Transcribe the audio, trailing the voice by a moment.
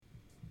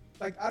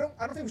Like I don't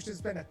think we should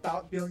spend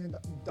 $1 billion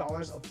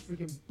of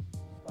freaking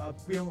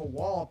building a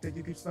wall that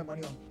you could spend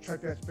money on trying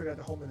to figure out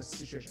the homeless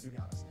situation. To be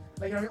honest,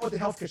 like you know what I mean, or the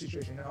healthcare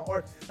situation,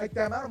 or like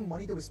the amount of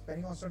money that we're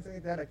spending on something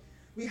like that. Like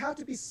we have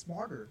to be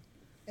smarter.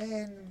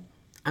 And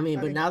I mean,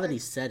 but now that he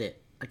said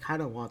it, I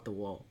kind of want the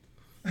wall.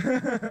 Now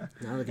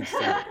that he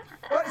said it.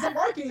 But it's a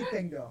marketing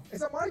thing, though.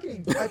 It's a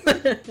marketing.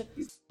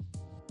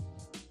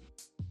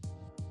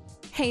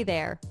 Hey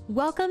there.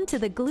 Welcome to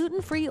the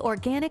Gluten-Free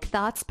Organic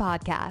Thoughts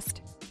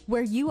Podcast,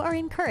 where you are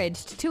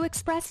encouraged to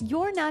express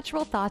your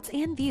natural thoughts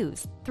and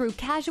views through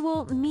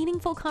casual,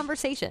 meaningful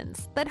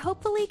conversations that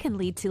hopefully can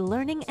lead to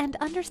learning and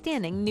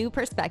understanding new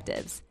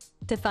perspectives.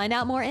 To find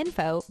out more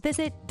info,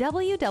 visit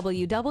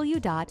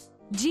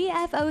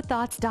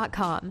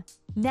www.gfothoughts.com.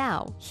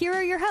 Now, here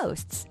are your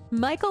hosts,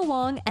 Michael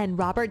Wong and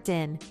Robert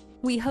Din.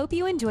 We hope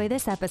you enjoy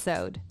this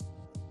episode.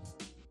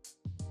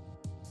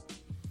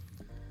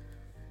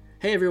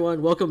 Hey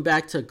everyone, welcome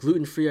back to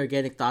Gluten-Free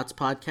Organic Thoughts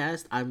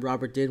Podcast. I'm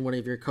Robert Din, one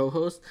of your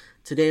co-hosts.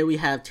 Today we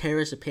have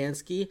Tara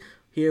Shapansky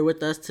here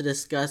with us to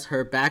discuss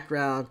her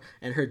background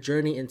and her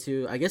journey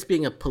into, I guess,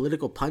 being a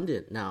political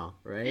pundit now,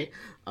 right?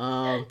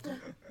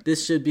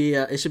 This should be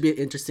it should be an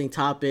interesting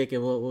topic,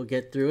 and we'll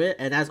get through it.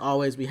 And as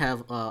always, we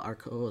have our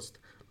co-host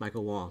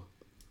Michael Wong.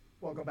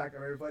 Welcome back,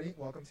 everybody.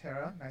 Welcome,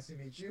 Tara. Nice to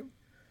meet you.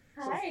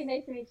 Hi,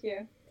 nice to meet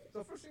you.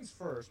 So first things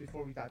first,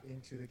 before we dive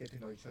into the get to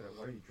know each other,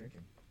 what are you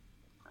drinking?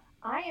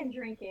 I am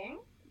drinking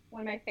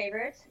one of my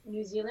favorite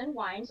New Zealand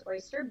wines,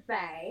 Oyster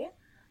Bay,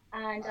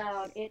 and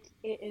it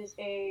is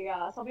a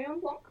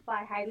Sauvignon Blanc.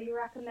 I highly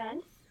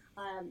recommend.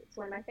 It's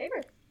one of my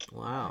favorites.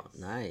 Wow,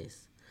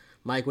 nice.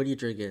 Mike, what are you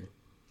drinking?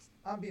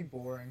 I'm being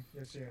boring.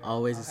 Yes, you know.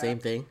 Always the same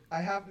thing? I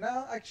have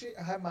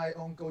my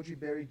own goji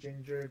berry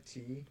ginger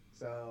tea,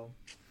 so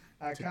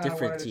I kind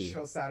of wanted to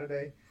chill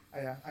Saturday.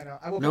 Yeah, I know.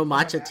 No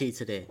matcha tea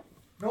today.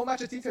 No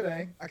matcha tea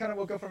today. I kind of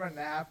woke up from a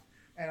nap,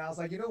 and I was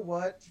like, you know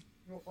what?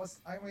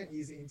 I went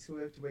easy into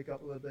it to wake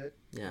up a little bit.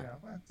 Yeah. You know,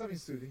 something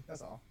soothing.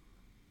 That's all.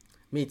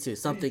 Me too.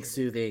 Something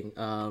soothing.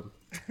 I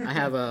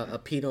have a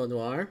Pinot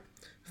Noir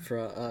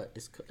from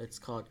it's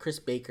called Chris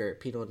Baker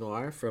Pinot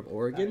Noir from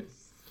Oregon.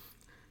 Nice.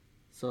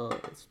 So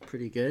it's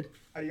pretty good.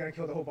 Are you gonna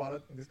kill the whole bottle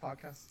in this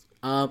podcast?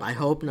 I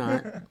hope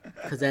not,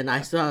 because then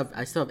I still have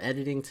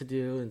editing to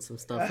do and some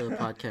stuff for the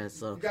podcast.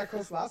 So you got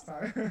close last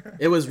time.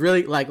 It was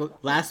really like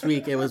last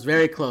week. It was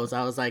very close. It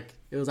was like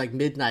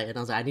midnight, and I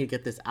was like, I need to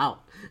get this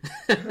out.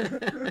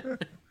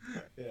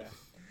 Yeah.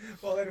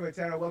 Well, anyway,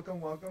 Tara,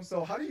 welcome.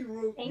 So, how do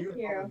you Thank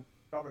you.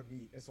 Robert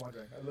meet? Just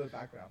wondering a little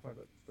background for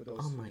those.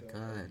 Oh my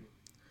god.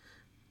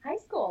 High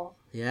school.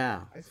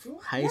 Yeah. High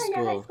school. High school.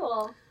 Yeah, high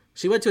school.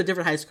 She went to a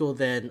different high school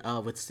than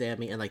with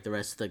Sammy and like the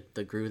rest of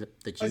the group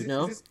that you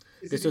know.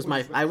 This was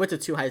I went to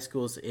two high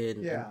schools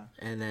and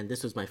then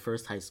this was my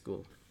first high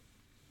school.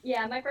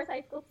 Yeah, my first high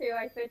school too.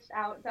 I switched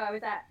out, so I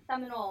was at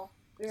Seminole.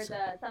 We were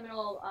the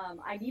Seminole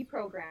IB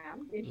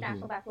program, the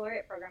International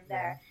Baccalaureate program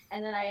there,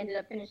 and then I ended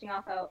up finishing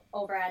off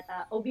over at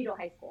Oviedo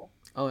High School.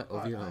 Oh, at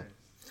Oviedo. Nice.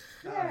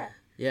 Yeah.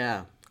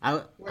 Yeah,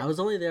 I was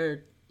only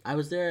there. I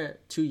was there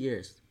 2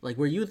 years. Like,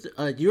 were you?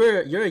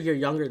 You're a year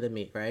younger than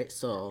me, right?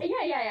 So.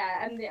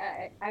 Yeah.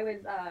 I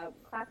was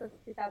class of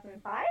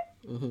 2005.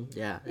 Mm-hmm.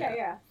 Yeah.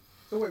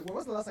 So wait, when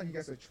was the last time you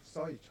guys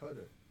saw each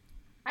other?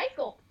 High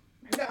school.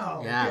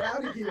 No. Yeah. Get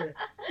out of here.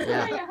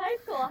 Yeah. High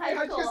school.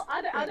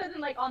 Other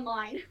than like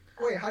online.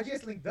 Wait, how'd you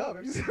guys link up?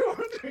 I'm just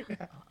wondering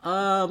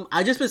now.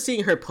 I just been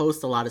seeing her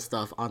post a lot of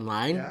stuff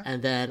online, Yeah.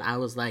 and then I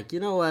was like, you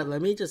know what?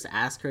 Let me just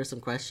ask her some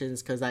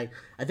questions, because I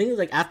think it was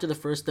like after the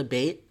first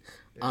debate,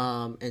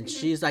 and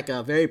she's like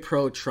a very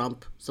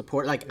pro-Trump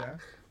support. Like, Yeah.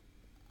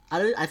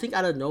 I think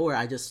out of nowhere,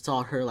 I just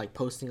saw her like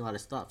posting a lot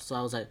of stuff. So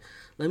I was like,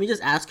 let me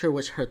just ask her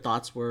what her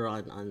thoughts were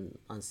on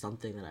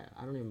something that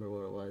I don't even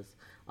remember what it was.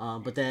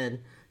 But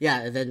then,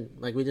 yeah, and then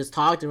like we just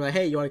talked and we're like,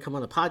 hey, you want to come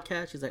on the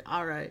podcast? She's like,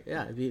 all right,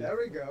 yeah. There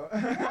we go.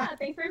 Yeah,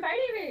 thanks for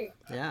inviting me.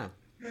 Yeah.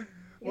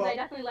 Because I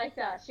definitely like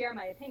to share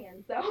my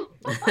opinion, so.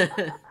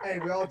 Hey,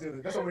 we all do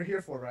it. That's what we're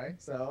here for,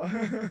 right? So.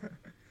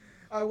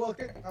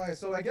 Okay. All right.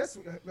 So I guess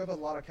we have a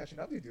lot of catching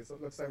up to do. So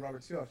it looks like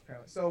Robert too,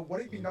 apparently. So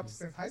what have you been up to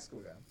since high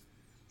school then?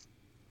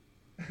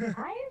 All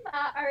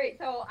right,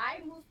 so I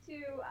moved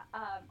to,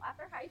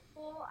 after high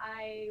school,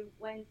 I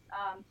went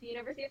to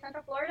University of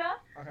Central Florida,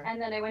 Okay. and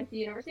then I went to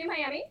University of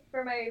Miami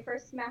for my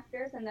first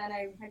master's, and then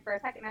I went for a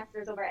second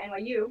master's over at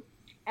NYU,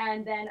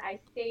 and then I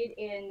stayed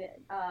in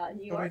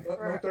New York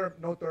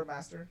No third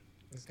master.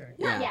 Just kidding.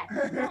 Not Yeah.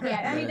 yet, not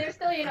yet. I mean, there's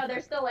still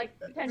like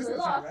potentially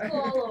law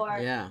school or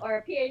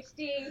a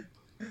PhD.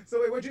 So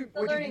wait, what'd you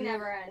learning do?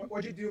 never ends.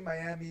 What'd you do in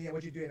Miami and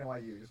what'd you do in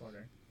NYU? Just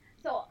wondering.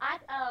 So at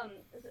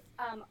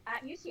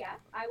UCF,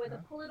 I was a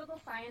political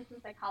science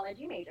and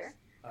psychology major.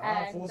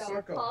 And full so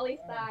circle.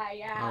 Poli-sci,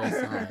 yeah.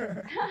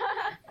 Poli-sci.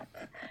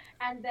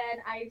 And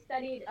then I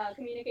studied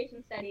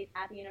communication studies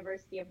at the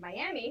University of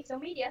Miami, so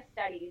media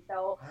studies.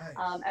 So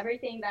Nice.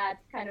 everything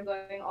that's kind of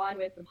going on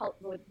with the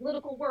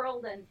political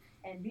world and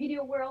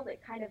video world,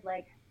 it kind of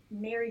like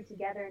married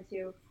together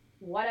into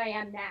what I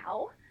am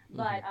now.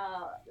 But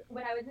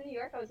when I was in New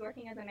York, I was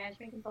working as a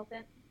management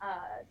consultant.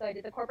 So I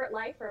did the corporate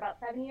life for about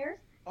 7 years.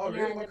 Oh,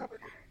 really? What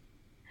company?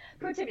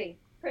 Protiviti.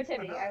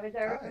 Protiviti. I was a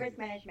Nice. risk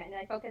management, and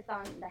I focused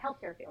on the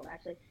healthcare field,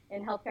 actually,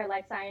 in healthcare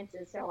life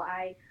sciences. So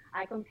I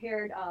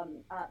compared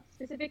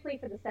specifically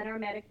for the Center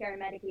of Medicare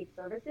and Medicaid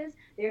Services,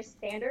 their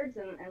standards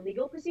and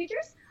legal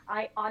procedures.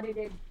 I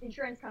audited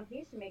insurance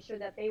companies to make sure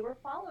that they were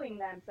following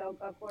them, so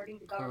according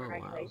to government Oh,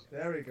 wow. regulations.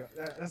 There we go.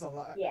 That's a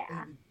lot.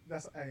 Yeah.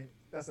 That's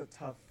a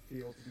tough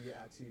field to be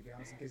at, to be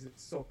honest, because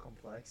it's so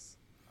complex.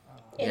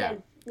 It Yeah,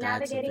 is. that's a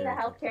Navigating the very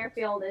healthcare complex.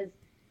 field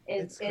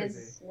It's crazy.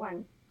 is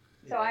one.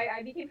 So Yeah.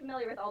 I became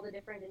familiar with all the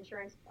different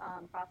insurance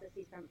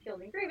processes, from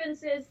fielding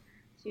grievances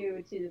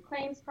to the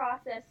claims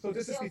process So to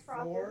this the is sales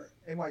before process.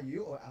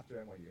 NYU or after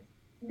NYU?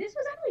 This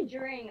was actually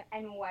during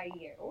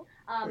NYU.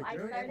 Wait, I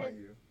during started.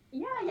 NYU?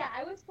 Yeah.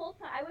 I was full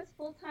time. I was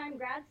full time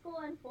grad school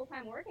and full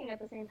time working at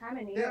the same time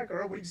in New Yeah, York.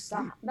 girl, where did you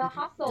sleep? The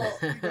hustle,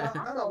 the No,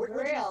 hustle, where did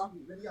you real.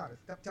 sleep? Let me be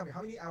honest. Tell me,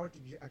 how many hours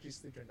did you actually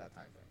sleep during that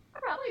time frame?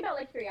 Probably about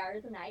like 3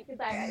 hours a night, because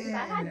I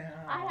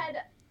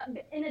had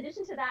in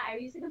addition to that, I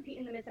used to compete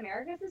in the Miss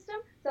America system,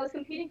 so I was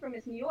competing for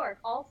Miss New York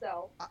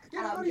also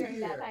Get out of during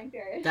here. that time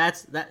period.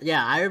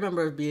 Yeah, I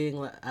remember being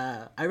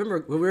I remember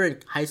when we were in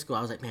high school,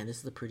 I was like, man, this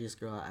is the prettiest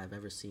girl I've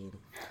ever seen.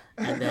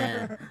 And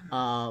then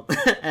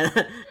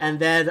and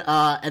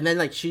then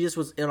like she just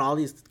was in all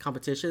these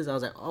competitions. I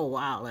was like, oh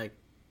wow, like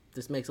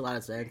this makes a lot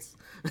of sense.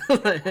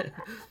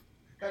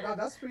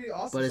 That's pretty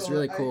awesome. But it's So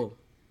really cool.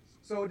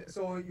 So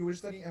you were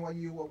studying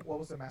NYU. What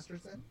was the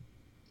master's in?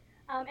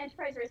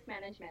 Enterprise risk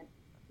management.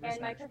 Risk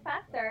And my management.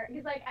 professor,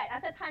 because like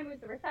at that time it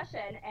was the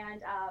recession,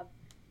 and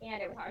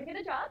it was hard to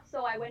get a job,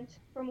 so I went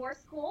for more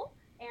school,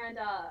 and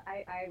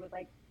I was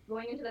like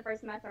going into the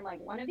first semester, I'm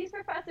like, one of these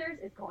professors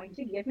is going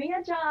to give me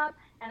a job,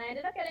 and I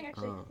ended up getting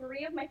actually Oh.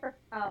 3 of my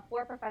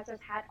 4 professors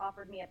had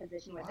offered me a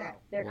position with Wow.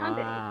 their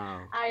company.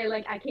 Wow.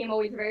 I came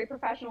always very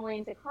professionally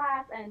into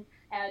class, and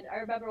I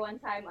remember one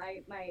time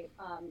my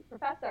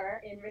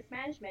professor in risk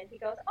management, he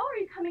goes, "Oh, are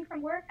you coming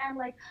from work?" And I'm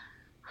like,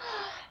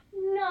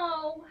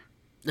 "No,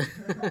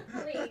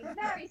 hopefully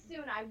very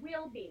soon I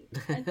will be."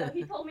 And so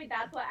he told me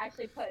that's what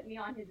actually put me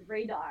on his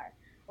radar,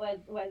 was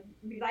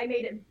because I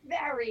made it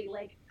very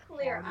like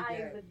clear. Oh, you I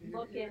did. was You-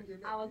 looking. you-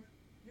 I was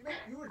you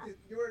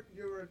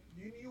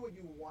knew what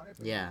you wanted,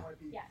 but Yeah. you didn't want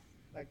to be yes.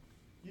 like,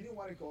 you didn't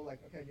want to go like,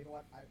 okay, you know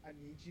what, I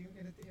need you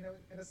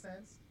in a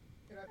sense,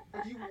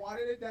 but you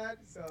wanted it that,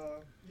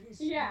 so you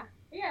didn't. Yeah.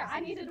 I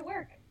see. needed to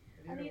work.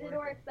 I You needed to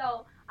work.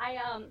 So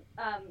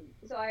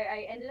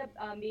I ended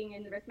up being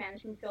in the risk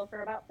management field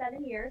for about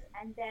 7 years,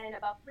 and then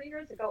about 3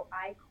 years ago,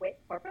 I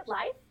quit corporate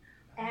life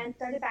and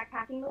started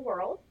backpacking the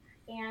world.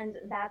 And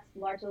that's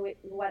largely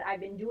what I've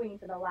been doing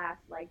for the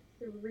last like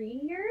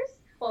 3 years.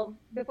 Well,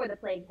 before the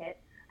plague hit.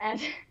 And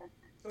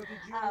So did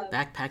you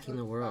Backpacking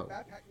the world.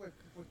 Backpack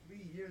for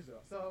 3 years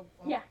though. So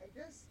Yeah. I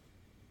guess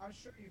I'm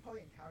sure you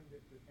probably encountered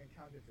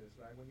this,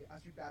 right? When you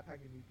as you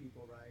backpack, you meet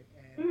people, right?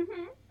 And,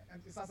 Mhm.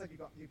 and it sounds like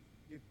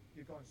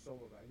you're going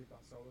solo, right? You've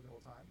gone solo the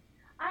whole time.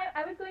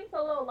 I was going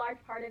solo a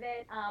large part of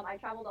it. I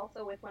traveled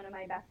also with one of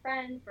my best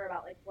friends for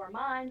about like 4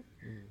 months.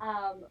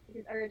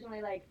 Because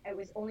originally like it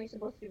was only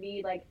supposed to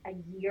be like a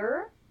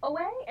year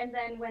away, and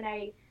then when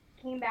I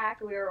came back,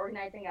 we were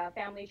organizing a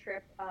family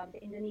trip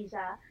to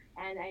Indonesia,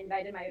 and I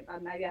invited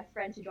my best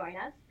friend to join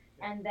us.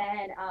 And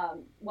then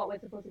what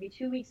was supposed to be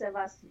 2 weeks of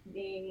us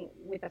being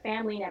with the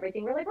family and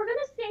everything, we're like, we're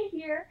gonna stay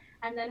here.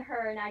 And then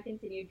her and I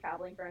continued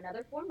traveling for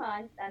another 4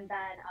 months, and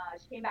then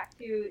she came back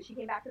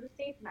to the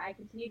States, and I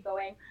continued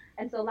going.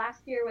 And so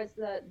last year was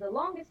the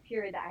longest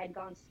period that I had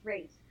gone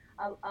straight.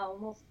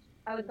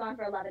 I was gone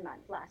for 11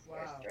 months last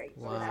year Wow. straight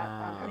Wow.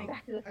 without coming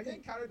back to the Have you States.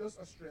 encountered those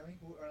Australians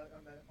who are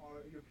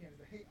or Europeans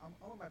that, hey, I'm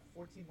on my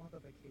 14-month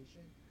of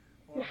vacation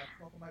or my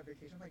 12-month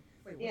vacation? I'm like,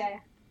 wait, what? Yeah.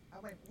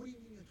 I'm like, what do you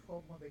mean a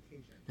 12-month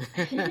vacation?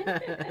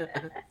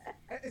 Yeah.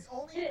 And it's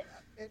only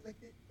like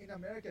in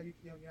America, you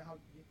know how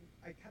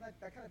that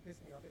kind of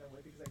pissed me off in a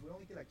way because like we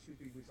only get like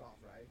 2-3 weeks off,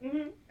 right?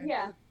 Mhm. And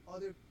Yeah.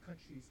 other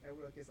countries,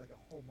 everyone gets like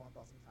a whole month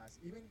off sometimes.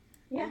 Even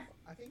Yeah.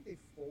 I think they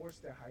force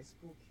their high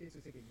school kids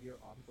to take a year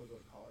off before they go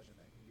to college in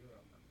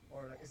Europe.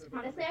 Or like it's a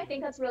Honestly, I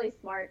think that's really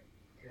smart.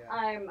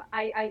 yeah.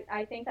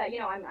 I think that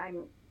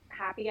I'm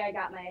happy I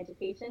got my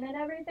education and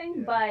everything,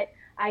 Yeah. but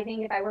I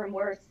think if I were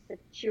more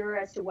secure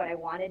as to what I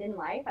wanted in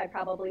life, I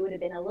probably would have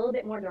been a little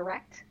bit more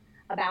direct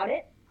about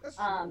it. That's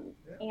true.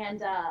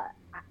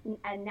 Yeah.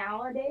 And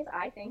nowadays,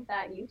 I think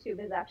that YouTube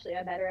is actually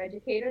a better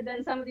educator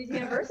than some of these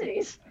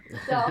universities.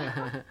 So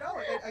No,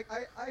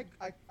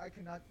 I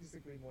cannot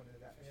disagree more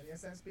than that in a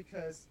sense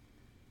because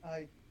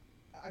I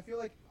feel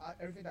like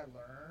everything that I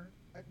learned,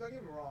 don't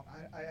get me wrong,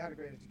 I had a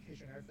great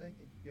education and everything.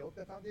 It built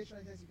the foundation,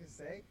 I guess you can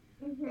say,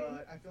 mhm.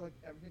 but I feel like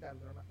everything that I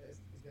learned has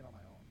been on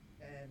my own.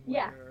 And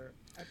Yeah. whether,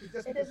 I think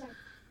just it because, isn't.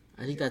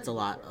 I think that's a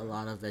lot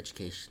of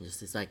education.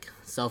 Just it's like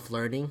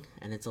self-learning,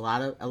 and it's a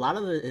lot of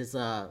it is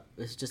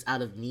it's just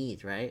out of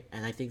need, right?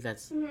 And I think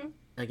that's Mhm.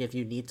 like if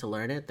you need to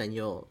learn it, then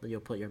you'll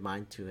put your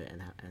mind to it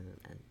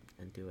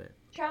and do it.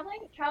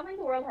 Traveling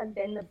the world has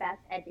been the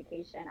best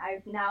education.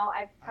 I've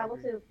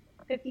traveled to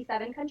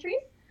 57 countries.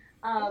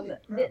 Holy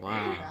The- crap.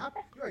 Wow.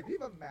 Do you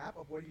have a map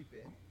of where you've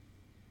been?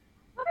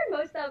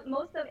 covered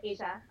most of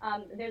Asia.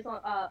 There's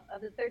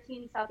of the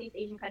 13 Southeast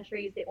Asian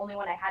countries, the only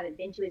one I haven't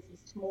been to is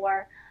East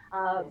Timor.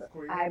 North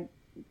Korea?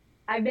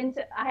 I've been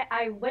to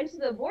I went to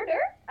the border.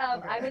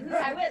 Okay. I was in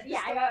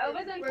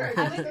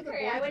Wait,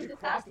 Korea. I went did you to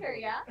cross South the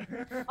Korea.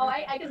 border? Oh,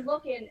 I can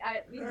look in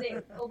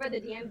over the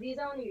DMZ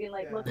zone. You can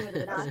Yeah. look in with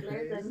the That's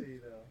binoculars and crazy,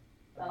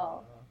 though.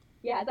 Oh.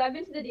 Yeah, so I've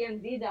been to the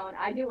DMZ zone.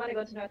 I do want to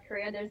go to North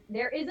Korea.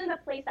 There isn't a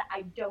place that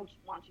I don't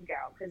want to go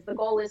because the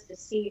goal is to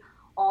see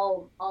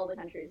all the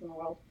countries in the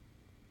world.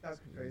 That's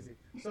crazy.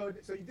 So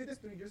you did this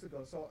 3 years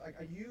ago. So like,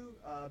 are you?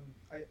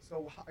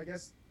 I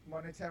guess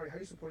monetary. How are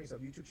you supporting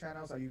yourself? YouTube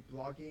channels? Are you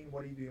blogging?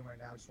 What are you doing right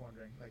now? Just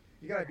wondering. Like,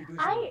 you gotta be doing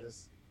something with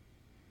this.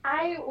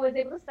 I was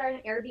able to start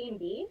an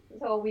Airbnb.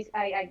 So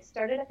I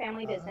started a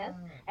family business,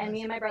 and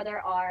me and my brother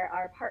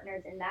are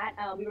partners in that.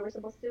 We were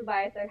supposed to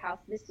buy a third house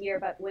this year,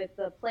 but with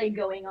the plague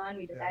going on,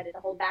 we decided to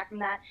hold back from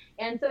that.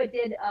 And so it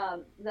did.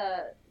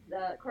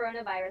 The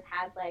coronavirus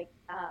has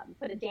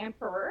put a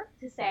damperer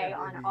to say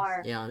on our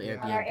on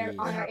Airbnb.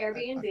 on our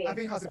Airbnb. I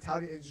think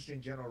hospitality industry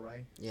in general,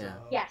 right? Yeah.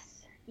 So,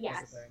 Yes.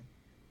 that's the thing.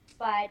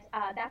 But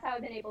that's how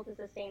I've been able to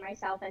sustain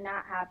myself and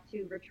not have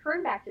to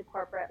return back to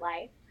corporate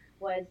life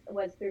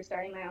was through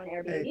starting my own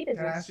Airbnb Hey, business.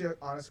 can I ask you an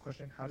honest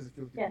question? How does it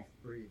feel to Yes.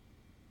 be free?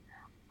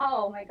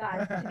 Oh my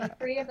God, to be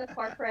free of the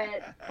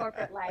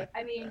corporate life.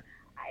 I mean,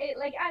 I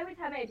always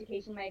have my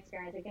education, my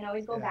experience. I can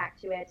always go back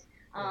to it.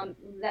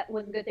 That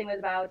was the good thing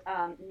about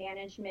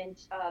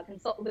management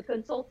with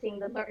consulting.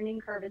 The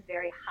learning curve is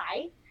very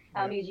high.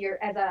 Because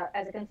you're as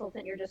a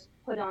consultant, you're just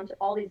put onto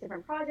all these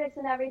different projects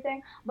and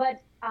everything.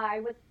 But I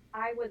was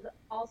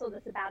also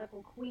the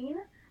sabbatical queen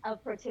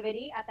of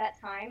Protiviti at that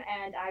time,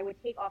 and I would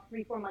take off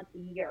 3-4 months a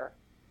year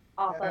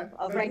off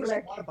of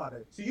regular. You about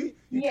it. So you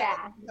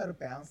Yeah. got to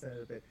balance it a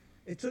little bit.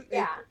 It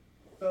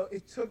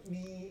took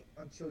me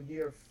until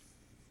year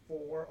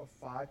 4 or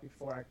 5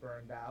 before I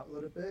burned out a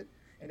little bit,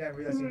 and then I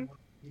realized I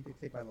need to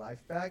take my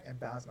life back and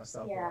balance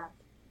myself Yeah. out.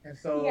 And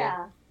so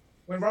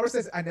when Robert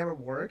says I never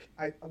work,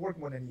 I work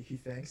more than he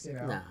thinks. You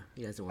know. Nah,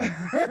 he doesn't work.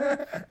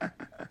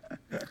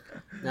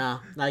 No,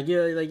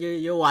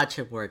 you'll watch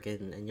him work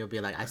and you'll be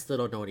like, I still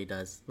don't know what he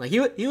does. Like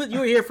you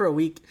were here for a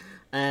week,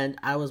 and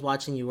I was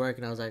watching you work,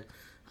 and I was like,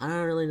 I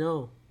don't really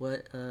know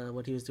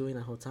what he was doing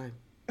that whole time.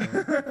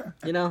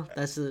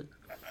 That's it.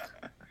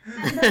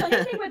 The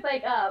funny thing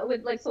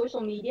with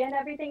social media and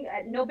everything,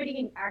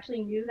 nobody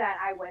actually knew that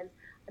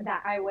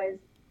I was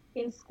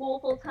in school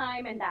full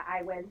time and that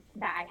I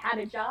had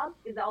a job,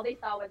 because all they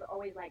saw was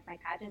always like my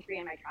pageantry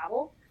and my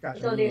travel. Gotcha.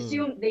 So they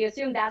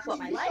assumed that's what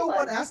my life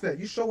was.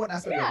 You show one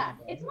aspect. Yeah, of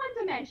it. it's one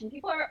dimension.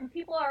 People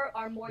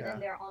are more than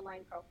their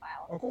online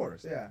profile. Of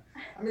course, yeah.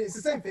 I mean, it's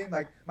the same thing.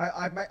 Like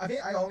I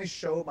think I only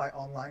show my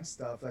online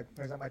stuff, like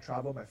for example, my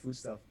travel, my food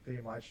stuff,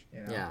 pretty much.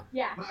 You know.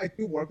 Yeah. But I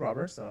do work,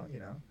 Robert. So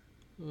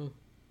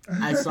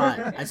I saw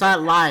it. I saw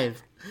it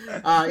live.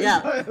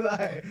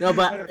 Yeah. No,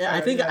 but I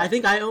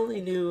think I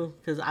only knew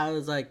because I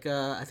was like,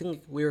 I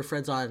think we were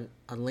friends on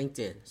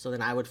LinkedIn. So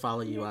then I would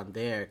follow you on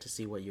there to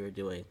see what you were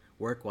doing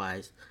work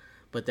wise.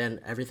 But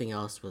then everything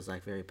else was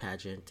like very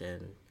pageant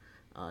and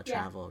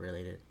travel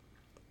related.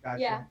 Gotcha.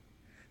 Yeah.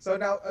 So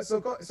now,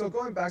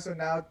 going back. So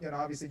now,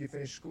 obviously you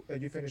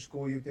finished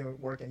school, you did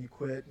work, and you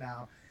quit.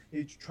 Now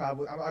you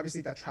travel.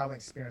 Obviously, that traveling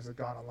experience has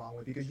gone along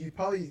with, because you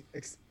probably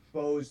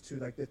exposed to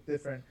like the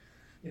different.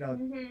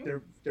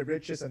 The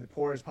richest and the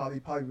poorest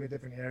probably in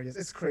different areas.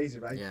 It's crazy,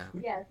 right? Yeah.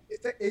 Yes.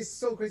 It's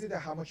so crazy that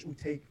how much we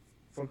take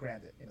for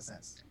granted, in a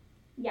sense.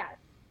 Yeah.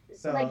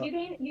 So like you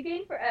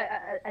gain for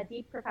a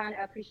deep, profound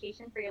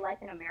appreciation for your life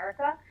in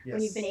America when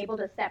you've been able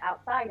to step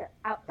outside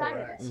of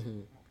it.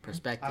 Mm-hmm.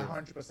 Perspective. I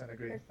 100%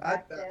 agree.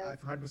 I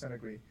 100%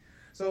 agree.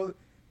 So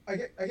I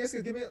guess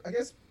give me a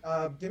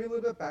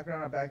little bit of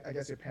background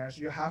about your parents.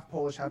 You're half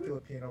Polish, half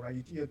Filipino, right?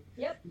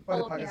 Yep.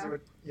 Filipino.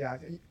 Yeah.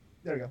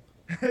 There we go.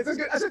 That's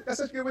good. That's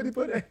such a good way to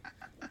put it.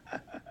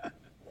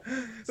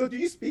 So, do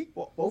you speak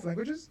both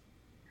languages?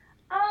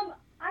 I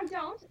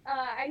don't.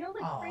 I know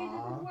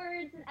phrases and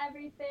words and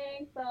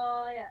everything.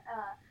 So,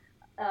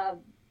 a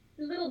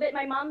little bit.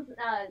 My mom's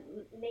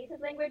native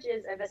language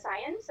is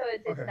Visayan, so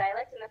it's a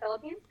dialect in the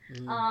Philippines.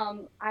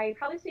 Mm. I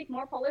probably speak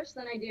more Polish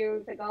than I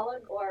do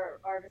Tagalog or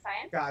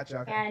Visayan. Gotcha.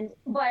 Okay.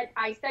 But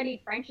I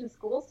studied French in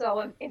school,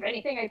 so if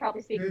anything, I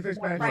probably speak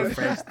more French.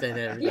 French than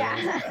everything.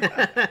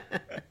 Yeah.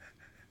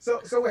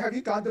 So have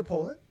you gone to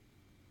Poland?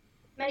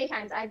 Many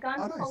times. I've gone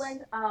to nice.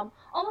 Poland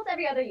almost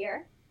every other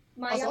year.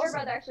 My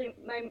That's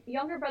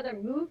younger brother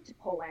moved to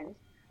Poland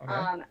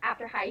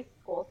after high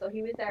school, so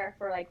he was there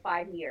for like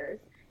 5 years.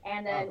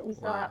 And then we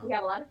have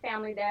a lot of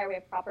family there. We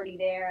have property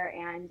there,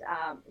 and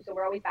so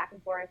we're always back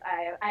and forth.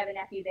 I have a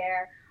nephew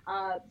there,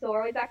 so we're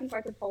always back and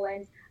forth to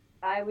Poland.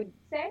 I would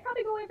say I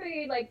probably go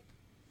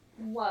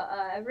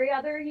every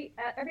other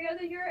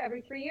year,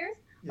 every 3 years.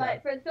 Yeah.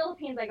 But for the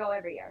Philippines, I go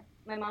every year.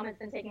 My mom has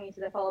been taking me to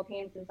the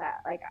Philippines since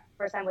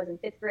first time was in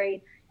 5th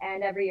grade,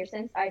 and every year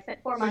since. I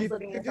spent 4 months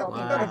living in the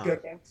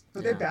Philippines. Wow.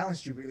 So they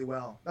balanced you really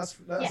well. That's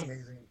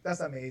amazing. That's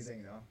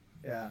amazing, though.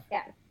 Yeah.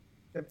 Yeah.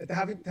 to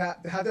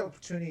have the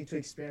opportunity to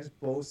experience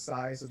both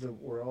sides of the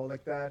world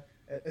like that,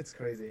 it's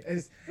crazy.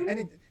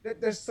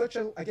 There's such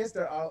a, I guess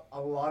there are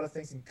a lot of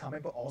things in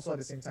common, but also at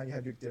the same time you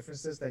have your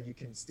differences that you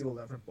can still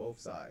learn from both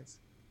sides.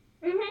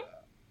 Mm-hmm.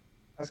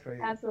 That's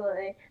crazy.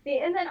 Absolutely.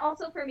 And then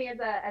also for me as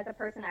a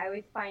person, I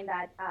always find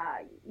that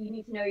you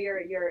need to know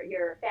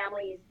your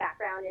family's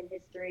background and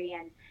history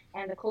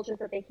and the cultures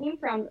that they came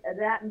from.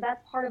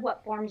 That's part of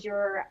what forms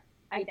your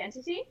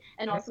identity,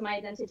 and also my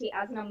identity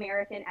as an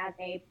American, as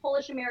a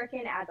Polish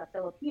American, as a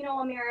Filipino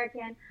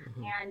American.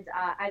 Mhm. And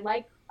I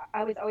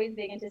was always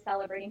big into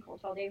celebrating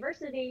cultural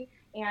diversity,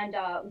 and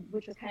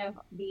which was kind of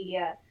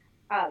the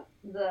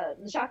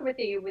shock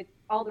with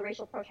all the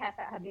racial protests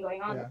that have been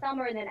going on Yeah. this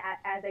summer, and then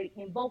as I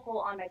became vocal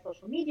on my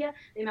social media,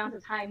 the amount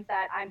of times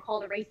that I'm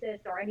called a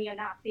racist or a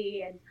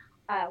neo-Nazi and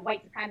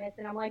white supremacist,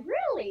 and I'm like,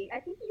 really?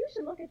 I think you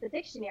should look at the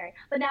dictionary.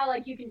 But now,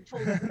 like, you can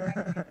totally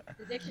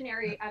the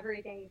dictionary,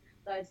 everything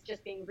is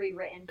just being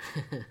rewritten.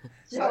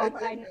 So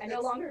I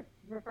no longer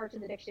refer to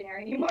the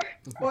dictionary anymore.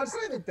 Well, it's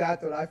not even that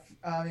though.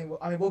 I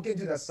mean, we'll get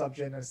into that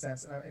subject in a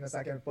sense in a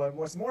second. But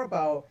what's more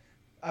about,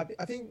 I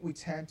think we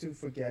tend to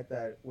forget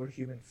that we're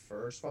human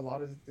first for a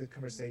lot of the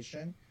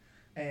conversation,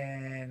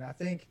 and I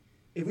think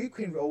if we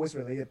can always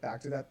relate it back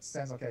to that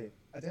sense, okay,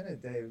 at the end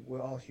of the day, we're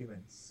all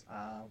humans.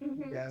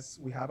 Mhm. Yes,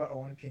 we have our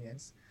own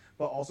opinions,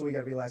 but also we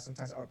gotta realize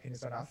sometimes our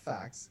opinions are not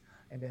facts,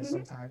 and then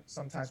Mhm.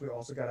 sometimes we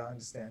also gotta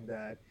understand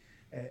that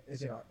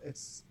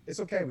it's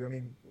okay.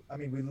 I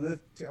mean, we live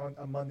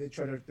among each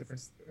other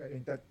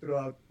that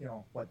throughout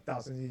what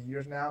thousands of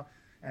years now,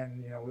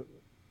 and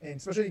and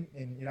especially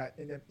in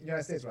the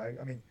United States, right?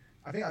 I mean,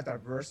 I think our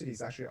diversity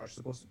is actually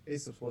supposed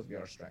to be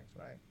our strength,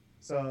 right?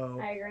 So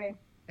I agree.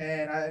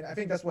 and I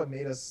think that's what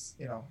made us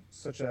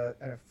such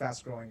a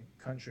fast growing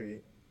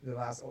country the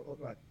last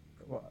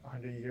what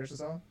 100 years or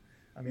so.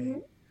 I mean,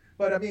 Mhm.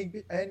 but I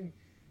mean, and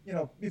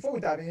before we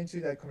dive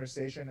into that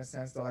conversation, in a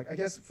sense, though, like I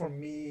guess for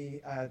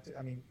me, I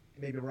mean,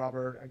 maybe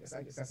Robert, I guess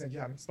since you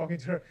haven't spoken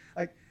to her,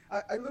 like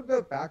a little bit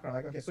of background,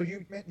 like okay, so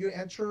you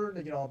entered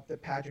the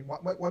pageant.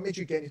 What made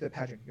you get into the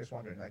pageant? Just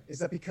wondering, like, is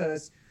that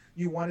because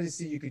you wanted to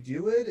see you could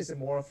do it? Is it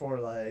more for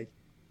like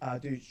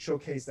to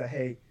showcase that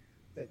hey,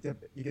 that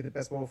you get the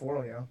best of both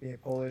worlds, being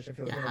Polish and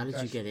Yeah, Filipino? how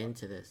did you get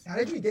into this? How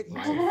did you get into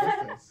Right. it in the first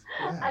place?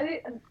 Yeah. I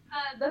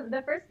mean,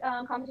 the first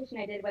competition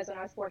I did was when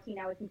I was 14.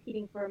 I was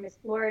competing for Miss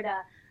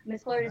Florida Teen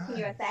Nice.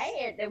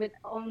 USA. It was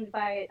owned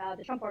by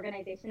the Trump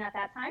organization at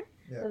that time,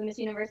 Yeah. so the Miss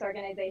Universe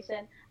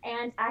organization.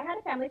 And I had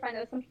a family friend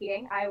that was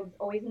competing. I was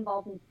always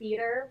involved in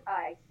theater.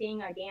 I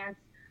sing, I dance,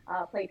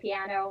 play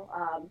piano.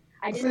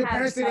 I So didn't your have.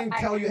 parents didn't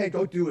I, tell you, hey,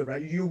 go do it,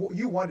 right? You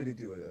wanted to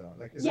do it, though.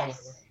 Like, is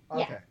yes. that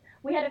Yes. okay?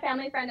 We had a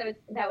family friend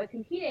that was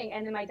competing,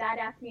 and then my dad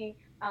asked me,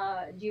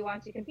 "Do you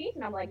want to compete?"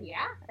 And I'm like,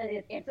 "Yeah,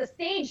 it's a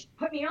stage.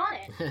 Put me on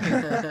it."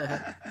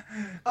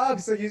 Oh,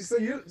 so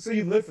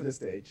you live for the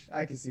stage.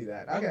 I can see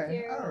that. Thank Okay,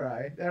 you. all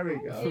right, there we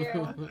Thank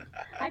go. you.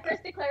 I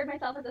first declared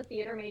myself as a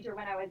theater major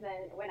when I was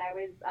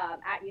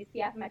at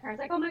UCF, and my parents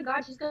were like, "Oh my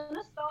God, she's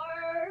gonna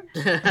starve."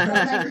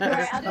 All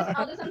right,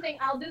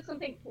 I'll do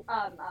something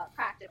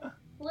practical.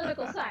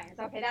 Political science.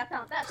 Okay, that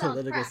sounds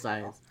Political practical.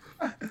 science.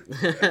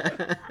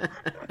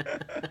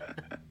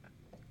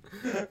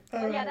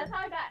 But yeah, that's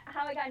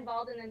how I got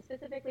involved, and then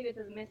specifically with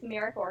the Miss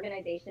America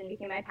organization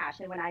became my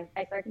passion when I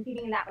started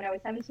competing in that when I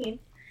was 17,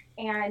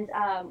 and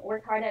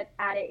worked hard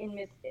at it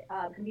in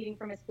competing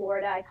for Miss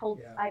Florida.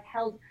 I've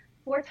held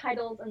 4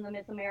 titles in the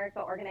Miss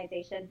America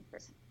organization.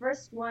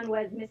 First one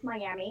was Miss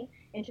Miami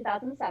in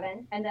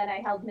 2007, and then I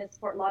held Miss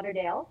Fort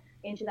Lauderdale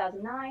in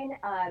 2009,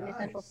 Miss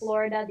Central Nice.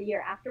 Florida the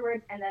year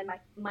afterwards, and then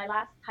my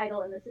last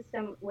title in the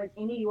system was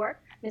in New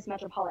York, Miss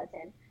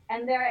Metropolitan.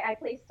 And there I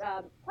placed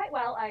quite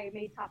well. I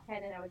made top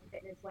 10, and I was a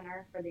fitness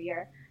winner for the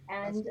year.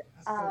 And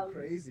That's so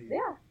crazy.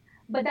 yeah,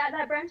 but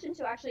that branched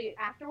into actually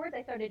afterwards.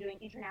 I started doing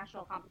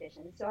international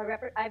competitions. So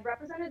I've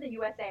represented the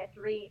USA at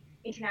 3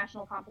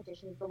 international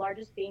competitions. The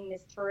largest being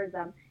Miss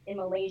Tourism in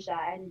Malaysia,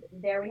 and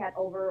there we had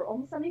over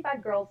almost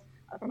 75 girls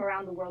from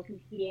around the world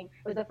competing.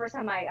 It was the first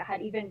time I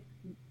had even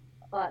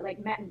met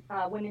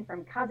women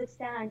from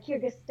Kazakhstan,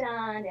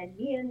 Kyrgyzstan, and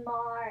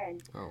Myanmar,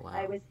 and Oh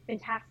wow. it was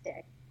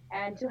fantastic.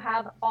 And to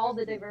have all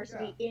the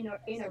diversity in a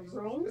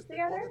room Just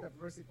together, all the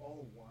diversity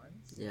all at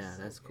once. Yeah, is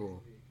so that's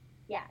cool. crazy.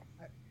 yes.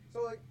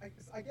 So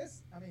I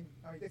guess I mean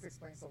this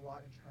explains a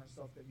lot in terms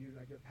of that you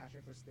like your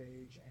passion for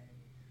stage, and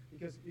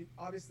because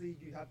obviously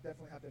you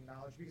definitely have the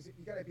knowledge, because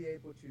you gotta be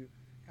able to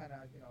kind of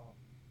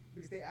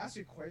because they ask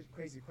you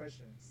crazy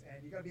questions,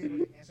 and you gotta be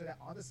able to answer that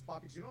on the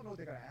spot because you don't know what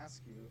they're gonna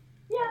ask you.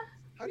 Yeah.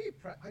 How do you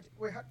prep?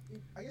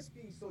 I guess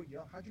being so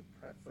young, how do you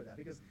prep for that?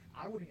 Because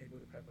I wouldn't be able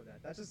to prep for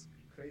that. That's just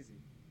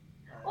crazy.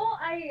 Well,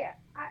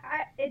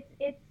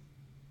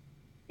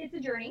 it's a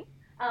journey.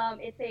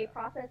 It's a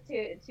process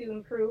to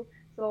improve.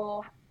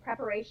 So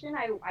preparation,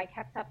 I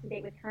kept up to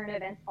date with current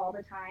events all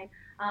the time.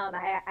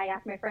 I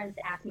asked my friends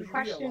to ask me You read a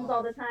questions lot.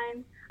 all the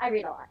time. I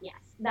read a lot.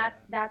 Yes,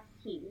 that's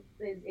key.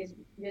 Is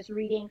just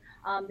reading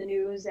the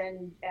news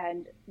and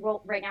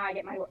well, right now I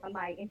get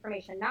my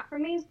information not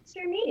from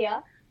mainstream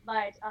media,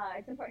 but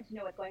it's important to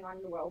know what's going on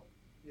in the world.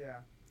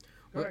 Yeah.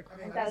 Correct. I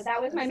mean,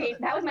 That was I my just main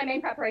thought that was my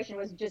main preparation,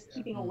 was just Yeah.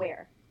 keeping Mm.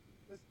 aware.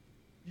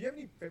 Do you have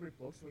any favorite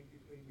books when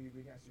you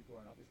read as you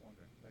growing up? Just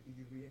wondering. Like, did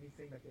you read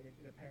anything that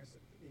the parents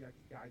like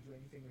guide you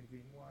anything when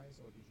reading wise,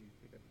 or did you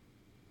pick up?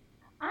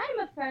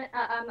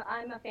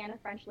 I'm a fan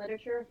of French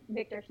literature.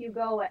 Victor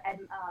Hugo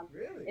and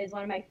Really? is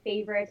one of my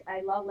favorites.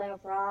 I love Les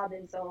Miserables,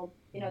 and so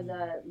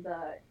Mhm.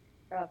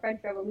 the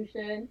French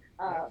Revolution,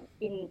 Yeah.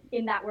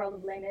 in that world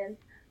of Les Mis,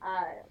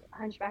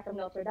 Hunchback of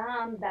Notre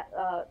Dame.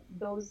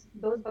 Those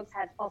books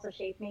have also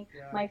shaped me.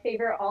 Yeah. My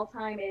favorite all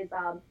time is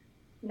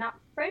not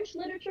French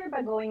literature,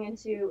 but going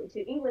into to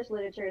English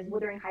literature is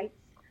Wuthering Heights.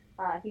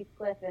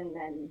 Heathcliff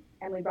and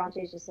Emily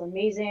Bronte is just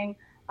amazing.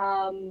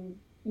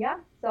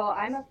 Yeah, so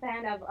I'm Nice. a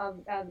fan of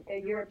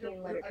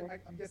European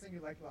literature. I'm guessing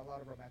you like a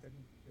lot of romantic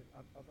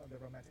of the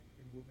romantic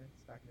movements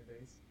back in the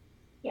days.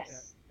 Yeah.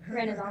 Yes,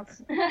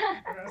 Renaissance,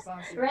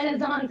 Renaissance. Yeah.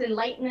 Renaissance,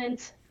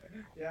 Enlightenment.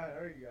 Yeah,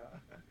 there you go.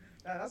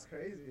 Yeah, that's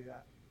crazy.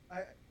 Yeah.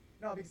 I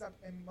no, because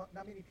not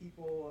many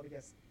people, I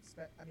guess,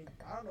 I mean,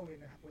 I don't know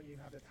when you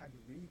have the time to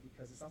read,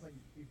 because it sounds like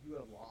you do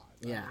it a lot.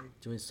 Yeah,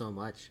 Right? doing so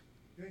much.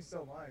 Doing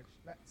so much.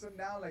 So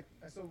now, like,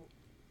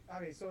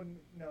 okay, so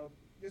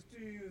just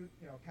to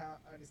kind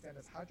of understand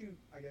this, how do you,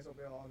 I guess,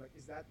 overall, like,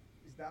 is that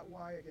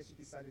why I guess you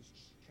decided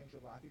to change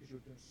your life, because you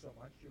were doing so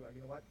much? You're like,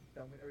 you know what,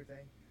 done with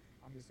everything.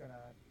 I'm just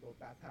gonna go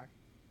backpack.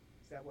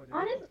 Is that what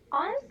it is?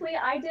 Honestly,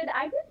 I did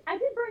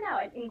burn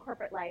out in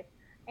corporate life,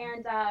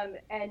 and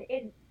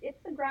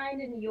it's a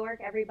grind in New York.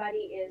 Everybody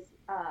is,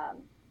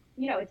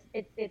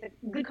 it's a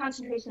good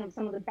concentration of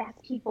some of the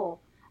best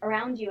people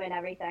around you and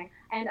everything.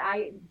 And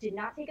I did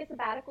not take a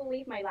sabbatical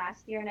leave my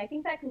last year, and I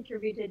think that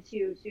contributed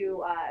to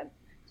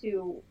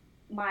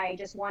my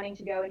just wanting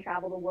to go and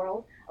travel the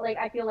world. Like,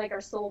 I feel like our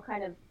soul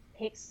kind of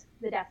picks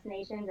the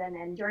destinations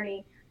and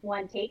journey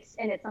one takes,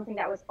 and it's something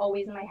that was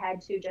always in my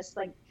head, to just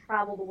like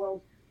travel the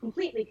world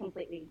completely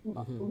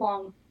Mhm.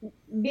 long,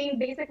 being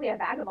basically a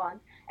vagabond,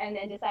 and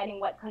then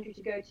deciding what country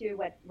to go to,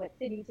 what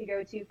city to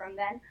go to from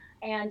then.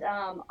 And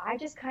I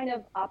just kind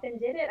of up and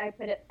did it. I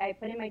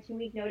put in my 2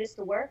 week notice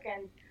to work,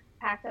 and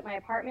packed up my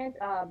apartment,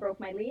 broke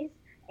my lease,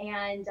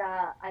 and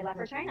I left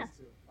for China.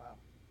 Too. Wow.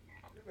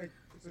 Wait,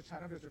 so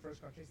China was your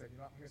first country? She's like, you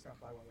know what, I'm just gonna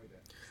fly one way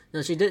there.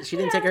 No, she did. She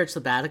didn't take Yeah. her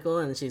sabbatical,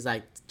 and she's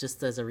like,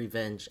 just as a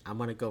revenge, I'm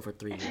gonna go for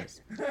 3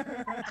 years.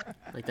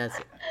 Like that's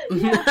it.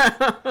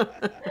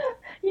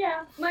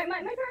 Yeah, my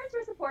parents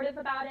were supportive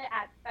about it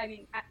at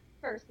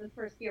first, the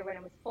first year, when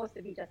it was supposed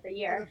to be just a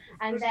year,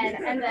 and then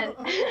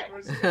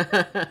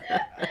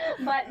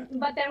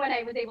but then when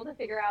I was able to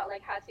figure out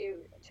like how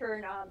to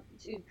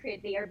to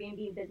create the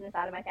Airbnb business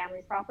out of my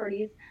family's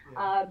properties,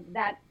 Yeah.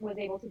 that was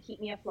able to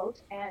keep me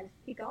afloat and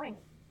keep going.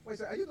 Wait,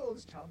 so are you the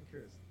oldest child? I'm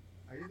curious.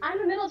 Are you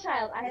I'm a middle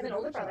child. I you're have the an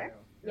older middle brother.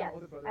 child? Yeah, Yes,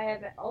 older brother. I have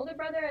Okay. an older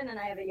brother, and then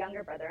I have a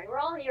younger brother, and we're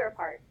all a year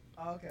apart.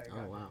 Oh, okay. Oh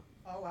gotcha. wow.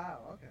 Oh wow.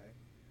 Okay.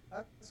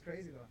 That's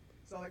crazy though.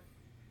 So like,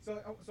 so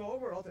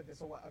overall,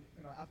 so what,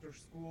 after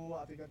school,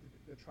 after you got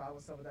the travel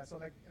and stuff like that. So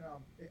like,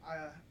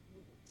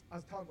 I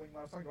was telling when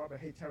I was talking to Robert,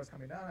 hey, Tara's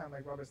coming down. And I'm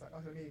like, Robert's like,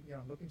 oh, let me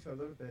look into it a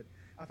little bit.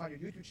 I found your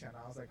YouTube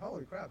channel. I was like,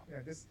 holy crap,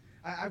 this.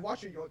 I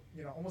watch your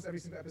almost every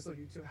single episode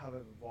you two have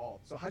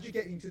evolved. So how'd you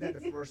get into that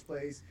in the first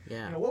place?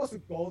 Yeah. What was the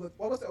goal?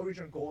 What was the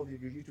original goal of your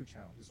YouTube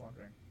channel? Just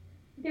wondering.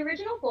 The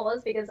original goal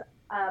is because,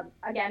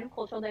 again,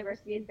 cultural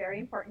diversity is very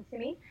important to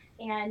me,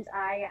 and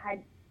I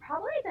had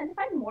probably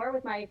identified more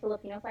with my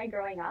Filipino side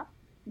growing up,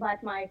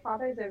 but my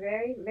father is a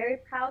very, very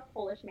proud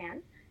Polish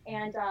man,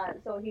 and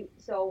so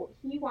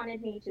he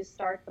wanted me to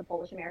start the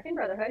Polish American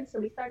Brotherhood. So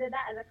we started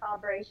that as a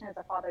collaboration, as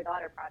a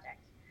father-daughter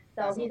project.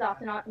 So That's he's okay.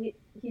 often on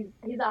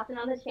he's often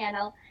on the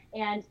channel,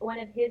 and one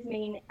of his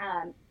main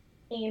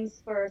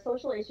aims for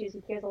social issues,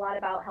 he cares a lot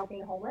about helping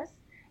the homeless.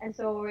 And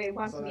so we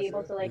want So to be that's able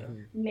it, to like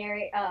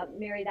yeah.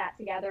 marry that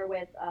together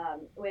with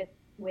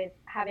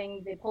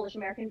having the Polish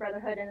American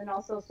Brotherhood, and then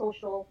also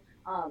social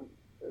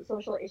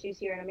issues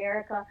here in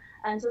America.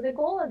 And so the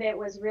goal of it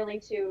was really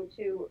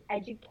to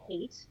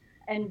educate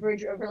and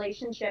bridge a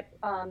relationship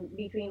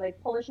between like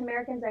Polish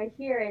Americans out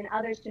here and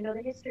others, to know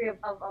the history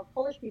of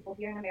Polish people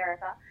here in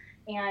America,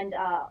 and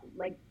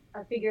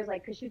figures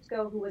like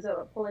Kosciuszko, who was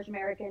a Polish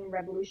American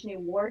Revolutionary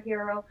War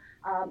hero.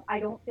 I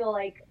don't feel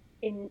like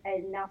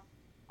enough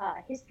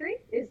history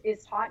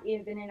is taught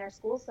even in our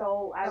schools,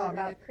 so I No, was I mean,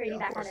 about creating of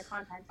that kind course. of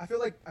content. I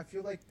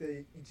feel like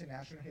the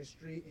international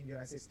history in the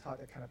United States taught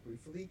that kind of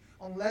briefly,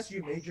 unless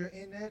you major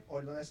in it,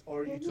 or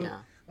you took Yeah.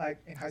 like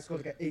in high school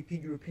to get AP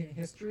European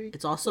history.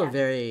 It's also a Yes.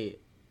 very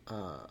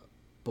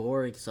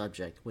boring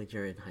subject when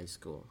you're in high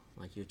school.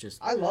 Like you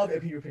just I love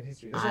AP European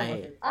history. That's one of my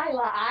favorite.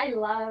 I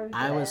love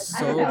I was it.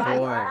 so don't know,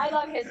 bored. I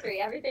love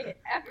history. Everything.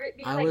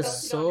 Because I was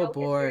those who so don't know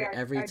history bored are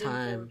every doomed to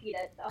time. repeat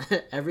it, so.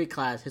 Every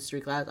history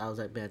class, I was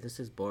like, man,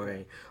 this is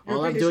boring. Yeah.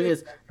 All I'm European doing is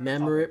history is that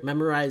kind of topic.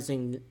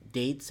 memorizing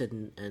dates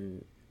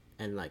and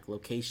like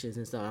locations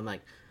and stuff. I'm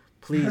like,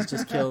 please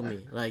just kill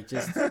me. Like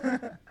just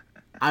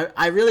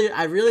I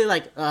really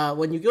like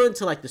when you go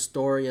into like the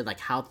story and like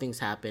how things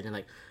happen and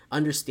like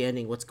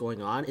understanding what's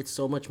going on, it's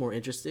so much more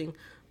interesting.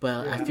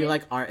 But I Yeah. feel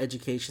like our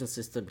education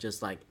system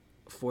just like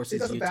forces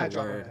does a you to bad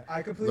job on learn it.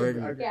 I completely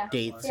learn agree. Yeah.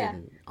 dates Yeah.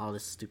 and all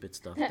this stupid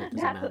stuff that doesn't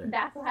matter.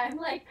 That's why I'm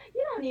like,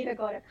 you don't need to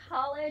go to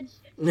college.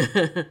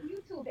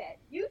 YouTube it.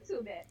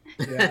 YouTube it.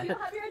 Yeah. You'll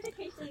have your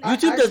education. I-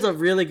 YouTube does a actually-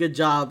 really good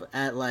job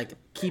at like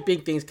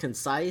keeping things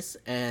concise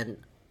and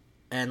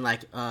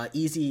like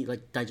easy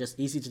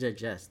to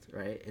digest,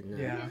 right? And,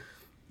 Yeah,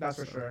 that's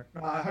for sure.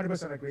 No, I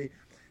 100% agree.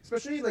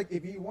 Especially like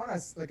if you want a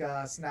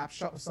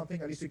snapshot of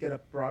something, at least you get a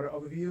broader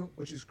overview,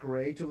 which is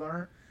great to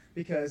learn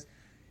because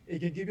it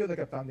can give you like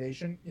a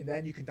foundation, and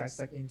then you can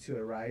dissect into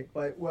it, right?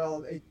 But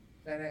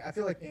and I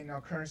feel like in our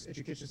current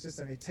education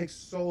system, it takes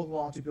so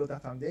long to build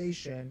that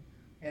foundation,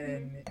 and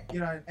then, you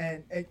know,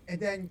 and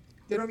then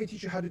they don't even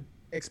teach you how to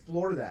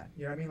explore that.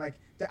 You know what I mean? Like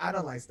to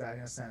analyze that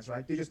in a sense,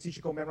 right? They just teach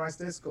you go memorize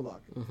this, good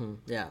luck.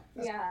 Yeah.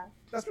 Yeah.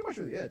 That's pretty much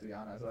really it, to be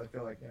honest. I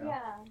feel like, you know.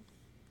 Yeah.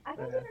 I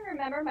don't Yeah. even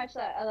remember much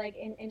like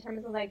in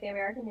terms of like the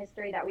American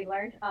history that we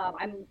learned.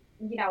 I'm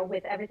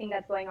with everything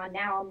that's going on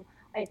now,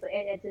 it's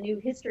a new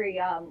history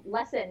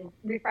lesson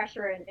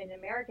refresher in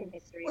American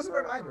history Well, it's a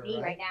for reminder,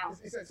 me right now.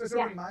 It's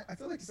Yeah. I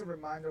feel like it's a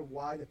reminder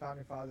why the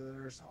founding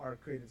fathers are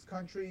creating this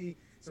country.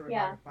 It's a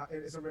Yeah. reminder.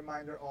 It's a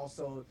reminder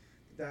also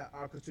that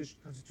our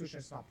constitution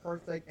is not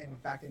perfect,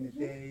 and back in the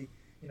day,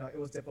 you know, it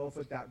was developed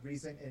for that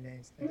reason, and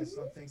there's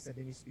some things that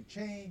needs to be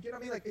changed. You know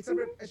what I mean? Like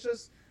it's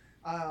just.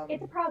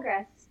 It's a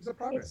progress. It's a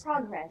progress. It's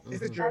progress.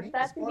 It's a Mhm. journey.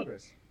 That's It's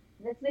progress.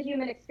 That's the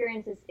human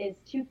experience is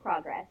to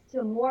progress to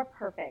a more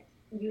perfect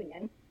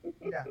union.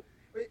 Yeah,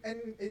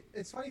 and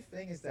it's funny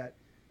thing is that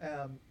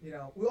you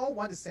know, we all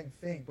want the same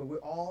thing, but we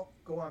all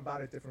go about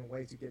a different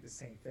way to get the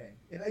same thing.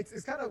 And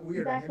it's kind of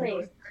weird. Exactly.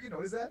 Have you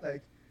noticed that?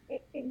 Like,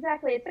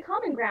 Exactly, it's the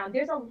common ground.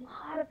 There's a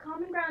lot of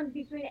common ground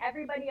between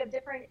everybody of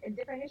different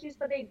issues,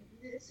 but they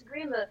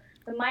disagree in the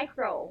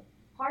micro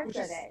parts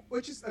of it.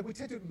 which is like we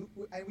tend to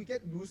and we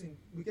get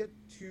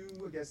too,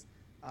 I guess,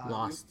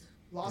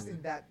 lost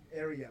in that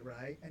area,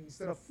 right? And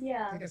instead of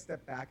Yeah. taking a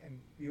step back and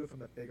view it from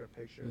the bigger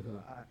picture.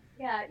 Mhm.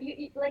 Yeah,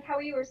 you like how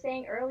you were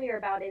saying earlier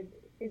about is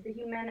the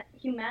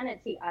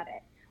humanity of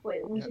it.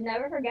 We Yeah. should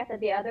never forget that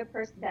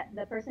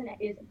the person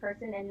is a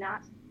person and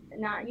not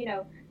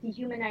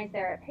dehumanize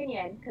their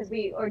opinion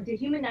or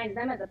dehumanize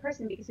them as a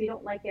person because we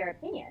don't like their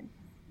opinion,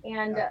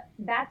 and Yeah.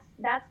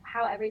 that's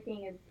how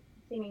everything is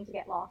seeming to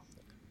get lost.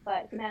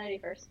 But humanity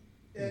first.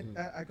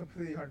 I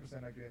completely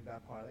 100% agree in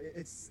that part.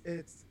 It's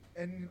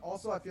and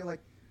also I feel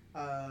like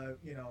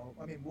you know,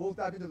 I mean, we'll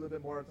dive into a little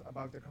bit more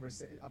about the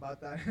conversation about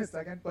that in a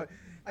second, but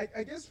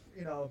I guess,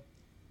 you know,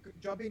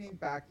 jumping in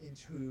back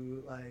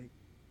into like,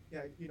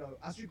 yeah, you know,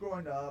 as you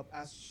growing up,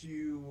 as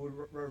you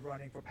were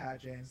running for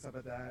pageants, stuff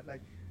like that,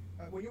 like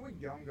when you were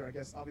younger, I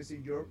guess obviously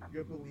your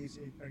beliefs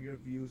and your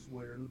views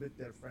were a little bit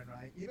different,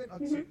 right? Even up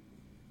to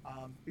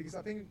because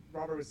I think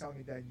Robert was telling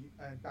me that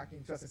back in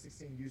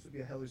 2016 you used to be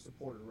a Hillary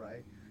supporter,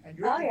 right? And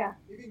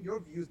even your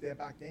views there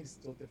back then is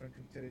still different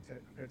compared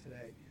to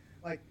today.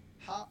 Like,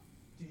 how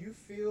do you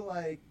feel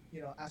like,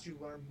 you know, as you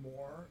learn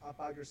more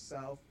about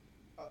yourself,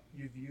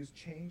 your views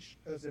change,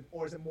 or is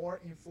it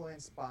more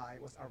influenced by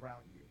what's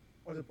around you,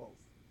 or is it both?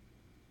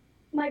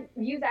 My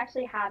views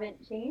actually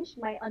haven't changed.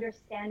 My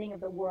understanding of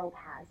the world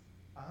has.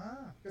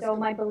 That's So good.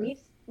 my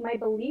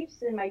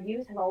beliefs and my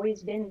views have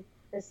always been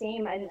the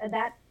same, and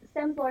that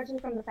stems largely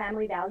from the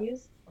family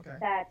values Okay.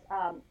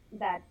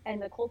 that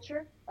and the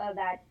culture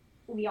that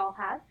we all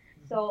have.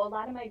 So a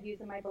lot of my views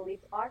and my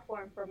beliefs are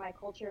formed from my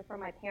culture, from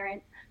my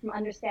parents, from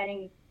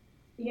understanding,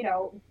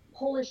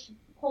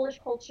 Polish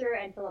culture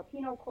and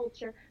Filipino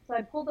culture. So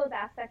I pull those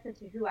aspects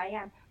into who I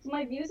am. So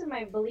my views and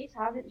my beliefs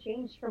haven't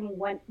changed from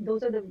when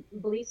those are the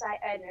beliefs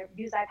and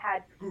views I've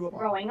had Grew up on.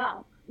 growing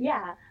up.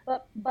 Yeah,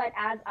 but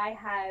as I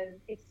have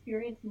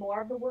experienced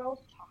more of the world,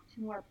 talked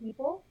to more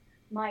people,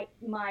 my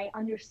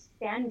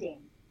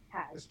understanding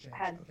It's changed.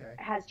 Okay.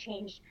 has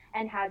changed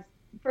and has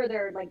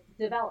further like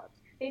developed.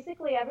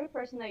 Basically, every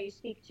person that you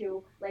speak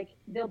to, like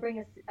they'll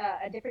bring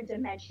a different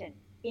dimension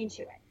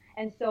into it.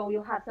 And so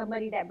you'll have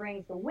somebody that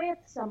brings the width,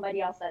 somebody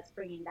else that's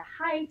bringing the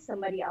height,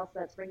 somebody else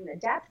that's bringing the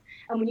depth.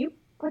 And when you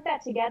put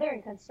that together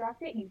and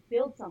construct it, you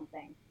build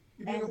something.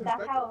 You build And a that's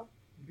perspective. how,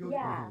 You build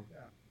yeah. Yeah.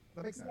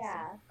 That makes sense.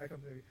 Yeah. I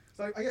completely.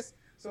 So I guess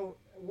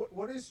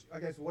what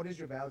is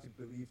your value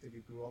belief that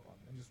you grew up on?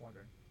 I'm just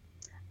wondering.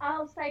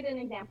 I'll cite an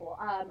example.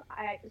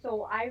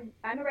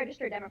 I'm a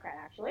registered Democrat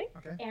actually,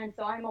 Okay. and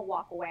so I'm a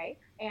walk away.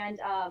 And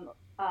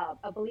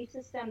a belief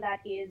system that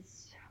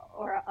is,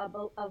 or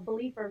a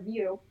belief or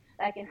view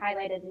that I can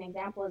highlight as an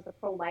example is the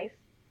pro-life,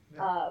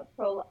 Yeah.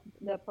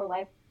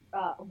 pro-life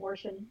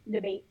abortion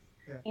debates.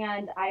 Yeah.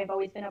 And I've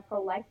always been a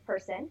pro-life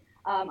person.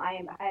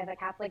 I have a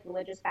Catholic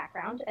religious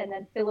background, and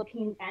then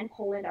Philippines and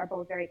Poland are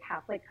both very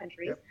Catholic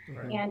countries. Yep.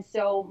 Right. And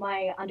so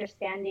my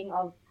understanding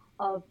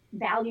of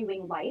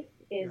valuing life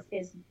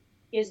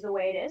is the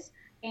way it is.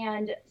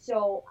 And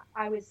so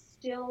I was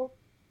still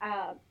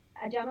a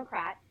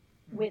Democrat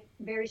with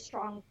very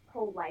strong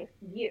pro-life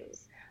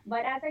views.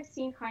 But as I've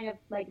seen kind of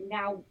like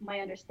now my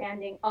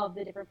understanding of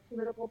the different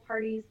political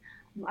parties,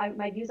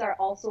 my views are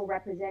also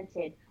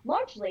represented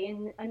largely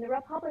in the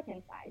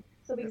Republican side.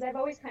 So because I've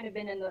always kind of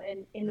been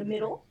in the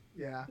middle.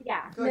 Yeah.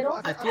 Yeah, I feel middle.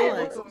 like, I feel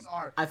like- so is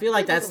art. I feel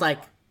like So is that's like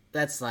art.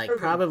 that's Everybody.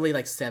 probably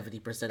like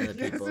 70% of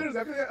the Yeah, people.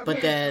 seriously, I feel But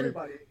like then-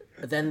 everybody.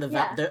 But then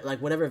Yeah. like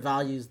whatever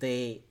values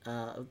they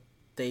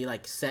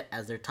like set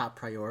as their top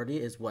priority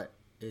is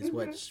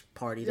which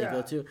party they go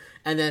Yeah. to,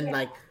 and then Yeah.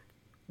 like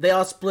they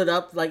all split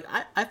up. Like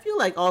I feel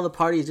like all the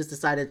parties just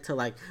decided to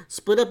like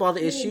split up all the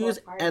You mean issues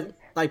both and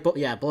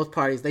parties. like both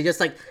parties. They just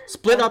like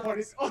split All up the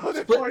parties. All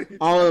the split parties.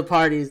 all of the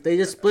parties. They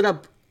just split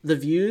up the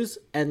views,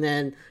 and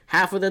then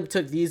half of them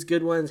took these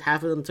good ones,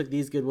 half of them took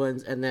these good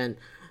ones, and then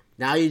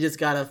now you just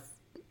gotta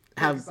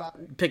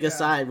pick a Yeah.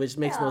 side, which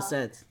makes no Yeah.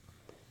 sense.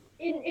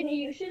 And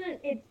you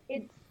shouldn't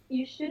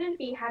you shouldn't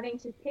be having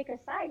to pick a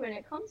side when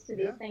it comes to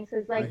these Yeah. things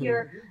because I like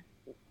agree.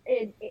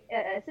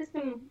 a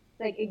system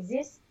like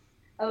exists,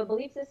 a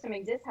belief system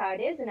exists how it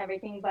is and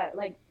everything, but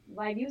like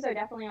my views are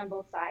definitely on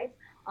both sides.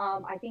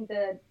 I think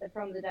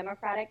from the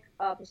democratic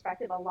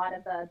perspective, a lot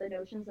of the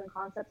notions and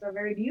concepts are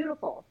very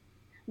beautiful,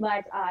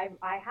 but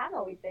I have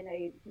always been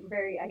a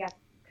very, I guess,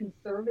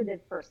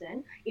 conservative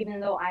person, even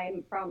though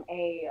I'm from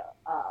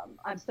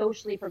I'm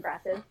socially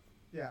progressive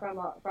Yeah. from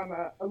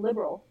a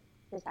liberal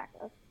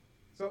perspective.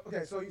 So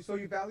okay, so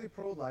you value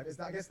pro-life. Is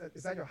that, I guess,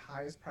 is that your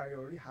highest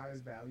priority,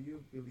 highest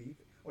value belief,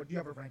 or do you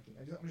have a ranking?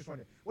 I'm just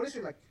wondering, what is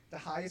your like the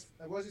highest?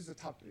 What is the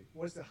top three?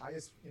 What is the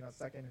highest?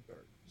 Second and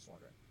third. Just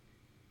wondering.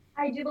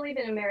 I do believe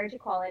in marriage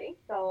equality,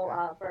 so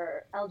Yeah.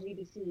 for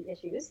LGBT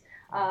issues,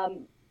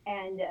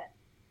 and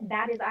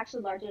that is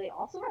actually largely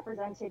also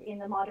represented in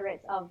the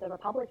moderates of the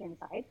Republican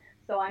side.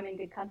 So I'm in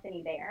good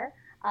company there.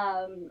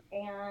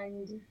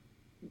 And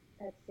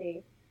let's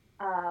see.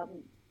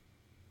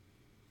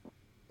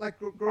 Like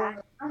growing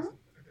up, Uh-huh.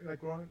 like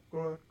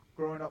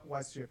growing up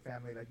west to your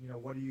family. Like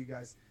what do you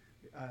guys?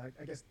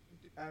 I guess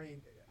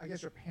I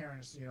guess your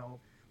parents.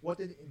 What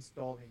did it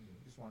install in you?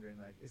 Just wondering.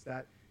 Like, is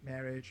that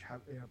marriage?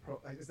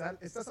 Like, is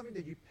that something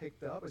that you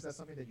picked up? Or is that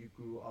something that you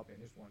grew up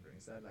in? Just wondering.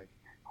 Is that like?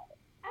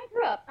 I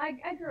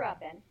grew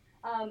up in.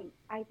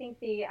 I think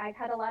I've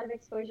had a lot of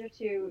exposure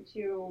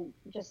to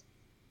just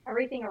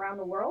everything around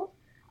the world,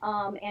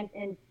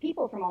 and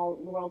people from all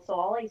the world. So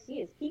all I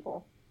see is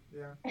people.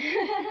 Yeah.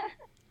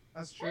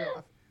 That's true.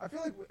 I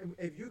feel like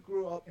if you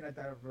grew up in a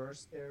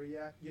diverse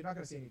area, you're not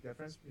gonna see any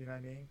difference. You know what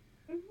I mean?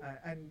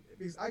 And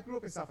because I grew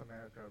up in South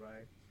America,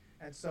 right?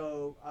 And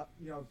so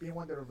being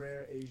one of the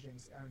rare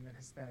Asians in a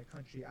Hispanic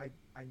country, I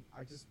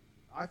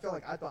felt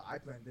like I thought I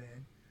blended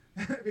in,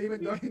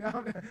 even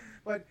though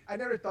but I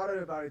never thought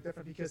about it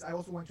different because I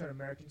also went to an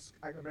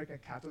American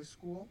Catholic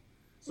school,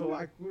 so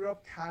I grew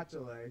up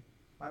Catholic.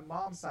 My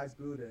mom's side's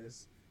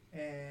Buddhist,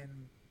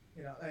 and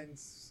and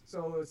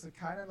so it's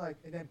kind of like,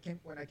 and then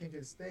when I came to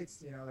the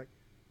States, like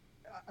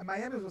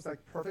Miami was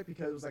like perfect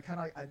because it was like kind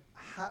of like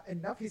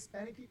enough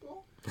Hispanic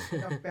people,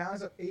 enough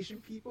balance of Asian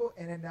people,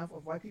 and enough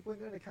of white people in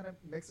there to kind of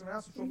mix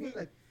around. So for me,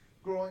 like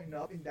growing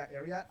up in that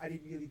area, I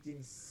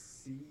didn't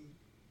see.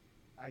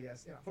 I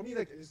guess for me,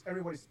 like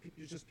everybody's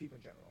just people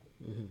in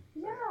general.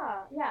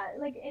 Yeah,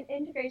 like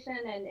integration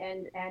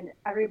and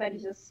everybody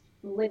just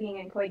living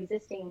and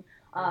coexisting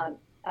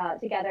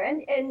together.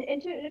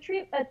 And to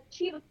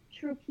achieve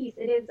true peace,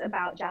 it is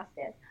about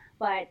justice,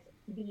 but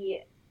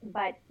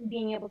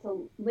being able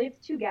to live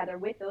together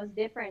with those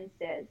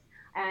differences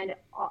and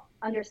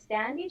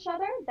understand each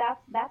other,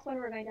 that's when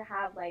we're going to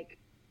have like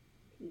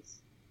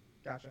peace.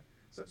 Gotcha.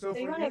 So So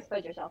you for want to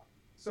expose yourself.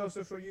 So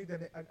for you,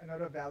 then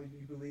another value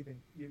you believe in,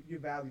 you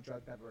value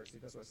diversity.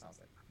 That's what it sounds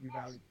like. You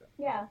value that.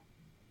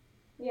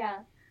 Yeah.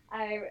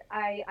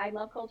 I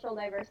love cultural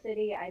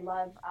diversity. I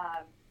love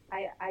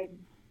I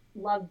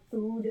love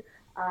food.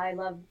 I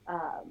love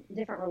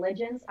different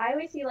religions. I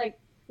always see like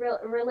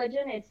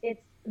religion.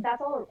 It's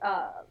that's all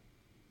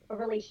a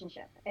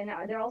relationship, and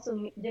there are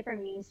also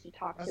different means to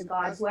talk to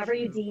God. That's Whoever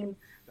you true.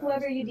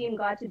 deem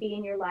God to be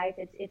in your life,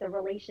 it's a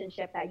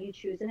relationship that you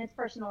choose, and it's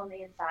personal on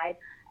the inside.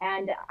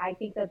 And I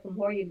think that the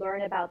more you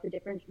learn about the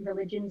different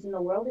religions in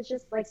the world, it's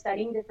just like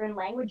studying different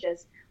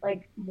languages.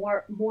 Like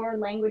more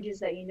languages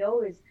that you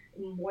know is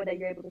more that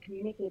you're able to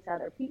communicate to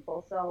other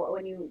people. So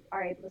when you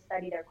are able to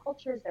study their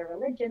cultures, their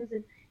religions,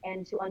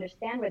 and to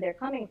understand where they're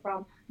coming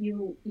from,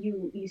 you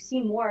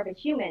see more of a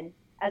human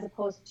as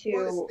opposed to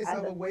Well, it's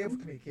as a way of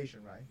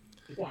communication, right?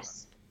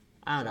 yes.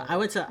 I don't know.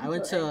 I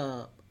went to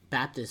a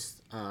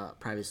Baptist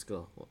private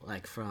school,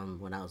 like from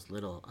when I was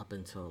little up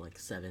until like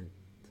seventh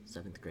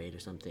grade or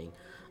something,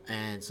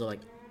 and so like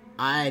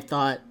I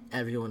thought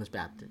everyone was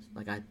Baptist.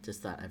 Like I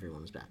just thought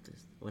everyone was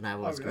Baptist when I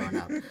was really?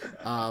 growing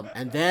up.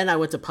 And then I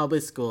went to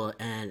public school,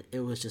 and it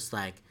was just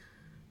like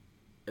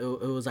it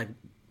was like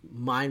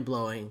mind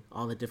blowing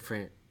all the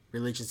different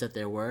religions that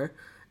there were,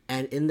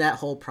 and in that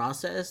whole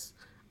process,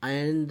 I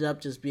ended up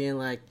just being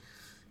like,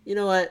 you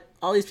know what,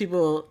 all these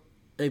people,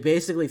 they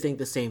basically think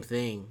the same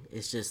thing.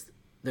 It's just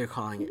they're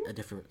calling it a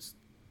different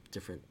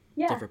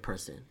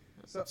person.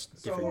 It's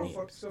different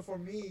names. So for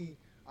me,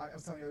 I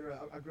was telling you earlier,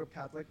 I grew up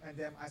Catholic, and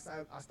then I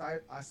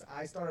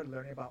started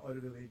learning about other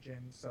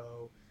religions.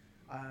 So,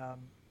 I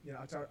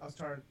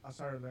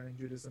started learning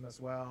Judaism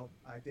as well.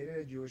 I dated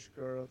a Jewish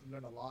girl,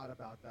 learned a lot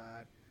about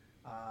that.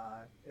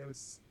 It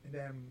was, and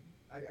then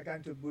I got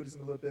into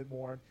Buddhism a little bit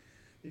more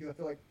because I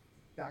feel like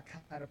that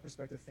kind of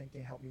perspective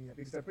thinking helped me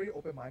because they're pretty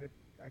open-minded,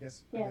 I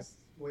guess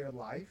way of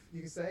life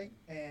you can say,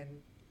 and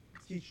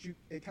teach you.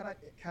 It kind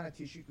of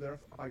teach you to learn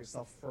about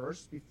yourself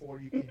first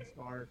before you can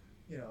start,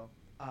 and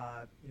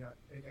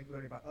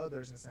learning about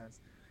others in a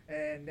sense,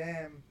 and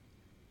then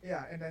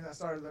and then I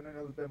started learning a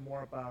little bit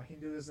more about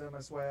Hinduism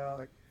as well.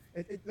 Like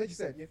you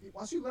said,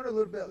 once you learn a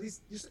little bit, at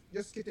least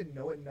just get to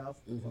know enough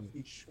of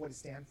each what it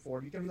stands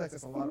for. You can realize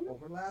there's a lot of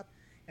overlap,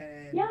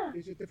 and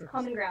there's just different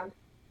common ground.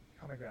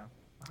 Common ground.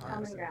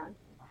 Common ground.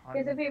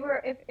 Because if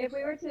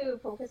we were to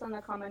focus on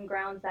the common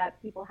grounds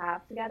that people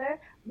have together,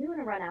 we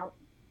wouldn't run out.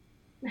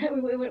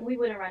 we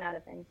wouldn't run out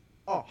of things.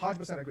 Oh,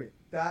 100% agree.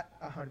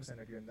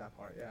 100% agree on that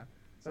part. Yeah.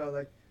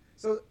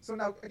 So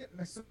now again,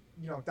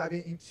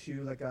 diving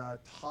into like a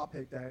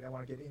topic that I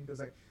want to get into is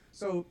like,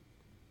 so,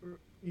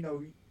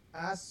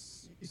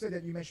 as you said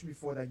that you mentioned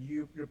before that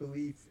your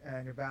belief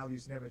and your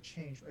values never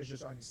change. It's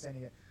just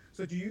understanding it.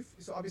 So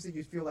so obviously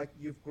you feel like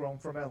you've grown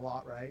from it a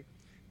lot, right?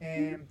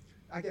 And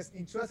I guess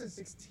in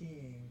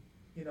 2016,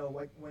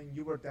 like when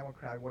you were a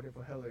Democrat voting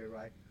for Hillary,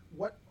 right?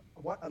 What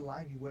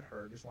aligned you with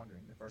her? Just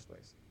wondering in the first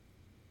place.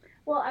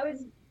 Well, I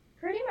was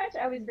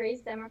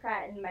raised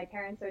Democrat, and my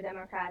parents are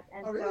Democrats,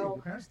 and really? so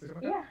Your parents are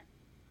Democrat? yeah.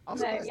 I'm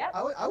surprised. Yep.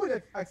 I would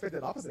have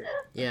expected the opposite.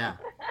 Yeah,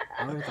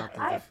 I would have thought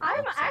that.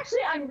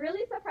 I'm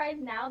really surprised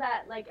now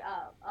that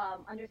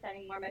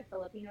understanding more my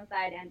Filipino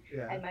side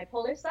and my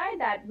Polish side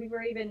that we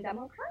were even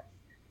Democrats.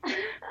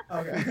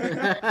 Okay.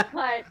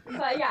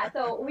 but yeah,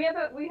 so we have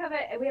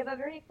a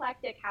very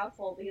eclectic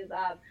household because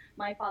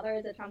my father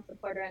is a Trump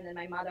supporter and then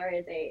my mother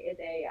is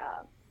a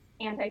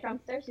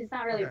anti-Trumpster. She's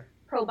not really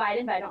pro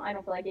Biden, but I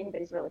don't feel like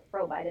anybody's really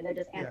pro Biden. They're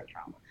just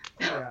anti-Trump.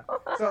 Yeah.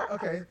 So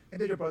okay, and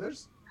then your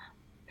brothers?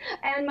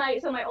 And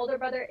my older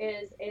brother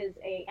is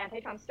a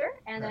anti-Trumpster,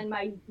 and then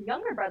my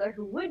younger brother,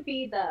 who would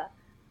be the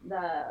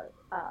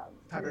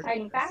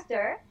deciding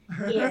factor,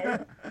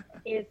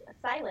 is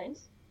silent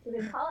to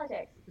his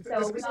politics.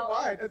 So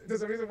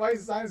there's a reason why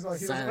he's silent. Well,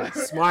 silent.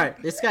 Smart.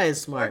 This guy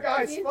is smart.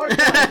 Smart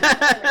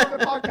guy. On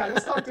the podcast.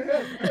 Let's talk to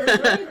him.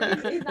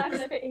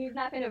 He's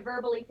not going to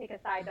verbally take a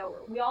side,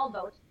 though. We all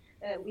vote.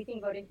 We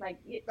think voting is like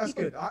that's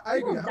good. I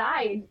agree. People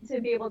died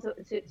to be able to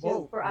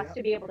vote, for us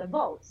to be able to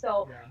vote.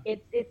 So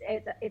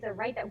it's a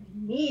right that we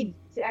need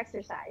to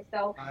exercise.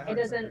 So it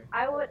doesn't.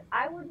 Agree.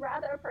 I would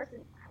rather a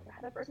person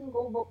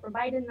go vote for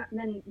Biden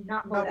than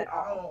not vote at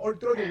all. Or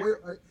throw the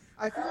way.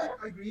 I feel like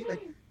I agree.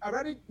 Like I'd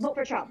rather vote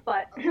for Trump,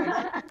 but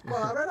I'd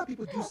rather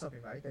people do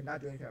something right than not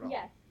do anything at all.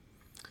 Yes.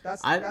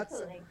 That's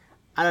absolutely.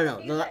 I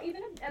don't know.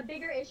 Even a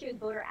bigger issue is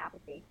voter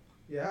apathy.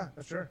 Yeah,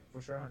 for sure,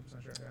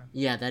 100% sure.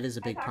 Yeah, that is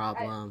a big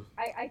problem.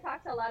 I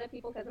talk to a lot of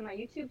people because of my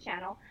YouTube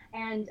channel,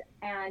 and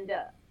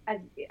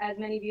as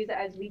many views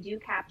as we do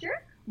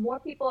capture, more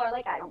people are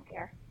like, I don't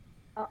care.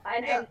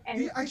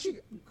 Actually,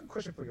 good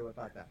question for you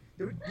about that.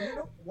 Do you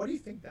know what do you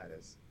think that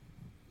is?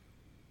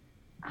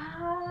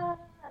 I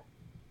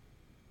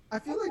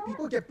feel like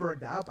people get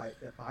burned out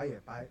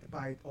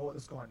by all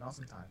that's going on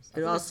sometimes.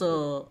 And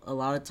also, a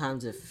lot of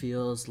times it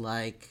feels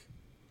like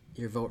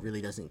your vote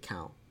really doesn't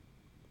count.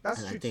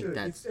 That's true too.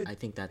 I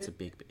think that's a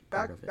big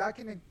part of it.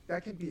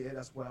 That can be it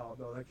as well,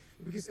 though. Like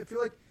because I feel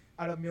like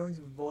out of millions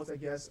of votes, I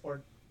guess,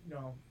 or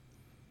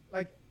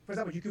like for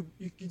example,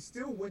 you can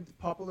still win the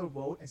popular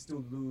vote and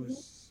still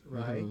lose,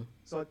 right? Mm-hmm.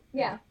 So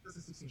that's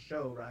a 16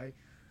 show, right?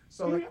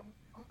 So like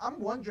I'm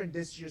wondering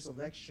this year's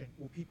election,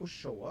 will people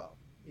show up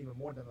even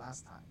more than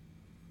last time?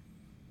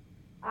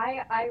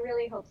 I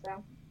really hope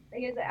so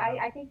because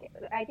I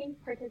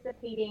think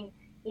participating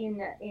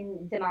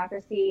in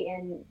democracy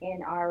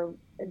in our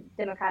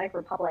democratic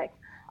republic,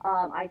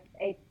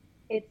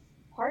 it's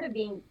part of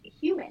being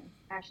human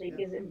actually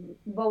because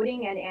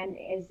voting and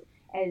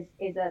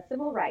is a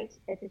civil right.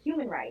 It's a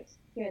human right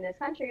here in this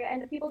country,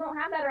 and people don't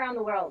have that around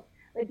the world.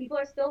 Like people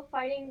are still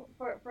fighting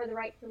for the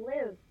right to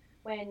live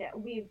when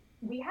we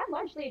have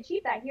largely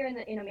achieved that here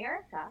in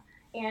America,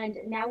 and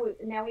now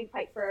we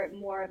fight for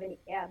more of an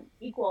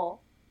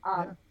equal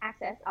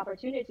access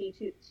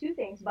opportunity to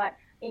things, but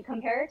in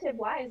comparative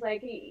wise,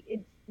 like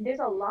there's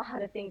a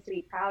lot of things to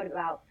be proud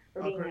about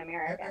for being an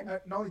American. And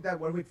not only that,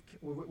 where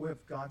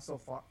we've come so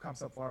far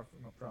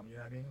from, you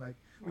know what I mean? Like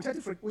we tend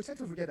to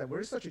forget that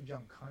we're such a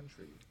young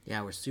country.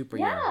 Yeah, we're super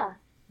young.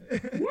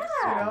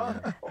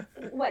 Yeah.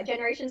 What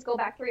generations go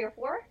back 3 or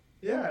 4?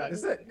 Yeah,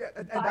 that's it. Yeah,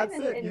 and that's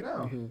it.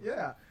 Mm-hmm.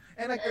 Yeah.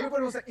 And like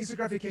everybody was like instant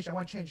gratification. I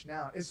want change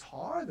now. It's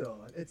hard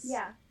though.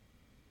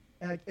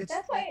 And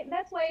that's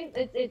why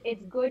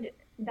it's good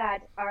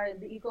that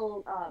the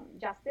equal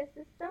justice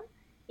system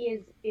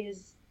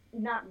is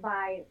not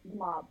by the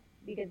mob,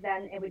 because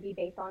then it would be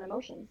based on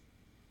emotions,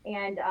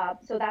 and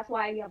so that's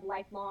why we have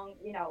lifelong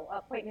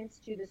appointments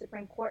to the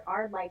Supreme Court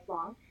are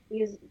lifelong,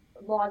 because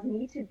laws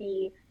need to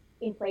be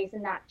in place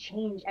and not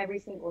change every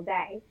single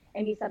day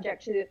and be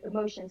subject to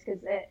emotions,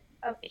 because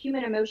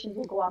human emotions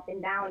will go up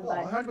and down,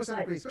 but 100%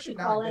 agree, especially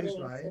nowadays,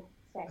 right?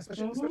 say.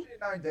 Especially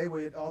nowadays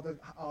with all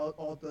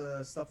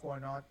the stuff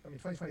going on. I mean,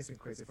 2020 has been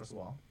crazy. First of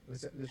all,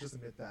 let's just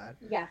admit that.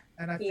 Yeah.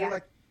 And Yeah.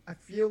 I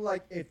feel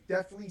like it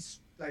definitely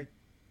like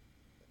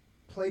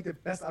played the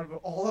best out of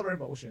all of our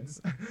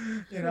emotions,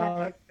 you know,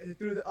 like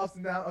through the ups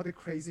and downs of the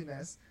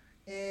craziness.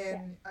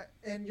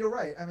 And you're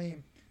right. I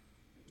mean,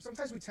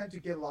 sometimes we tend to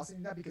get lost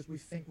in that because we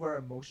think we're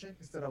emotion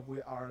instead of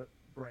we are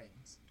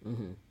brains.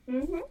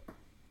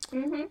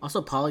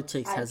 Also,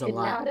 politics has a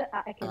lot.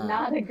 I could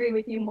not agree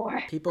with you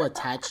more. People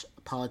attach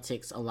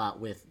politics a lot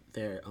with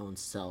their own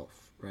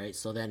self, right?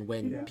 So then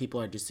when people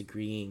are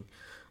disagreeing,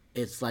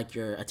 it's like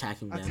you're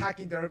attacking them.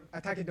 Attacking their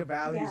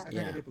values,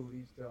 attacking their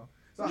beliefs, though.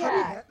 So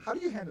how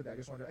do you handle that? I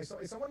just wonder. Is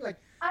someone like,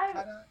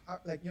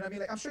 like, you know what I mean?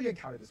 Like, I'm sure you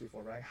encountered this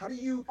before, right? How do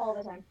you all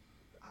the time?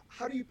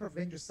 How do you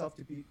prevent yourself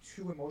to be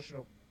too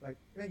emotional? Like,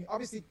 I mean,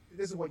 obviously,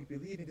 this is what you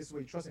believe in, this is what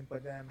you trust in,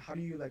 but then how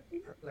do you, like,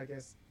 I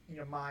guess, in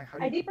your mind, how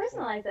do you... I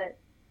depersonalize it.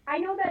 I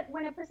know that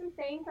when a person's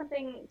saying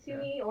something to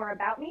me or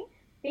about me,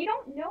 they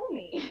don't know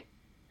me.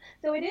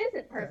 So it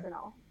isn't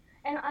personal.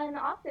 And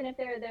often if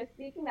they're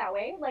speaking that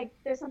way, like,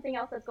 there's something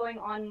else that's going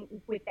on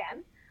with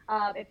them.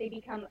 If they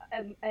become,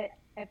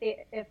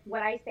 if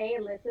what I say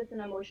elicits an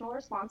emotional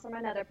response from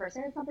another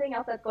person, it's something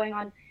else that's going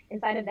on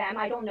inside of them.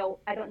 I don't know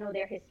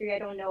their history. I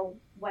don't know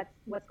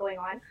what's going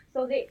on.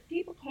 So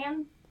people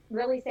can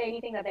really say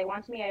anything that they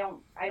want to me.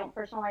 I don't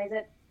personalize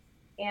it,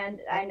 and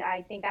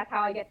I think that's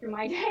how I get through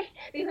my day.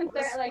 Because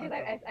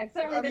I've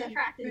certainly been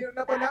attracted.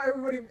 But not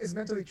everybody is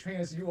mentally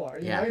trained as you are.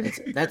 You know?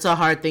 That's a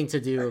hard thing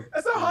to do.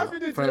 That's a hard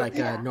thing to do for like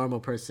a normal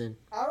person.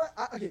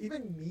 Okay,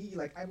 even me,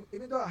 like,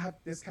 even though I have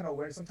this kind of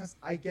awareness, sometimes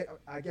I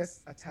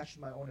guess attached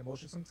to my own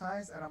emotions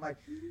sometimes, and I'm like,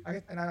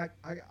 I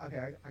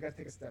gotta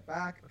take a step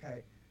back.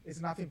 Okay, it's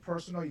nothing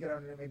personal. You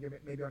gotta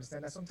maybe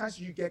understand that sometimes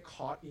you get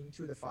caught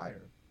into the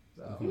fire.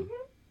 So,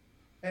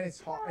 and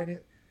it's hard,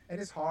 and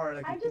it's hard.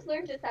 Like, I just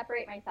learned to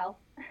separate myself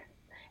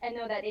and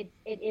know that it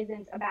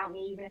isn't about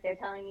me, even if they're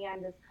telling me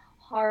I'm this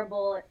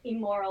horrible,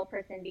 immoral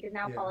person, because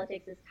now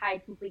politics is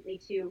tied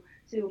completely to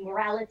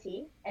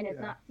morality, and it's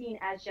not seen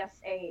as just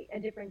a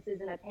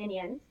differences in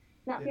opinions.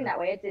 It's not seen that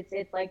way.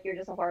 It's like you're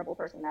just a horrible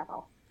person. That's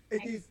all. Do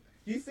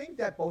you think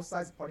that both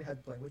sides of the party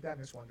had blame with that? I'm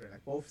just wondering,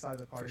 like, both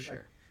sides of the party. For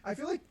sure. Like, I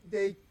feel like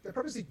they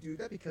purposely do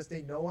that because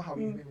they know how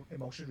human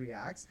emotion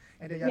reacts,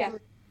 and I feel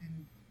like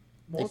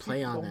they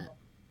play on that.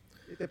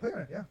 They play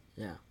on it,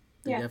 Yeah,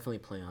 they definitely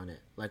play on it.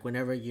 Like,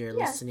 whenever you're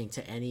listening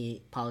to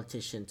any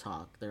politician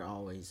talk, they're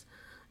always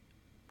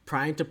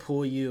trying to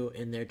pull you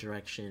in their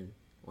direction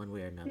one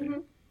way or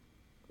another.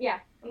 Yeah,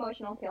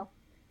 emotional appeal.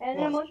 And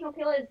an emotional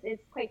appeal is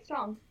quite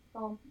strong.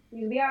 So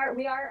we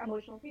are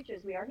emotional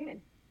creatures. We are human.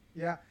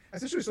 Yeah,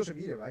 especially social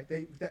media, right?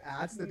 The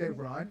ads that they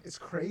run, it's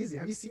crazy.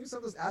 Have you seen some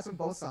of those ads on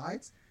both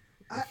sides?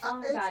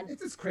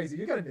 It's just crazy.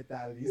 You gotta admit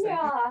that at least.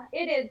 Yeah,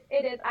 it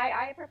is.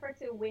 I prefer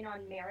to win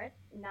on merit,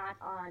 not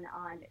on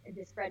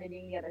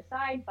discrediting the other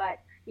side. But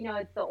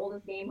it's the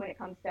oldest game when it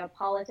comes to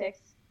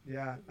politics.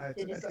 Yeah,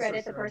 to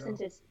discredit the person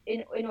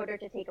in order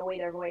to take away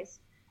their voice.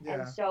 Yeah.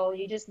 And so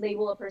you just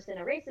label a person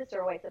a racist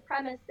or a white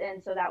supremacist,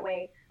 and so that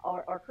way,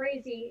 or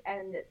crazy,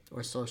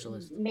 or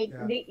socialist,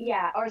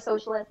 or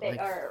socialist, like,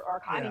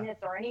 or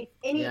communist, or any.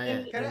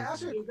 Can I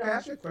ask you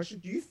a question?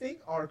 Do you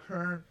think our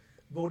current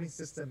voting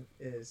system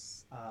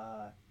is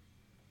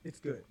it's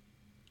good,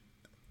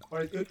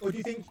 or do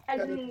you think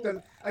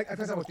for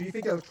example, do you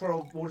think the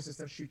electoral voting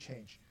system should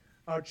change?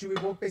 Should we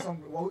vote based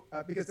on vote?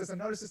 Because there's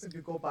another system to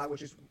go by,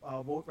 which is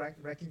vote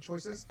ranking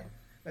choices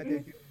that they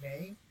do in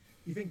May.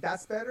 Do you think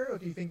that's better, or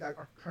do you think that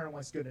our current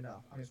one's good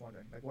enough? I'm just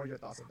wondering, like, what are your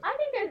thoughts on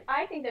that?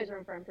 I think there's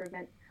room for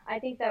improvement. I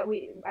think that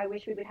I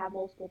wish we would have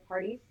multiple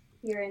parties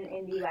here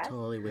in the U.S.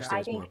 Totally wish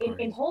I think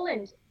in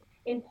Poland,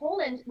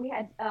 we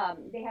had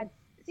they had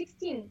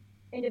 16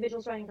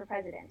 individuals running for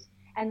president,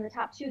 and the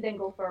top 2 then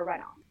go for a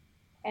runoff.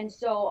 And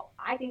so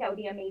I think that would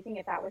be amazing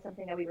if that was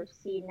something that we were to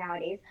see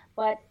nowadays.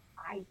 But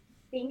I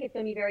think it's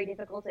going to be very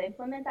difficult to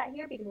implement that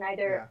here because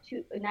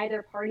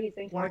neither party is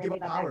going to want to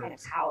give up that kind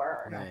of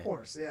power. Yeah, of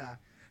course, yeah.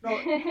 No,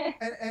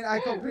 and I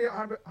completely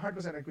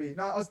 100% agree.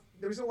 No,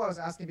 the reason why I was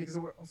asking because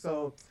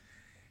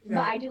but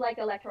I do like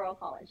electoral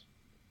college.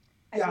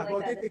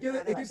 It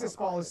gives the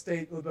smaller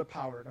state a little bit of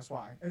power. That's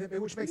why,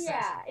 which makes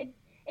sense. Yeah,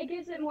 it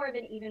gives it more of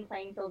an even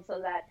playing field, so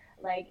that,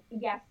 like,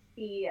 yes,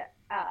 the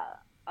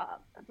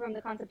from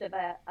the concept of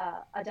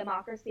a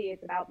democracy,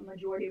 it's about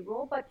majority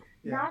rule, but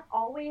not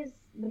always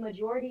the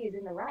majority is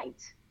in the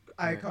right.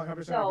 I 100% agree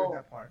with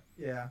that part.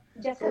 Yeah.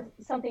 Just because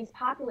something's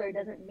popular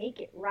doesn't make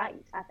it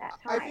right at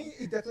that time. I think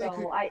it definitely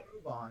could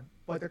improve on.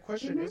 But the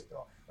question is,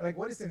 though, like,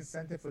 what is the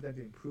incentive for them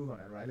to improve on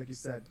it, right? Like you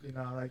said,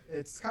 like,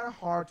 it's kind of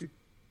hard to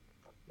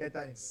get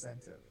that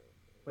incentive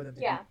for them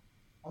to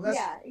because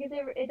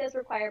it does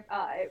require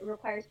it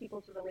requires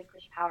people to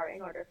relinquish power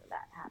in order for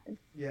that to happen.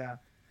 Yeah.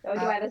 So do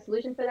I have a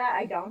solution for that?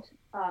 I don't.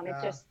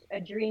 It's just a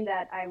dream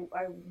that I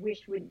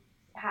wish would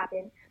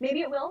happen. Maybe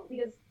it will,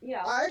 because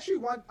I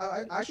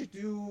actually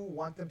do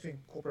want them to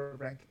incorporate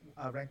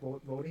rank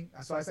voting.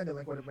 So I sent the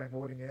link what rank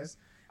voting is.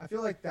 I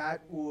feel like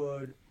that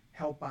would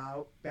help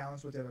out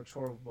balance with the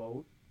electoral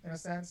vote in a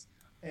sense.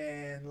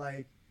 and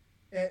like,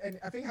 and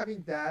I think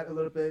having that a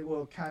little bit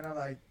will kind of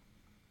like,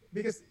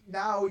 because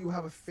now you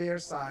have a fair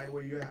side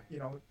where you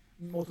know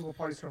multiple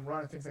parties can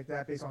run and things like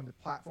that based on the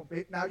platform.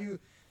 Now you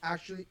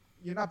actually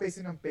you're not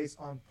basing them based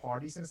on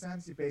parties in a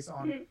sense. You're based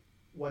on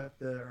what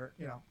they're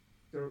you know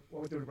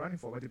what they're running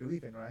for, what they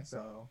believe in, right?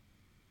 So.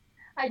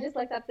 I just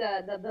looked up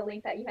the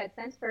link that you had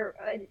sent for.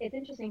 It's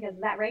interesting because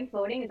that ranked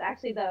voting is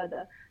actually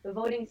the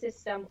voting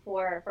system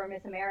for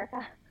Miss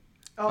America.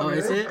 Oh, Really?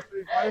 is it?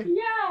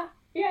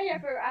 Yeah.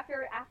 For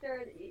after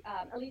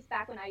at least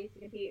back when I used to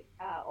compete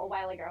a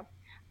while ago,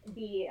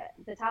 the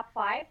top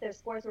five, their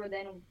scores were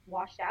then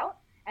washed out,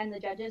 and the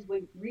judges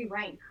would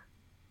re-rank.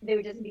 They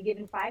would just be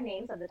given five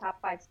names of the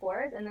top five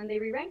scores, and then they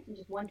re-ranked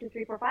just 1, 2,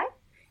 3, 4, 5,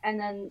 and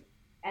then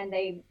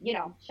they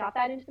shot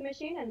that into the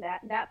machine, and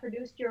that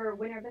produced your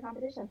winner of the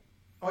competition.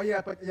 Oh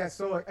yeah, but yeah.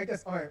 So I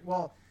guess all right.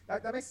 Well,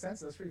 that makes sense.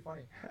 That's pretty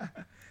funny.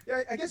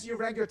 Yeah, I guess you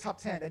rank your top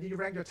 10, and then you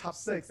rank your top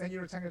 6, and you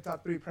rank your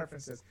top 3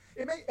 preferences.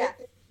 It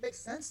makes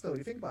sense though.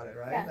 You think about it,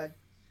 right? Yeah. Like,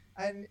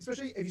 and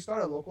especially if you start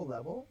at a local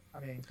level. I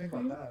mean, think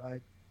about that.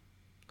 Like.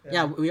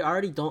 Yeah, we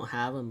already don't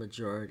have a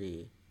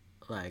majority,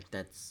 like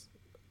that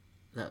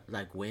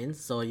like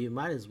wins. So you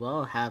might as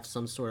well have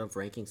some sort of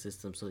ranking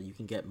system so that you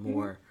can get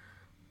more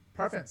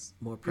preference.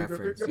 More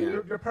preference.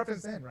 Your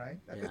preference in, right?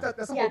 Yeah.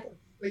 That's the whole point.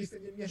 Like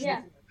you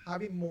should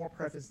having more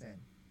preference in.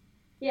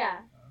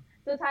 Yeah.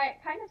 So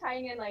kind of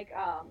tying in like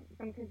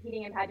from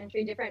competing in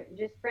pageantry, different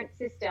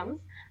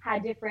systems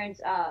had different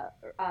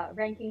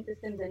ranking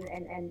systems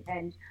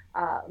and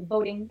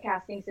voting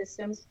casting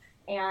systems,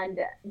 and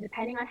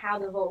depending on how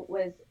the vote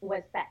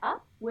was set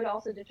up would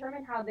also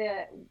determine how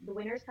the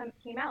winners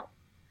came out.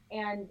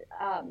 And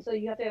so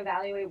you have to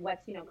evaluate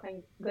what's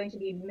going to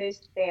be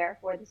most fair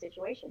for the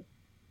situation.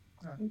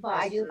 But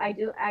I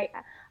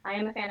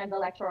am a fan of the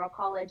Electoral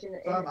College.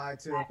 So am I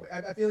too.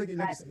 I feel like you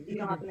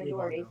don't have the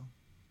majority.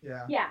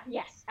 Yeah. Yeah.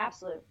 Yes.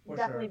 Absolutely.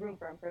 Definitely sure. room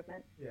for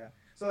improvement. Yeah.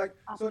 So like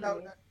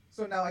Absolutely.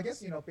 so now I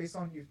guess based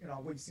on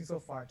what you've seen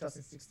so far,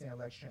 2016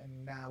 election,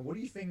 and now what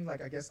do you think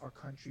like I guess our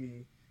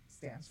country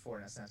stands for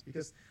in a sense?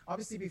 Because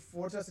obviously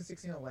before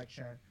 2016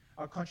 election,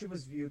 our country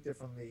was viewed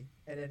differently,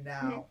 and then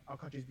now our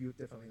country is viewed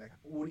differently. Like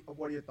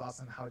what are your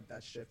thoughts on how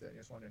that shifted? I'm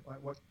just wondering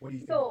what do you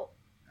think? So.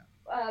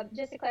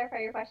 Just to clarify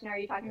your question, are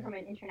you talking from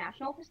an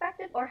international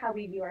perspective or how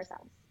we view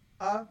ourselves?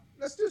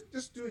 Let's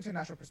just do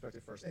international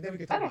perspective first, and then we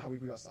can talk about how we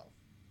view ourselves.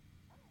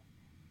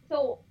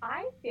 So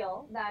I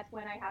feel that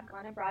when I have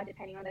gone abroad,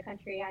 depending on the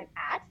country I'm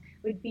at,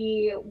 would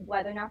be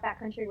whether or not that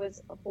country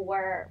was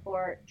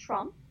for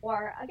Trump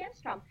or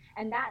against Trump,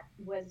 and that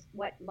was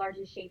what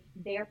largely shaped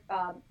their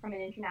from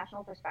an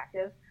international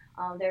perspective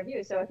their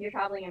view. So if you're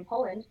traveling in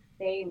Poland,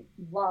 they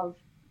love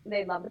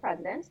the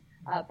president,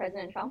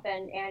 President Trump,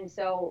 and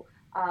so.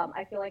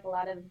 I feel like a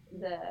lot of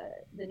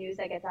the news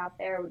that gets out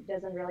there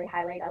doesn't really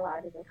highlight a lot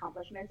of his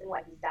accomplishments and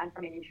what he's done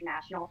from an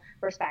international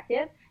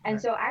perspective. And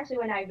so actually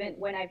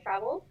when I've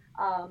traveled,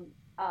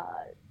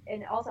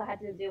 and also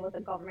had to deal with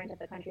the government of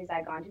the countries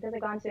I've gone to, because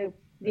I've gone to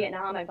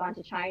Vietnam, I've gone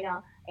to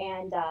China,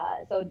 and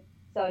so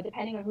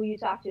depending on who you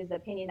talk to is the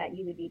opinion that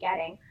you would be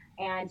getting.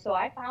 And so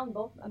I found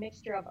both a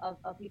mixture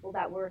of people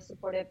that were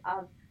supportive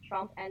of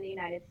Trump and the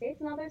United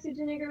States and others who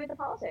didn't agree with the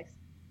politics.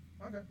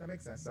 Okay, that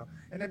makes sense. So,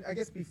 and then I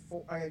guess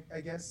before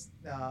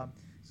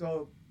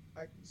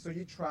so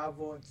you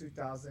travel in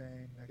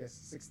 2000, I guess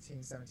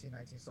 16, 17,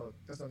 19. So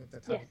that's not the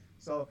time. Yes.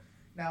 So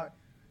now,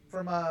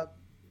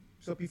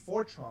 so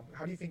before Trump,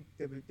 how do you think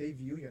they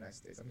view the United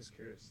States? I'm just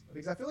curious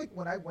because I feel like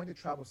when I went to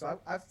travel, so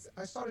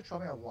I started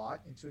traveling a lot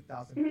in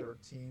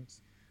 2013.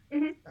 I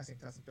think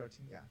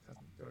 2013, yeah,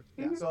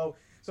 2013. Yeah.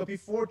 So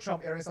before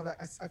Trump era and stuff like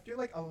that, I feel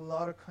like a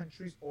lot of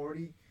countries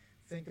already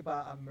think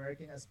about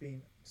American as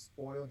being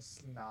spoiled and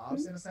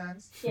snobs in a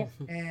sense. Yes.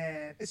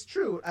 And it's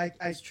true.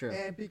 It's true.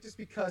 And just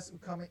because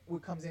we're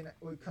coming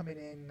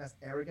in as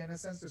arrogant in a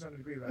sense to some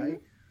degree,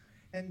 right?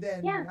 And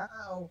then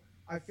now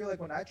I feel like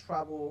when I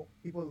travel,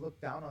 people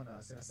look down on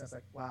us in a sense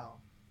like,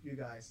 wow, you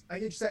guys. I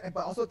get you said,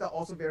 but also that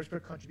also varies per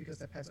country because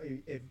it depends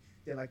if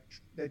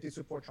they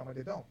support Trump or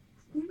they don't.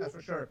 That's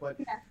for sure. But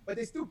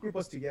they still group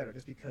us together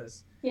just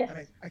because. Yes. I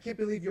mean, I can't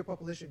believe your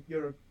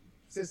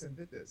citizen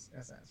did this in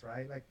a sense,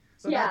 right? Like,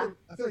 so now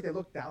I feel like they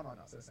look down on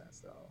us in a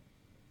sense, though.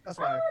 That's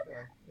why.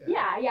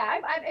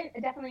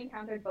 I've definitely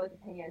encountered both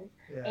opinions,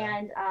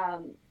 and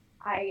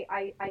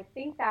I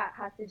think that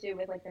has to do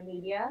with like the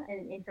media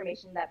and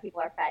information that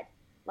people are fed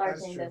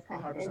largely in their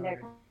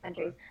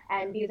countries,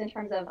 and because in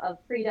terms of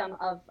freedom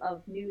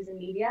of news and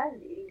media,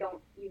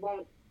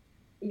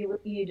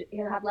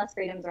 you have less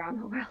freedoms around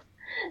the world.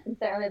 And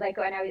certainly, like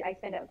when I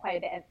spend quite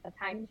a bit of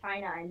time in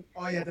China, and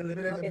the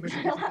limited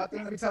information. Let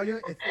me tell you,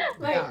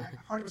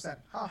 100%.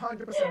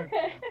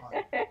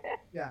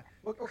 Yeah.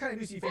 What kind of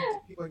news do you think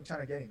people in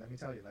China are getting? Let me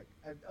tell you, like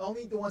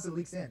only the ones that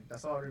leaks in.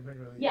 That's all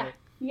really. Yeah.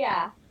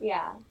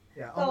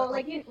 So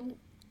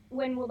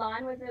when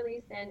Mulan was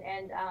released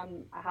and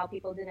how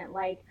people didn't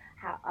like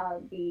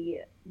how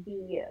the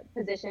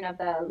position of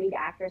the lead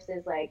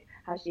actresses, like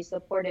how she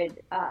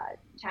supported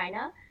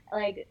China,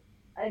 like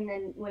and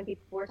then when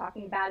people were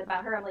talking bad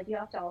about her, I'm like, you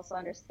have to also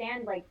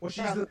understand, like, Well,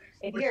 she's from the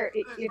if well, you're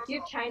she's if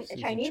you're She's a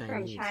Chinese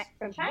Chinese.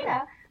 from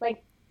China,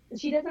 like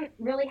she doesn't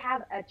really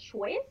have a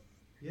choice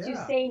to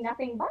yeah. say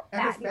nothing but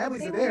And her that, because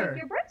families they are will make there.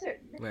 your birth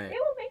Right. they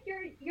will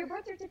make your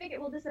birth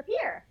certificate will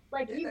disappear.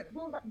 Like Yeah. you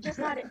will just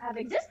not have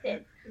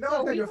existed. No, So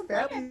that we your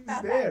complain family's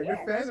about there. that Your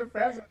here. fans and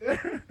friends are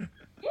there.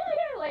 Yeah,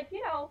 like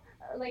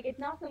like it's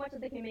not so much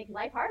that they can make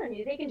life hard on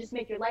you; they can just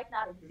make your life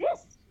not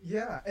exist.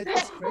 Yeah,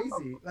 it's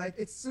crazy. Like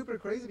it's super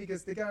crazy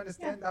because they can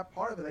understand that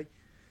part of it. Like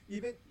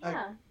even like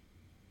Yeah,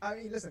 I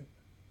mean, listen,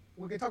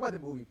 we can talk about the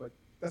movie, but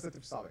that's a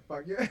different topic.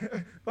 But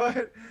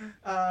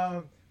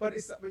yeah, but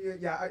it's but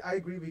yeah, I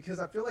agree because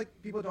I feel like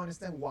people don't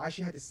understand why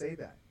she had to say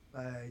that.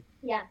 Like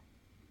yeah.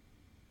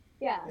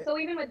 Yeah. Yeah. So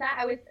even with that,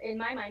 I was in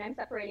my mind, I'm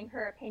separating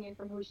her opinion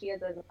from who she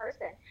is as a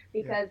person,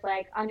 because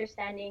like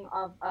understanding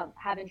of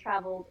having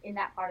traveled in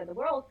that part of the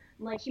world,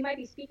 like she might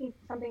be speaking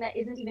something that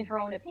isn't even her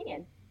own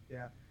opinion.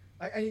 yeah,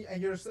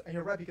 and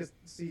you're right because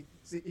see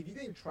if you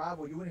didn't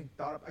travel, you wouldn't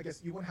thought of, I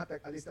guess you wouldn't have that,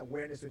 at least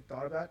awareness or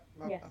thought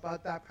Yes.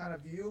 about that kind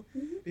of view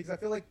Mhm. because I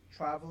feel like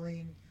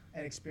traveling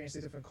and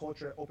experiencing different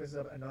culture opens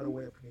up another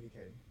way of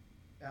communicating.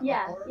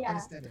 Yeah, or yeah.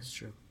 understanding. That's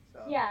true.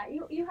 So, Yeah,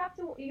 you have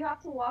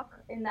to walk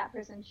in that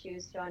person's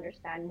shoes to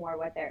understand more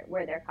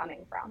where they're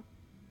coming from.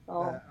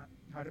 So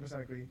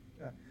 100% agree.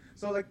 Yeah.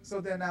 So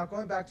then now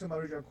going back to my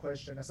original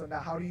question. So now,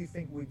 how do you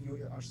think we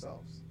view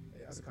ourselves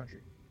as a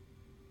country?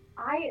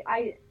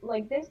 I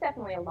like there's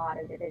definitely a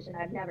lot of division.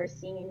 I've never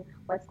seen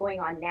what's going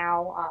on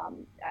now.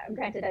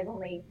 Granted, I've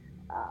only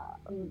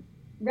I'm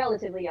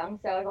relatively young,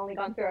 so I've only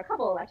gone through a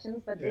couple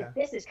elections, but Yeah.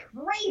 this is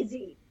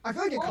crazy. I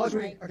feel like in Oh college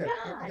we my didn't. Okay,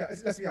 God. yeah,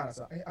 let's be honest.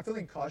 I feel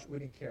like in college we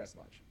didn't care as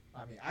much.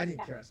 I mean, I didn't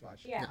Yeah. care as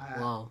much. Yeah.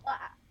 Well,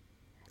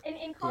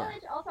 In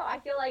college, also, I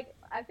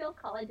feel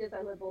college is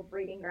our liberal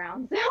breeding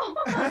ground. So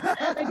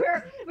like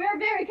we're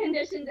very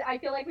conditioned. I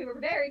feel like we were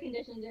very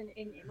conditioned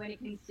in when it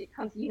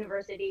comes to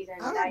universities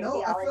and I don't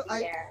know. ideology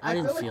there. I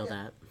didn't feel feel like-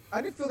 that.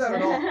 I didn't feel that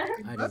at all. I I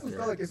didn't definitely feel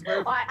felt like it's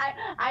very. Well,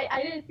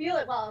 I didn't feel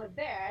it while I was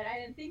there, and I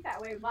didn't think that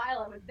way while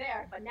I was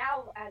there. But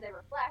now, as I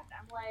reflect,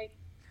 I'm like,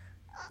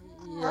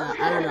 Yeah,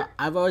 I don't know.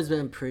 I've always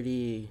been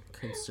pretty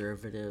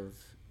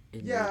conservative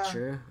in Yeah.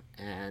 nature,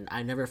 and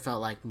I never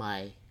felt like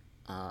my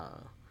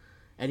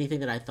anything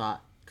that I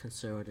thought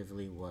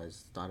conservatively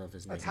was thought of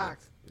as negative.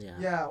 Attacked. Yeah.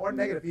 Yeah, or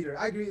negative either.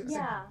 I agree.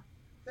 yeah.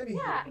 Let me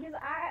Yeah, hear. because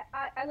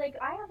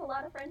I have a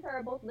lot of friends who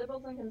are both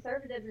liberals and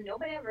conservatives, and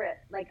nobody ever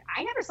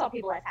I never saw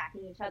people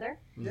attacking each other.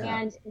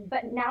 Yeah.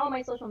 But now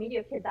my social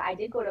media kids that I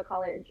did go to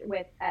college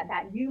with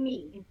that knew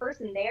me in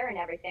person there and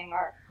everything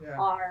are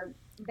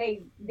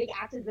they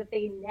act as if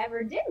they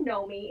never did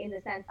know me, in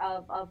the sense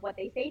of what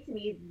they say to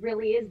me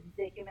really is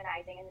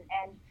dehumanizing,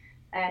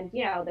 and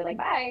they're like,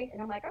 bye,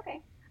 and I'm like,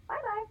 okay, bye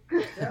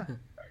bye. Yeah.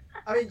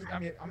 I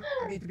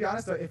mean, to be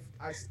honest though, if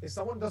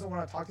someone doesn't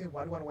want to talk to me,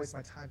 why do I want to waste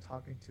my time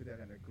talking to them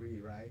and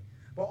agree, right?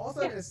 But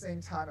also at the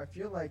same time, I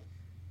feel like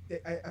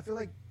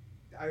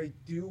I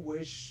do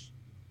wish,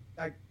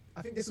 I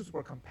think this is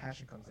where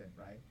compassion comes in,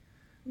 right?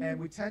 And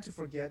we tend to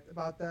forget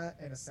about that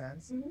in a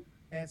sense. Mhm.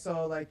 And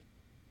so like,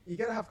 you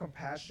gotta have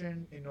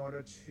compassion in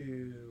order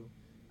to,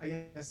 I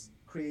guess,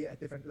 create a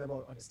different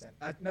level of understanding,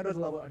 another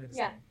level of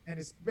understanding. And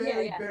it's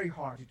very, Yeah. very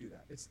hard to do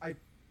that.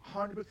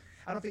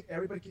 I don't think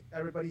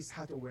everybody's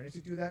had the awareness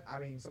to do that. I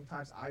mean,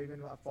 sometimes I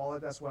even follow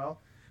it as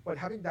well. But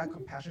having that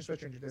compassion,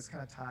 especially in this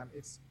kind of time,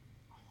 it's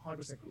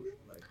 100% crucial.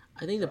 Like,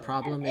 I think the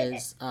problem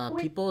is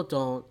people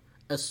don't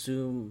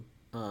assume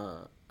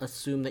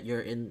that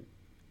you're in,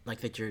 like,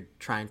 that you're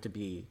trying to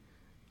be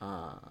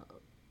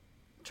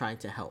trying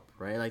to help,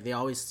 right? Like they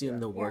always assume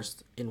the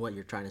worst in what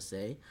you're trying to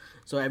say.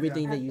 So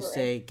everything that you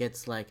Absolutely. say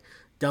gets like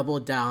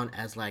doubled down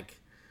as like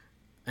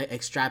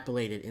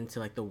extrapolated into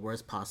like the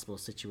worst possible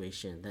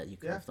situation that you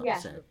could have Yeah.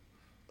 said.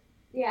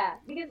 Yeah,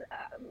 because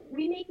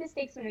we make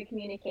mistakes when we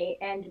communicate,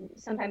 and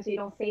sometimes we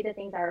don't say the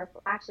things that are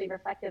actually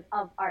reflective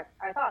of our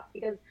thoughts,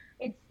 because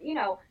it's,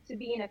 to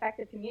be an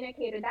effective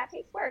communicator, that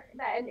takes work.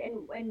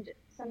 And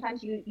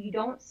sometimes you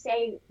don't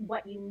say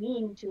what you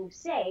mean to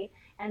say,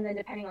 and then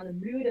depending on the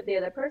mood of the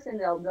other person,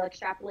 they'll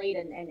extrapolate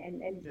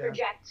and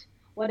project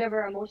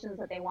whatever emotions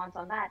that they want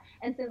on that.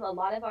 And since a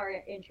lot of our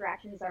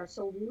interactions are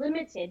so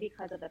limited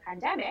because of the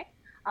pandemic,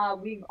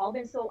 we've all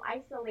been so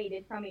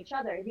isolated from each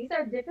other. These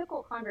are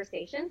difficult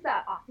conversations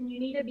that often you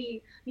need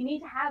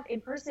to have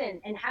in person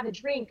and have a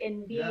drink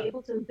and be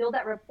able to build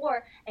that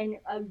rapport and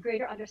a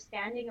greater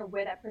understanding of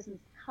where that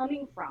person's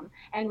coming from.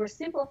 And we're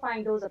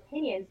simplifying those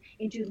opinions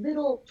into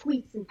little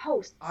tweets and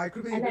posts. I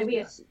completely And then agree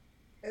we with that.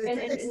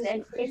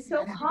 and it's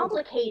so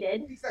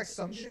complicated. It takes that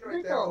assumption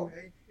right there. Little.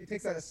 Okay? It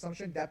takes that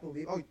assumption, that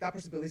belief. Oh, that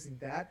person believes in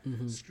that.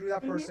 Mhm. Screw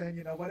that person.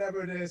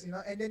 Whatever it is.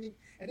 And then you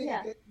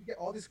Yeah. get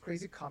all these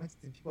crazy comments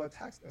and people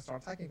start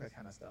attacking that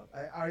kind of stuff.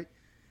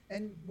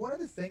 And one of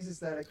the things is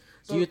that.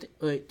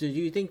 Do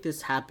you think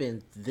this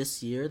happened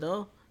this year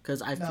though?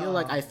 Because I feel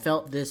like I No.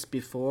 felt this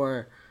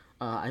before.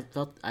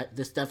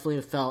 This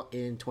definitely felt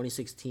in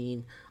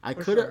 2016.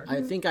 I sure.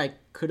 think I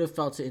could have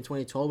felt it in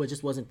 2012, but it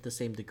just wasn't the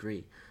same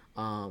degree.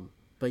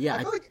 But yeah, I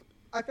feel like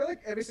I feel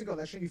like every single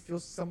election you feel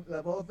some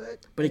level of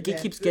it. But and it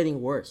then keeps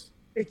getting worse.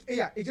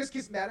 it just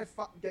keeps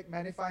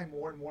magnifying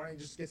more and more, and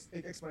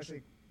it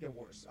exponentially get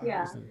worse.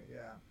 Yeah.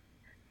 Yeah.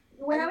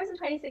 When I was in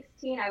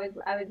 2016, I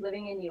was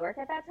living in New York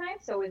at that time,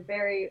 so it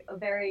was a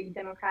very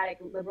democratic,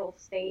 liberal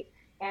state.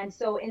 And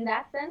so in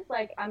that sense,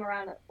 like I'm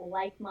around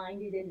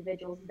like-minded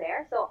individuals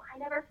there, so I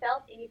never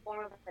felt any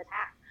form of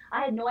attack.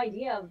 I had no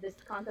idea of this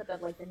concept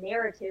of like the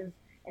narrative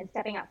and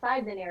stepping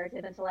outside the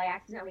narrative until I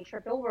accidentally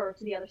tripped over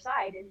to the other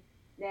side,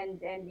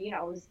 and you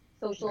know, it was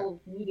social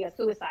media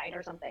suicide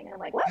or something. And I'm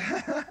like,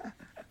 what?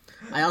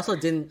 I also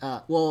didn't.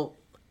 Well,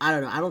 I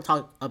don't know. I don't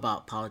talk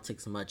about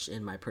politics much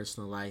in my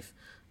personal life,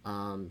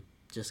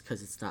 just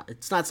because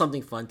it's not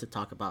something fun to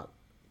talk about.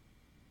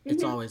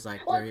 It's always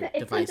like Well, very it's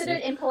divisive.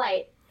 considered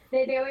impolite.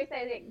 They always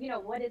say that, you know,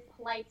 what is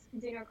polite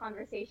dinner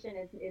conversation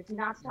is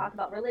not to talk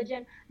about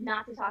religion,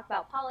 not to talk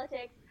about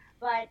politics.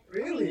 But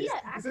Really? yeah,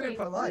 Is it actually,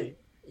 impolite?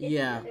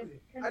 Yeah. It's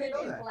I didn't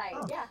know that. impolite.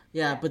 Oh. Yeah.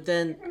 Yeah, but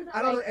then In terms of,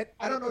 I don't like, know.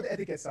 I don't know the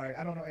etiquette. Sorry,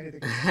 I don't know anything.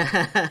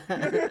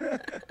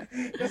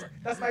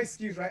 That's my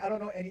excuse, right? I don't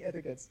know any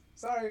etiquettes.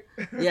 Sorry.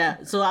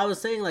 yeah. So I was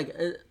saying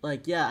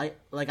I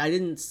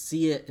didn't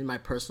see it in my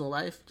personal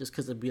life just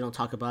because we don't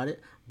talk about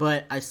it,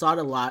 but I saw it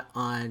a lot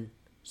on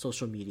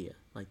social media.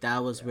 Like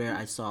that was where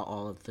I saw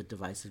all of the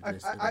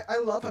divisiveness. I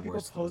love how the people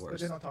worst of the post, but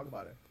worst. they don't talk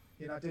about it.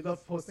 You know, they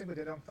love posting, but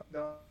they don't.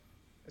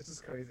 It's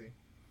just crazy.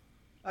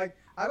 Like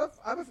I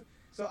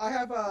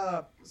have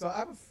a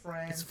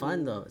friend. It's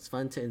fun though. It's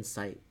fun to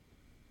incite.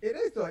 It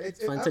is though.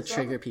 It's fun to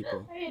trigger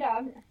people. You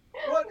know,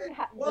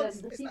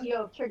 the CEO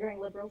of triggering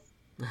liberals.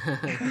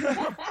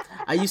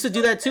 I used to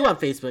do that too on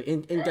Facebook.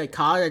 In like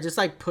college, I just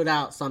like put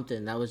out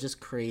something that was just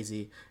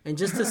crazy, and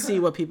just to see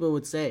what people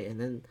would say, and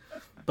then,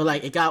 but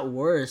like it got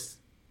worse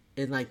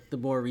in like the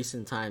more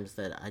recent times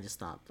that I just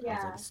stopped. I was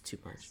Yeah. like, it's too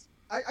much.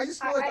 I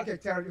just feel like, okay,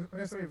 Tara, you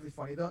know something really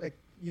funny though? Like,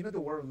 you know, the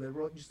word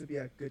liberal used to be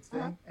a good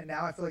thing, and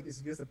now I feel like it's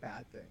viewed as a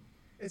bad thing.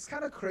 It's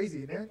kind of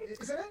crazy, isn't it?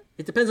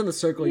 It depends on the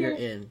circle you're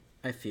in,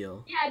 I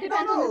feel. Yeah, it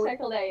depends on the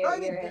circle that you're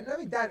in. I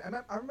mean that.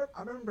 I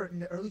remember in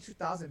the early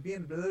 2000s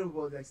being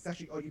liberal, like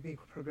essentially, oh, you being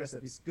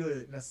progressive is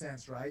good in a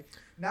sense, right?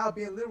 Now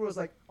being liberal is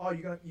like, oh,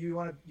 you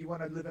want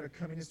to live in a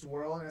communist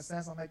world in a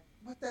sense. I'm like,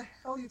 what the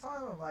hell are you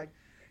talking about? Like,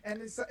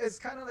 and it's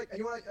kind of like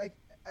you want like.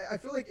 I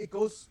feel like it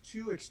goes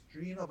too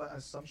extreme of an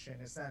assumption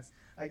in a sense,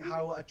 like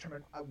how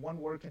one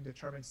word can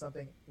determine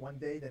something one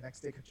day, the next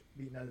day could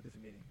be another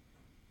different meaning.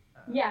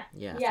 Yeah.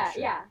 For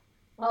sure.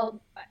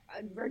 Well,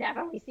 we're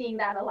definitely seeing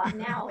that a lot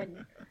now,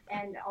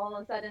 and all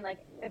of a sudden, like,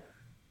 if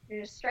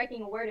you're just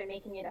striking a word and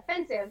making it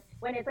offensive,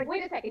 when it's like,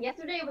 wait a second,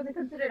 yesterday it wasn't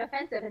considered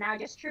offensive, and now I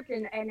just tripped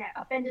and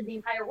offended the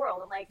entire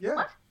world. I'm like,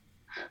 what?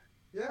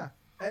 Yeah,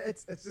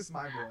 it's just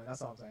mind blowing.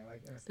 That's all I'm saying.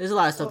 Like, There's a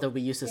lot of stuff that we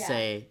used to Yeah.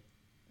 say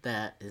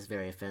that is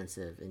very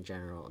offensive in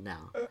general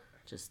now.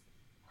 Just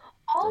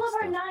All of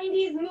that our stuff.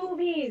 90s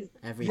movies.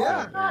 Everything.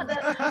 Yeah.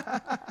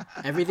 Yeah.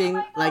 Everything. Oh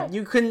my Like God.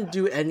 you couldn't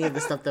do any of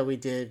the stuff that we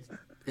did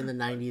in the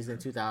 90s and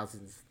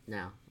 2000s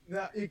now.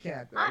 No, you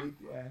can't. Though.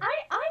 Yeah.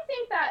 I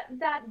think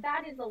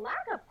that is a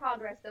lack of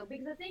progress though,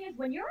 because the thing is,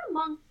 when you're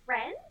among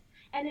friends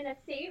and in a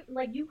safe,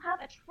 like, you have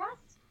a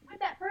trust with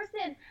that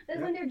person,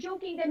 that when they're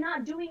joking, they're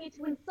not doing it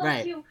to insult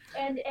Right. you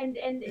and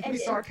be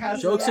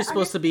sarcastic. Jokes are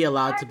supposed to be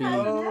allowed to be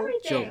sarcasm and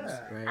everything. jokes,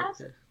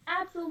 right?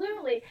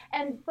 Absolutely,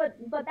 but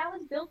that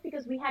was built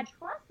because we had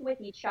trust with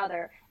each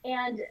other,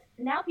 and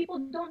now people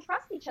don't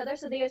trust each other,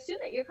 so they assume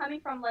that you're coming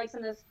from like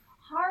some of this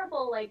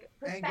horrible like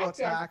Angle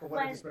perspective. attack or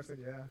whatever when- this person.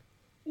 Yeah.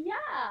 Yeah,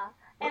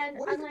 and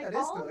What do you I'm think like, that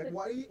is all though? of Like,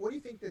 this- why do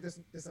you think that there's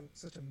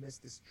such a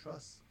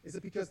mistrust? Is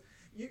it because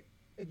do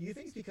you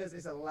think it's because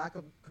it's a lack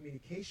of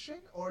communication,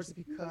 or is it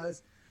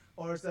because,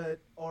 or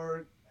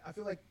I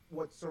feel like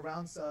what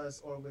surrounds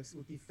us or what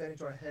we fed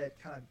into our head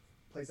kind of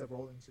plays a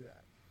role into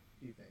that?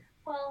 Do you think?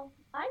 Well,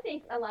 I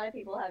think a lot of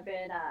people have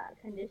been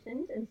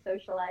conditioned and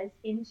socialized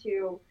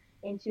into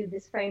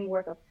this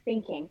framework of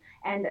thinking,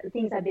 and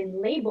things have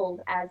been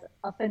labeled as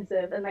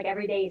offensive, and like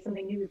every day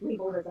something new is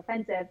labeled as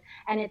offensive,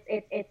 and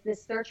it's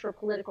this search for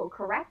political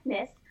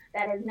correctness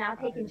that is now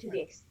taken to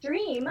the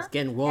extreme. It's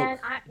getting woke. And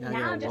You gotta now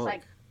get I'm just woke.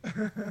 like,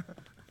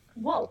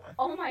 whoa,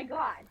 oh my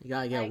God. You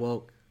gotta get like-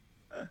 woke.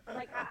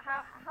 Like,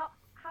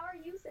 how are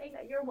you saying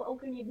that you're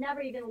woke when you've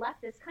never even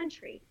left this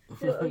country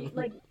to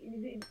like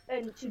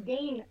and to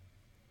gain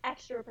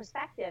extra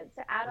perspective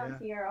to add Yeah.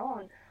 onto your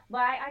own?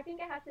 But I think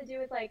it has to do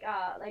with like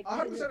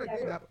 100%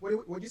 agree with that.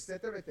 What you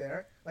said there right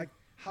there, like,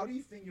 how do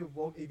you think you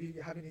vote if you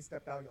haven't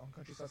stepped out of your own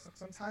country? So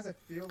sometimes I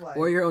feel like,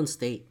 Or your own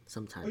state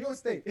sometimes. or your own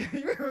state,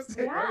 your own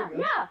state. yeah, there you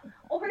go. yeah,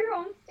 over your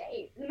own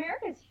state.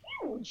 America is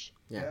huge.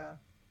 Yeah.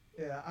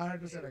 Yeah, I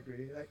 100%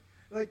 agree.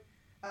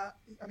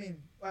 I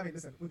mean,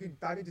 listen, we can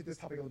dive into this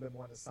topic a little bit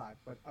more on the side,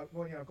 but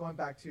well, going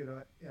back to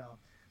the,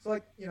 so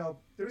like, the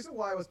reason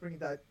why I was bringing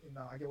that,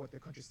 I get what the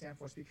country stands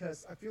for is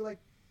because I feel like,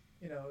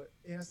 in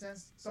a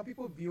sense, some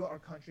people view our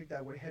country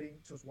that we're heading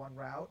towards one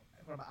route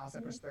from an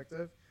outside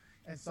perspective,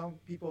 and some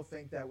people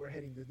think that we're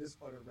heading to this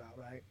other route,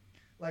 right?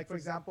 Like, for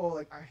example,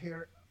 like I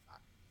hear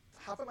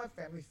half of my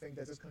family think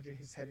that this country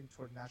is heading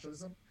toward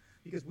nationalism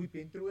because we've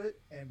been through it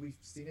and we've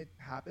seen it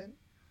happen,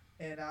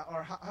 and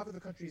or half of the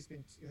country has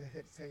been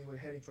saying we're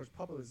heading towards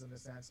populism in a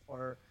sense,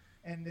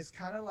 and it's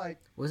kind of like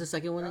What's the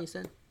second one that you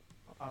said?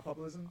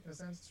 populism in a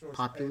sense. Towards,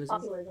 Populism.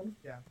 Populism.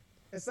 yeah,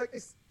 it's like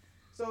it's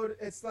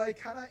like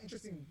kind of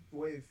interesting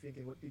way of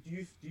thinking. Do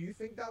you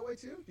think that way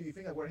too? Do you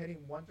think that we're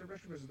heading one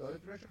direction versus the other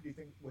direction? Do you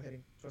think we're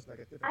heading towards like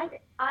a different?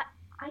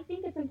 I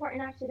think it's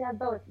important actually to have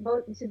both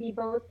to be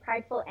both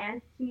prideful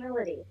and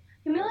humility.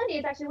 Humility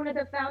is actually one of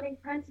the founding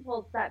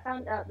principles that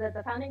found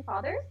the founding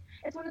fathers.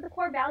 It's one of the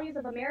core values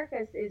of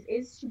America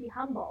is to be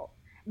humble.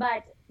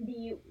 But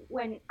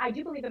when I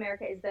do believe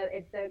America is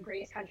the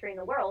greatest country in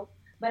the world,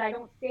 but I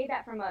don't say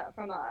that from a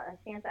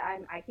stance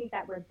that I think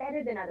that we're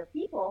better than other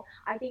people.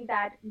 I think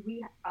that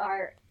we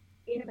are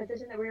in a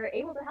position that we're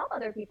able to help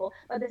other people.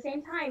 But at the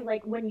same time,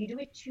 like when you do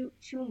it too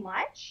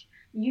much,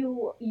 we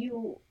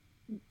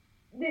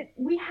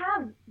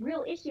have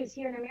real issues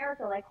here in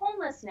America, like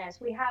homelessness.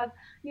 We have,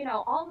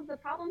 all of the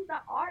problems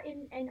that are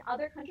in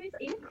other countries,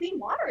 even clean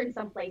water in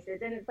some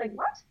places. And it's like,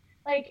 what?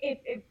 Like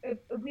if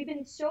we've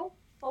been so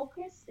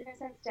focused in a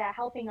sense to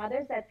helping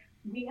others that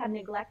we have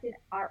neglected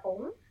our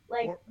own.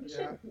 Like we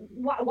should.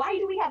 Why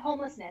do we have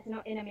homelessness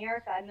in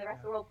America and the rest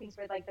of the world thinks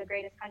we're like the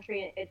greatest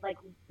country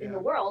in the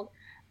world?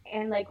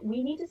 And like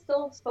we need to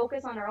still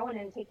focus on our own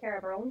and take care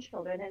of our own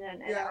children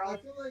and our own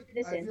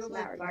citizens in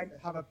that regard.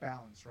 Have a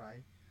balance,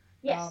 right?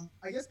 Yes.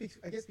 I guess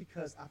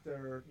because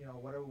after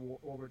whatever World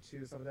War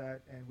II, some of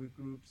that, and we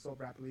grew so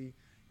rapidly,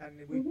 and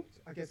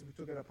I guess we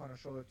took it upon our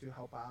shoulder to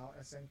help out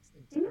and send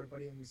it to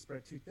everybody, and we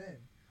spread too thin.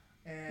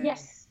 And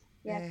yes,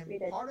 and we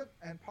did. part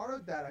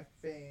of that, I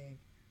think,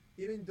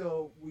 even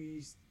though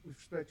we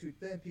spread too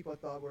thin, people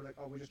thought we're like,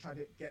 oh, we're just trying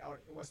to get our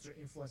Western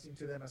influence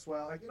into them as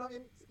well. Like and at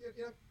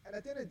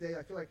the end of the day,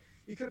 I feel like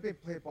you could have been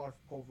played both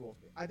roles.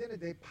 At the end of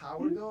the day,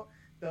 power though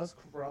does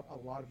corrupt a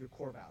lot of your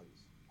core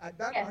values.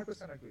 That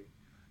 100% agree.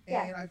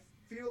 And I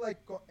feel like,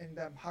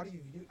 how do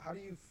you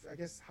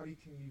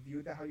can you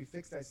view that? How do you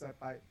fix that? Is that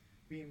by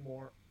being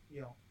more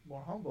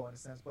humble in a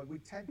sense? But we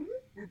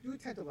do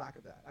tend to lack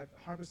of that. I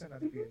 100%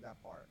 agree with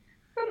that part.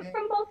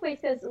 From both ways,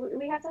 because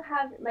we have to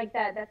have like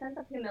that sense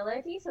of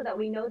humility so that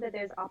we know that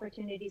there's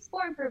opportunities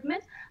for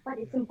improvement, but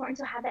it's important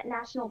to have that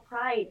national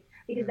pride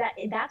because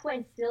that's what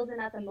instills in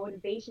us a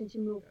motivation to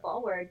move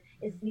forward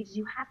is because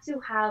you have to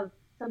have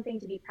something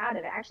to be proud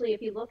of. Actually,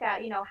 if you look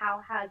at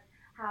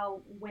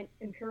how when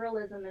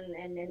imperialism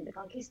and the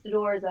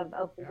conquistadors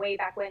of way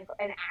back when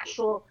and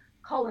actual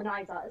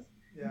colonize us,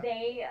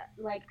 they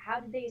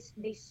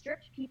they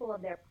stripped people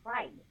of their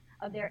pride,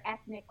 of their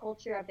ethnic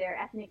culture, of their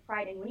ethnic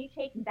pride. And when you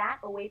take that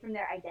away from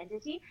their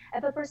identity,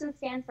 if a person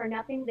stands for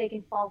nothing, they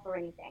can fall for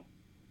anything.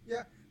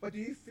 Yeah, but do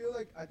you feel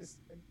like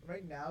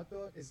right now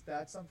though, is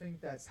that something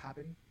that's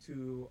happening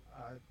to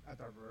a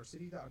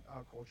diversity,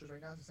 our cultures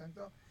right now in the sense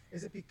though?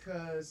 Is it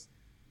because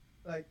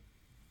like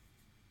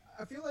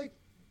I feel like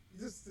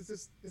this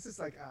is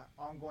like an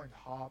ongoing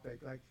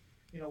topic, like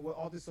with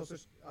all these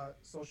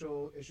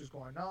social issues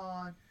going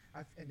on,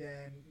 and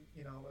then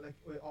like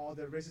with all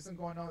the racism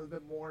going on a little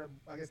bit more,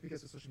 I guess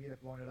because of social media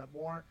blowing it up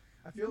more.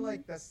 I feel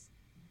like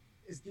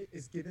is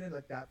giving it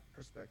like that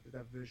perspective,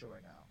 that visual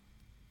right now.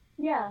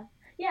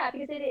 Yeah,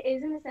 because it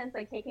is in a sense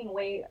like taking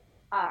away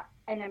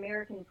an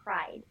American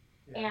pride,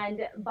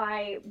 and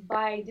by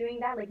doing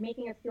that, like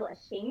making us feel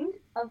ashamed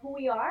of who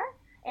we are,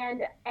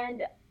 and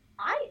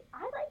I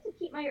like to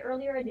keep my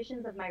earlier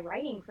editions of my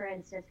writing, for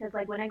instance, because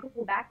like when I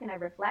go back and I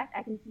reflect,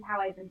 I can see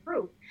how I've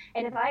improved.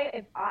 And if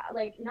I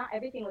like not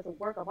everything was a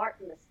work of art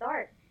from the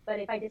start, but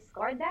if I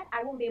discard that,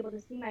 I won't be able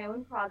to see my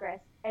own progress.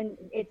 And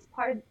it's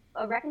part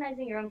of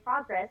recognizing your own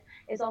progress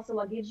is also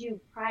what gives you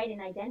pride and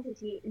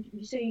identity,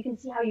 so you can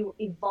see how you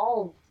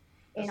evolved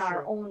in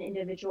our own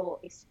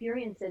individual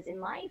experiences in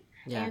life.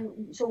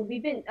 And so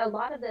we've been a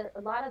lot of the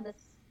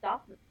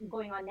stuff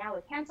going on now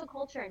with cancel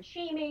culture and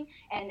shaming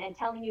and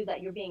telling you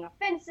that you're being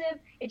offensive.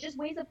 It's just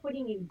ways of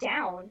putting you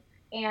down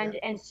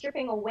and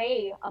stripping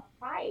away a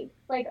pride.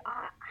 Like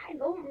I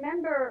don't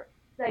remember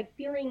like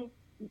feeling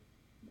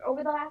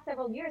over the last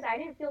several years, I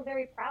didn't feel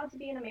very proud to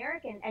be an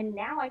American. And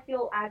now I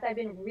feel as I've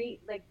been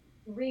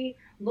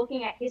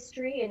looking at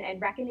history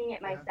and reckoning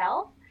it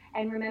myself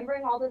and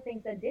remembering all the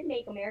things that did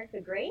make America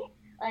great,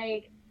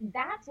 like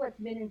that's what's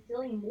been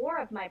instilling more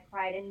of my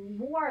pride and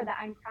more that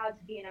I'm proud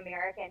to be an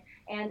American.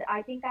 And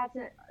I think I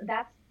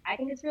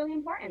think it's really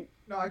important.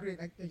 No, I agree.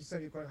 Like you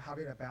said, you're going to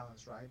having a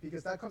balance, right?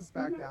 Because that comes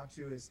back down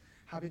to is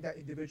having that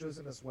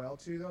individualism as well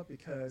too, though.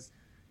 Because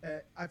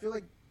I feel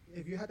like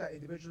if you had that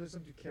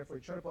individualism to care for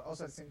each other, but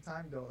also at the same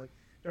time, though, like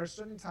there are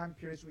certain time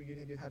periods where you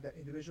need to have that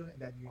individualism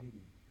and that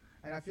unity.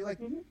 And I feel like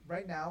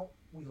right now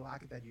we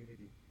lack that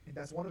unity, and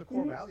that's one of the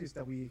core values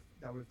that we're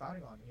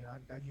founding on.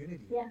 That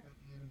unity.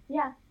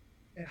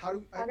 And how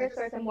do I guess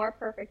there's a more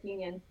perfect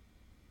union?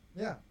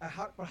 Yeah, and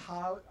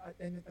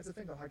that's the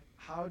thing, like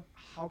how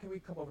can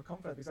we overcome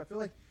that? Because I feel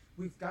like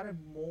we've gotten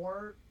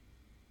more,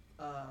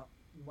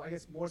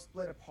 more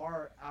split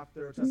apart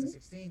after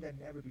 2016 than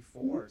ever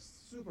before. It's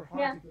super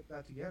hard to put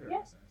that together in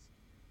a sense.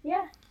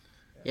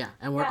 Yeah,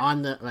 and we're Yeah.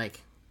 on the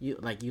you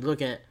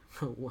look at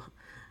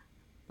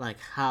like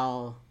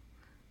how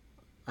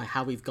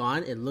we've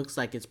gone. It looks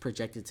like it's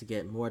projected to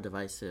get more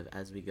divisive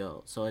as we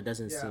go. So it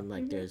doesn't Yeah. seem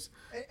like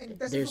And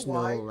that's there's also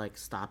no why. like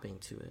stopping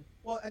to it.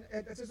 Well, and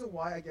that's also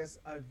why I guess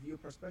our view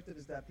perspective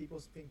is that people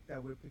think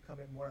that we're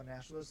becoming more a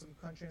nationalism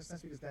country in a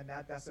sense because then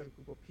that set of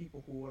group of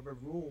people, whoever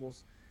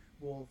rules,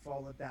 will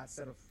follow that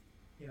set of,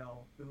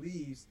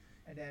 beliefs,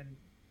 and then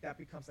that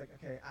becomes like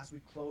okay, as we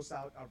close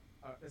out our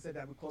let's say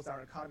that we close our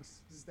economic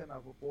system,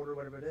 our border,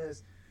 whatever it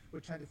is, we're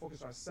trying to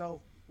focus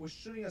ourselves. We're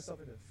shooting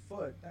ourselves in the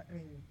foot. I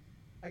mean,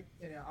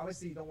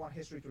 obviously you don't want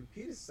history to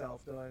repeat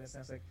itself, though. In a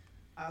sense, like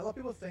a lot of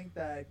people think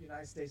that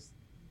United States,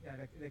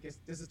 I guess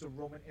this is the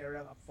Roman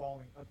era of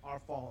our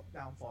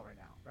downfall right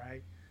now,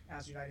 right?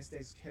 As United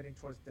States heading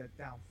towards the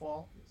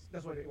downfall,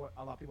 that's what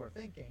a lot of people are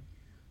thinking,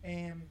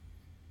 and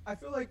I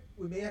feel like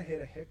we may have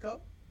hit a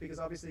hiccup because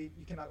obviously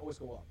you cannot always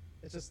go up.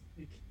 It's just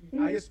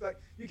I guess like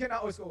you cannot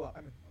always go up.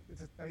 I mean,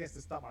 I guess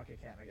the stock market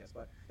can, I guess,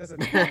 but that's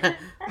a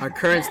Our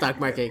current stock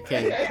market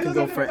can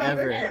go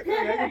forever. Yeah,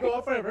 it can go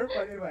up forever.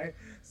 But anyway,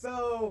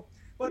 so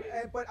but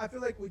I feel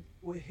like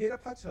we hit a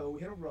plateau,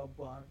 we hit a road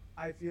bump.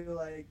 I feel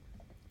like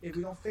if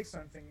we don't fix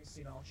certain things,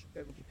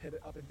 that we can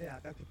pivot up and down.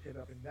 That could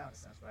pivot up and down in a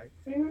sense, right?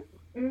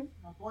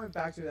 Now, going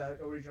back to that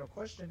original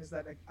question is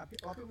that like, a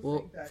lot of people Well,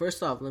 think that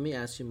first off, let me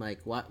ask you, Mike.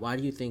 Why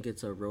do you think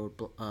it's a road?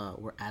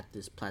 We're at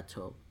this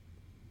plateau.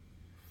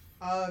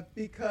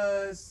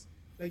 because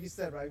like you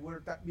said, right,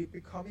 we're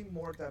becoming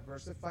more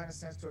diversified in a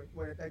sense to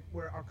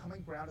where our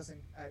common ground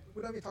isn't.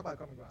 We don't even talk about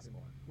common grounds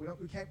anymore.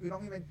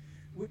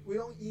 We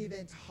don't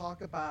even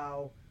talk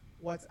about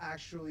what's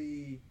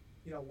actually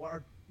what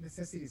our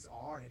necessities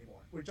are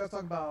anymore. We're just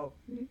talking about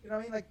what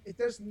I mean. Like if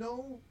there is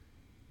no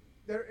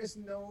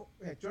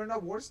during our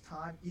worst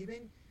time,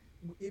 even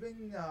in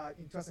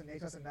 2008,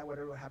 2009,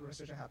 whatever happened,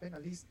 recession happened.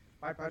 At least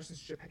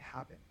bipartisanship had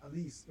happened. At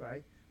least,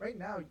 right? Right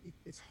now,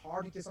 it's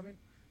hard to get something.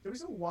 The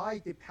reason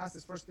why they passed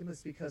this first stimulus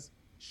is because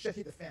shit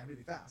hit the fan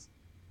really fast.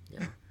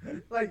 Yeah.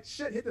 Like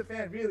shit hit the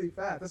fan really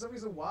fast. That's the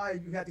reason why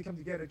you had to come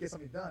together to get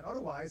something done.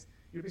 Otherwise,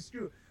 you'd be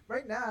screwed.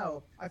 Right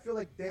now, I feel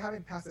like they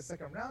haven't passed the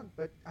second round,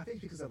 but I think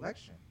it's because of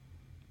election,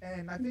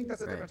 and I think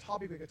that's a different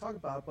topic we could talk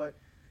about. But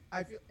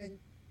I feel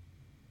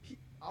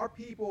our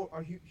people,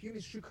 our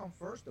humans should come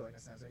first, though, in a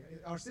sense.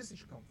 Our citizens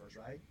should come first,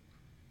 right?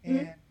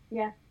 And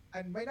Yeah.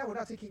 and right now we're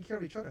not taking care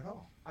of each other at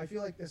all. I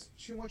feel like there's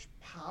too much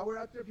power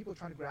out there. People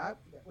trying to grab.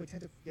 We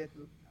tend to forget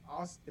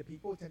us, the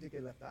people, tend to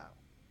get left out.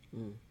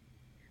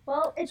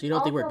 Well, it's So you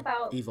don't think also we're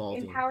about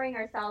evolving? empowering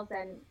ourselves,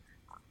 and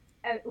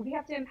we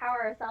have to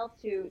empower ourselves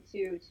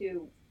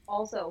to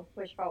also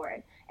push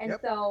forward. And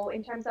Yep. so,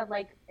 in terms of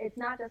like, it's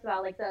not just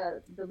about like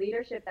the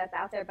leadership that's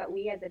out there, but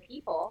we as a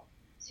people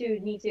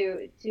to need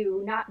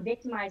to not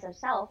victimize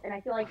ourselves. And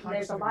I feel like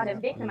there's a 100% lot of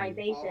agree with that.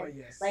 victimization. Oh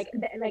yes.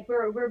 Like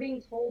we're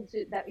being told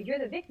that you're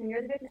the victim,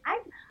 you're the victim.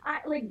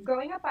 I like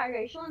growing up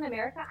biracial in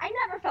America, I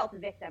never felt the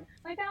victim.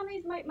 My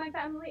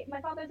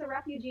father's a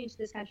refugee into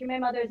this country, my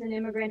mother's an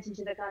immigrant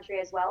into the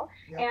country as well.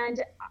 Yep.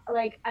 And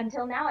like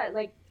until now,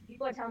 like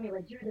people are telling me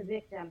like you're the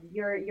victim,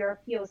 you're a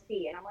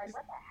POC, and I'm like,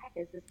 what the heck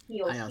is this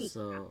POC? I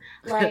also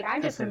Like I'm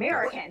I've just heard that.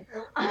 American.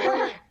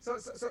 So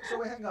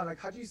wait, hang on. Like,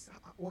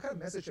 what kind of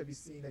message have you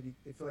seen that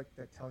they feel like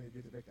they're telling you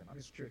you're the victim? I'm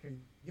just curious. Can you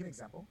give an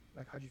example?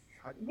 Like,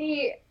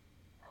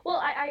 Well,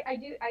 I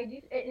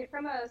do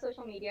from a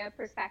social media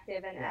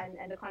perspective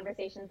and the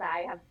conversations that I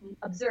have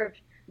observed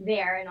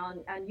there and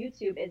on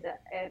YouTube is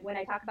when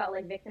I talk about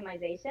like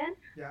victimization,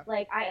 Yeah.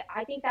 like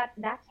I think that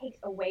takes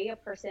away a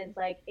person's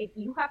like if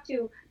you have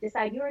to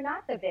decide you're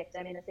not the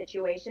victim in a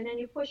situation and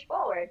you push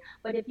forward,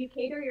 but if you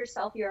cater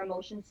your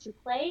emotions to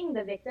playing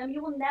the victim,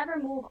 you will never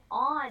move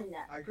on.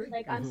 I agree.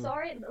 Like I'm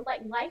sorry,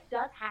 like life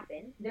does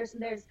happen. There's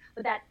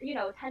but that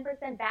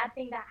 10% bad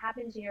thing that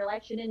happens in your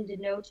life shouldn't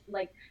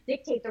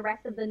dictate the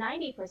rest of the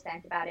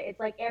 90% about it. It's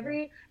like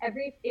every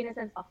in a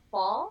sense a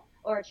fall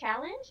or a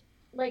challenge,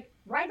 like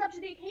rise up to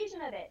the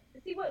occasion of it.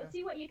 See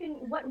what you can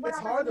what It's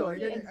hard though.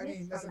 opportunity Again, I mean,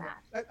 exists from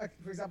that. like,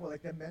 for example,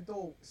 like the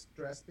mental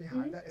stress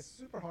behind that is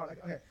super hard.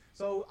 Like, okay,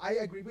 so I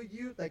agree with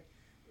you. Like,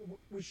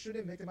 we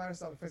shouldn't victimize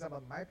ourselves. For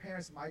example, my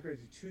parents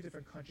migrated to 2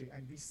 different countries,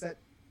 and we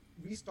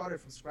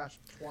started from scratch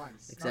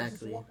twice. Not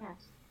just Exactly. once,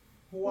 Yes.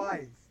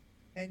 twice,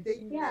 and they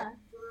Yeah.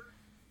 never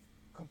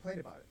complained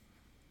about it.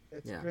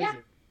 It's Yeah.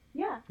 crazy.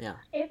 Yeah.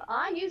 If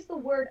I use the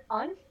word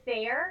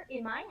unfair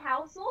in my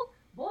household,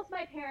 both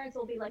my parents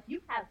will be like,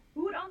 "You have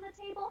food on the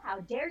table. How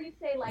dare you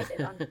say life is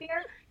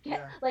unfair?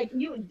 Yeah. Like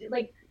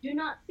do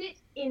not sit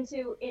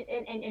into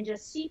and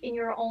just seep in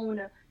your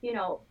own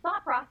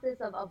thought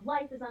process of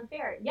life is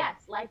unfair.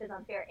 Yes, life is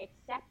unfair.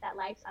 Accept that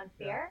life's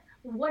unfair.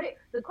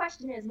 The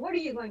question is, what are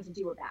you going to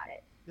do about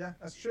it? Yeah,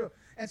 that's true.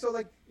 And so,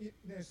 like,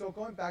 so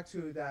going back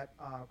to that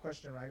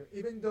question, right?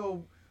 Even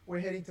though we're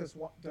heading to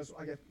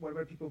I guess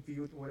whatever people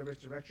view, whatever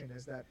direction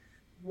is, that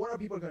what are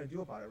people going to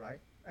do about it,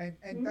 right?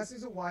 And that's the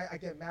reason why I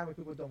get mad when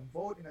people don't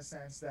vote, in a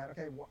sense that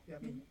okay, I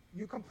mean,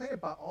 you complain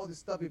about all this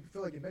stuff, you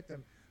feel like you're a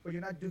victim, but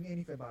you're not doing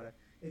anything about it.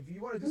 If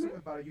you want to do something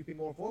about it, you be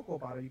more vocal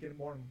about it, you get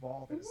more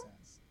involved in a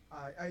sense.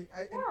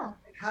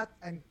 Yeah.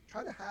 And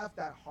try to have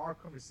that hard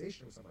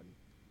conversation with somebody.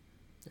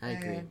 I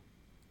agree.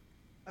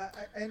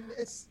 And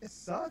it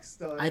sucks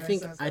though I in a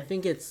think sense I like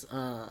think it's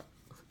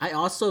I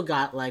also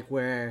got like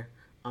where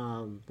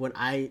when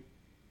I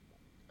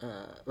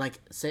like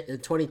say in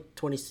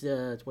 2020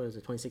 what was it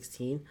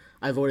 2016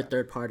 I voted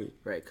third party,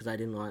 right? Because I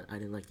didn't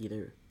like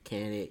either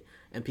candidate,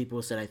 and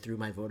people said I threw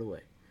my vote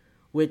away,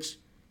 which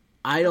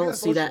I don't that's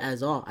see that bullshit.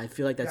 as all. I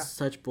feel like that's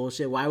Yeah. such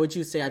bullshit. Why would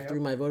you say I Yeah,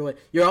 threw my vote away?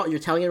 You're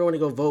telling everyone to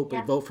go vote, but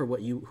Yeah. vote for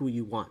who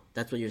you want.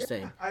 That's what you're yeah,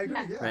 saying, I agree.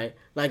 Yeah. Yeah. right?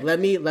 Like let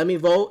me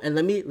vote, and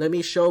let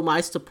me show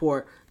my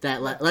support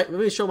that let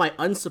me show my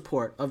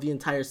unsupport of the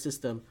entire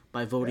system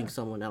by voting Yeah.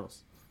 someone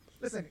else.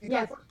 Listen, in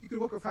Yes. California, you could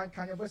work with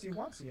Kanye West if you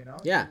want to, you know.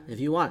 Yeah, if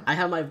you want. I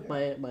have my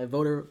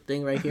voter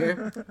thing right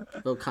here.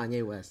 Vote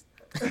Kanye West.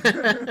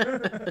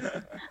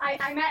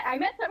 I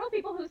met several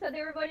people who said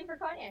they were voting for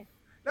Kanye.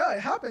 No, it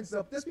happens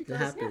though. Just It because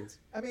happens.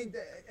 I mean,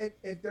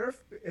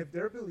 if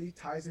their belief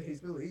ties in his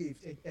belief,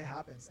 it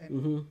happens. And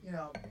Mm-hmm. you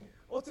know,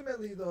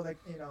 ultimately though, like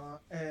you know,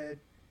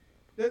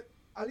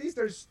 at least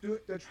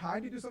they're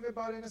trying to do something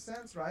about it in a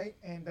sense, right?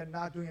 And they're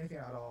not doing anything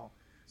at all.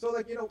 So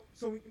like you know,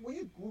 so when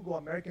you Google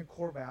American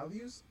core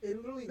values, it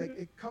literally like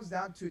it comes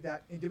down to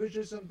that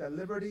individualism, that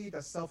liberty,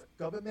 that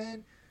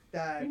self-government,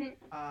 that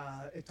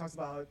it talks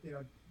about you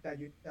know that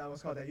you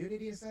what's called that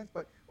unity in a sense,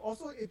 but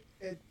also it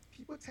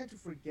people tend to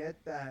forget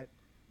that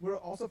we're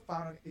also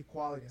found on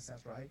equality in a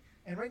sense, right?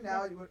 And right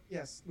now,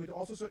 yes, with the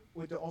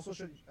all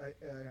social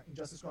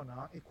injustice going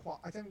on,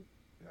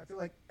 I feel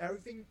like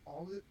everything,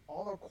 all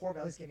our core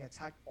values getting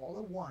attacked all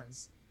at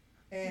once,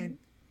 and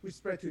we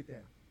spread too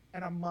thin,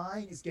 and our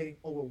mind is getting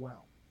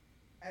overwhelmed,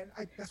 and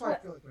that's why I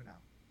feel like right now.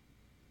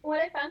 What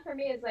I found for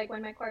me is like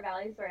when my core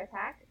values were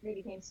attacked, they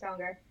became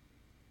stronger.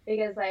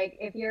 Because like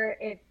if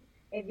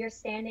you're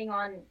standing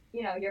on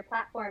your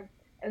platform,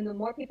 and the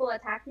more people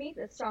attack me,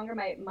 the stronger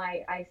my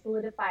I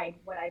solidified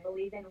what I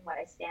believe in and what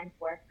I stand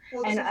for.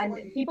 Well,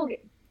 And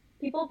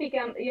people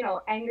become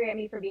angry at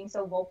me for being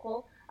so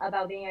vocal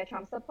about being a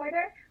Trump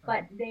supporter,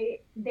 but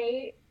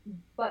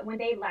but when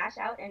they lash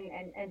out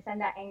and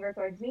send that anger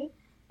towards me,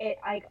 it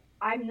like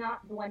I'm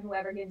not the one who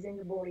ever gives in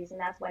to bullies, and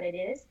that's what it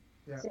is.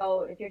 Yeah.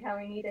 So if you're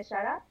telling me to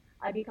shut up,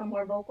 I become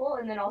more vocal.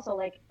 And then also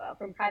like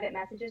from private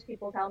messages,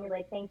 people tell me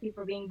like, thank you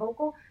for being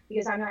vocal,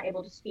 because I'm not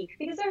able to speak,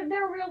 because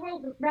there are real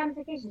world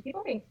ramifications.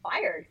 People are being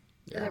fired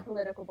for their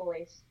political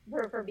beliefs,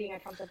 for being a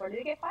Trump supporter.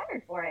 They get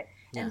fired for it.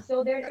 Yeah. And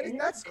so they're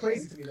That's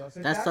crazy to me though.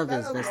 So That stuff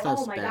is alone- that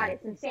stuff's oh my bad. god,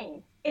 it's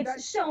insane.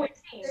 It's so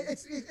insane.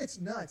 it's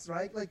nuts,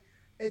 right? Like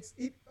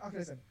okay.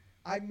 Listen,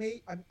 I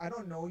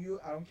don't know you.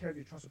 I don't care if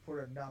you're a Trump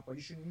supporter or not, but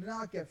you should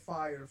not get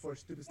fired for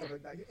stupid stuff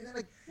like that. And then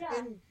like Yeah.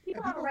 and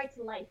People have a right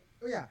to life.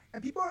 Oh yeah,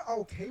 and people are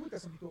okay with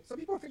that. Some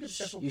people think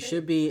that's okay. You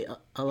should be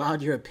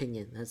allowed your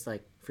opinion. That's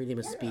like freedom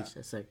of Yeah. speech.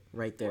 That's like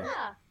right there.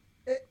 Yeah.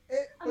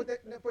 But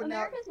now,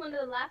 America is one of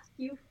the last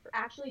few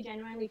actually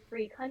genuinely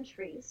free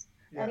countries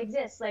Yeah. that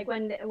exists. Like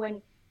when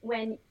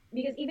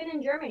because even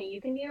in Germany,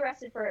 you can be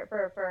arrested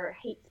for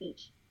hate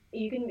speech.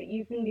 You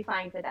can be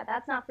fined for that.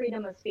 That's not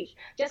freedom of speech.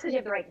 Just because you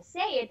have the right to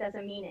say it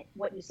doesn't mean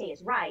what you say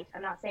is right.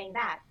 I'm not saying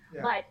that.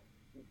 Yeah.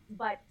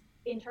 But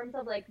in terms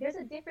of like, there's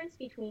a difference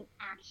between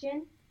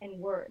action and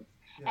words.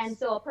 yes. And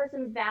so a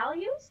person's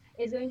values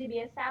is going to be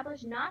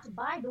established not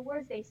by the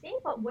words they say,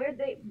 but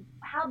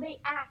how they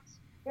act,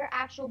 their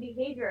actual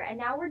behavior. And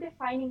now we're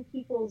defining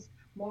people's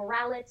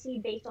morality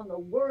based on the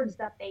words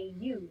that they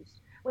use,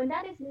 when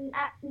that is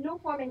at no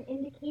form an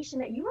indication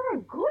that you are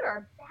a good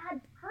or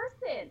bad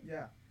person.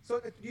 Yeah. So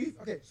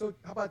So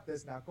how about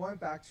this now? Going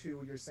back to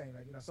what you're saying,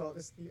 like so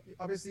this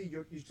obviously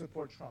you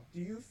support Trump. Do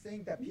you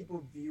think that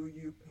people view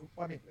you?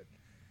 I mean,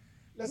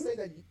 let's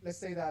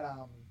say that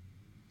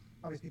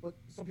obviously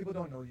some people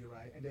don't know you,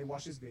 right? And they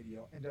watch this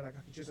video and they're like,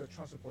 okay, just a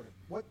Trump supporter.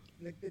 What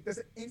like there's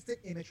an instant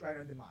image right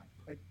on their mind.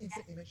 Like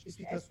instant image is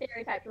because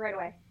Stereotyped right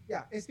away.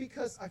 yeah, it's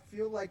because I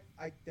feel like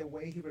the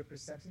way he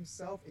represents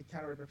himself, it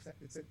kind of represents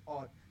it's an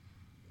odd.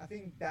 I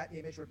think that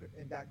image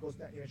and that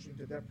image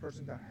into their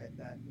person that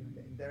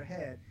in their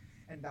head,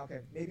 and okay,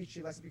 maybe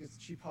she likes it because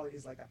she probably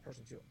is like that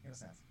person too, in a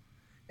sense.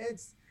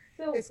 It's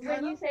So It's when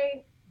kind you of-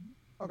 say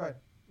go ahead.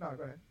 No,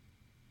 go ahead.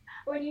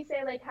 when you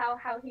say like how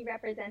he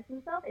represents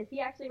himself, is he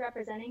actually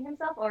representing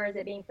himself, or is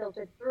it being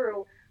filtered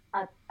through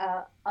a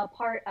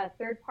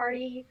third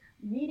party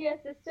media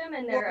system,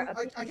 and they're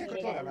Well, I can't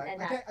control that,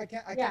 right? I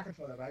can't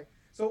control that, right?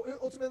 So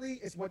ultimately,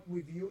 it's what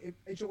we view.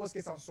 Each of us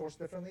gets on source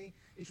differently.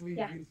 Each of we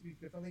Yeah. view speak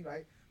differently,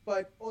 right?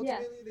 But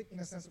ultimately, like, in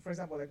a sense, for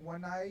example, like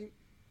when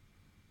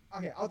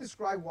I'll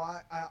describe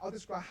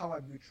how I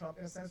view Trump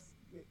in a sense,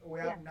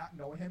 without not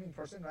knowing him in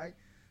person, right?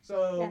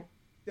 So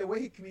the way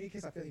he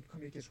communicates, I feel he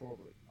communicates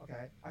horribly.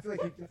 Okay, I feel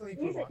like he definitely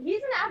he's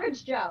an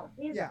average Joe.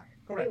 yeah,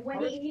 correct. When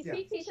he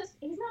speaks,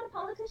 he's not a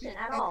politician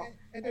at all.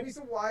 And the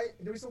reason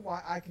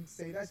why I can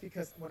say that is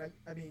because when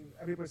I mean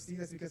everybody sees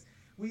this because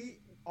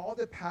all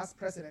the past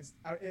presidents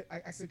are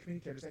excellent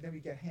communicators, and then we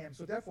get him.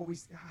 So therefore, we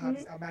have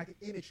this automatic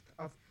image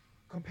of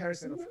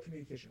comparison of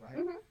communication,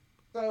 right?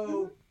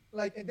 So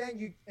like, and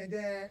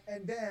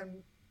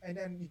then and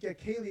then you get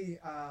Kaylee,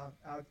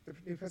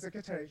 the press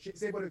secretary.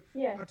 She's able to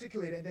Yeah.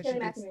 articulate it, and then Kelly she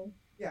gets, McEnany.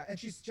 yeah, and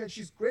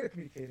she's great at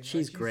communicating.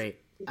 She's like, great.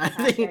 She's I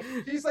think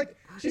fantastic.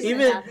 She's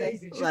Even,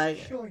 amazing. She's like,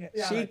 killing it.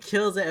 Yeah, she like,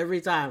 kills it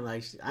every time.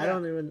 Like I Yeah.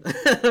 don't even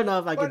I don't know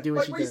if I could do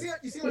what she you does. see what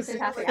I'm She's saying?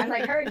 fantastic. I'm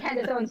like her and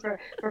Candace Owens for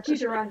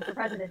future runs for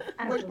president. But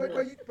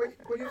Absolutely.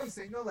 you know what I'm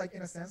saying? No, like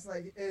in a sense,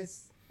 like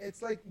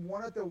it's like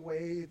one of the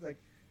ways, like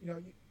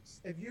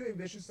if you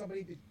envision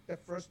somebody,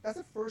 that's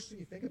the first thing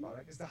you think about,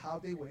 right? Is the how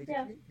they way to Yeah.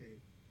 communicate.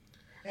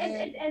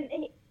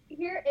 And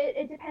here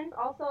it depends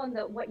also on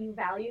what you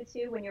value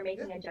too when you're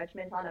making a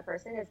judgment on a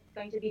person. It's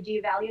going to be, do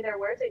you value their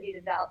words or do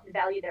you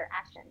value their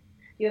action?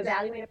 Do you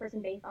evaluate a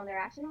person based on their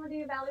action or do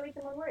you evaluate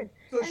them on words?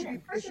 So it should And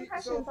be- first it should-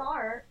 impressions so-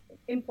 are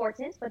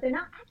important, but they're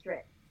not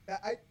accurate.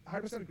 I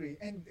 100% agree.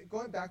 And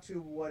going back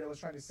to what I was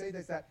trying to say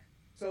is that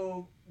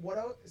the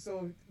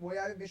way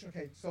I envision,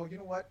 okay, so you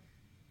know what?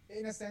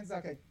 In a sense,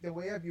 okay, the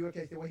way I view,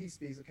 okay, the way he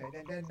speaks, okay,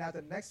 then now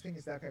the next thing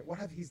is that, okay, what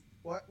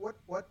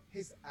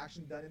his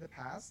action done in the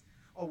past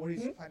or what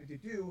he's planning to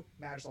do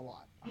matters a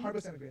lot.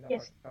 100% agree on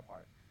that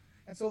part.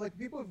 And so like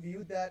people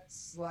view that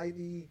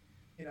slightly,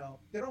 they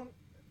don't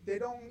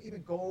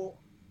even go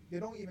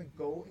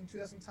into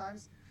that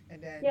sometimes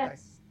and then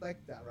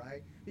dissect that,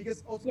 right?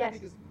 Because ultimately,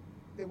 because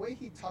the way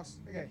he talks,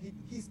 again,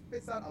 he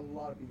spits out a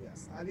lot of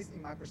BS, at least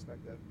in my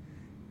perspective.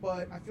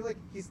 But I feel like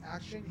his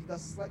action, he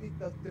does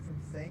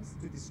different things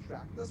to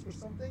distract us for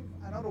something.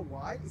 I don't know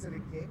why. Is it a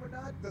game or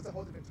not? That's a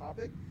whole different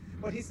topic.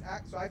 But so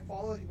I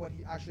follow what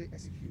he actually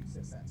executes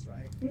in a sense,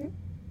 right? Mm-hmm.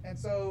 And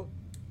so,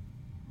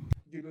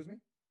 did you lose me?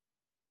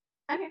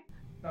 I'm here.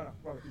 No,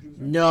 Robert, did you lose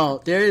me?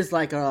 No, there is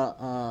like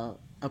a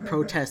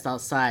protest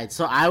outside.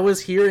 So I was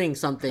hearing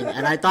something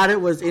and I thought it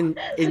was in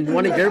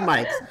one of your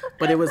mics,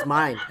 but it was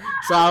mine.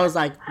 So I was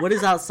like, what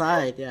is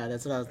outside? Yeah,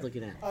 that's what I was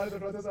looking at. The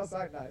protest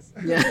outside, nice.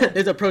 Yeah,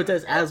 there's a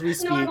protest as we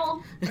speak.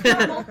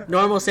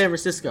 Normal San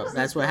Francisco.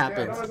 That's what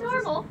happens. It's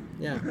normal.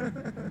 Yeah.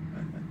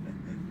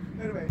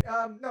 Anyway,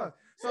 no.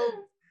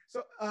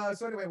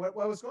 So anyway,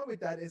 what I was going with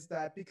that is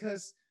that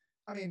because,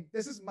 I mean,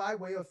 this is my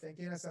way of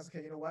thinking in a sense.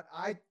 Okay, you know what?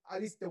 At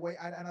least the way,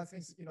 and I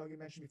think you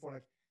mentioned before,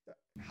 like,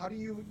 how do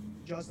you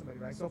judge somebody,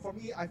 right? So for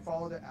me, I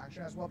follow the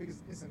action as well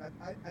because listen,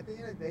 at the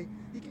end of the day,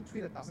 he can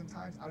tweet 1,000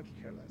 times. I don't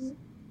care less.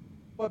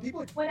 But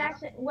people. What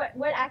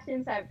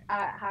actions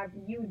have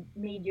you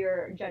made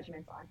your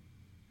judgments on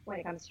when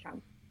it comes to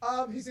Trump?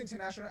 His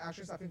international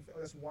actions, I think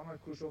that's one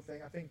crucial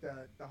thing. I think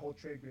the whole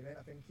trade agreement,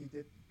 I think he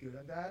did good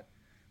on that.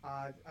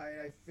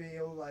 I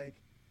feel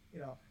like,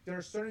 there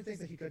are certain things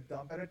that he could have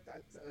done better,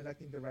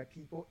 electing the right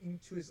people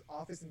into his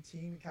office and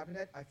team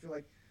cabinet. I feel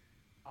like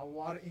a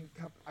lot of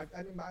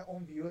I mean, my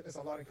own view, there's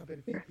a lot of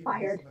incompetent people.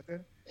 Fired.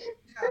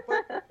 Yeah,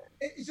 but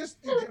it's just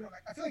in general.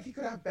 Like, I feel like he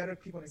could have better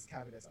people in his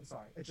cabinets. I'm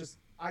sorry.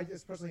 I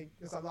just personally,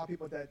 there's a lot of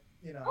people that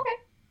Okay.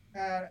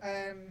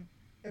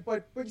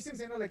 But you see what I'm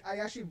saying? Like, I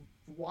actually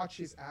watch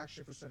his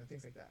action for certain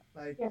things like that.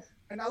 Like,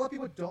 and a lot of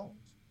people don't.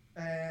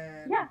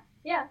 And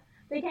Yeah.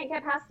 They can't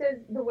get past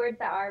the words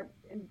that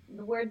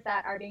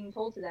are being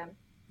told to them.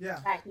 Yeah.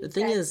 The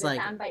thing is, like,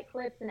 soundbite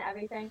clips and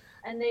everything,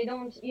 and they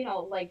don't,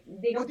 like,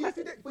 they don't.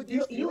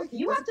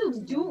 You have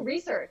to do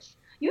research.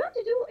 You have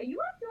to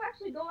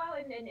actually go out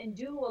and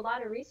do a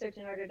lot of research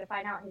in order to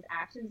find out his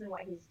actions and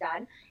what he's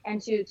done,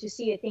 and to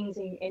see things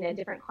in a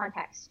different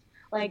context.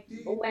 Like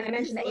when I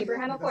mentioned the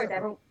Abraham Accords,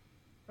 everyone.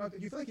 No, do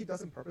you feel like he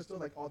does on purpose though?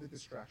 Like all the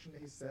distraction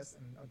that he says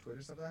on Twitter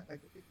and stuff like that.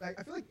 Like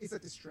I feel like it's a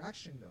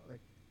distraction though. Like,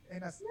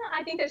 and that's. No,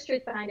 I think there's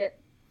truth behind it.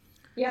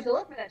 You have to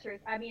look for that truth.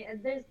 I mean,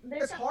 there's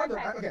It's hard though.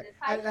 Okay.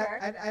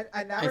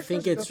 I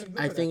think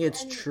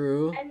it's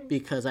true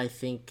because I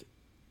think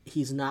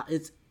he's not.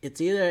 It's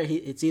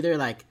either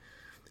like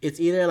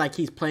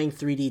he's playing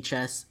 3D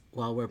chess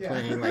while we're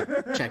playing like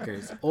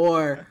checkers,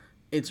 or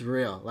it's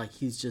real. Like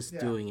he's just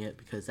doing it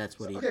because that's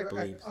what he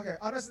believes. Okay.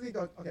 Honestly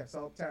though. Okay.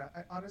 So Tara,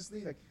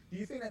 honestly, like, do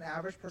you think an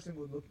average person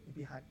would look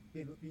between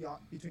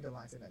the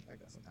lines and like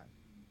that sometimes?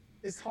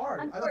 It's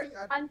hard.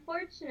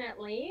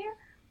 Unfortunately,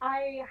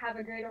 I have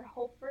a greater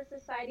hope for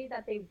society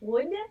that they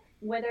would,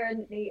 whether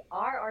they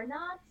are or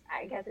not.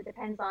 I guess it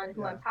depends on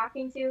who I'm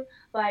talking to,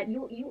 but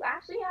you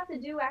actually have to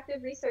do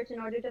active research in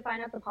order to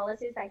find out the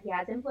policies that he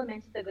has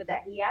implemented, the good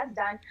that he has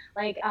done.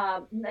 Like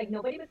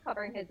nobody was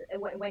covering his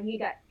when he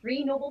got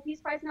 3 Nobel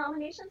Peace Prize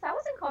nominations. That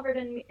wasn't covered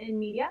in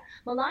media.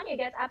 Melania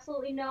gets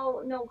absolutely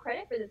no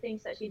credit for the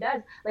things that she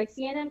does. Like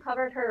CNN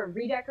covered her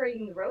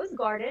redecorating the Rose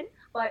Garden,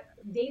 but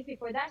days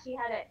before that she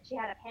had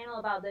a panel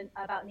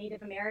about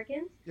Native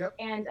Americans. Yep.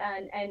 And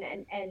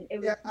it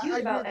was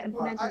huge about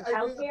implementing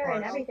childcare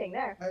and everything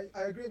there.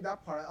 I agree in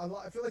that part.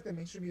 I feel like the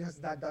mainstream media has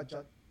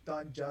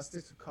done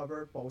justice to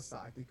cover both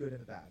sides, the good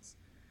and the bads.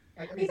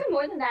 Like, I mean, even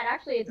more than that,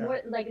 actually, it's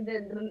more like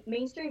the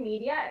mainstream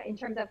media in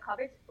terms of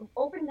coverage.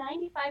 Over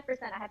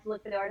 95%, I have to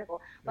look for the article,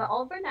 but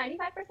over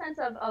 95%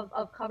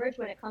 of coverage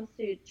when it comes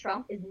to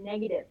Trump is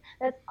negative.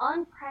 That's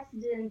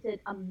unprecedented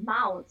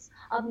amounts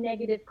of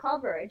negative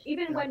coverage.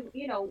 Even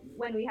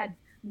when we had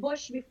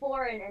Bush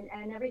before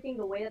and everything,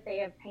 the way that they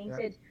have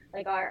painted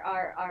like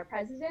our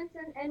presidents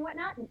and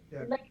whatnot.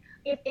 Yeah. Like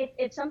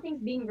if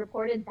something's being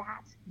reported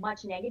that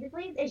much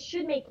negatively, it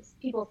should make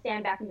people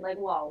stand back and be like,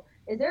 whoa,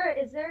 is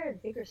there a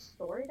bigger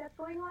story that's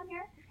going on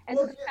here? And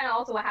Well, so that's kind of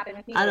also what happened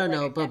with me. I don't Like,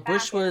 know, stepped but back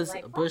Bush and, was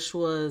like, oh, Bush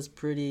was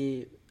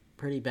pretty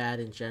bad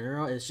in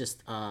general. It's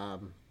just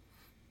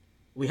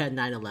we had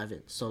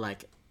 9/11, so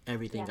like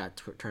everything Yeah.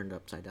 got turned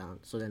upside down.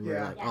 So then we're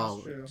Yeah, like, that's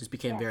oh, true. it just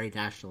became Yeah. very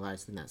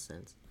nationalized in that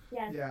sense.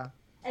 yes. Yeah.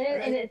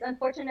 And it's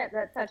unfortunate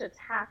that such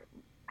attack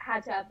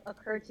had to have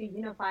occurred to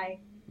unify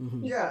Mhm.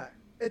 people. Yeah,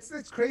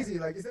 it's crazy.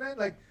 Like, isn't it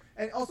like?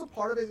 And also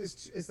part of it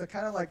is the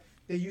kind of like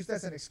they use that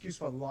as an excuse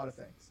for a lot of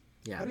things.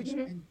 Yeah. How do you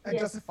Mhm. and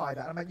Yes. justify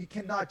that? I'm like, you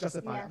cannot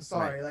justify it. Yeah. I'm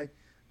sorry. Like,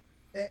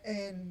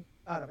 and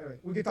I don't know. Anyway,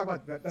 we can talk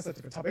about that. That's a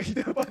different topic.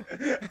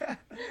 but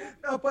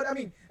no, but I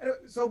mean,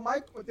 so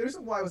the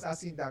reason why I was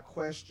asking that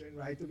question,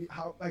 right? To be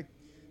how like,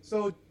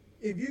 so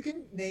if you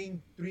can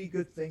name 3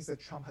 good things that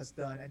Trump has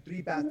done and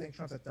 3 bad things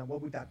Trump has done,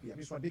 what would that be? I'm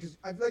just wondering because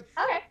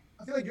Okay.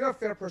 I feel like you're a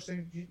fair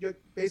person. You're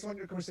based on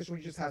your conversation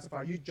we just had so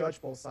far. You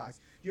judge both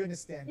sides. You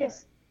understand.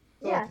 Yes.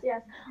 That. So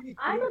Yes. give me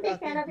I'm 3 a big bad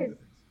fan things, of his- good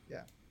things.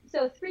 Yeah.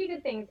 So 3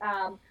 good things.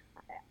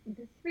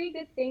 The 3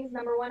 good things.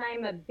 Number 1,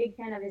 I'm a big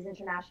fan of his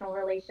international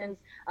relations.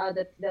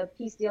 The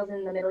peace deals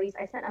in the Middle East.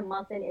 I spent a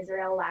month in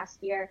Israel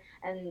last year,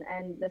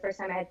 and the first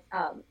time I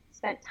had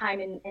spent time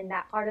in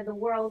that part of the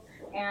world.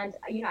 And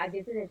I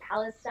visited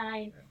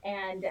Palestine,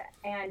 and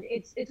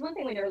it's one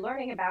thing when you're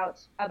learning about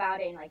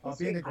it in like Oh,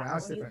 history being the class,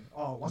 ground is when you- different.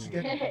 Oh, once you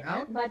get in the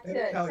ground, But let me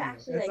to tell you,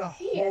 actually, it's like, a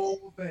see it.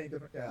 whole thing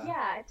different. Yeah.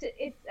 Yeah,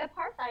 it's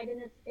apartheid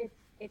and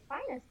it's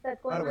finest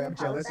that's going By the way, on I'm in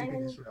jealous you Palestine. in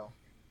And Israel.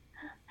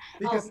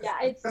 Because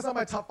yeah, that's on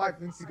my top 5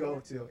 things to go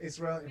to.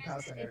 Israel and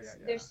Palestine area.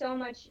 Yeah. there's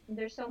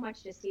so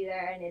much to see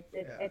there, and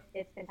Yeah.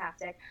 it's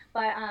fantastic.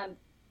 But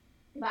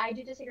I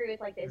do disagree with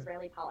like the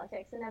Israeli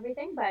politics and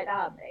everything. But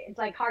it's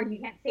like hard. You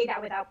can't say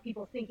that without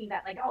people thinking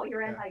that like, oh,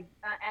 you're Yeah.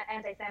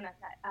 anti-Semitic.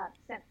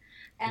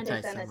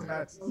 Anti-Semitic.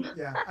 That's,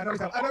 yeah, I know what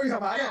you're talking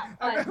about.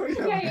 I know what you're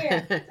talking yeah,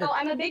 about. yeah. So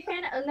I'm a big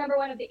fan, number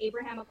 1, of the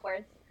Abraham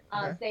Accords.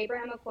 Okay. The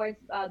Abraham Accords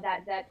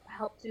that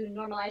help to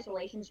normalize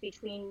relations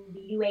between the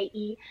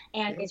UAE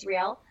and Yeah.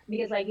 Israel,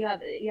 because like you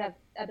have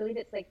I believe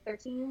it's like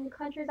 13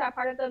 countries that are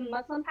part of the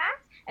Muslim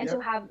Pact, and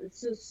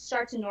to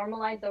start to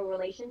normalize the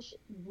relationship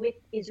with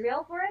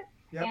Israel for it.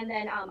 Yep. And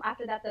then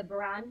after that, the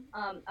Bahrain,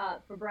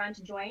 for Bahrain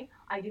to join,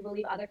 I do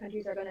believe other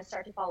countries are going to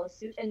start to follow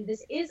suit. And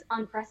this is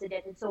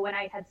unprecedented. So when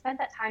I had spent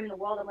that time in the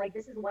world, I'm like,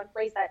 this is one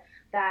place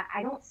that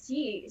I don't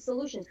see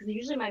solutions, because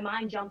usually my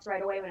mind jumps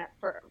right away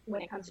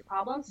when it comes to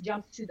problems,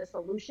 jumps to the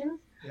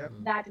solutions Yep.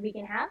 that we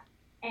can have.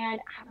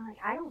 And I'm like,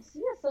 I don't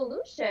see a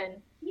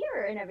solution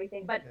here and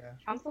everything. But Yeah.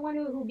 Trump's the one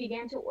who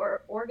began to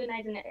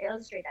organize and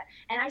illustrate that.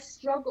 And I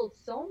struggled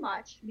so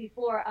much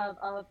before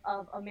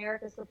of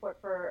America's support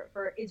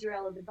for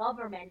Israel as a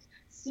government,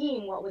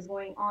 seeing what was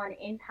going on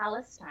in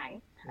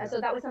Palestine. Yeah. So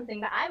that was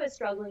something that I was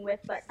struggling with.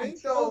 But I think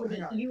until though, the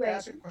hang on, can I UAE,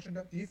 ask you a question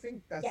though? Do you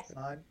think that's Yes.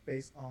 done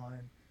based on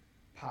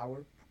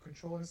power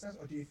control in a sense,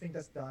 or do you think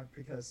that's done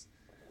because,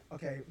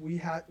 okay, we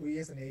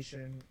as a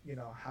nation,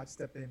 had to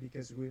step in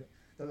because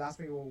the last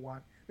thing we will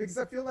want, because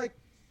I feel like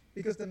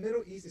because the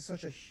Middle East is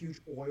such a huge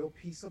oil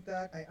piece of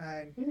that,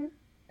 Mhm.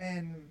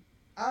 and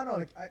I don't know,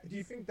 like, do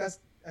you think that's,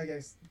 I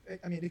guess,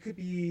 I mean, it could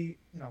be,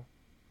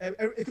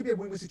 it could be a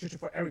win-win situation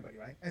for everybody,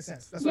 right? In a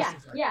sense, that's what it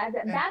seems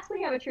like. that's when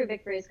you have a true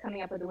victory, is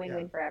coming up with a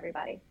win-win for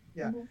everybody.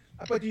 Yeah. Mhm.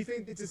 But do you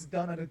think this is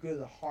done out of good of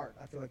the heart?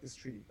 I feel like this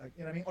treaty, like,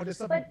 you know what I mean, or there's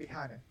something But-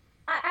 behind it.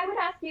 I would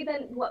ask you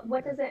then,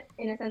 what does it,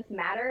 in a sense,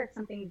 matter if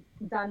something's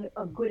done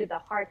a good of the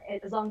heart,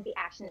 as long as the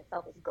action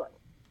itself is good?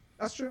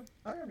 That's true.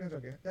 I mean, it's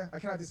okay. Yeah, I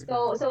cannot disagree.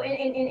 So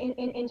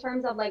in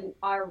terms of like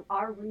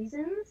our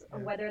reasons, Yeah.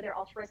 whether they're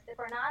altruistic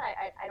or not,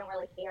 I don't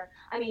really care.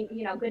 I mean,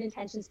 good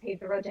intentions pave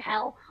the road to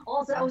hell.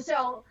 Also, Yeah.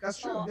 so That's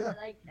true. Yeah.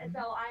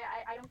 so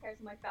I don't care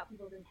so much about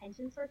people's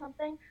intentions for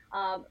something.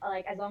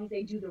 Like as long as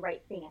they do the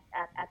right thing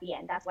at the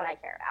end, that's what I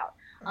care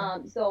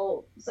about.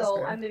 So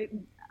fair.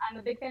 I'm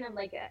a big fan of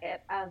like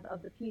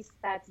of the peace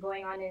that's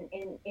going on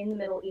in the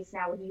Middle East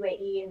now with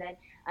UAE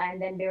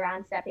and then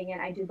Iran stepping in.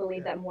 I do believe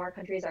Yeah. that more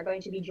countries are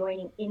going to be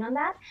joining in on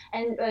that.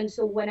 And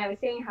so when I was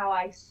saying how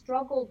I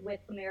struggled with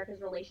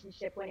America's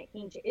relationship when it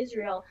came to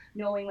Israel,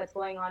 knowing what's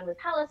going on with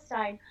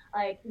Palestine,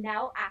 like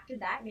now after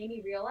that made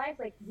me realize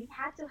like we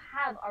had to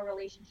have a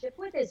relationship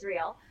with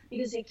Israel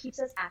because it keeps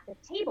us at the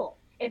table.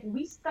 If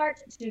we start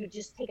to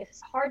just take a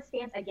hard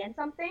stance against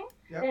something,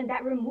 Yep. then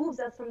that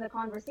removes us from the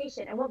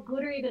conversation. And what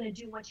good are you going to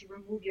do once you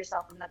remove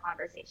yourself from the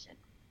conversation?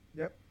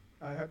 Yep.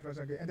 I 100%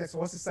 agree. And then, so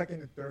what's the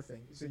second and third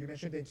thing? So you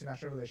mentioned the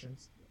international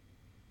relations.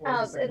 What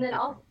was the second And then big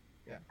also, thing?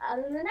 Yeah.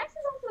 the next is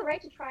also the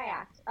Right to Try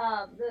Act,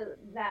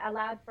 that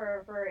allowed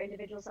for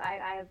individuals.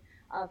 I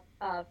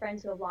have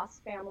friends who have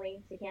lost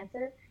family to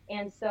cancer,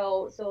 and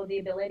so the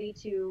ability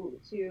to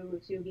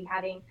be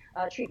having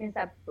treatments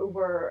that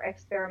were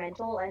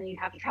experimental and you'd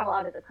have to travel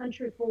out of the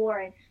country for,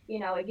 and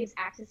it gives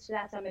access to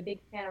that. So I'm a big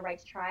fan of Right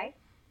to Try,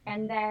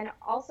 and then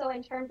also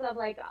in terms of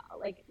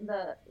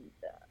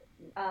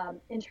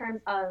in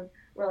terms of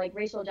like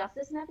racial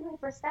justice and everything,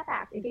 for STEP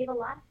Act, it gave a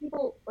lot of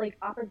people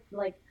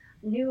like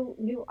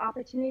new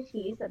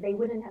opportunities that they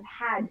wouldn't have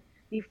had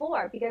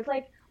before. Because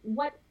like,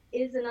 what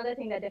is another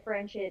thing that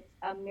differentiates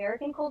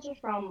American culture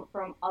from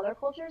other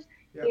cultures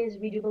Yep. is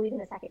we do believe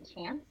in a second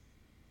chance.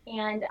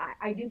 And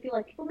I do feel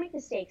like people make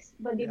mistakes,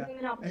 but give Yeah. them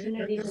an And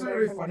opportunity to it's learn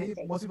really from their funny.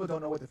 mistakes. Most people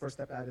don't know what the first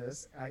step ad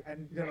is,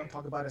 and they don't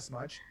talk about it as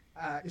much.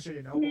 Sure,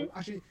 you know. Mhm.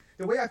 Actually,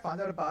 the way I found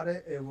out about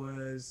it, it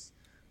was,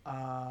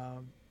 I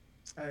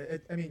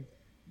mean,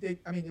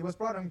 it was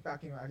brought on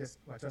back in, I guess,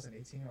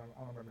 2018. I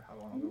don't remember how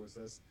long ago was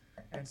this.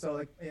 And so,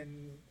 like,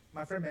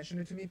 my friend mentioned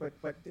it to me, but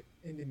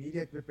in the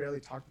media, we barely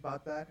talked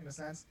about that in a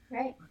sense.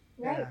 Right.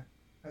 Yeah,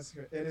 that's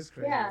good. It is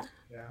crazy. Yeah.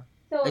 Yeah.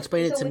 So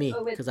Explain it so to me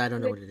with- because I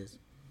don't know with- what it is.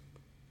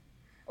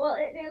 Well,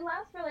 it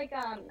allows for like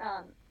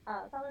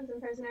felons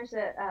and prisoners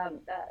that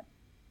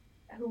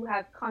who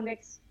have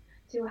convicts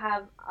to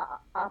have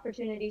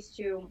opportunities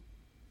to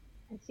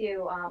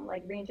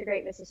like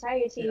reintegrate with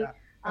society. Yeah.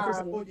 For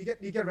example,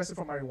 you get arrested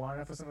for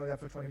marijuana for something like that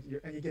for 20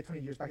 years, and you get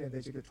 20 years back in the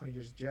day. You get 20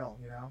 years jail.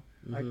 You know,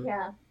 like Mhm.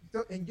 Yeah.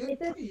 so, and getting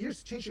It's a- 20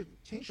 years change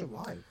your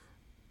life.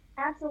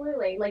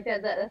 Absolutely, like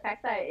the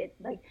fact that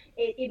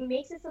it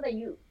makes it so that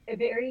you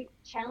very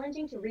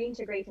challenging to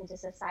reintegrate into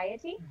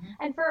society, Mhm.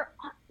 and for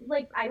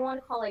like I don't want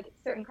to call like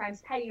certain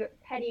crimes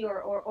petty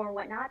or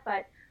whatnot,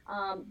 but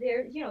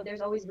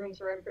there's always room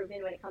for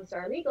improvement when it comes to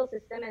our legal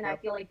system, and I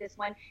Yep. feel like this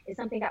one is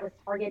something that was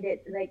targeted,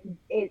 like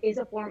it is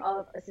a form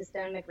of a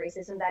systemic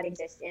racism that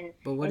exists in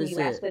But what in is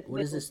the US it?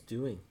 What is with this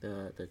doing?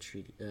 The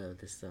treaty,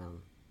 this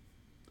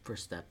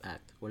First Step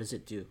Act. What does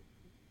it do?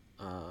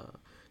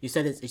 You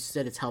said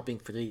it's helping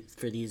for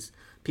these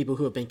people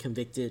who have been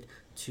convicted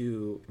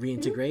to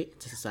reintegrate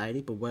to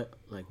society. But what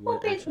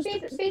Well, actual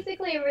steps?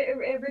 basically,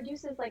 it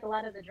reduces like a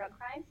lot of the drug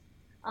crimes,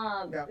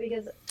 Yeah.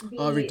 because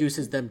Oh, it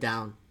reduces them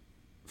down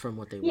from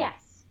what they were.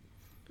 Yes.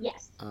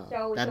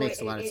 Oh, that makes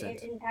a lot of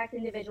sense. It impacts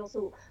individuals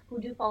who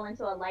do fall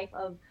into a life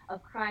of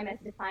crime as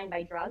defined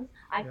by drugs.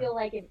 I Yeah. feel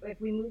like if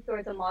we move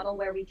towards a model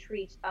where we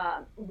treat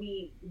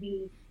we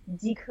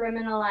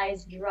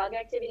decriminalize drug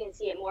activity and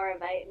see it more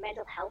of a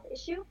mental health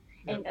issue,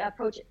 and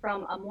approach it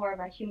from a more of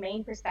a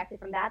humane perspective,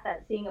 from that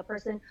seeing a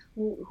person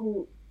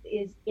who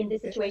is in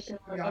this situation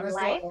To be in honest,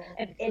 life,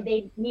 if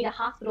they need a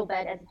hospital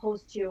bed as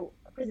opposed to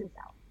a prison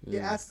cell.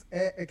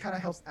 It kind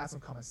of helps add some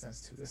common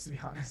sense to this, to be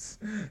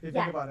honest. If you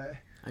Yeah. think about it.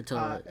 I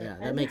totally Uh,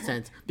 that makes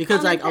sense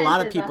because like Common a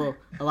lot of sense is people,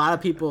 a lot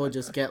of people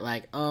just get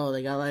like, oh,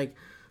 they got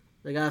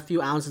a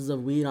few ounces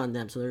of weed on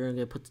them, so they're gonna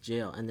get put to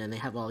jail, and then they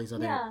have all these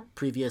other Yeah.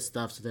 previous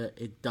stuff, so that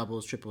it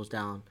doubles, triples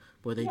down,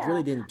 where they Yeah.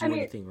 really didn't do I mean,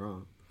 anything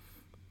wrong.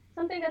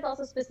 Something that's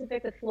also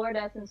specific with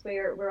Florida, since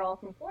we're all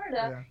from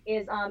Florida,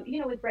 is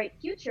with Bright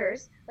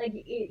Futures, like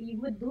you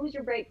would lose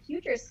your Bright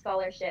Futures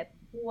scholarship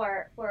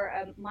for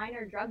a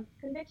minor drug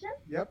conviction,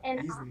 Yep. and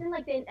Easily. often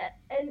like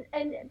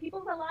and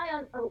people rely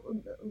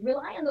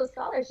on those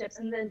scholarships,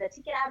 and then the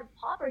ticket out of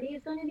poverty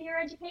is going to be your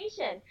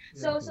education.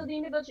 So the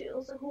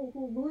individuals who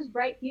lose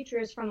Bright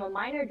Futures from a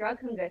minor drug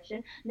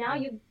conviction, now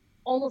you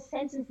almost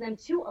sentence them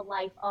to a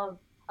life of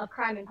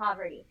crime and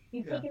poverty.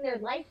 You've Yeah. taken their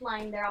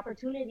lifeline, their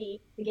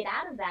opportunity to get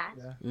out of that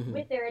Yeah. Mhm.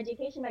 with their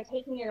education by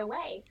taking it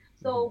away.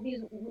 So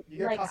these, You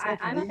get like, Costco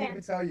I'm a convenient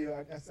fan. to tell you,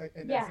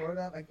 in Yeah.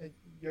 Florida, like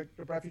your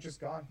bright future's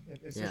gone.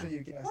 Essentially,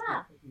 you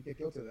get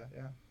guilty of that.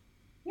 Yeah.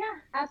 Yeah,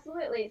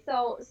 absolutely.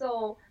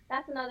 So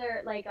that's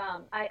another like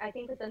I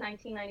think with the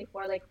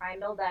 1994 like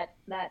crime bill that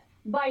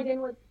Biden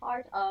was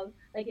part of,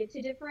 like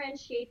to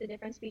differentiate the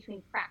difference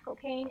between crack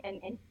cocaine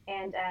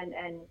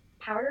and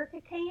powder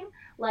cocaine,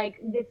 like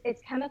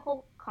its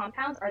chemical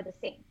compounds are the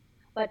same,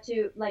 but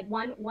to like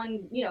one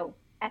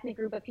ethnic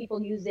group of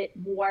people use it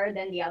more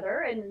than the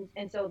other,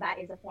 and so that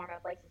is a form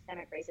of like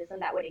systemic racism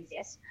that would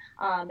exist,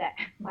 that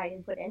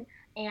Biden put in,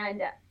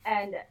 and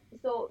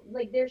so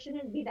like there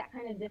shouldn't be that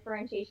kind of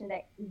differentiation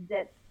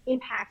that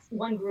impacts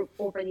one group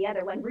over the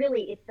other when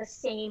really it's the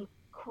same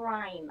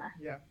crime.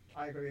 Yeah,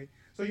 I agree.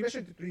 So you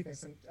mentioned three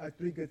things,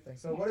 three good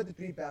things. So what are the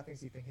three bad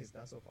things you think he's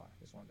done so far?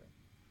 Just wondering.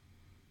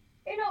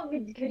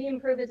 Could he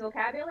improve his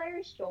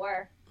vocabulary?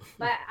 Sure,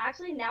 but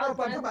actually now No, it's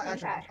but I'm one talking of about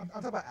the actions. I'm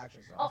talking about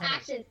actions. Though. Oh, I'm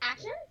talking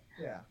actions.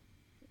 Yeah.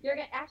 You're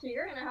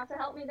gonna have to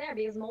help me there,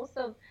 because most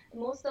of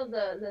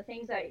the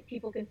things that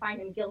people can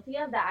find him guilty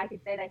of that I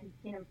could say that he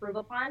can improve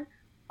upon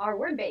are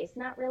word based,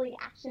 not really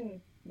action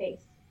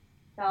based.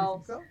 You So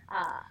think so?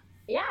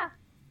 yeah.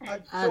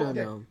 I don't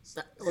know.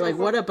 Like,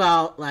 what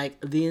about like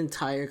the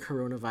entire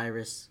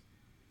coronavirus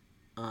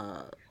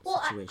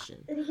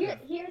situation?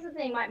 Here's the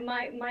thing.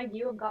 My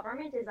view of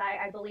government is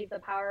I believe the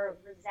power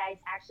resides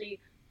actually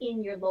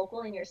in your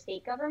local and your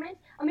state government.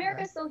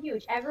 America is so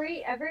huge.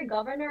 Every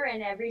governor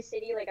and every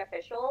city like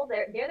official,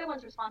 they're the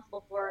ones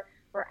responsible for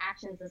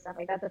actions and stuff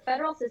like that. The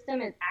federal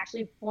system is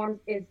actually federal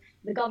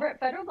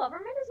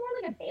government is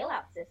more like a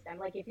bailout system.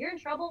 Like if you're in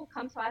trouble,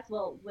 come to us.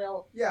 We'll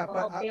But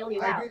help bail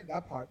you I out. agree with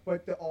that part.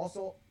 But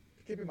also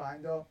keep in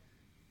mind though,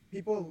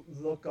 people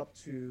look up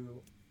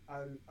to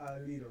a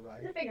leader,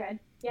 right? It's a figurehead.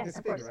 Yes, It's a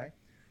of course. figure, right?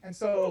 And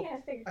so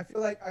Yeah, figure. I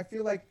feel like I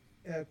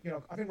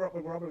think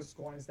what Robert was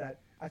going is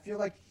that I feel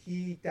like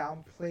he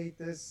downplayed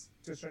this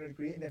to a certain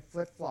degree and then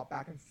flip flop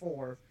back and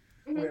forth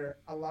where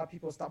a lot of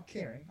people stopped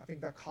caring. I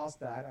think that caused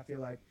that. I feel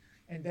like,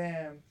 and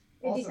then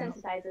It also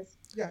desensitizes.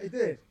 yeah, it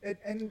did.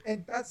 And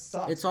that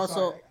sucks. It's I'm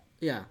also sorry.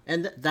 yeah,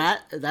 and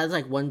that's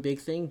like one big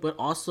thing, but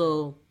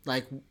also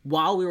like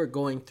while we were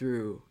going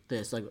through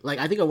this, like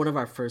I think on one of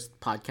our first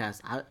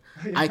podcasts,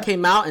 I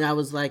came out and I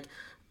was like,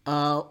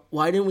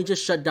 why didn't we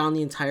just shut down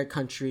the entire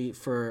country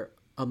for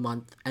a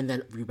month and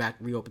then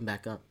reopen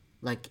back up?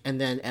 Like, and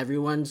then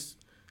everyone's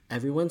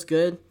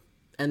good,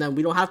 and then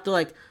we don't have to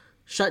like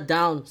shut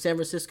down San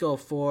Francisco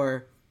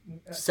for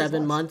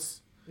 7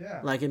 months.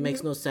 Yeah. Like it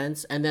makes no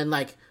sense. And then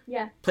like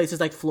Yeah. places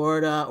like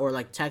Florida or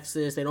like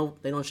Texas, they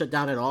don't shut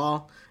down at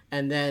all.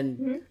 And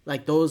then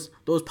like those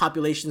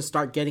populations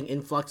start getting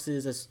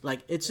influxes. As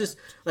like it's just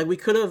like we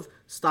could have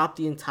stopped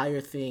the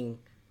entire thing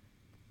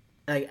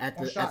like at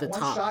the top.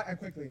 One shot and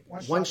quickly.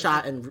 One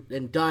shot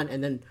and done.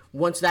 And then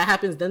once that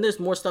happens, then there's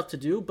more stuff to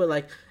do. But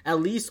like at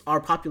least our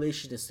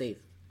population is safe.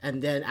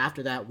 And then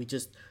after that, we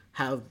just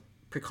have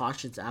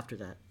precautions after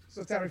that.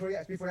 So Tam, before you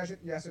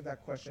answer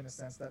that question, in a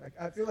sense that like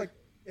I feel like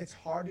it's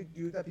hard to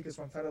do that because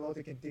from federal law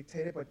they can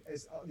dictate it, but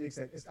it's like I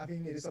said, I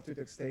think it is up to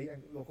the state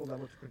and local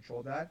level to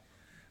control that.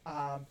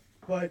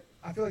 But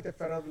I feel like the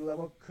federal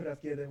level could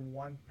have given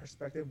one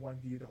perspective, one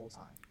view the whole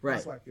time. Right.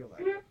 That's what I feel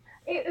like.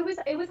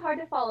 It was hard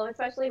to follow,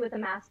 especially with the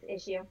mask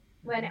issue.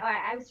 When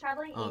I was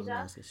traveling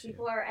Asia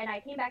before, and I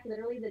came back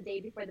literally the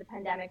day before the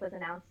pandemic was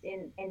announced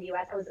in the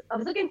U.S. I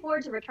was looking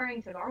forward to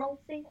returning to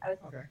normalcy.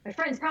 My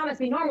friends promised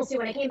me normalcy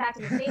when I came back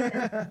to the States,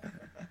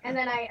 and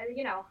then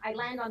I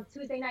land on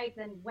Tuesday night,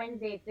 then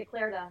Wednesday it's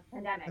declared a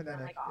pandemic. And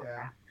I'm like, oh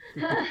crap.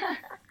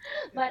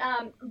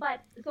 but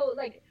so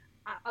like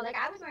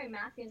I was wearing a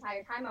mask the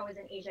entire time I was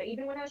in Asia.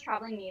 Even when I was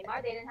traveling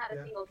Myanmar, they didn't have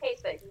a single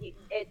case, but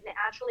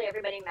naturally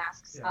everybody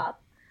masks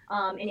up.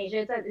 In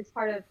Asia, it's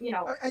part of they've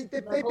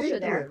the culture been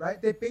through it,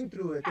 right? They've been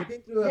through it.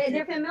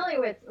 They're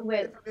familiar with it,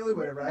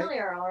 right?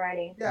 Familiar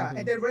already. Yeah,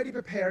 and they're already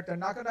prepared. They're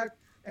not gonna,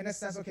 in a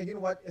sense, okay, you know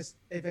what?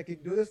 If I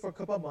can do this for a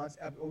couple of months,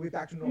 we'll be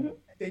back to normal.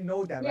 They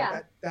know that,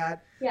 right?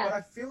 That. But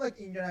I feel like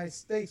in the United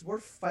States, we're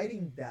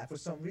fighting that for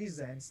some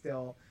reason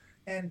still,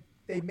 and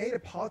they made a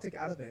politic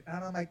out of it.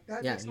 And I'm like,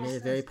 that makes no sense.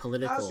 It very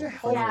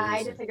political.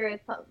 I disagree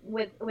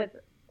with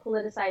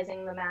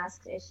politicizing the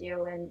masks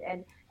issue,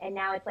 and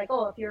now it's like,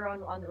 oh, if you're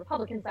on the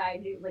Republican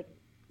side,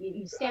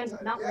 you stand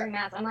not wearing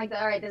masks. I'm like,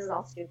 all right, this is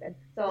all stupid.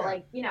 So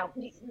like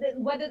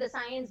whether the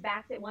science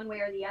backs it one way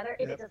or the other,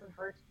 if it doesn't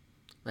hurt.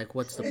 Like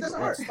what's the? It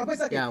doesn't hurt.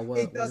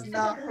 It does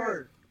not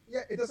hurt.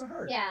 Yeah, it doesn't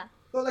hurt. Yeah.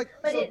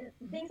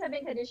 Things have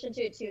been conditioned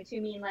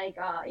to mean like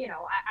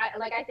I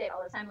like I say it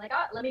all the time, like,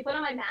 oh, let me put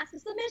on my mask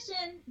of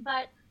submission,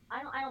 but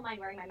I don't mind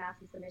wearing my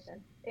mask in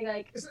submission.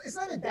 It's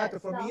not even that,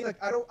 but for me,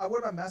 like I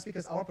wear my mask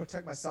because I want to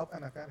protect myself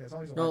and my family. That's the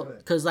only reason why I do it.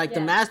 Because like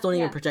the masks don't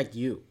even protect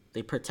you;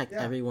 they protect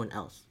everyone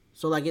else.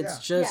 So like it's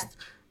just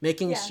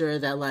making sure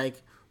that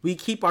like we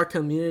keep our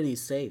community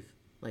safe.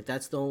 Like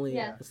that's the only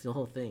that's the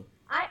whole thing.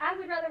 I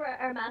would rather wear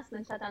a mask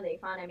than shut down the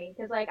economy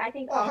because like I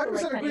think also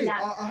like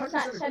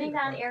shutting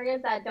down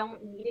areas that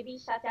don't need to be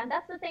shut down.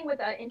 That's the thing with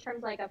in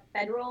terms like a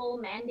federal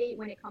mandate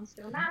when it comes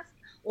to a mask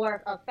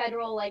or a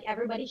federal like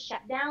everybody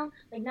shut down.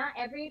 Like not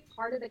every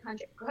part of the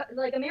country,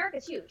 like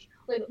America's huge.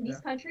 Like these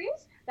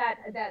countries that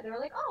they're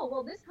like, oh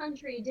well, this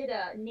country did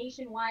a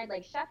nationwide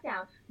like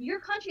shutdown. Your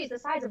country is the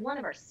size of one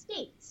of our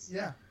states.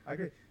 Yeah, I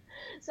agree.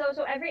 So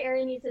every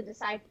area needs to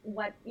decide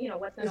what's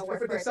going to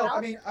work for itself.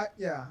 I mean,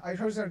 I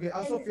totally agree. I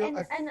also feel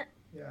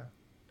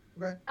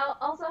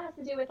also has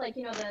to do with like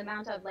the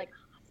amount of like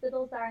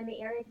hospitals that are in the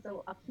area.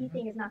 So a key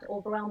thing is not to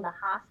overwhelm the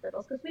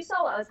hospitals because we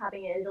saw what was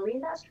happening in Italy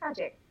and that's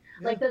tragic.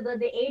 Yeah. Like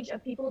the age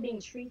of people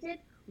being treated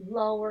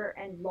lower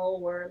and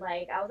lower.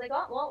 Like I was like,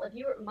 oh well, if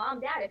you were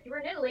mom, dad, if you were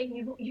in Italy,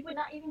 you would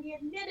not even be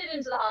admitted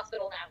into the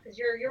hospital now because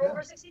you're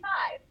over 65.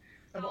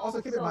 And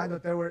also keep in mind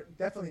that they were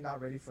definitely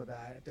not ready for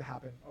that to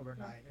happen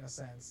overnight, in a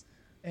sense.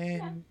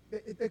 And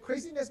the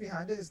craziness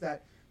behind it is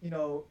that,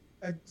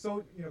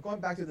 going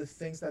back to the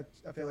things that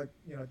I feel like,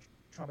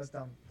 Trump has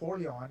done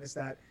poorly on is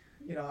that,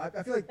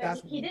 I feel like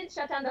that's... He did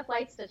shut down the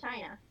flights to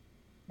China.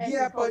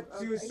 Yeah, but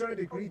to a certain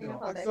degree,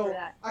 though. So,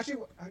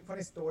 actually,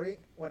 funny story,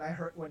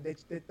 when they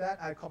did that,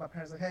 I called my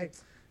parents like, hey,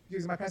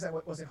 because my parents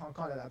was in Hong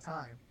Kong at that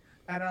time.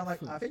 And I'm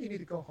like, I think you need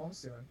to go home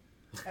soon.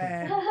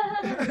 And, and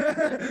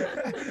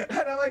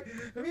I'm like,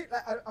 I'm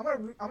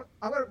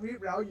gonna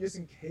reroute you just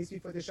in case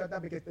before they shut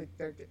down because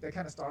they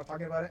kind of started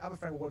talking about it. I have a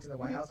friend who works in the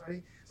White House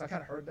already, so I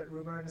kind of heard that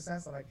rumor in a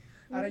sense. I'm like,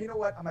 and you know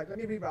what? I'm like, let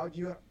me reroute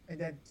you, and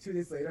then 2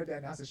 days later they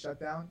announced a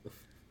shutdown.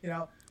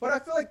 But I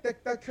feel like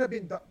that could have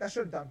been that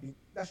should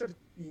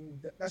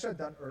have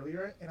done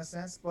earlier in a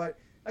sense. But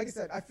like I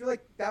said, I feel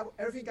like that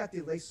everything got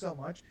delayed so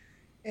much,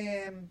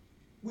 and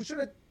we should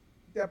have.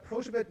 The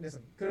approach of it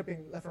could have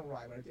been left and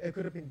right. It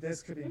could have been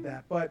this, could have been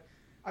that. But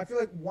I feel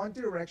like one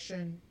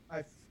direction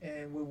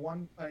and with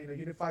one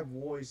unified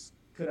voice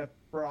could have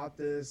brought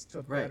this to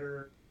a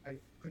better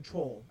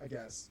control, I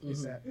guess you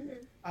said.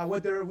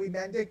 Whether we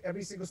mandate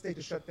every single state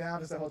to shut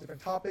down is a whole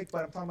different topic.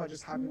 But I'm talking about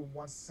just having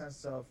one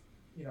sense of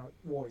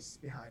voice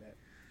behind it,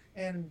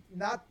 and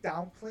not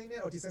downplaying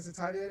it or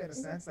desensitizing it in a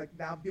sense. Like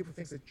now people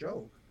think it's a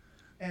joke.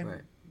 And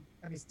Right.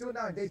 I mean, still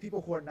nowadays, people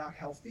who are not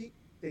healthy,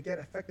 they get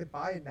affected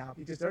by it now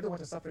because they're the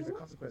ones that suffer the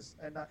consequence.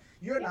 And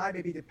you and I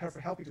maybe prepare for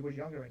health because we're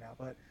younger right now,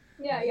 but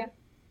Yeah.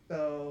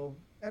 so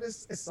and it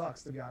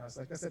sucks, to be honest.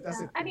 Like that's it.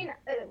 I mean,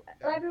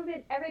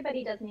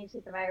 everybody does need to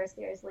take the virus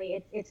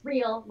seriously. It's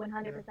real,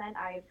 100%.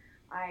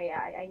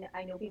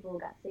 I know people who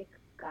got sick,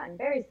 gotten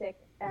very sick,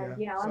 and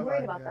I'm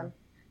worried about them.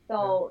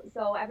 So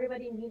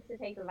everybody needs to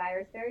take the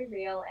virus very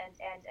real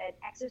and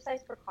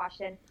exercise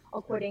precaution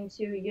according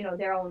to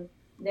their own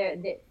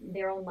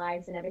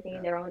lives and everything,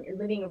 and their own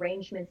living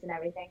arrangements and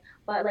everything.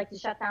 But like to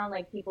shut down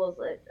like people's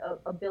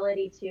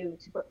ability to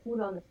put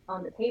food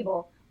on the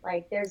table,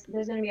 like there's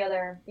going to be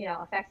other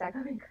effects that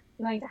are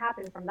going to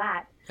happen from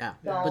that. Yeah,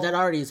 So, but that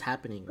already is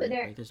happening, right? But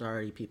Like, there's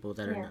already people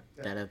that are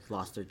that have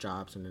lost their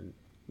jobs and then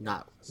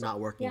not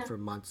working for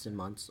months and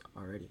months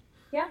already.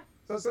 Yeah.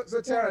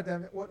 So Tara,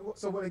 then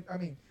I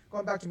mean,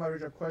 going back to my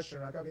original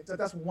question, like, I mean, so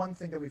that's one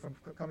thing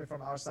that coming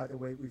from our side, the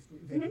way we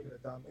think he could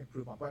have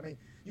improved on. But I mean,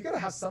 you gotta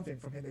have something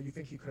from him that you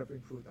think he could have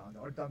improved on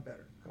or done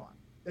better. Come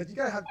on, you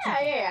gotta have.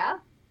 Yeah.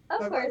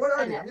 Of course. What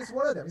are they?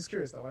 What are them? I'm just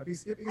curious though.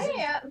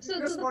 So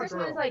the first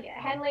one is like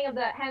handling of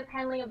the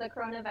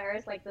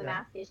coronavirus, like the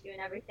mask issue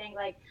and everything.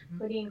 Like,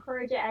 could he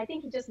encourage it? I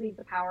think he just leaves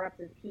the power up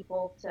to the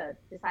people to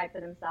decide for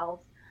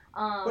themselves.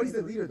 But he's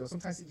the leader though.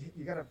 Sometimes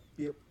you gotta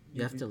be.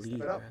 You have to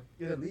lead. Right?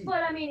 You have to lead.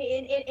 But I mean,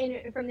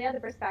 in from the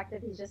other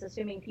perspective, he's just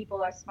assuming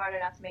people are smart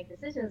enough to make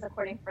decisions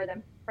according for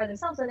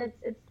themselves, and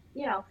it's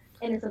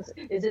in a sense,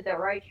 is it the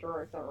right?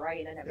 Sure, it's the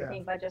right and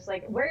everything, but just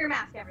like wear your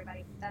mask,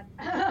 everybody. That's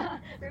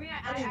for me.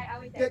 I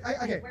always say.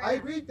 I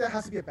agree. There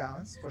has to be a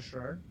balance for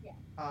sure. Yeah.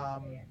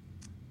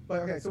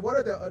 But okay, so what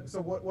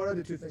are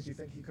the two things you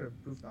think he could have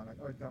improved on? Like,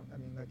 or done, I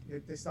mean, like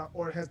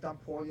or has done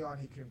poorly on,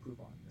 he could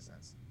improve on in a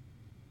sense.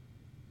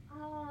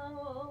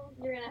 Oh,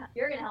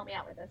 you're gonna help me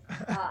out with this.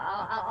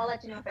 I'll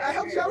let you know if I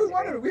helped you out with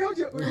one. We helped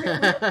you.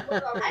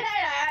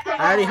 I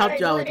already helped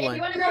you out with one. If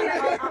you want to go,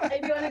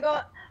 if you want to go,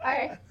 all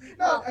right.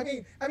 No, I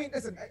mean,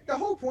 listen. The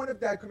whole point of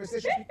that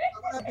conversation is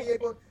I want to be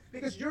able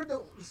because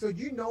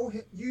you know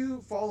him,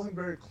 you follow him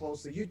very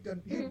closely. You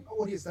know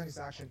what he has done in his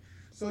action.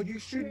 So you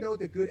should know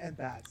the good and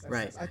bad.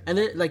 Right, and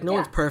like no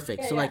one's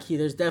perfect, so like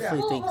there's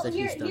definitely things that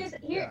he's done.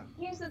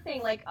 Here's the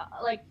thing,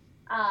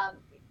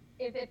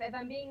 if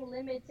I'm being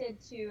limited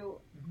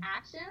to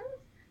actions,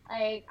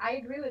 like I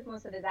agree with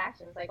most of his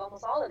actions, like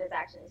almost all of his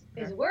actions.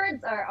 His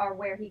words are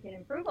where he can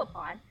improve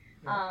upon,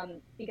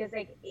 because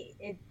like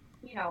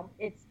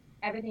it's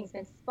everything's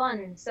been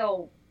spun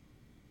so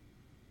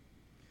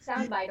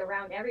soundbite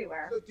around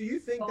everywhere. So do you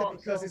think that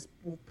because his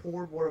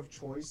poor word of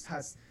choice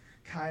has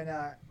kind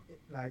of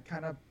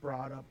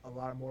brought up a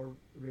lot more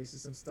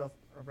racism stuff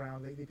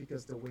around lately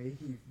because the way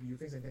he views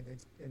things and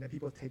then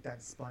people take that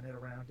and spun it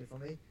around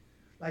differently?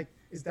 Like,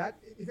 you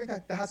think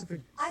that has to be?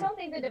 I don't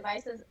think the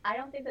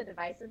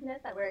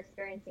divisiveness that we're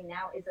experiencing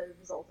now is a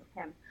result of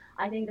him.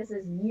 I think this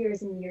is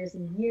years and years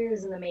and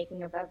years in the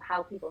making of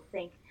how people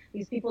think.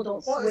 These people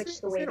don't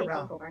switch the way they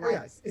think overnight. Oh,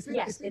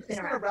 yeah. It's been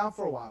around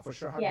for a while, for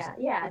sure. 100%.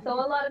 Yeah. So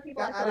a lot of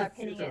people are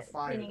pinning it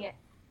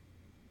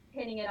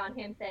on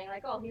him, saying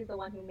like, oh, he's the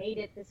one who made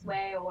it this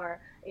way, or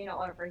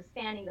or he's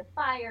fanning the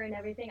fire and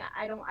everything.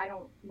 I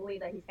don't believe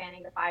that he's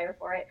fanning the fire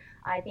for it.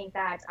 I think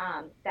that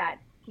that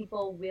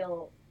people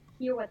will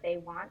hear what they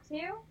want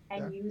to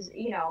and use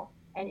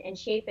and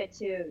shape it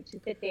to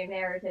fit their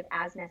narrative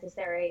as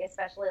necessary,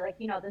 especially like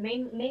the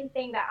main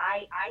thing that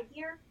I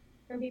hear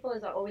from people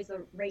is always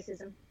the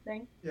racism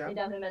thing. They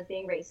dump him as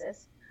being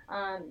racist,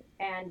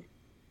 and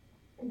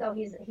though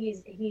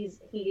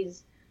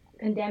he's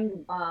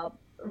condemned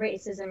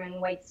racism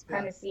and white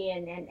supremacy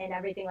and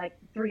everything like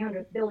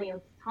 300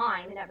 billionth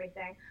time and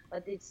everything,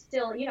 but it's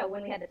still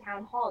when we had the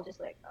town hall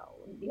just like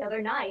the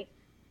other night.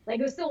 Like,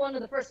 it was still one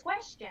of the first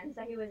questions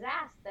that he was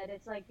asked, that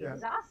it's, like,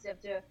 exhaustive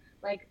to,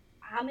 like,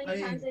 how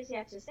many times does he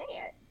have to say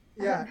it?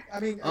 Yeah, I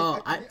mean...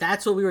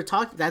 that's what we were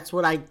talking... That's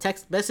what I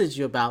text messaged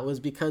you about,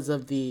 was because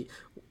of the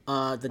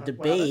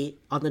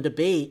debate, on the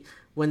debate,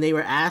 when they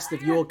were asked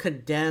if you will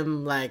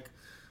condemn, like...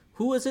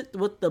 Who was it?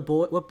 What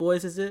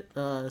boys is it?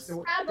 Proud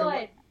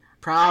Boys.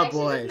 Proud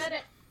Boys.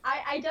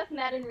 I just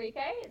met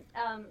Enrique.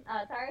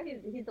 Tara,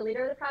 he's the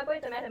leader of the Proud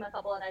Boys. I met him a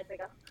couple of nights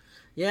ago.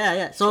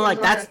 Yeah. So, like,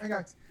 that's...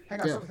 Hang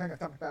on,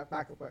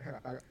 back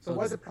up. So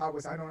what is the Proud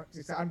Boys? I'm a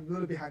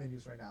little behind the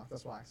news right now.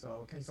 That's why.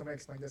 So can somebody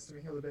explain this to me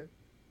a little bit?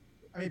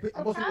 I mean,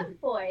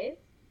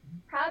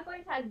 Proud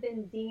Boys has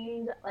been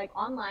deemed, like,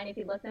 online, if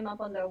you look them up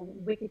on the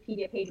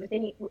Wikipedia page, with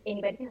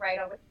anybody can write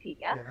on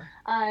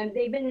Wikipedia.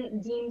 They've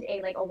been deemed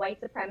a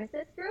white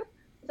supremacist group.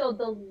 So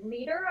the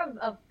leader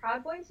of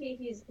Proud Boys,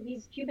 he's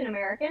Cuban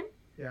American.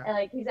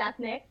 Like, he's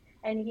ethnic,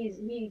 and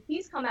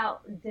he's come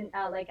out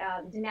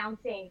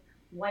denouncing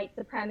white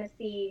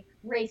supremacy,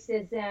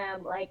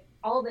 racism, like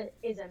all the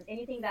isms,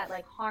 anything that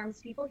like harms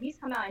people, he's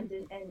come out and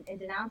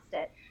denounced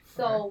it.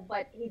 So,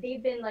 but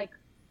they've been like,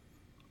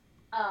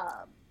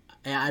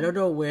 I don't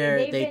know where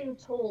they've been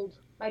told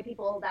by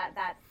people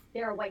that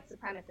they're a white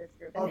supremacist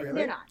group, and really?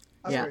 they're not.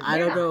 Yeah, crazy. I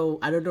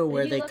don't know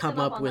where You they look come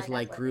them up up with online,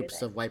 like that's what they groups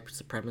say. of white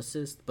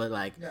supremacists, but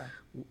like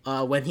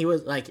Yeah. when he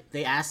was like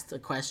they asked a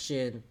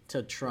question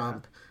to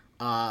Trump,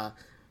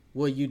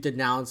 will you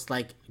denounce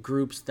like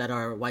groups that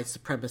are white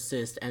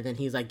supremacists? And then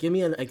he's like, give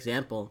me an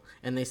example,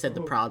 and they said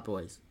the Oh. Proud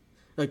Boys.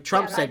 Like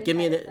Trump Yeah, said, Biden give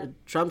me said an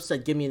it. Trump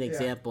said, give me an Yeah.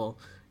 example,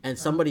 and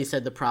somebody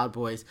said the Proud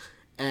Boys,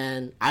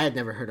 and I had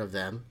never heard of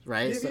them,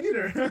 right? Me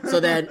neither. So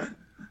then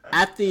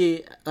at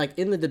the like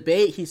in the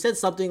debate, he said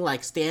something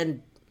like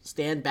stand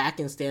back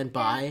and stand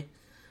by,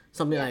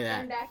 something like that.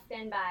 Stand back,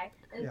 stand by.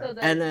 And Yeah. so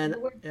the, And then- the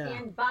word yeah.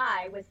 stand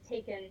by was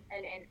taken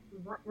and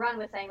run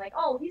with saying like,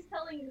 oh, he's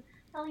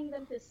telling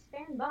them to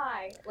stand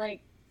by.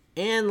 Like,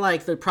 And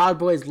like the Proud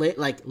Boys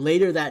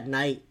later that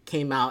night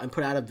came out and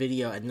put out a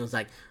video and it was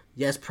like,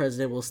 yes,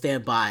 President will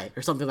stand by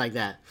or something like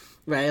that,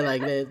 right?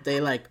 Like they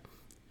like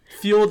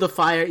fueled the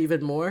fire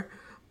even more.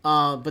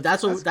 But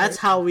that's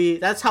how we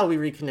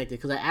reconnected,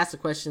 because I asked a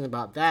question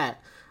about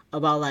that,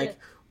 about like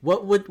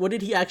what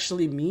did he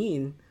actually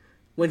mean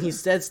when he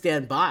said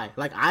stand by?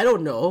 Like I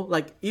don't know.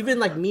 Like even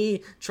like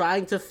me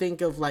trying to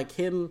think of like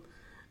him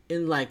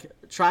in like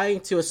trying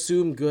to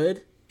assume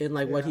good in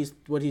like what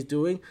he's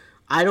doing.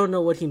 I don't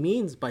know what he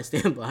means by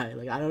stand by.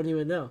 Like I don't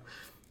even know.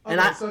 And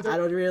Okay, I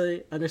don't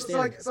really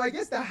understand. So I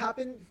guess that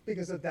happened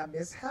because of that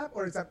mishap,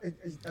 or is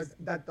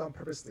that done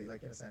purposely,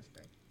 like in a sense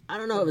thing? I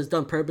don't know if it's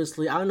done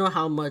purposely. I don't know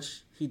how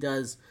much he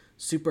does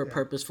super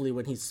purposefully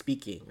when he's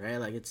speaking, right?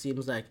 Like it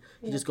seems like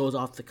he just goes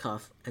off the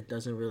cuff and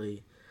doesn't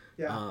really.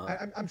 Yeah,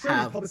 I'm sure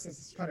his publicist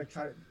is trying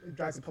to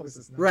drive the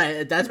publicist now.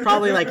 Right, that's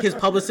probably like his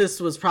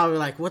publicist was probably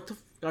like, "What the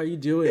are you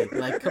doing?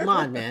 Like, come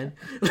on, man."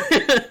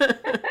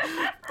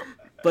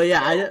 But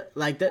yeah, I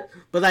like that.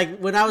 But like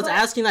when I was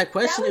asking that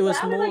question, it was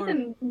that more. was like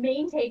the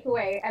main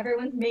takeaway.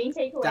 Everyone's main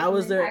takeaway. That from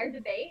was the their- entire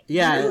debate.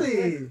 Yeah,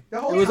 Really?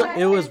 The whole it was time?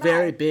 it was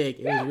very big.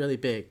 It was really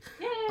big.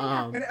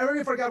 Yeah. And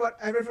everybody forgot what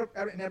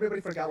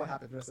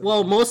happened. the rest of the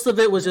Well, time. most of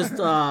it was just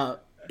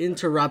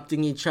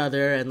interrupting each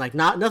other, and like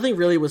nothing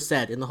really was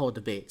said in the whole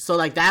debate. So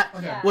like that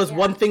Okay. was Yeah.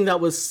 one thing that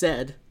was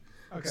said.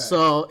 Okay.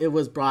 So it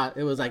was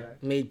like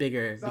Alright. made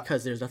bigger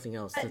because there's nothing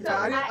else to So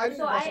talk about. I didn't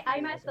watch I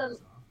the met video, the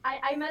so.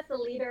 I met the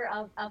leader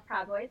of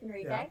Proud Boys,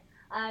 Enrique, Yeah.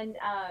 and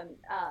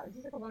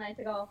just a couple nights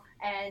ago.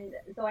 And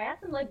so I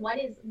asked him like, what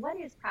is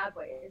Proud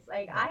Boys?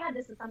 Like I had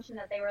this assumption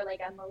that they were like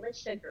a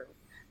militia group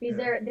because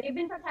they've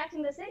been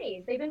protecting the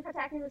cities. They've been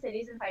protecting the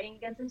cities and fighting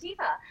against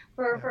Antifa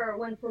for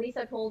when police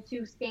are told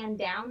to stand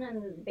down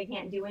and they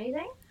can't do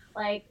anything.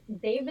 Like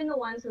they've been the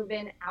ones who've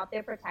been out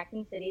there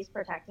protecting cities,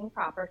 protecting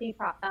property,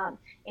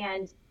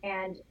 and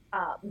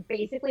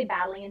basically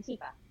battling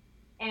Antifa.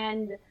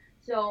 And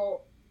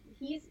so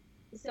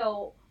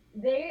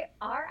they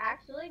are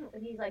actually.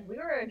 He's like, we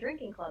were a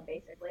drinking club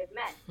basically of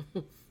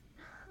men.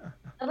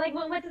 I'm like,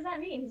 well, what does that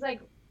mean? He's like,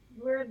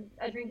 we're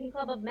a drinking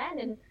club of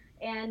men,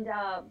 and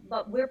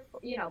but we're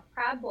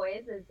Proud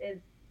Boys is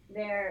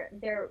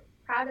they're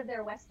proud of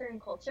their Western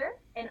culture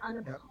and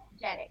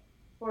unapologetic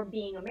for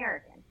being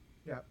American.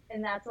 Yeah.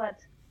 And that's what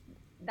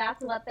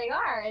they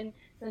are. And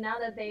so now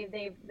that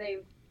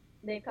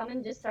they've come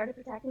and just started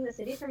protecting the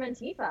cities from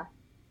Antifa.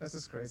 That's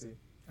just crazy.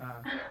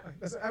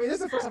 This is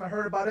the first time I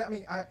heard about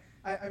it.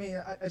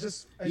 I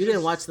just. You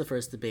didn't watch the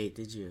first debate,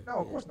 did you? No,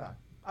 of course not.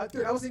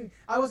 Dude, I was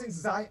in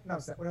Zion. No,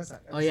 what was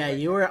that? Oh yeah,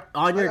 you were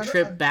on your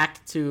trip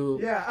back to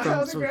Yeah, I from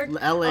was in Greg-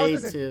 LA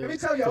listen, to. Let me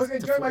tell you, I was to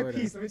enjoying my Florida.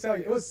 peace. Let me tell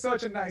you, it was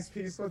such a nice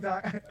peaceful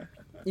time.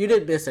 You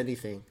didn't miss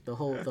anything. The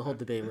whole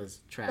debate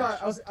was trash. No,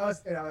 I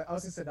was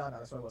in Sedona.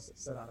 That's why I was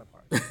Sedona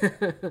Park.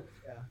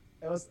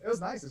 Yeah, it was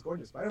nice. It's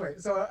gorgeous. But anyway,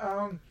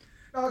 so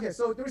no, okay.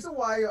 So the reason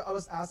why I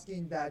was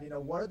asking that,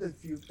 what are the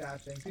few bad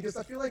things? Because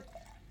I feel like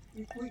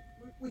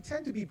we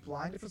tend to be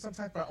blinded for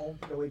sometimes by our own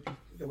the way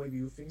we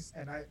view things,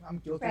 and I'm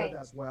guilty of that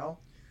as well.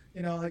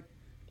 Like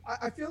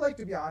I feel like,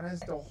 to be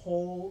honest, the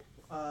whole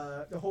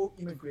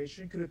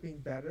immigration could have been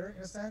better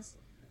in a sense.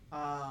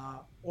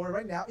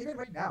 Or even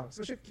right now,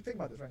 especially if you think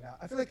about this right now,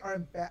 I feel like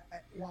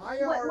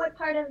What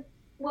part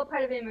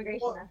of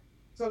immigration?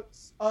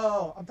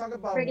 Well, I'm talking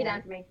about. Break it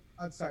down for me.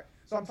 I'm sorry.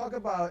 So I'm talking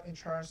about in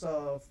terms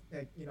of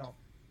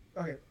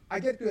okay, I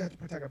get to have to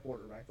protect our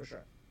border, right? For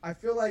sure. I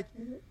feel like,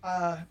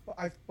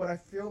 but I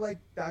feel like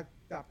that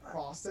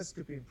process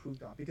could be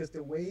improved on, because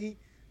the way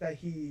that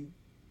he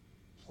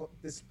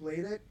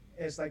displayed it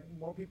is like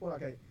more people.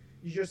 Okay,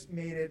 you just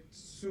made it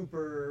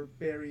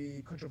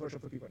very controversial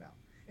for people now.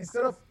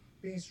 Instead of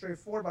being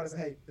straightforward about it, say,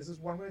 hey, this is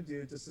what I'm going to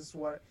do. This is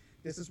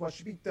what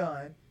should be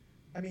done.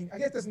 I mean, I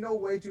guess there's no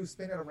way to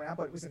spin it around,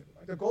 but listen,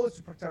 the goal is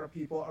to protect our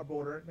people, our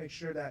border, make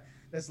sure that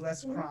there's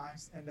less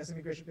crimes and less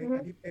immigration.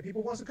 And if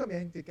people want to come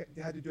in,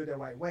 they have to do it the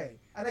right way.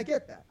 And I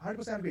get that,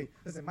 100% agree.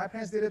 Listen, my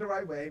parents did it the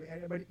right way.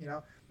 Everybody,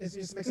 it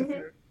just makes it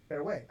a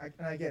better way.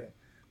 And I get it.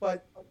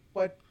 But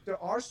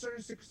there are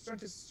certain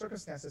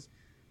circumstances,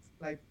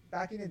 like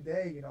back in the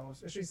day,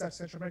 especially in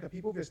Central America,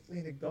 people just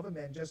fleeing the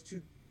government just to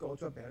go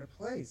to a better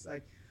place.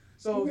 Like,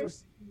 so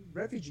there's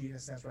refugee in a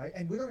sense, right?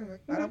 And we don't.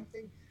 I don't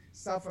think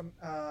Central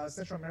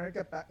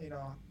America,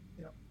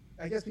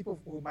 I guess people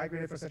who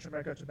migrated from Central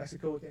America to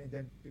Mexico and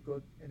then go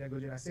to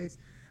the United States,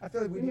 I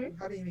feel like we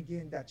haven't even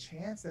given that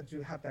chance then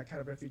to have that kind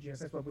of refugee in a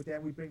sense. But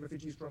then we bring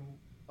refugees from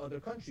other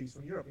countries,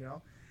 from Europe,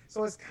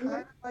 So it's kind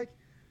of like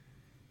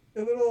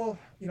a little,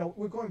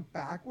 we're going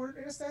backward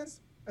in a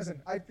sense.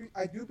 Listen, I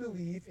do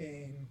believe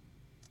in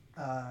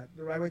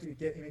the right way to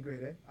get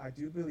immigrated. I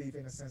do believe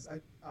in a sense,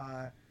 in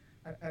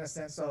a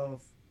sense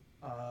of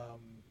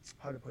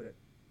how to put it,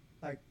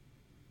 like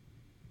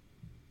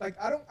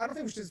I don't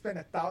think we should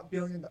spend $1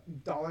 billion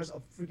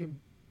of freaking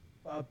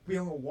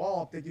building a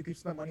wall that you could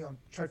spend money on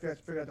trying to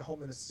figure out the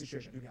homeless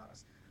situation. To be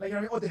honest,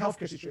 or the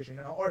healthcare situation,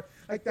 or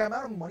like the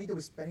amount of money that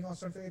we're spending on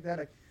something like that.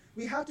 Like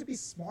we have to be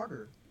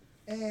smarter.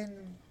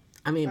 And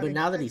but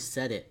now that he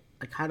said it,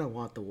 I kind of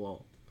want the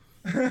wall.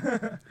 Now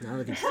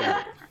that he said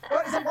it.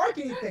 But it's a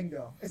marketing thing,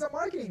 though. It's a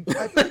marketing.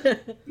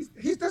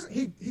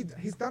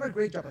 He's done a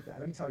great job at that.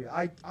 Let me tell you.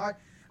 I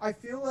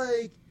feel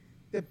like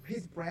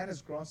his brand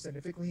has grown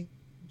significantly,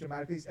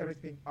 dramatically.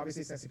 Everything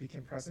obviously since he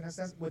became president, in a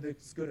sense, whether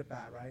it's good or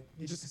bad, right?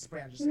 His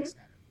brand just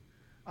expanded.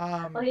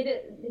 Well,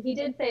 he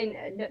did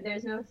say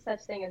there's no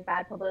such thing as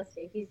bad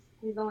publicity. He's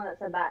the one that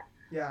said that.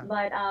 Yeah.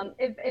 But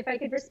if I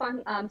could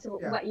respond to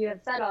what you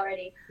have said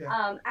already,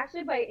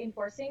 actually by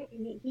enforcing,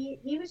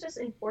 he was just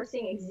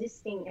enforcing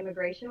existing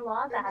immigration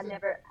laws that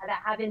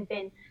haven't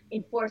been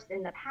enforced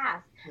in the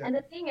past. Yeah. And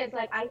the thing is,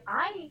 like,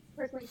 I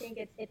personally think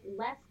it's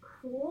less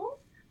cruel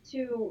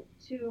to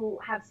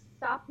have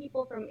stopped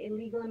people from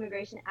illegal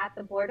immigration at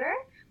the border,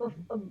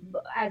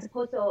 as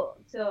opposed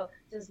to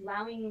just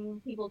allowing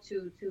people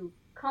to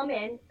come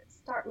in,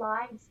 start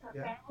lives, start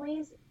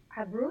families,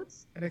 have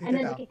roots, and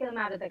then kick them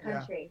out of the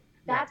country. Yeah.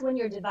 That's when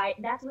you're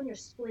that's when you're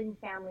splitting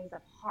families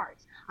apart.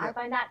 Yeah. I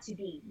find that to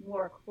be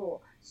more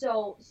cruel.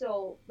 So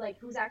like,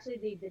 who's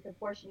actually the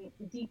deportation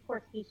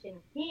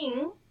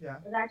king? Yeah.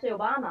 Was actually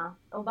Obama.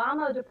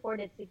 Obama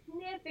deported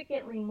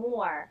significantly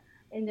more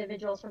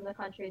individuals from the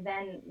country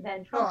than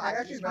Trump. No, I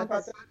actually read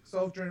about that.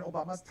 So during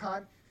Obama's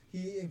time,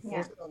 he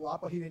enforced it a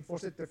lot, but he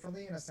enforced it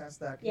differently in a sense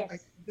that he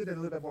did it a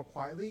little bit more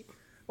quietly.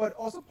 But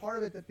also part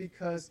of it that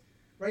because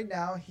right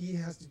now he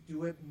has to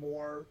do it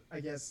more, I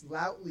guess,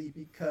 loudly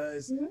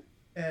because.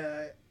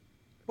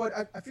 But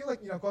I feel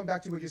like, going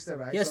back to what you said,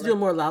 right? He has to do it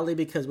more loudly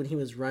because when he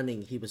was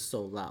running, he was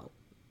so loud.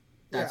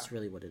 That's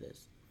really what it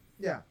is.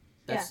 Yeah.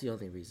 That's the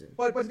only reason.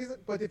 But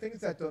the thing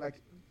is that, though,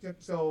 like,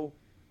 so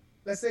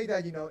let's say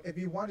that, if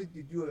you wanted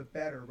to do it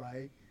better,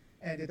 right?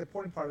 And the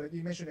important part of it,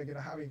 you mentioned,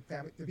 having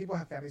family, the people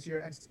have families here,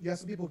 and you have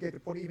some people get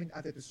deported even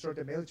after to serve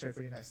the military for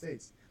the United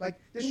States.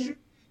 Like,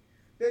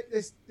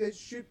 there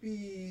should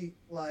be,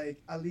 like,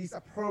 at least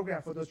a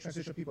program for those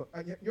transition people.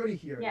 You're already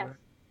here. Yes. Right?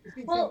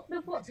 Well,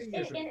 in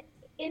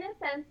a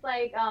sense,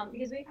 like,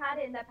 because we've had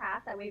it in the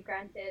past that we've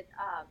granted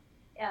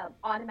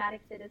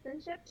automatic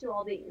citizenship to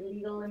all the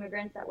illegal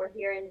immigrants that were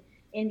here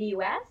in the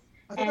U.S.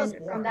 I thought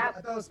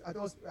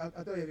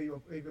if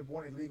you were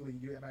born illegally,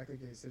 you automatically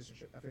get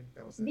citizenship. I think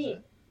that was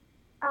it.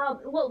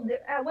 Well,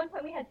 at one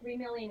point we had 3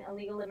 million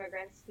illegal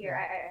immigrants here.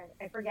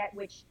 I forget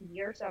which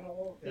year, so I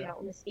won't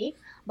misspeak.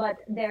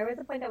 But there was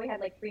a point that we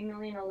had like 3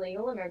 million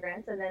illegal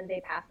immigrants, and then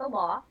they passed a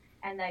law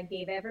and that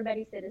gave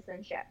everybody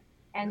citizenship.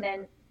 And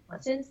then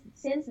since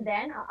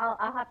then,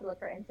 I'll have to look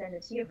for it and send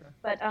it to you.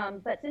 But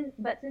since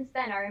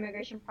then, our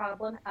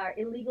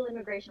illegal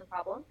immigration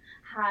problem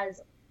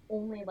has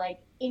only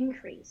like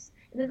increased.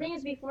 The thing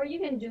is, before you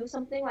can do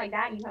something like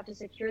that, you have to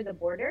secure the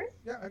borders.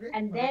 Yeah, I agree.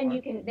 And then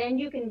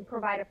you can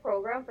provide a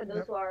program for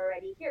those who are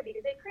already here,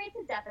 because it creates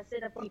a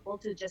deficit of people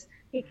to just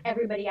kick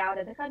everybody out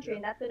of the country,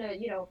 and that's going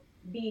to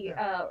be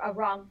a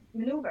wrong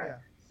maneuver.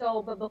 Yeah.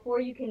 So, but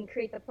before you can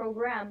create the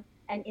program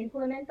and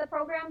implement the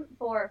program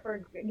for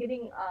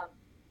giving,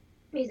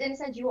 because in a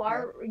sense you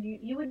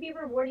would be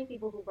rewarding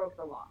people who broke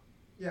the law.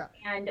 Yeah.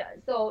 And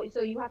so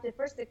you have to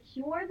first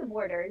secure the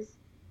borders,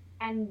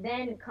 and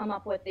then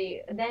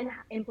then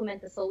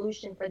implement the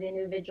solution for the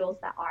individuals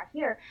that are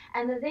here.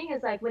 And the thing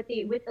is, like, with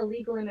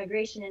illegal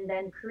immigration and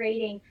then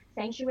creating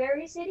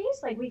sanctuary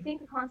cities, like, we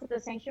think the concept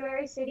of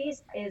sanctuary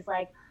cities is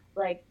like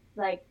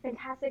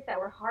fantastic, that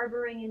we're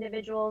harboring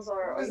individuals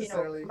or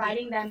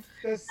providing them.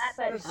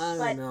 I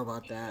don't know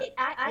about that.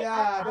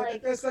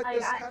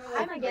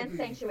 I'm against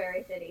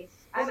sanctuary cities.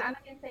 I'm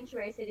against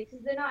sanctuary cities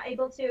because they're not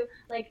able to,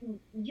 like,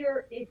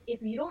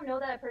 if you don't know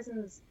that a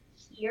person's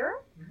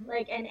here,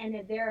 like, and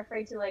if they're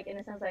afraid to, like, in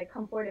a sense, like,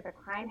 come forward if a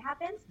crime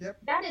happens,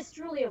 that is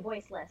truly a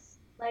voiceless.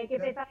 Like,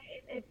 if I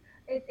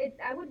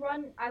would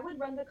run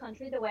the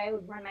country the way I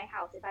would run my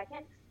house. If I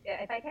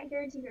can't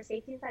guarantee your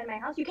safety inside my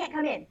house, you can't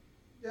come in.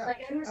 Yeah.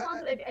 Like, I'm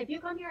responsible. If you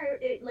come here,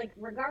 like,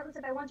 regardless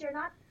if I want you or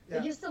not,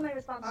 you're still my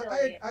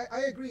responsibility.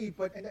 I agree,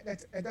 but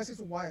that's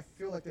just why I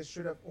feel like they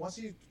should have, once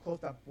you close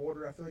that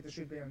border, I feel like there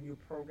should be a new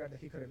program that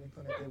he could have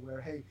implemented where,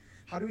 hey,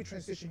 how do we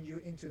transition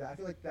you into that? I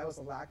feel like that was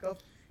a lack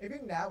of.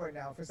 Even right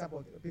now, for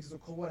example, because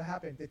of COVID, what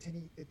happened,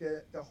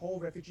 the whole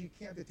refugee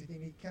camp, the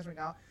Tatini camps right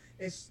now,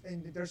 and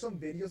there's some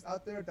videos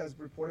out there that's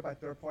reported by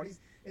third parties.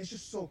 It's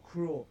just so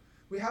cruel.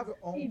 We have our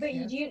own. But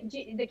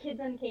the kids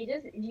in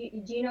cages,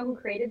 do you know who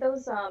created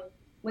those?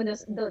 When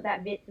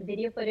that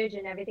video footage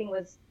and everything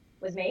was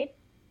was made.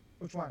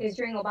 Which one? It was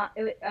during Obama.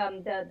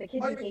 The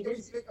kids in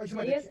cages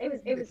videos.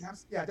 It was.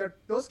 Camps? Yeah,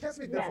 those camps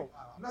have been there for a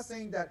while. I'm not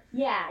saying that.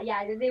 Yeah,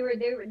 they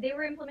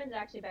were implemented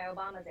actually by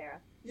Obama's era.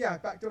 Yeah,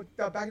 back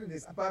in the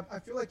days. But I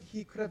feel like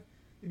he could have.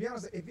 To be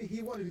honest, if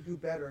he wanted to do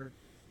better,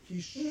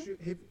 he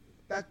should.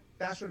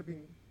 That should have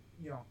been,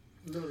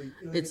 literally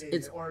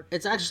eliminated.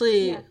 It's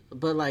actually,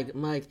 but like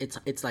Mike,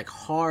 it's like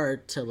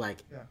hard to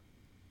like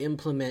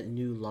implement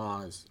new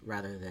laws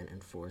rather than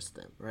enforce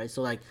them, right?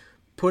 So like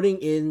putting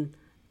in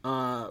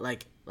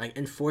like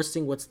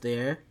enforcing what's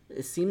there,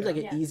 it seems like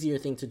an easier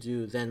thing to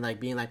do than like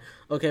being like,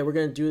 okay, we're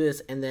gonna do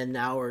this, and then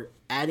now we're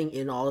adding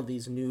in all of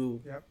these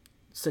new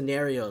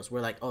scenarios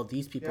where like, oh,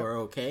 these people are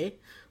okay.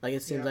 Like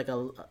it seems like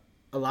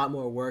a lot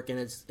more work, and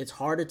it's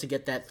harder to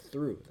get that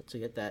through, to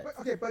get that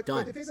done. But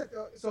the thing is that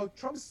so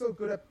Trump is so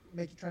good at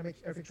trying to make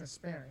everything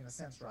transparent in a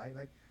sense, right?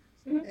 Like,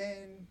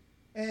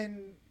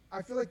 and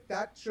I feel like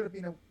that should have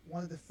been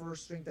one of the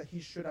first things that he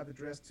should have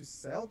addressed to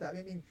sell that.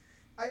 I mean,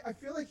 I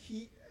feel like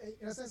he,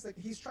 in a sense, like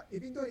if he's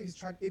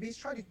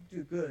trying to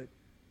do good,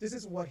 this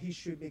is what he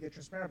should make it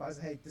transparent about. Is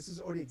hey, this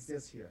is already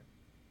exists here,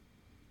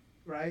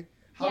 right?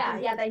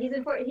 That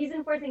he's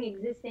enforcing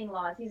existing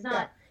laws. He's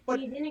not.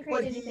 He didn't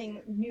create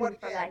anything new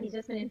for that. He's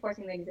just been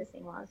enforcing the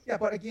existing laws. Yeah,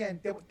 but again,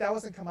 that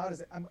wasn't come out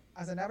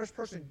as an average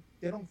person.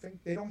 They don't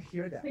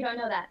hear that. We don't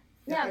know that.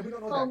 Yeah, we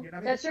don't know that. You know what I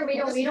mean? That's true. We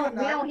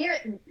don't hear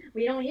it.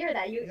 We don't hear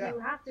that. You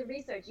have to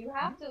research. You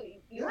have to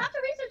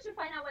research to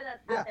find out what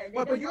that's out there.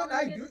 But you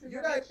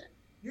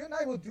and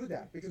I will do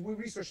that because we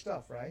research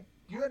stuff, right?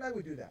 You and I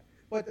will do that.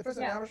 But the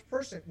an average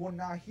person will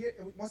not hear.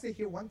 Once they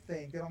hear one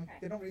thing, they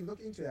don't really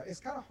look into that. It's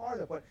kind of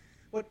harder.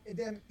 But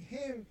then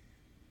him,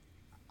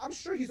 I'm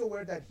sure he's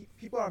aware that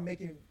people are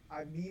making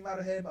a meme out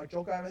of him, a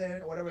joke out of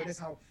him, or whatever it is,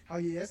 how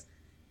he is.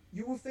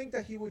 You will think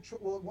that he will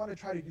want to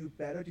try to do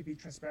better, to be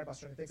transparent about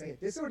certain things. Like, hey,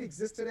 this already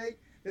exists today.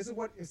 This is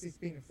what is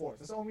being enforced.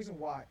 That's the only reason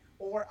why.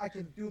 Or I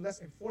can do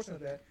less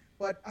enforcement of it.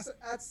 But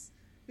as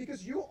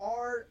because you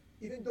are,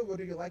 even though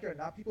whether you like it or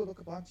not, people look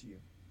upon to you.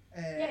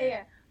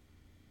 And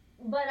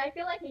But I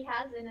feel like he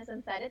has, in a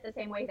sense, said it the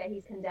same way that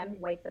he's condemned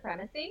white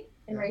supremacy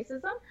and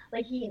racism.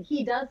 Like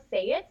he does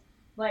say it,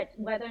 but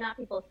whether or not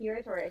people hear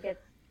it or it gets.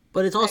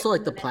 But it's also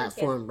like the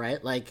platform,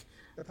 right? Like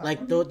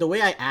the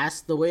way I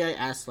asked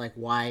like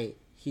why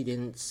he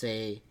didn't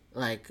say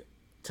like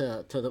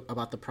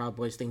about the Proud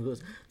Boys thing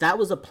was that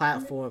was a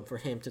platform for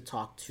him to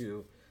talk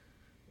to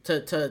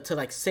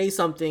like say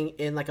something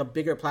in like a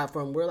bigger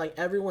platform where like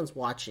everyone's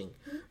watching,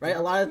 right?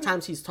 A lot of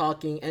times he's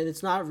talking and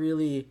it's not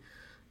really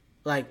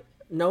like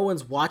no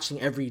one's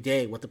watching every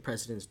day what the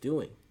president's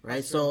doing,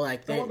 right? So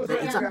like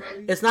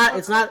it's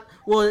not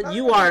well,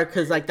 you are,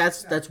 because like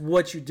that's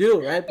what you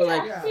do, right? But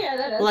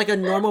like a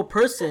normal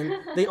person,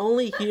 they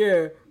only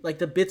hear like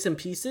the bits and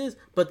pieces,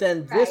 but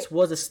then this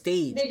was a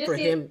stage for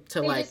him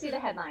to like just see the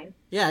headline.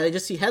 Yeah, they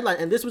just see headline,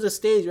 and this was a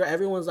stage where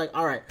everyone's like,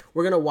 all right,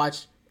 we're gonna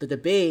watch the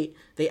debate.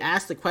 They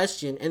asked the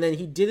question, and then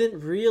he didn't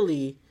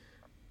really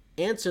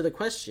answer the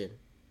question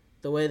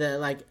the way that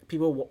like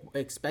people were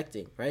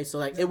expecting, right? So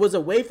like it was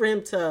a way for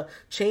him to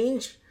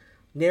change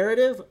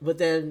narrative, but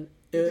then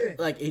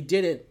it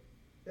didn't.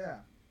 Yeah.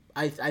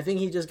 I think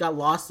he just got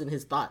lost in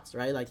his thoughts,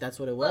 right? Like that's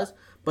what it was.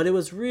 But it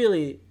was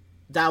really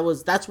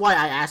that's why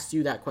I asked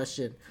you that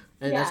question,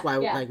 and that's why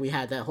like we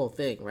had that whole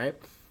thing, right?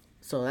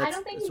 So I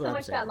don't think he so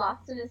much got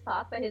lost in his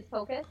thoughts, but his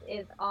focus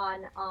is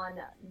on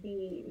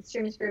the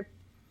extremist group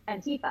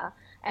Antifa.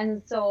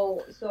 And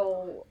so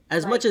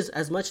as much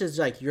as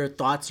like your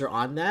thoughts are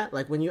on that,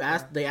 like when you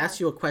they ask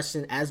you a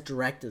question as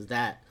direct as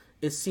that,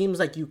 it seems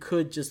like you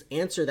could just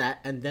answer that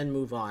and then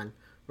move on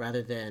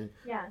rather than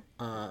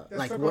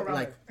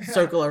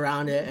circle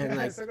around it and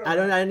like I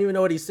didn't even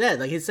know what he said.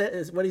 Like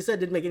what he said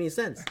didn't make any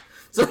sense.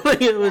 So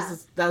like it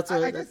was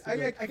I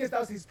guess that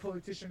was his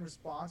politician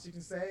response, you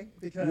can say,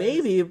 because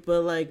maybe,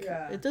 but like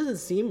it doesn't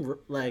seem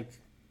like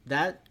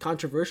that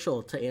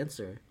controversial to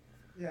answer.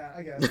 Yeah,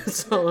 I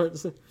guess. All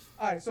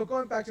right, so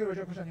going back to the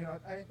original question,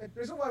 the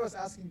reason why I was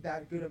asking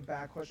that good and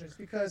bad question is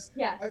because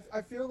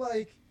I feel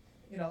like,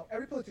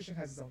 every politician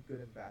has his own good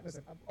and bad.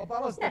 Listen,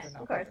 Obama's definitely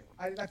not perfect.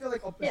 I feel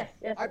like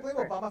I blame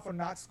Obama for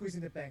not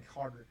squeezing the bank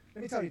harder.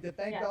 Let me tell you, the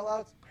bank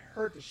bailouts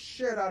hurt the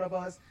shit out of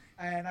us,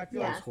 and I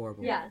feel like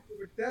horrible. Yeah. We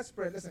were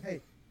desperate. Listen,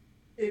 hey,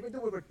 even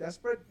though we were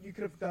desperate, you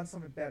could have done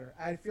something better.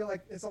 I feel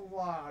like it's a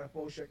lot of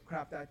bullshit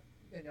crap that,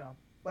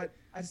 but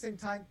at the same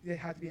time, they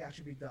had to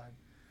actually be done.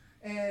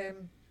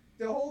 And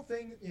the whole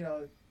thing,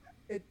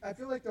 I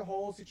feel like the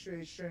whole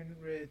situation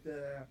with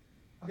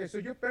okay, so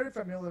you're very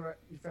familiar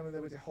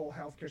with the whole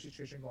healthcare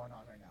situation going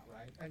on right now,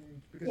 right?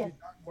 And because you're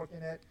not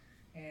working it,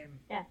 and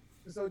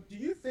so do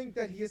you think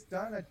that he has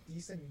done a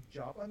decent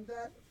job on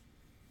that,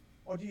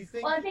 or do you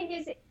think? Well, I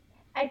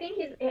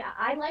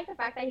I like the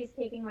fact that he's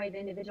taking away the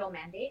individual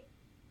mandate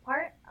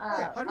part.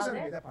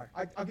 100% that part.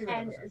 I'll give you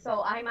that. And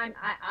so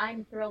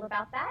I'm thrilled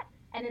about that.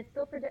 And it's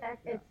still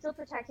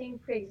protecting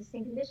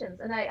pre-existing conditions,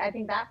 and I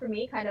think that for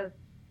me kind of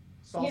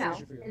solves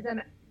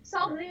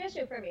the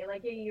issue for me.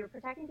 Like you're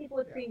protecting people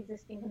with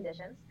pre-existing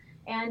conditions,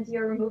 and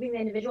you're removing the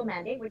individual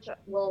mandate, which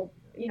will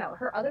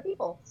hurt other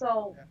people.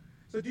 So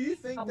So do you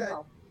think Problem that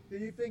solved.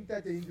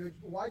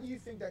 why do you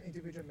think that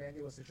individual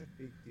mandate was such a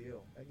big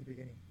deal at the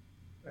beginning?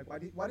 Like why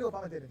did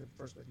Obama did it in the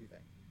first place? Do you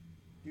think?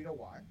 Do you know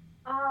why?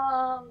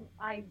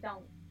 I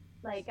don't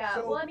like. Well,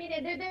 So I mean,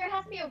 there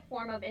has to be a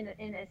form of, in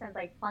a sense,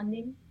 like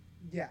funding,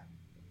 yeah.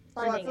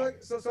 So I funding feel it.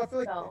 like so I feel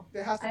like So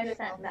there has to I be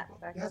understand enough that people.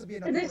 There perspective. has to be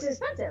enough Because it's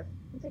people. expensive.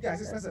 It's Yeah,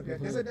 it's expensive.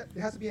 expensive.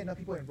 There has to be enough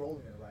people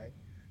enrolled in it, right?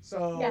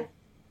 So Yeah.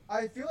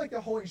 I feel like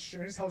the whole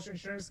health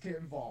insurance get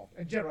involved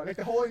in general. Like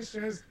the whole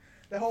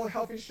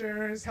health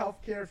insurance,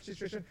 healthcare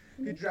situation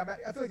get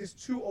dramatic. I feel like it's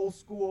too old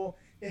school.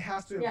 It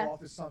has to Yeah. evolve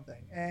to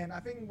something. And I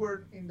think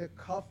we're in the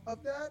cuff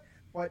of that,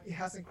 but it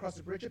hasn't crossed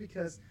the bridge yet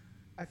because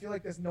I feel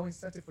like there's no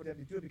incentive for them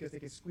to do it because they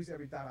can squeeze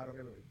every dime out of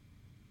everybody.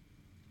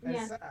 And Yeah.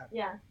 it's sad.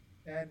 Yeah.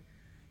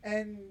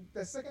 And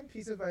the second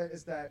piece of it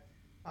is that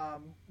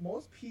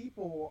most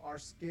people are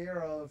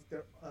scared of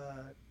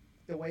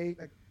the way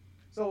like.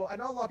 So I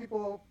know a lot of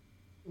people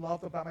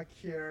love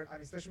Obamacare. I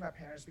mean, especially my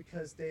parents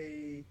because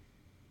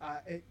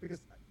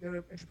because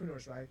they're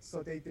entrepreneurs, right?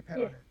 So they depend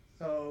Yeah. on it.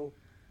 So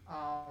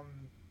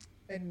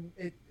and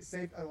it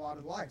saved a lot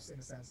of lives in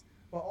a sense.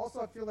 But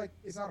also, I feel like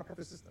it's not a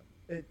perfect system.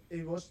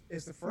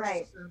 It's the first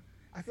Right. system.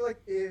 I feel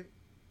like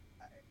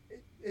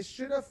it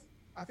should have.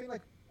 I think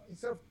like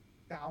instead of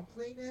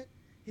downplaying it,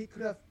 he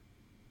could have.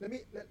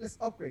 Let's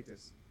upgrade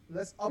this.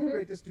 Let's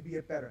upgrade this to be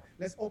a better.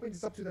 Let's open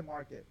this up to the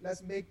market.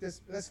 Let's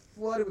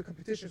flood it with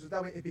competition so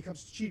that way it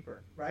becomes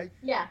cheaper, right?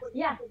 Yeah.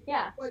 Yeah.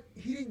 Yeah. But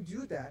he didn't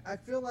do that. I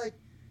feel like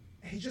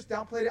he just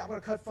downplayed it. I'm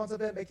gonna cut funds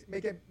of it,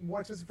 make it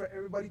more expensive for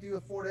everybody to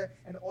afford it,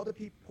 and all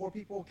the poor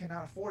people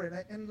cannot afford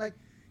it. And like,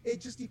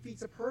 it just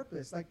defeats the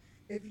purpose. Like,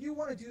 if you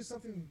want to do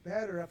something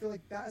better, I feel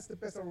like that's the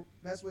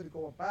best way to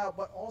go about.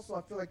 But also,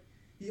 I feel like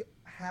he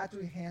had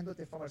to handle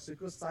the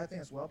pharmaceutical side thing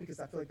as well because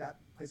I feel like that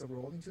plays a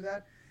role into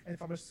that. And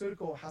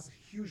pharmaceutical has a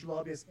huge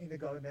lobbyists in the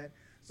government,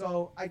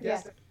 so I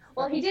guess. Yeah.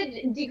 Well, he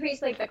did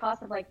decrease like the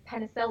cost of like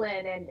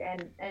penicillin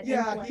and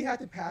Yeah, insulin. he had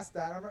to pass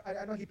that.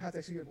 I know he passed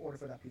executive order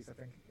for that piece. I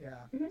think. Yeah.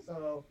 Mhm.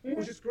 So, Mhm.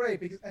 which is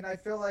great and I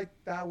feel like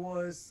that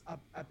was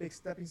a big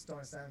stepping stone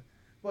in a sense.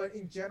 But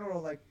in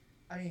general, like,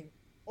 I mean,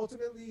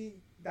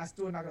 ultimately, that's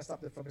still not gonna stop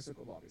the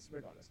pharmaceutical lobbies,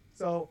 regardless.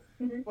 So,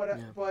 Mhm. but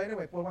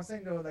anyway, but one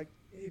thing though, like,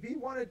 if he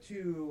wanted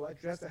to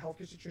address the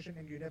healthcare situation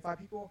and unify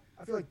people,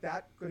 I feel like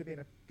that could have been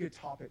a good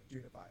topic to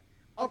unify.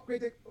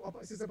 Upgrade the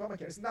system of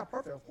Obamacare. It's not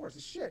perfect, of course.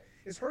 It's shit.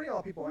 It's hurting a lot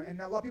of people, and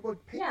a lot of people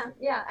pay Yeah, for it.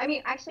 yeah. I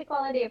mean, actually,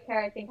 quality of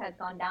care I think has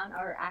gone down,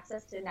 or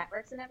access to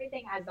networks and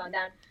everything has gone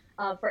down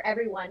for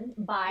everyone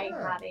by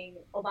Yeah. having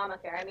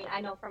Obamacare. I mean,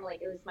 I know from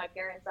like it was my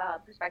parents'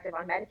 perspective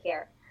on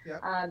Medicare.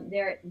 Yeah.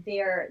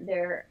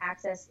 Their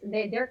access,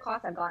 their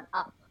costs have gone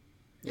up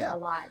Yeah. a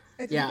lot.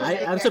 And Yeah,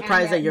 people- I'm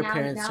surprised that your now,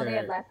 parents now they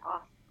have are less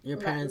off. your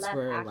le- parents less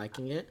were access.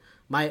 liking it.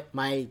 My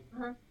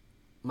Uh-huh.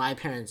 my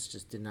parents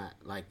just did not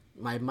like.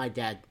 My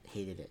dad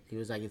hated it. He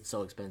was like, it's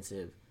so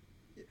expensive.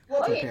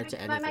 well, Oh compared yeah,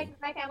 to my anything.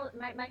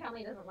 my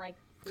family doesn't like.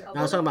 Yeah. No,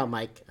 I was talking about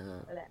Mike.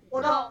 that.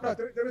 Well, no.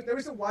 The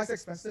reason why it's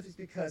expensive is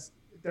because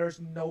there's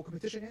no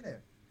competition in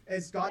it.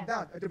 It's gone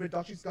Yeah. down. The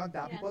reduction's gone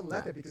down. Yeah. People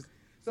left it because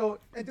so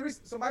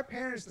my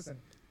parents listen.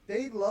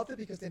 They loved it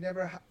because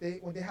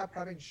when they have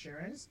private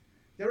insurance,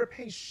 they were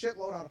paying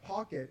shitload out of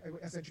pocket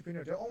as an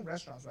entrepreneur. Their own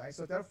restaurants, right?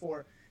 So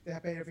therefore they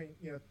have paid everything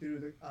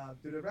through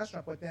the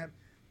restaurant. But then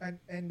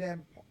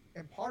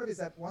and part of it is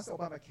that once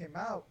Obamacare came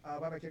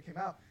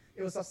out,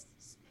 it was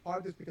part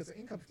of this because of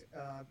income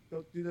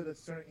due to the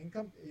certain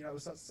income, it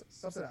was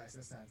subsidized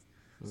in a sense.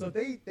 So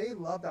they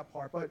love that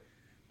part, but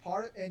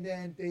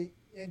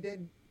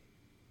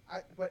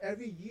but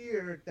every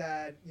year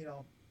that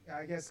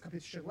I guess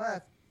competition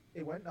left,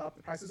 it went up,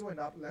 the prices went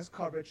up, less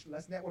coverage,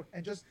 less network,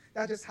 and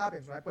that just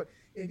happens, right? But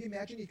if you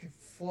imagine you can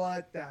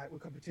flood that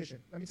with competition,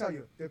 let me tell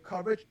you, the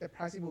coverage, the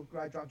pricing will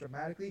drive down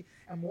dramatically,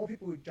 and more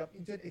people will jump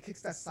into it. It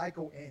kicks that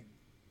cycle in,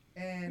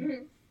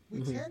 and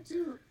we tend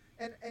to,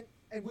 and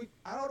we,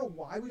 I don't know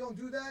why we don't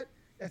do that.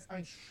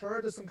 I'm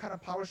sure there's some kind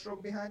of power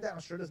struggle behind that.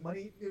 I'm sure there's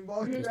money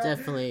involved in There's that.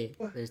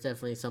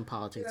 definitely some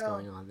politics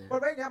going on there.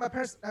 But right now, my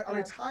parents are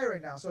retired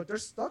right now, so they're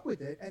stuck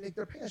with it, and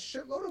they're paying a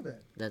shitload of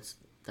it. That's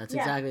Yeah.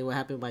 exactly what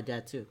happened with my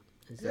dad too.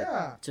 Is that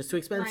Yeah. it's just too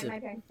expensive. My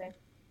parents say.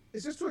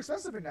 It's just too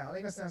expensive right now,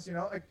 in a sense,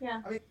 Like,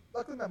 Yeah. I mean,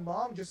 luckily my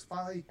mom just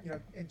finally,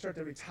 entered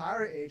the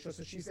retire age, so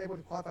she's able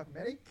to qualify for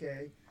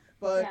Medicaid.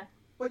 But, Yeah.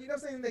 but you know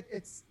what I'm saying? Like,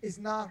 it's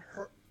not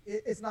her.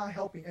 It's not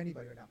helping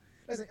anybody right now.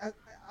 Listen,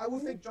 I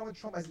would think Donald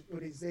Trump,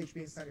 with his age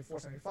being 74,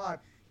 75,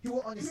 he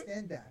will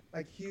understand that.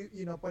 Like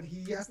but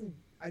he hasn't.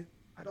 I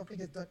don't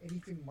think he's done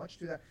anything much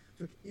to that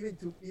to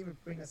even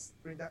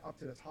bring that up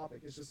to the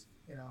topic. It's just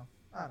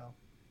I don't know.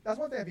 That's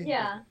one thing I've been.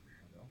 Yeah.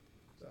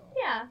 So.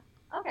 Yeah.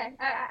 Okay.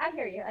 I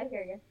hear you. I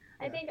hear you.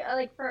 I think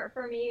like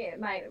for me,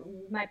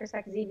 my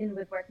perspective, even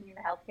with working in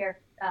the healthcare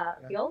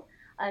field,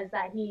 is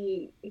that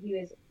he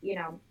was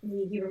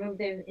he removed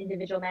the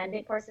individual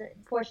mandate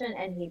portion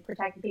and he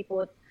protected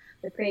people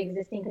with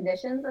pre-existing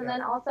conditions, and Yeah.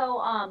 then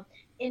also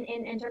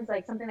in terms of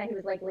like something that he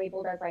was like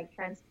labeled as like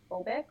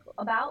transphobic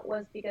about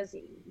was because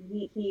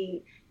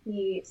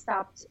he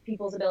stopped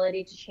people's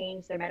ability to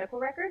change their medical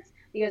records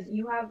because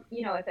you have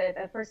if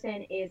a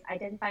person is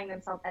identifying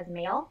themselves as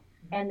male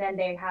and then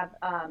they have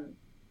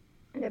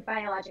they're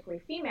biologically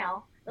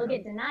female, they'll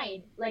get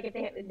denied. Like if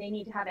they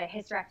need to have a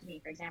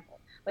hysterectomy, for example.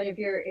 But if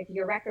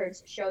your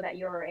records show that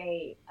you're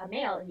a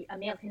male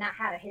cannot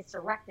have a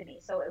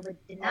hysterectomy, so it would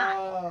deny.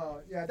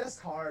 Oh, yeah, that's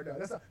hard. Though.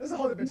 That's a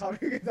whole different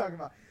topic we can talk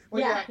about.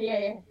 Well,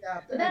 Yeah.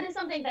 yeah. But that is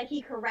something that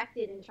he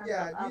corrected in terms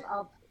Yeah,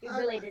 of I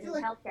related to feel the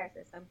like- healthcare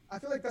system. I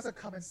feel like that's a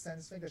common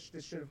sense thing that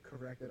they should have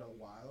corrected a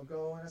while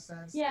ago, in a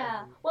sense.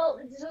 Yeah. Well,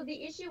 so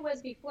the issue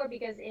was before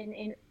because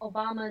in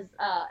Obama's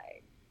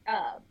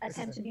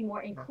attempt to be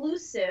more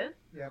inclusive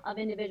Yeah. of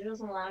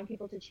individuals and allowing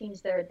people to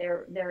change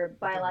their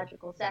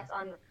biological sex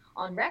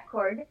on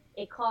record,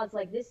 it caused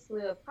like this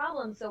slew of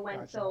problems.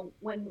 So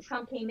when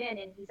Trump came in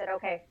and he said,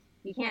 okay,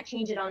 you can't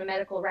change it on a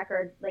medical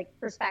record, like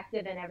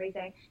perspective and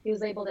everything, he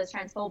was labeled as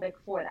transphobic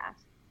for that.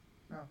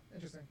 Oh,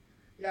 interesting.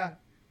 Yeah.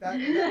 That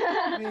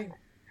I mean,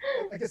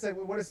 like I said,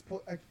 what is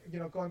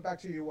going back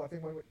to you? I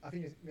think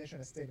you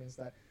mentioned a statement is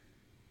that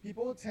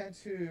people tend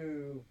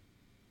to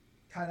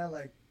kind of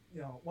like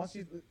once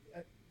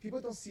people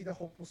don't see the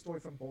whole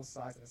story from both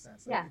sides in a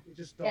sense. Like, Yeah. They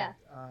just don't. Yeah.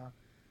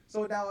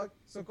 So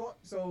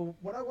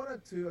what I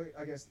wanted to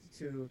I guess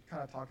to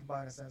kind of talk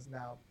about in a sense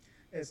now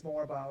is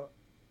more about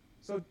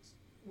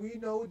we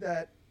know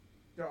that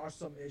there are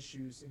some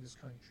issues in this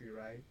country,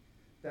 right?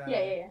 That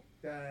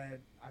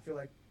I feel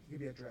like can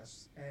be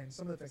addressed, and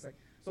some of the things like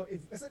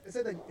if let's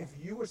say that if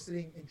you were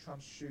sitting in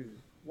Trump's shoe,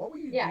 what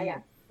would you do?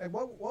 Like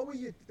what would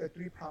you the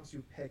 3 prompts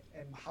you pick,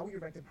 and how would you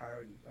rank the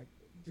priority like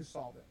to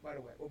solve it right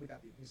away? What would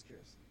that be? I'm just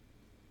curious.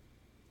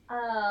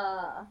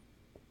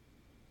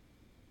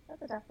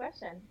 That's a tough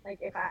question. Like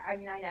if I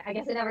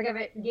guess I never gave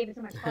it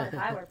too much thought if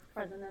I were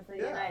president of the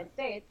United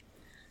States.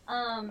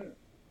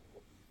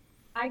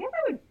 I guess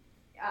I would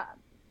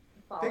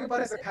think about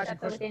it as a passion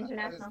with question.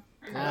 international.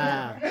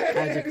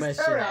 Passion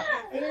question.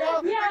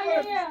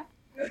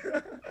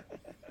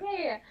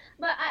 Yeah.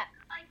 But I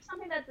like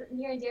something that's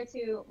near and dear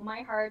to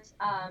my heart,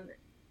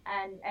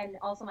 and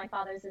also my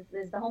father's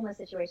is the homeless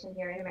situation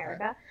here in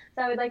America.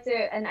 So I would like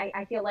to, and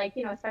I feel like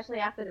especially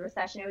after the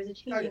recession, it was a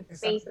changing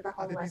face of the In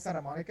homeless.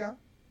 Santa Monica.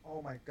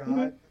 Oh my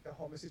God, the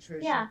homeless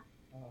situation. Yeah.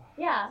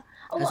 Yeah.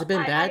 Has it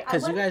been bad?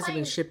 Because you guys have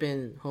been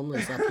shipping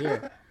homeless up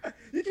here.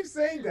 You keep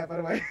saying that, by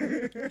the way.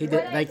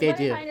 Like they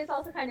do. What I find is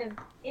also kind of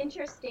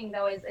interesting,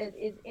 though, is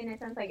in a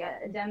sense like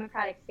a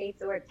democratic state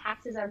where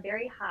taxes are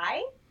very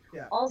high.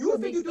 Yeah. Also, you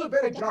think you do a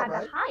better job, have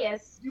right? the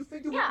highest. You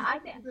think you I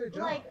do a think better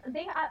job. like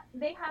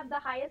they have the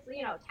highest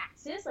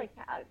taxes. Like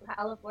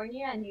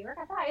California and New York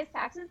have the highest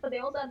taxes, but they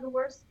also have the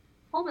worst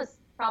homeless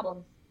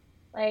problems.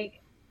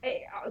 Like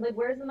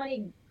where's the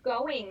money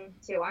going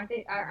to?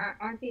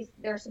 Aren't these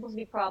they're supposed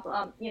to be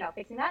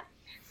fixing that?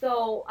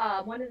 So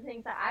one of the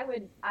things that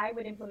I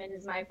would implement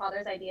is my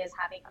father's idea is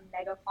having a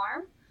mega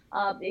farm.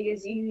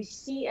 Because you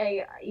see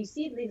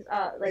these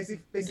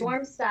basic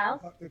dorm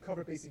styles. To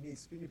cover basic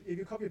needs. If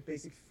you cover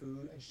basic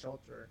food and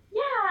shelter.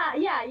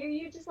 Yeah.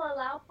 You just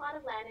allow a plot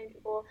of land and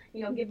people,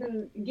 give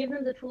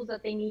them the tools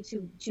that they need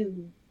to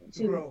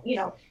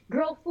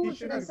grow food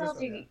for themselves.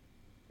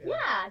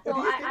 So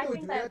I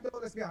think that. Though,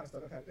 let's be honest.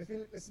 Though,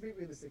 okay, let's be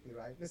realistically,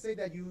 right? Let's say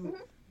that you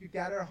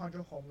gather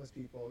 100 homeless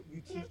people,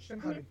 you teach them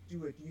how to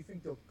do it. Do you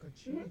think they'll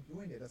continue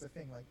doing it? That's a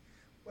thing, like.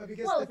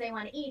 If they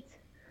want to eat.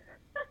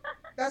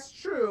 That's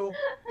true.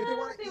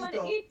 If they want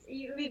to eat,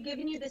 we've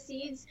given you the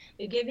seeds,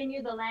 we've given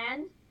you the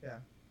land. Yeah.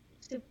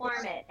 To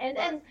farm it,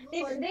 and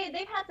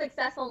they've had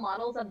successful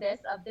models of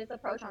this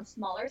approach on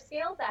smaller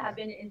scales that have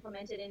been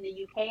implemented in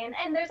the UK,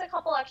 and there's a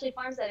couple actually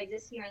farms that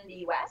exist here in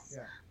the US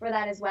for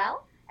that as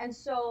well. And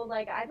so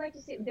I'd like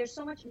to see there's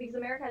so much because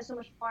America has so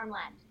much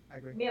farmland. I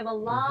agree. We have a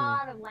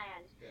lot of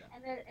land,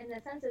 and then in the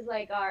sense is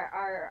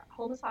our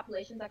homeless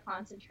populations are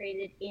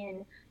concentrated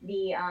in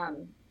the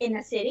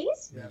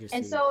cities,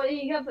 and so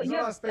you have there's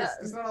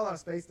not a lot of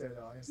space there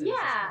though.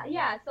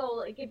 Yeah.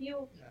 So if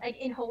you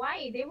in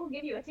Hawaii, they will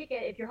give you a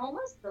ticket if you're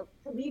homeless to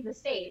leave the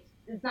state.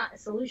 It's not a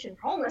solution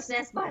for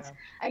homelessness, but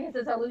I guess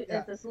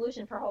it's a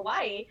solution for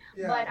Hawaii.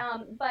 Yeah.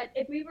 But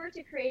if we were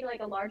to create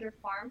a larger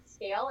farm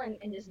scale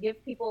and just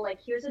give people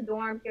here's a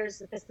dorm, here's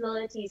the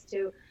facilities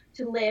to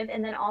live,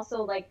 and then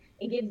also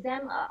it gives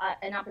them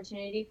an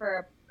opportunity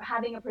for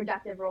having a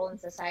productive role in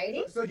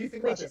society. So do you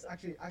think about this?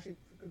 Actually,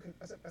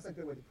 that's a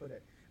good way to put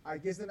it.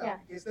 It gives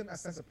them a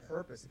sense of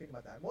purpose. To think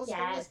about that.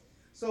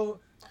 So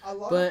a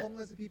lot of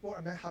homeless people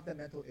have that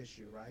mental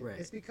issue, right?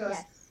 It's because,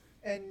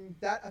 and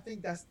that I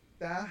think that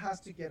has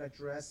to get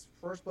addressed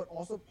first, but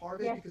also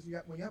part of it because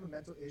when you have a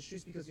mental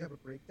issues because you have a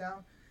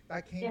breakdown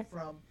that came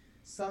from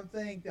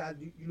something that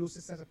you lose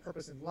a sense of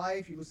purpose in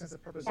life, you lose a sense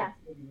of purpose of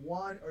what you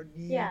want or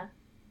need,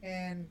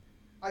 and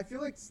I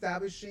feel like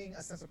establishing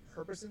a sense of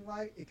purpose in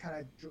life, it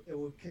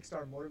will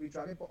kickstart more to be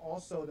driving, but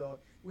also though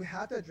we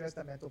have to address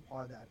that mental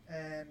part of that,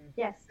 and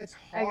it's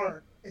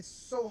hard. It's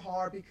so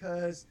hard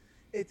because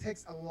it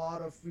takes a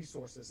lot of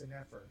resources and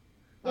effort.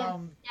 Yes.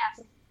 Um,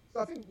 Yes.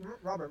 so I think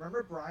Robert,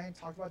 remember Brian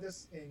talked about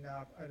this in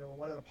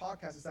one of the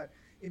podcasts. Is that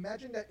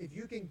imagine that if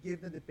you can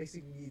give them the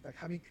basic needs, like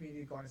having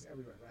community gardens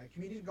everywhere, right?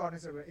 Community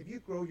gardens everywhere. If you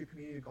grow your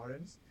community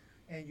gardens,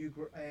 and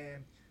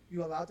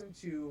you allow them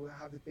to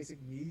have the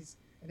basic needs,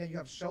 and then you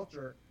have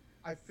shelter.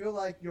 I feel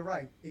like you're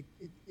right. It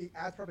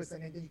adds purpose,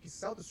 and then you can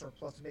sell the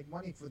surplus to make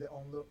money for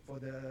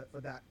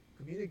for that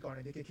community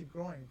garden. They can keep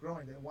growing and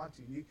growing. They want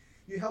to.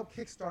 You help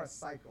kickstart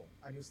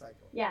a new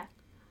cycle. Yeah.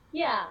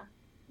 Yeah.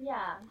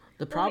 Yeah.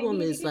 The problem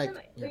when you is give like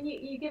them, when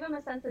you give them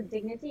a sense of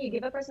dignity, you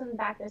give a person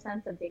back their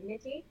sense of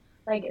dignity.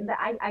 Like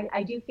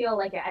I do feel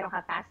like I don't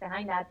have facts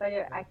behind that, but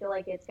I feel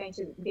like it's going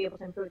to be able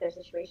to improve their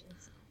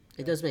situations.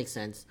 it does make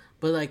sense,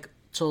 but like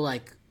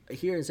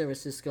here in San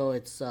Francisco,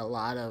 it's a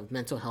lot of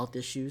mental health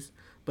issues,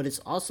 but it's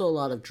also a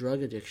lot of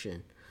drug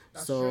addiction.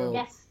 That's So true.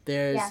 Yes.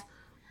 there's Yes.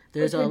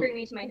 there's Which would a bring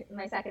me to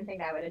my second thing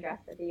that I would address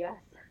with the U.S.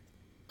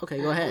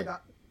 okay. Go ahead.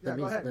 Yeah,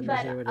 go ahead. Let me But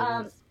hear what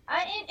it is.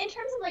 in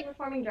terms of like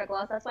reforming drug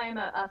laws, that's why I'm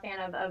a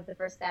fan of the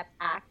First Step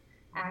Act.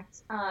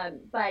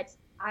 But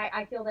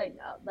I feel that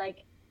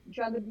like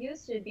drug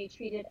abuse should be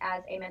treated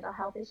as a mental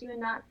health issue and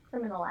not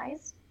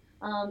criminalized.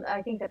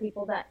 I think that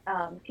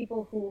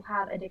people who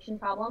have addiction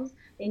problems,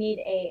 they need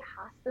a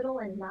hospital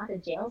and not a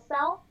jail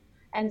cell.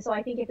 And so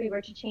I think if we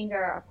were to change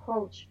our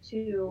approach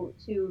to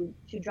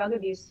drug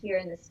abuse here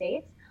in the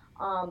States,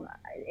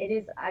 it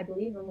is, I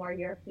believe, a more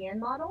European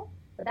model.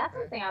 But that's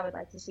something I would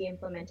like to see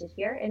implemented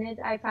here. And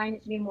I find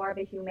it to be more of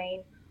a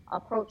humane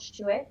approach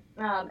to it.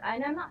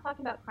 And I'm not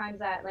talking about crimes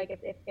that, like,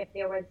 if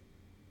there was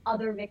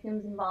other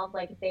victims involved,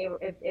 like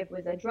if it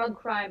was a drug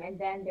crime and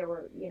then there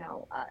were,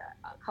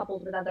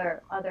 coupled with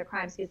other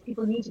crimes, because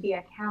people need to be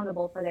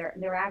accountable for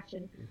their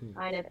action,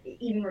 kind of,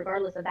 even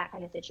regardless of that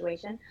kind of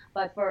situation.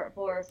 But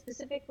for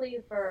specifically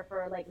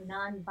for like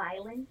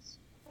non-violent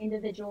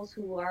individuals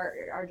who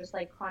are just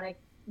like chronic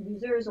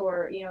users,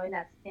 or in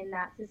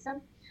that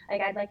system,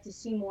 like I'd like to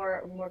see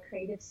more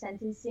creative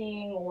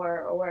sentencing,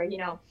 or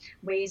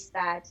ways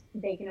that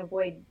they can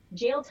avoid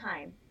jail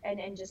time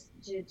and just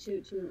to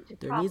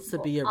There needs to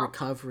be a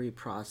recovery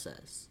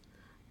process.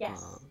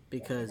 Yes.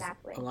 Because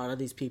exactly. a lot of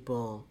these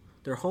people,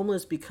 they're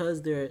homeless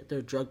because they're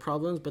drug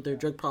problems, but their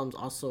drug problems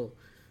also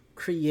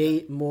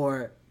create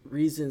more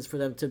reasons for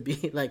them to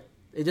be like,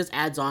 it just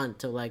adds on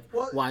to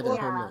why they're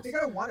homeless. They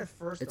gotta want it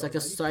first. It's though, like a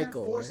right?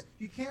 cycle, right?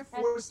 You can't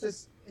force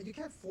this. You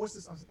can't force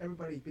this on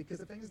everybody, because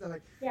the thing is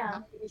that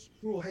not it's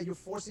cruel. Hey, you're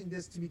forcing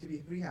this to me to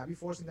be rehab. You're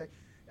forcing that,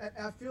 and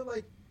I feel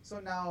like so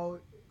now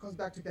it comes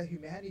back to that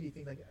humanity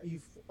thing. Like,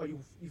 are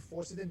you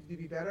forcing them to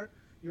be better?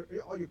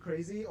 You're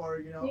crazy, or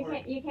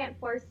You can't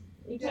force.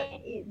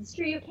 It's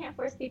true. You can't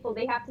force people.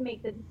 They have to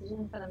make the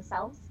decision for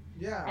themselves.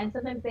 Yeah. And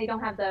sometimes they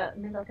don't have the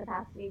mental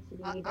capacity to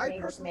be I able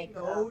to personally make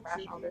know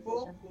rational two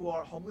people decisions. who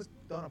are homeless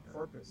done on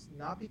purpose,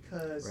 not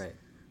because Right.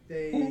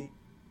 they,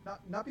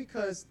 not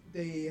because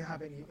they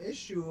have any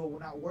issue or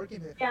not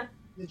working.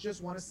 They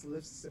just want to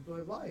live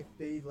simpler life.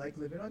 They like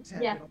living on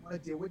tent. Yeah. They don't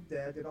want to deal with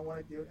debt. They don't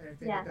want to deal with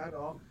anything Yeah. like that at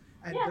all.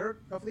 And Yeah. they're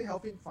perfectly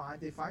healthy and fine.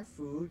 They find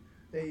food.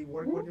 They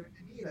work whatever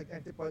they need.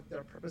 But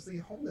they're purposely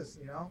homeless.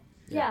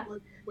 Yeah.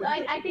 But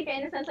I think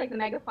in a sense, like the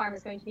mega farm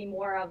is going to be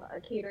more of a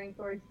catering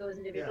towards those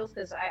individuals,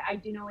 because I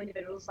do know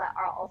individuals that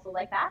are also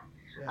like that.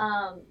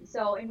 Yeah.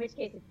 So in which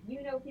case, if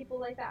you know people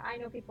like that, I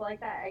know people like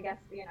that, I guess,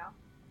 Yeah.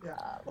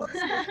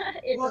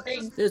 it's well, a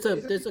thing. There's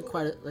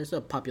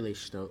a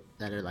population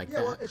that are like Yeah,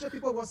 that. well, it's just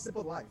people who want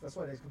simple life. That's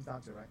what it comes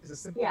down to, right? It's a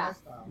simple Yeah.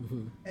 lifestyle.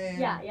 Mhm. And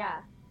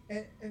Yeah.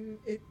 And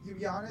to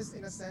be honest,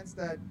 in a sense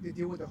that they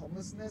deal with the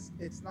homelessness,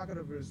 it's not going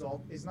to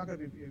resolve. It's not going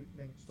to be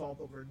solved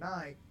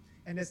overnight.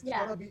 And there's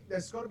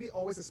going to be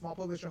always a small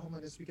population of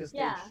homelessness because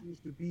they choose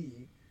to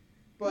be.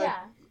 But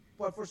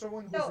for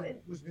someone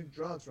who's doing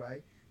drugs,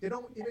 right? They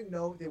don't even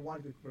know they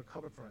want to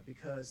recover from it,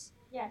 because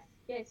Yes.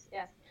 There's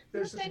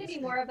There's going to such a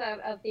be more of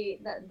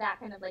that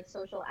kind of like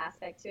social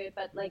aspect to it,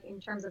 but like in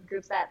terms of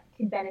groups that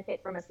could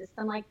benefit from a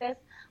system like this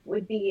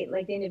would be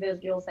like the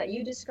individuals that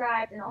you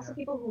described, and also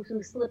people who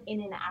slip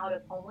in and out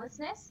of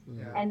homelessness,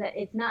 and that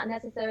it's not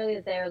necessarily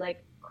that they're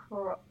like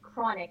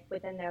chronic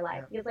within their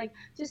life. Because like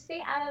to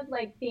stay out of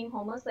like being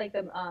homeless, like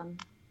the I'm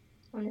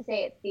gonna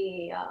say it's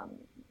the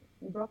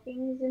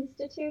Brookings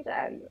Institute.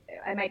 I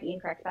might be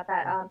incorrect about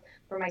that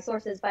for my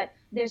sources, but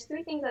there's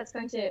 3 things that's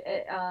going to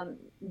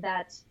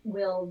that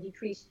will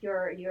decrease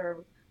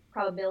your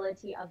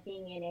probability of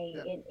being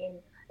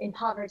in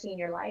poverty in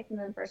your life. And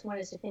then the first one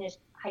is to finish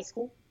high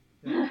school.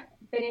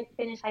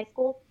 Finish high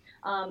school.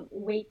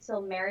 Wait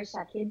till marriage to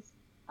have kids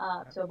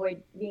to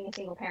avoid being a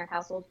single parent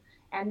household,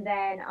 and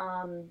then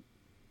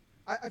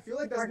I feel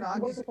like that's not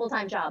work a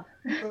full-time job.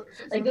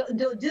 Like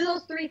do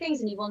those 3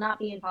 things and you will not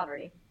be in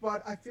poverty.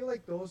 But I feel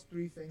like those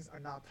 3 things are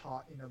not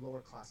taught in a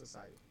lower class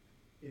society.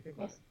 You think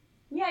about it?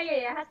 Yeah.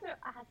 It has to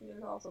do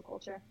with also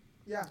culture.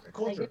 Yeah,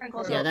 culture. Different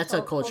culture. Yeah, that's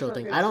a cultural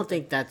thing. I don't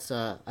think that's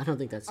a I class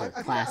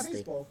think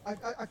it's thing. both. I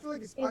feel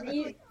like it's.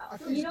 You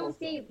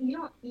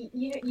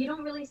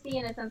don't really see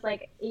in a sense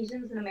like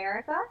Asians in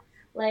America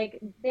like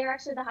they're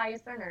actually the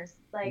highest earners.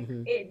 Like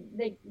Mhm.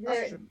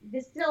 they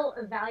still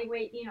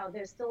evaluate.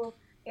 There's still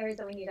areas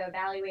that we need to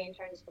evaluate in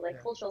terms of like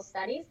Yeah. cultural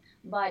studies,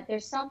 but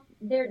there's something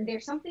there.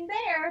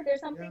 There's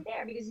something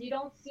there because you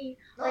don't see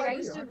No, like I I agree.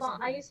 used to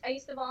 100% I agree. used I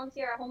used to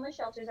volunteer at homeless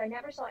shelters. I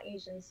never saw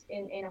Asians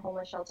in a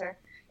homeless shelter,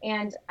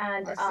 and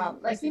I've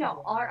like seen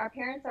more. our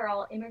parents are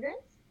all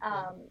immigrants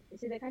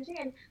to the country,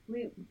 and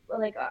we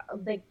like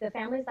the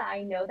families that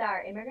I know that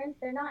are immigrants,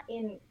 they're not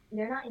in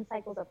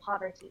cycles of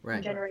poverty from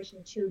Right.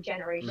 generation to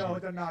generation. No,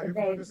 they're not. You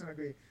They 100%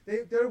 agree.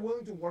 They're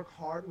willing to work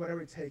hard,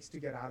 whatever it takes to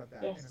get out of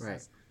that. In a Yes. Right.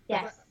 sense.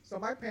 Yes. So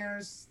my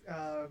parents,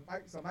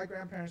 my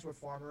grandparents were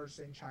farmers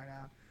in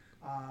China.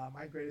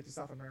 Migrated to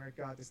South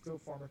America. They're still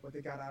farmers, but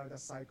they got out of that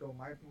cycle.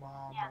 My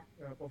mom,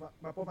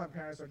 both my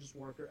parents are just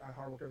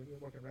hard workers,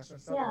 work in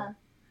restaurants. Stuff like Yeah. that.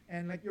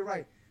 And like you're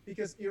right,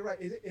 because you're right.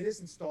 It is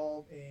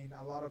installed in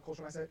a lot of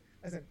cultural mindset.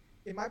 Listen,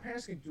 if my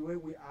parents can do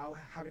it without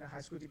having a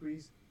high school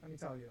degrees, let me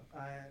tell you,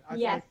 I feel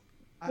Yes. like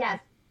I,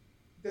 Yes.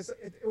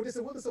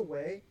 there's a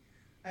way,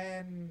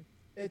 and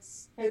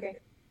it's Okay.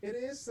 it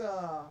is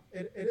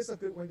it is a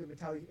good way to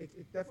mentality.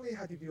 It definitely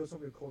had to do with some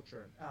of your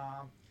culture.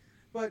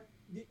 But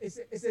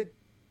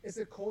is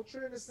it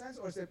culture in a sense,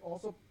 or is it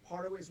also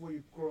part of it is where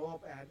you grow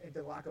up at and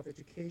the lack of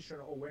education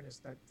or awareness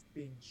that's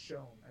being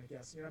shown? I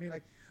guess you know what I mean.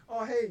 Like,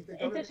 oh hey, the It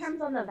government.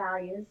 determines on the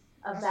values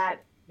of That's that.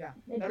 Yeah,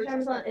 It that determines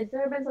returns on it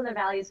depends on the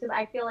values because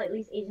I feel at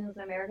least Asians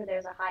in America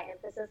there's a high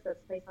emphasis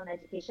that's placed on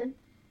education.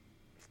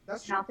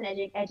 that's true. Health and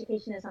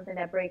education is something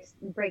that breaks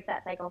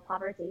that cycle of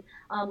poverty.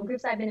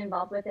 Groups I've been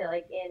involved with,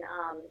 like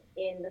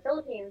in the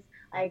Philippines,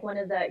 like one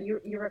of the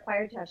you're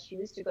required to have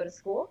shoes to go to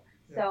school.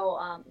 Yeah.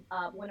 So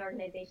one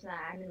organization that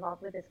I'm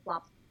involved with is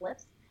Flops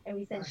Flips, and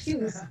we send Nice.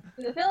 shoes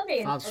to the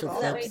Philippines. Flops for So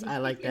that way Flips, these I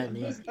like kids that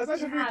name. these kids That's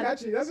actually can pretty have-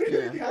 catchy. That's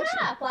really Yeah. catchy.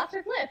 Yeah, flops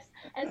or flips.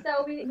 And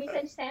so we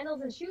send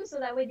sandals and shoes so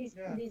that way these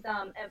Yeah. these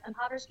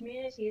impoverished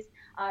communities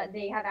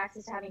they have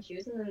access to having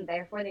shoes and then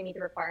therefore they meet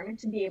the requirement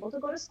to be able to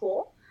go to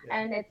school. Yeah.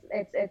 And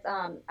it's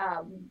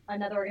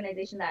another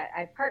organization that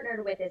I've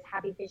partnered with is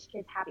Happy Fish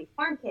Kids, Happy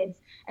Farm Kids.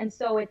 And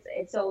so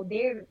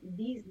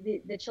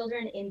the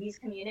children in these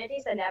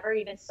communities that never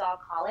even saw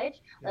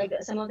college, Yeah. like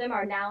some of them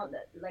are now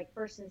like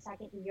first and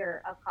second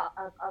year of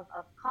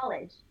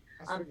college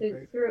That's really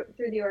great.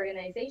 through the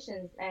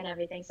organizations and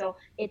everything. So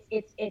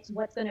it's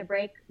what's going to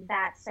break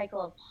that cycle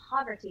of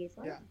poverty is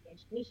going Yeah. to be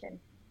education.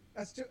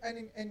 That's true.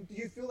 And do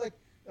you feel like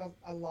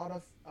a lot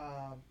of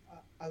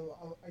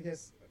I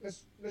guess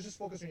let's just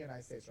focus on the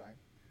United States, right?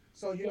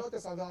 So you know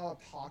there's a lot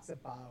of talks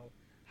about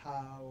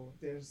how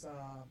there's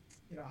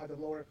how the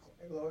lower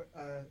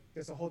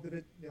there's a whole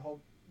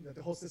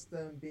the whole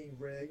system being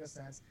rigged in a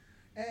sense.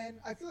 And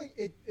I feel like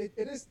it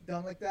is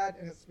done like that,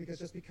 and it's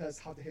because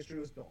how the history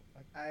was built.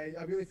 Like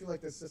I really feel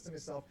like the system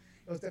itself,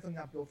 it was definitely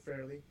not built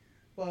fairly,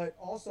 but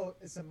also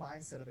it's a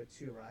mindset of it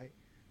too, right?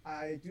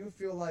 I do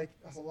feel like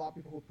there's a lot of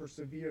people who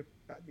persevere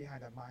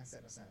behind that mindset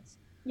in a sense.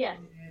 Yes.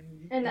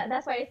 And And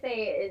that's why I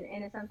say,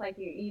 in a sense, like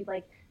you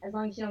like, as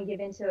long as you don't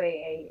give into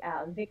a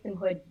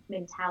victimhood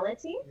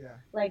mentality, yeah,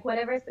 like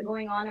whatever's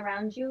going on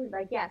around you,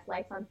 like yes,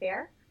 life's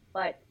unfair,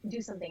 but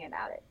do something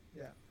about it.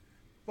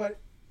 but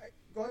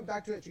going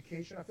back to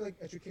education, I feel like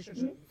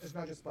education is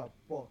not just about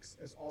books.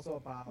 It's also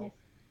about Yes.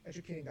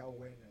 educating that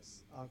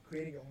awareness,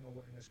 creating your own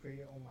awareness,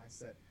 creating your own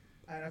mindset.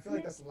 And I feel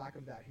like that's a lack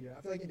of that here.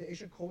 I feel like in the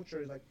Asian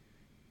culture, like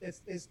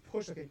it's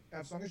pushed. Okay,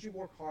 as long as you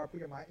work hard, put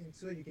your mind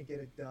into it, you can get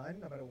it done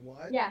no matter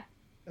what. Yeah.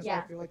 That's why I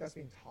Yeah. feel like that's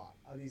being taught,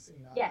 at least in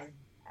Yes.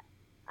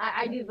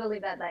 I do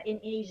believe that in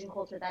Asian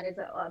culture that is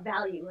a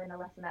value and a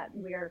lesson that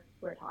we're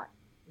taught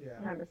yeah,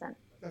 100%.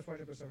 that's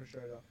 100% for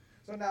sure though.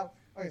 So now,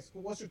 okay, so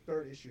what's your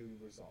third issue you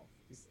resolve?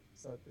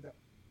 So that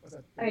what's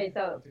that? Okay,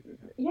 so- One, two, three,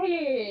 Yeah.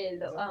 Is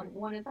So, that right?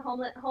 one is the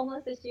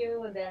homeless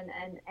issue, and then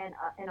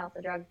and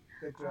also drug.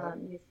 the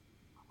drug.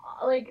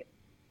 Like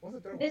What's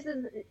the third this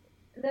is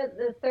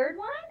the third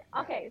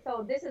one. Okay,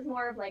 so this is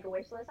more of like a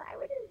wish list. I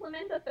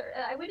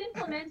would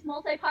implement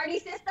multi-party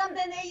systems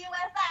in the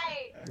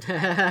USA.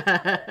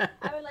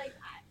 I would like.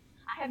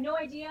 I have no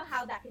idea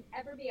how that could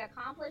ever be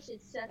accomplished.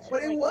 It's such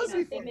But it like, was you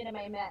know, before. figment of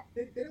my met.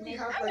 Didn't we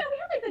I have know like we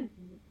had like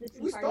the we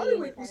two-party started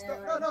with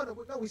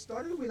and we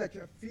started with like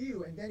a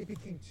few and then it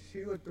became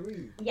 2 or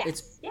 3. Yes,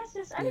 It's-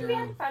 yes. I mean, we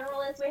had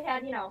Federalists. We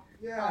had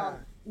Yeah.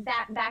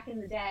 back in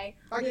the day.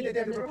 Back in the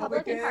day, the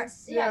Republican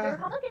Republicans, yeah, yeah. the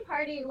Republican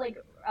Party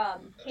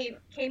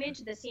came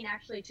into the scene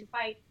actually to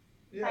fight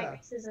Yeah.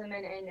 racism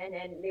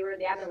and they were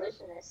the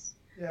abolitionists.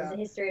 Was Yeah. the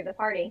history of the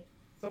party.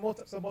 So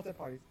multi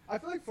parties. I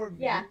feel like for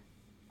me, Yeah.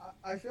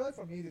 I feel like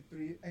for me the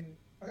 3 and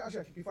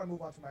actually before I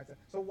move on to my turn.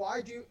 So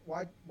why do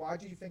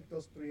you think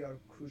those 3 are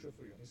crucial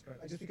for you in this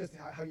current? Just because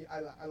how you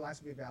aligns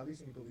with your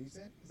values and your beliefs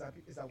in? Is that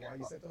why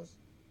you said those?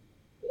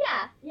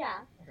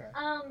 Yeah. Okay.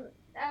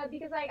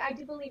 Because I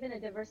do believe in a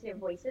diversity of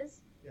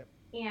voices. Yep.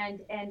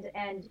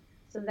 And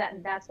so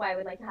that's why I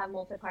would like to have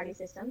multi-party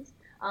systems.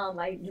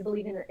 I do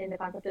believe in the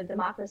concept of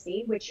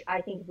democracy, which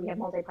I think if we have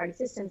multi-party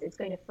systems, it's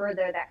going to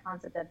further that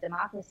concept of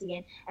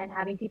democracy and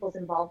having people's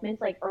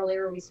involvement. Like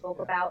earlier we spoke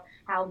Yeah. about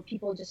how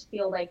people just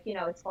feel like,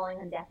 it's falling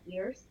on deaf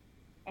ears.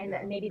 and Yeah.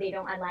 that maybe they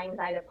don't align with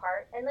either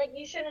part. And like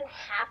you shouldn't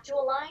have to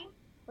align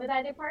with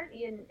either part,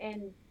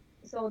 and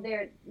so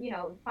they're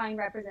find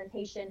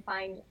representation,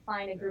 find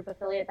a group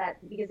affiliate that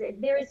because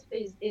there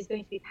is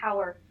going to be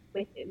power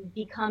with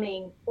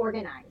becoming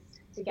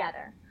organized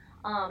together.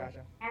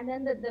 Gotcha. And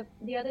then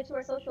the other two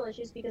are social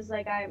issues because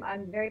like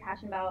I'm very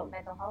passionate about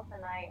mental health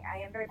and I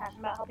am very passionate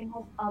about helping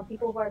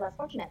people who are less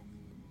fortunate.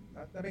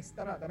 That makes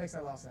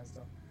a lot of sense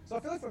though. So I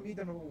feel like for me,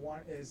 the number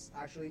one is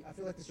actually I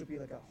feel like this should be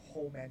like a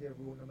whole mandate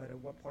rule, no matter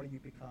what party you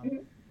become.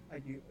 Mhm.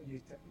 Like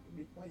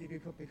when you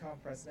become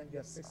president, you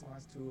have 6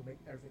 months to make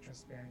everything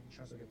transparent in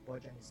terms of your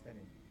budget and your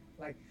spending.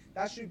 Like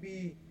that should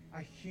be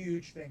a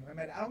huge thing. I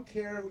mean, I don't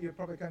care who you're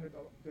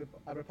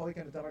a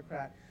Republican or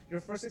Democrat. Your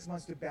first 6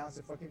 months to balance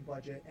the fucking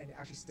budget and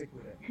actually stick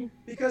with it,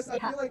 because I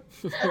feel like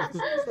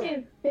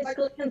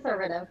Fiscally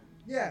conservative.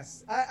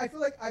 yes, I feel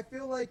like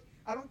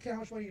I don't care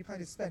how much money you plan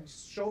to spend.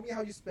 Just show me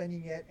how you're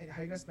spending it and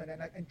how you're gonna spend it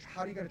and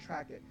how you're gonna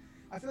track it.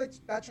 I feel like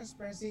that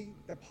transparency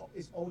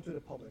is owed to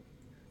the public,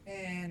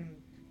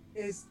 and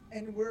the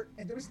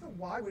reason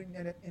why we're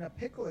in a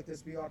pickle like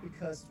this we are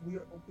because we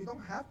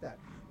don't have that.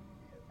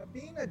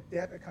 Being a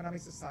debt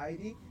economic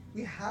society,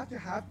 we have to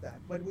have that,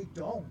 but we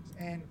don't.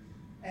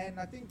 And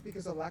I think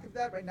because of lack of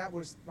that, right now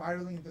we're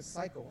spiraling into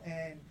cycle.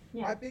 And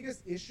my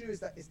biggest issue is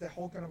the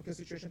whole economic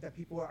situation that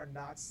people are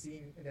not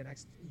seeing in the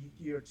next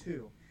year or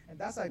two, and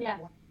that's like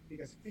one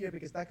biggest fear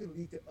because that could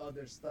lead to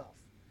other stuff.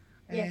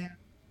 And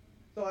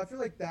so I feel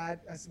like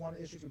that as one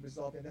issue to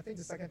resolve. And I think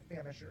the second thing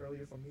I mentioned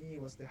earlier for me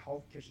was the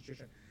healthcare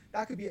situation.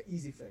 That could be an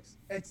easy fix.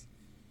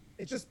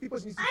 It's just people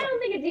need to. I don't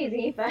think it's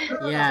easy, but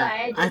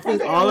yeah, I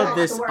think all of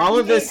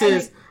this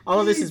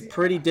is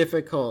pretty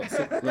difficult.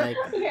 Like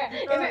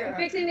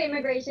fixing the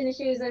immigration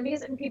issues and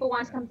because people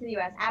want to come to the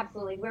U.S.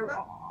 Absolutely, we're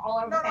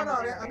all over.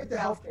 I mean the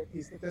healthcare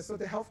piece. So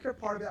the healthcare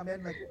part of it, I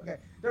mean, like, okay,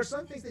 there are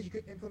some things that you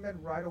could implement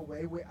right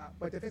away,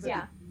 but the things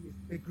that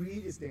the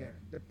greed is there,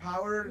 the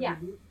power,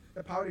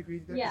 the power to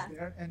greed is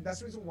there, and that's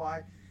the reason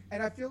why.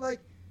 And I feel like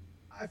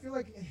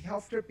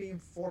healthcare being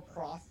for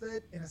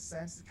profit in a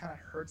sense kind of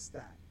hurts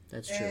that.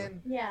 That's true.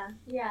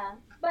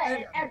 But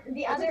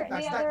the other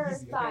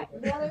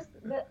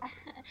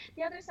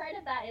side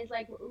of that is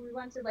like we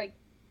want to like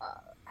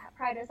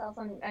pride ourselves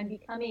on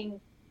becoming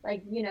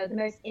like the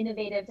most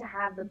innovative to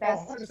have the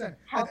best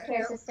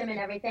healthcare system and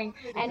everything,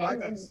 and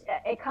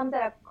it comes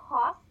at a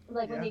cost.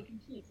 Like when they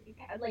compete,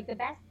 like the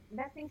best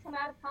things come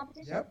out of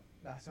competition. Yep,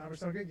 that's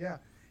 100% good. Yeah.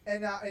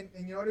 And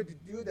in order to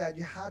do that,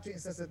 you have to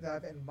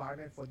incentivize an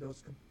environment for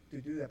those to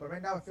do that. But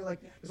right now, I feel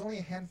like there's only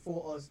a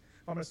handful of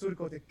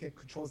pharmaceuticals that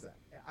controls that.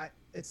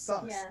 It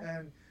sucks.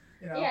 And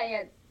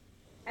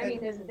I mean,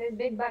 there's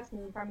big bucks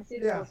in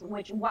pharmaceuticals.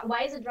 Which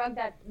why is a drug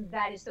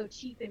that is so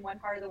cheap in one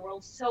part of the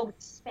world so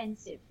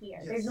expensive here?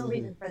 Yes. There's no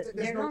reason for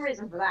there's no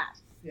reason for that.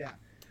 Yeah.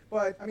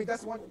 But I mean,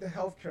 that's the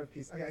healthcare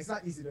piece. Okay, it's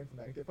not easy to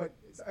implement, but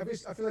I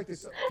feel like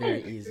this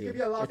very easy. It could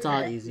be a lot it's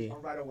all easy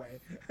right away.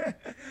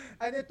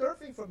 And the third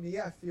thing for me,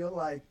 I feel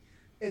like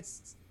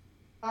it's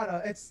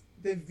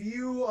the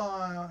view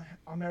on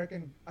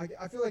American.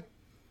 I feel like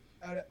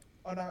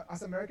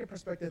as American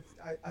perspective,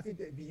 I think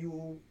the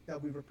view that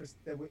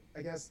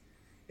I guess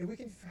if we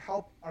can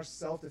help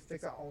ourselves to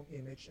fix our own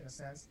image in a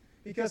sense,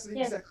 because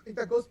I think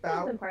that goes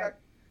back.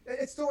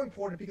 It's so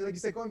important because, like you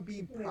said,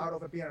 being proud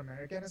of being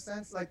American in a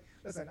sense. Like,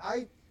 listen,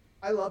 I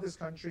love this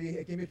country.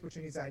 It gave me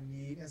opportunities I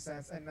need in a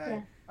sense, and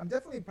I'm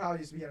definitely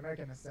proud to be an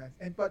American in a sense.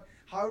 But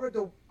however,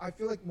 I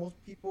feel like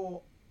most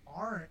people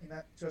aren't in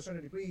that to a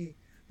certain degree.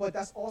 But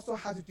that's also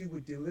has to do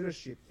with the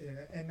leadership,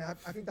 and I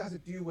think that has to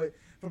do with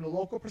from the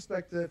local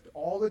perspective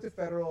all the way to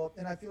federal.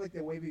 And I feel like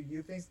the way we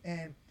view things,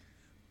 and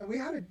we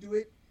have to do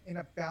it in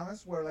a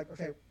balance where, like,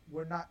 okay,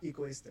 we're not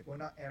egoistic, we're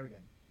not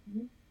arrogant,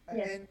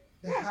 and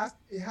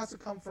it has to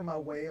come from a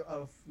way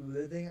of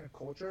living and a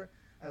culture,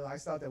 a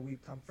lifestyle that we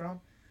come from,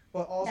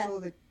 but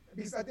also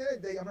because at the end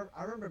of the day,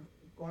 I remember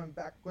going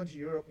to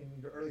Europe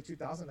in the early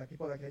 2000s, like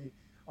people like, hey,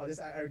 oh, this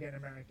arrogant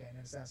American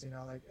in a sense,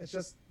 like it's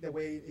just the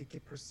way it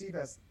get perceived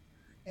as,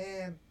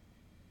 and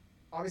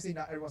obviously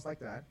not everyone's like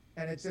that,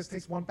 and it just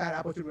takes one bad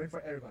apple to ruin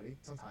for everybody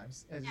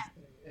sometimes,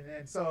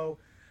 and so,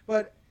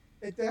 but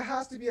there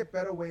has to be a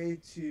better way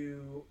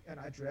to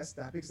address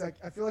that, because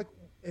I feel like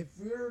if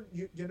we're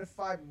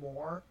unified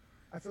more,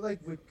 I feel like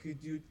we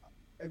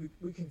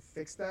can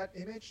fix that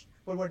image,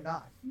 but we're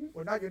not.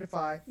 We're not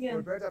unified.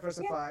 We're very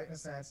diversified in a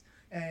sense,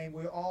 and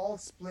we all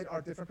split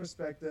our different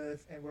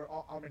perspectives, and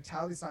our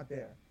mentality's not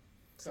there.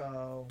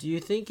 So, do you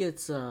think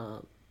it's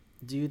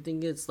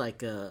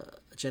like a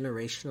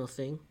generational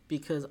thing?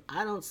 Because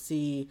I don't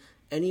see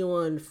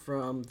anyone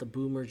from the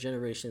boomer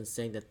generation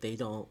saying that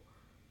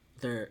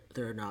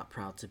they're not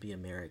proud to be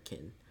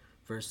American,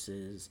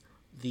 versus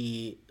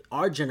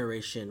our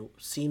generation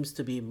seems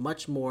to be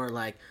much more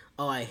like,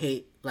 oh, I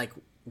hate like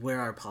where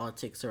our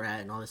politics are at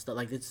and all this stuff.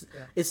 Like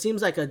it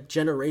seems like a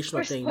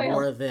generational thing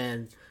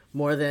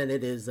more than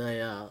it is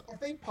a. I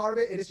think part of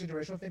it is a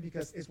generational thing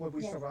because it's what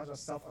we surround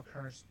ourselves,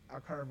 our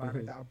current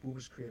environment that our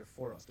boomers created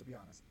for us. To be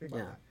honest, think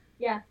about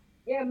that.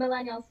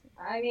 Millennials.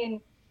 I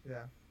mean,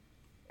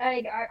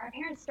 like our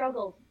parents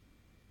struggled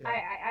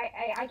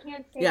I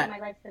can't say Yeah. that my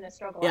life's been a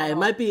struggle. Yeah, at it all.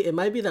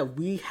 might be that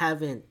we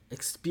haven't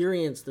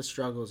experienced the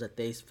struggles that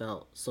they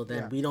felt, so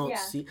then Yeah. we don't Yeah.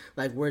 see,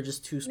 like, we're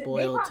just too They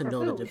spoiled fought to for know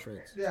the food.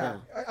 difference. Yeah,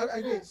 I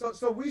agree. So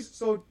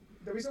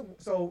the reason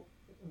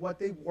what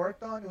they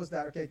worked on was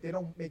that okay,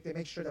 they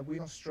make sure that we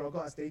don't struggle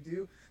as they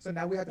do. So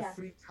now we have the Yeah.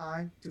 free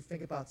time to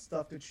think about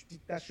stuff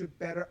that should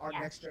better our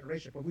Yeah. next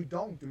generation. But we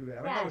don't do that.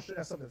 Right Yeah. now we're shooting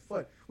ourselves in the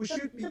foot. We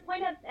should be The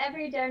point of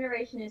every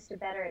generation is to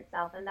better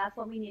itself, and that's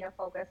what we need to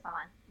focus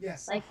on.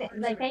 yes. Like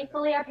 100%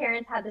 thankfully our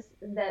parents had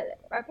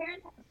our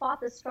parents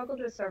fought the struggle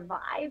to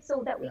survive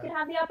so that we Yeah. could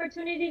have the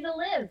opportunity to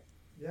live.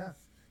 Yeah,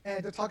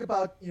 and to talk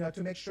about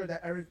to make sure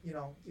that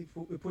if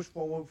we push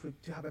forward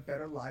to have a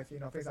better life,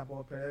 for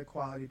example, better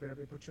equality, better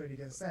opportunity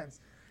in a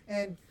sense,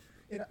 and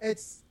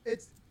it's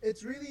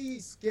really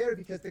scary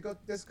because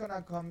this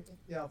gonna come.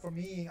 For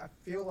me, I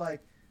feel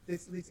like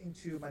this leads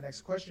into my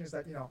next question is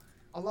that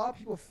a lot of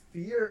people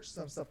fear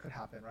some stuff could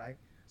happen, right?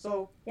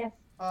 So Yes.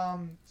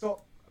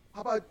 so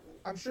how about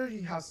I'm sure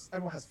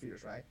everyone has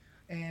fears, right?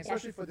 And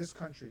especially for this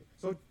country.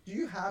 So do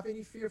you have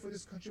any fear for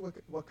this country?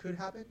 What could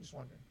happen? Just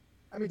wondering.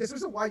 I mean, there's a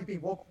reason why you're being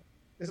vocal.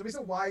 There's a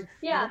reason why.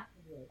 Yeah.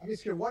 I'm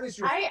just curious. What is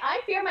your?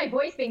 I fear my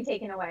voice being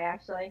taken away.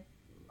 Actually,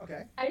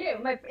 Okay. I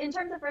do. In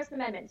terms of First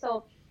Amendment.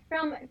 So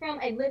from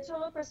a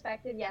literal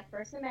perspective, yes,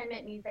 First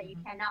Amendment means that you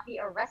cannot be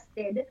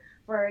arrested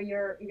for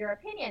your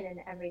opinion and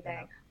everything.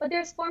 Yeah. But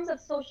there's forms of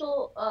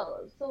social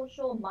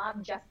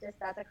mob justice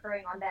that's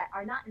occurring on that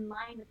are not in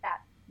line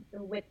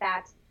with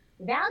that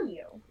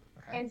value.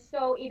 Okay. And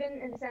so even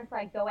in the sense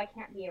like, though I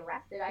can't be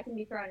arrested, I can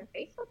be thrown in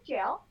Facebook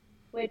jail,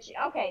 which,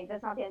 okay,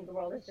 that's not the end of the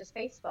world, it's just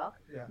Facebook.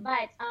 Yeah.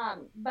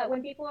 But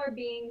when people are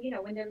being,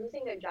 when they're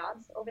losing their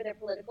jobs over their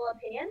political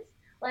opinions,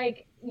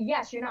 like,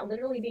 yes, you're not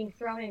literally being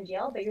thrown in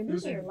jail, but you're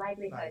losing your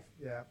livelihood. Life.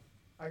 Yeah.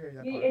 I agree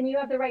with that. And you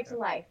have the right to Yeah.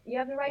 life. You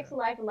have the right to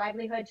life, a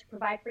livelihood to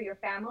provide for your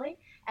family.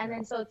 And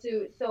then so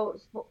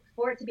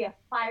for it to be a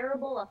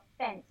fireable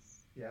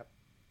offense Yep.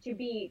 to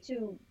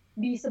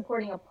be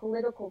supporting a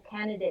political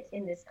candidate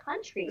in this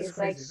country It's is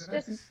crazy, like isn't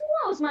it? just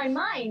blows my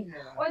mind.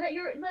 Yeah. Or that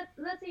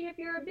let's say if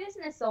you're a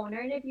business owner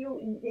and if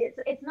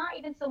it's not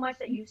even so much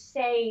that you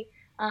say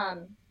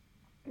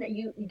that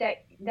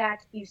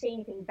you say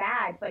anything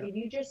bad, but if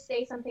you just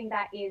say something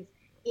that is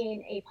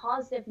in a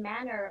positive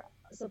manner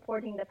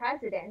supporting the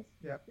president,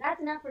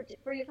 that's enough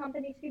for your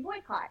company to be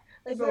boycott.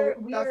 Like So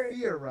we're that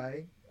fear,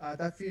 right?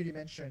 That fear you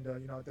mentioned,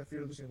 the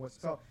fear of losing was.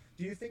 So,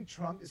 do you think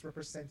Trump is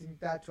representing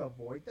that to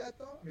avoid that,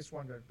 though? I'm just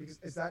wondering because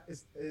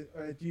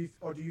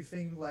do you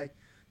think like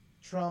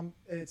Trump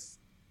is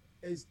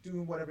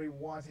doing whatever he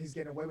wants, he's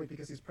getting away with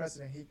because he's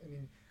president?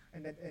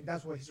 And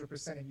that's what he's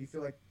representing. You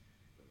feel like,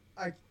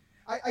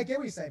 I get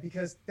what you're saying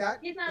because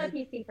he's not a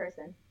PC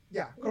person.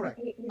 Yeah, correct.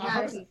 He's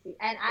not a PC,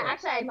 and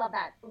I love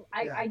that.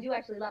 I do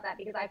actually love that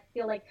because I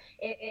feel like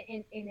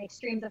in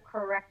extremes of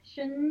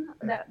correction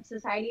that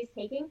society is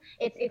taking,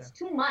 it's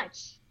too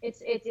much.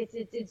 It's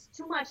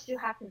too much to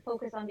have to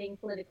focus on being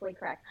politically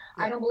correct.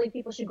 I don't believe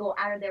people should go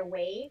out of their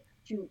way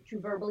to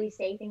verbally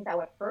say things that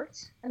would hurt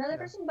another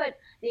person, but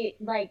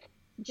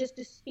just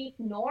to speak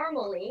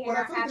normally and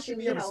not have to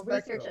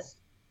research a.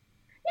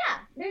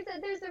 Yeah,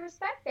 there's a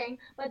respect thing,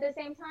 but at the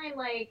same time,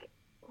 like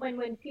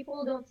when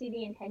people don't see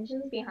the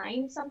intentions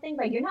behind something,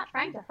 like you're not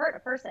trying to hurt a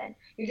person,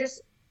 you're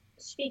just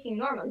speaking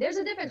normally. There's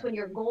a difference when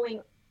you're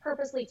going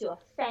purposely to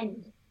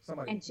offend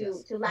somebody and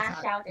to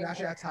lash out and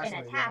attack.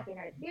 And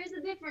hurt. There's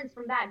a difference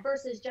from that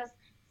versus just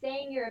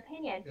saying your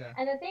opinion. Yeah.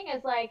 And the thing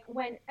is, like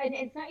and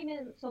it's not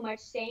even so much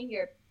saying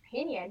your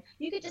opinion.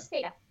 You could just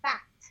state a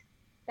fact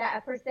that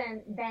a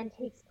person then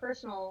takes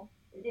personal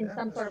in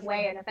some sort of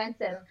way and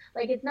offensive.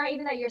 Like it's not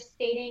even that you're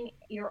stating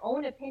your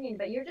own opinion,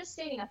 but you're just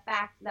stating a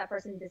fact that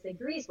person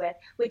disagrees with,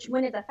 which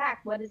when it's a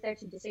fact, what is there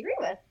to disagree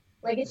with?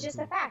 Like it's just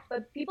a fact,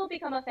 but people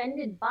become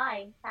offended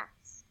by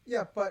facts.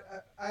 Yeah,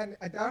 but I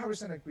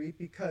 100% agree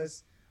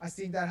because I've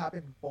seen that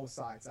happen both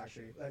sides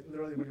actually. Like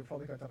literally with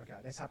Republican and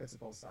Democrat, this happens to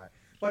both sides.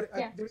 But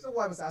the reason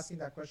why I was asking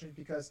that question is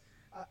because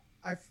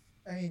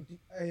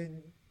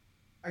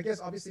I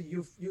guess obviously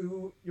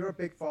you're a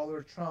big follower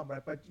of Trump,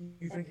 right? But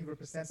you think he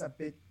represents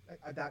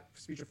that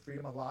speech of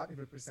freedom a lot? He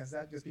represents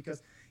that just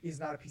because he's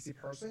not a PC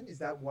person? Is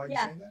that why you're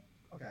saying that?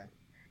 Okay.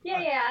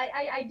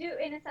 I do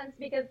in a sense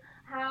because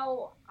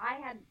how I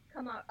had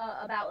come up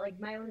about like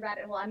my own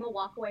rabbit hole. I'm a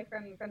walk away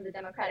from the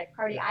Democratic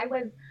Party. I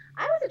was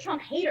a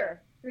Trump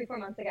hater 3-4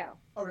 months ago.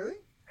 Oh really?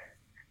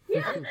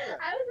 Yeah,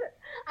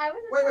 I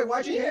was. Wait,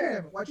 why'd you hate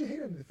him? Why'd you hate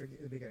him in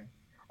the beginning?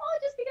 Oh,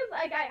 just because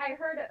like I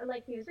heard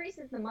like he was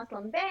racist, the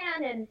Muslim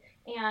ban,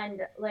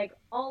 and like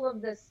all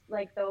of this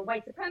like the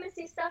white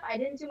supremacy stuff. I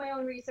didn't do my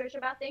own research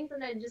about things,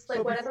 and then just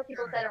like whatever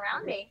people said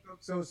around me.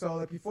 So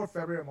like before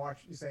February or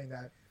March, you're saying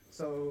that.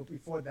 So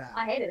before that,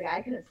 I hated the guy.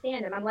 I couldn't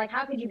stand him. I'm like,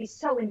 how could you be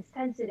so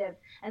insensitive?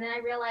 And then I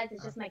realized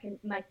it's just my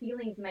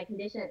feelings, my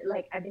condition.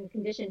 Like I've been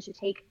conditioned to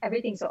take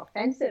everything so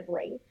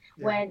offensively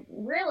when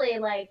really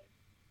like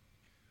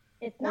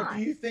it's not. Or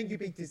do you think you're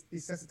being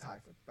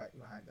desensitized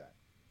behind that?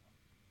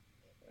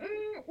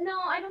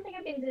 No, I don't think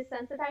I've been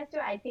desensitized to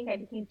it. I think I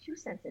became too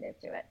sensitive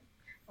to it.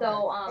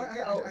 So,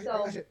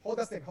 Actually, hold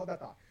that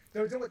thought.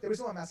 The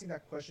reason why I'm asking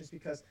that question is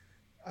because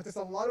there's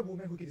a lot of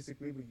women who can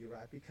disagree with you,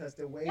 right? Because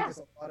the way there's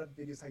a lot of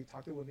videos how you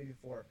talked to women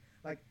before.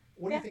 Like,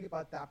 what do you think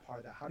about that part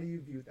of that? How do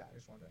you view that? I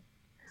just wondering.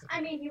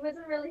 I mean, he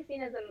wasn't really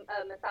seen as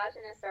a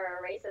misogynist or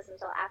a racist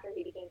until after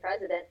he became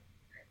president.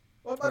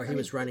 Well, Or he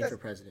was running for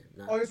president.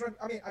 No. Oh, he was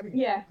running. I mean.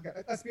 Yeah.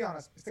 Okay, let's be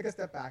honest. Let's take a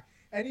step back.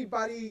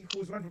 Anybody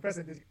who's running for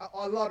president,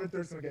 a lot of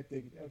dirt's gonna get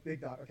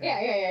digged out. Okay.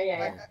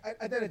 Yeah. At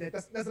the end of the day,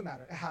 that doesn't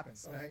matter. It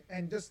happens, right?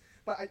 And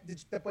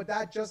but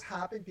that just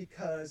happened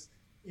because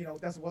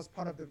that was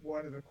part of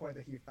one of the coin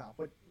that he found.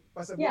 But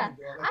as a woman,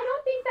 girl, like,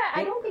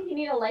 I don't think you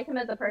need to like him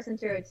as a person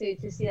to see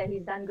that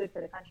he's done good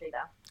for the country,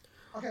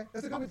 though. Okay,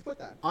 that's a good way to put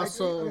that.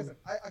 Also,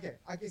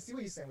 I can see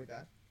what you're saying with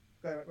that.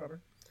 Go ahead,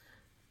 Robert.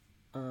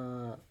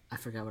 I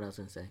forgot what I was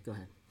gonna say. Go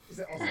ahead. Is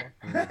that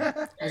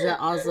also? Is that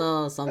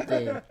also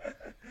something?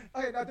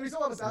 Okay, now the reason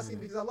why I was asking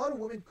because a lot of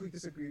women could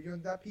disagree with you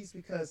on that piece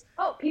because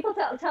People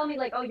tell me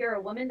like, oh, you're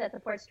a woman that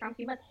supports Trump,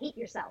 you must hate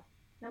yourself.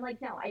 And I'm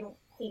like, no, I don't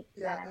hate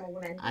that I'm a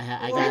woman.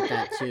 I got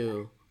that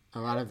too. A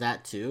lot of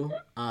that too.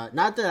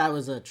 Not that I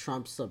was a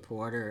Trump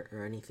supporter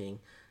or anything.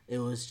 It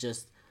was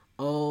just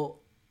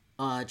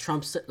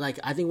Trump said, like,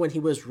 I think when he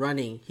was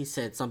running, he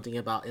said something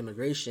about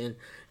immigration,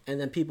 and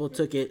then people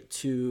took it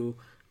to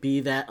be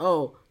that,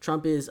 oh,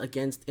 Trump is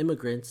against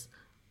immigrants.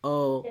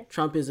 Oh, Yes.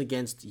 Trump is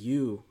against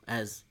you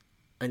as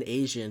an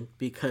Asian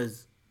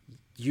because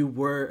you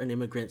were an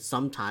immigrant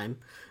sometime.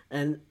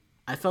 And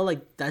I felt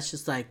like that's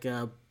just like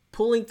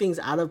pulling things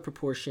out of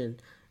proportion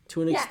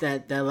to an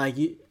extent that like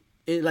you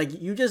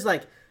just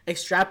like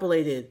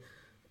extrapolated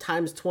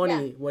times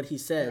 20 what he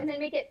said. And then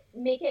make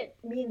it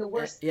mean the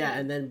worst. Yeah,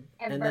 thing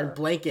and then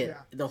blanket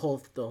Yeah. the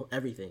whole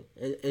everything.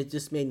 It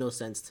just made no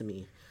sense to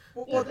me.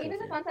 Even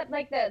the concept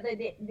like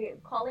the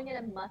calling it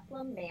a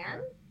Muslim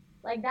man,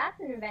 like that's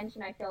an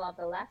invention I feel of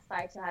the left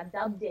side to have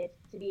dubbed it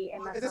to be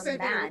a it's the Muslim same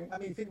man. thing. I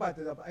mean, think about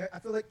it. Though. I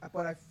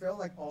feel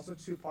like also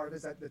too part of it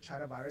is that the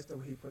China virus, the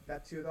way he put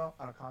that too, though,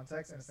 out of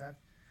context in a sense.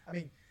 I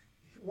mean,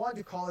 one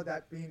to call it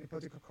that being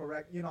politically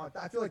correct,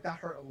 I feel like that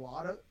hurt a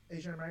lot of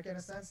Asian American in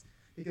a sense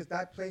because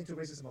that played into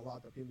racism a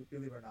lot, though,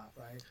 believe it or not,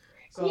 right?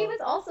 So, He was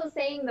also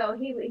saying though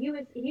he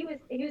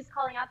was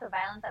calling out the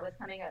violence that was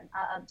coming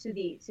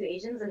to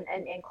Asians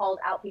and called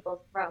out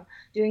people from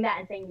doing that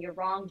and saying you're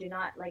wrong. Do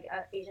not like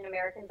Asian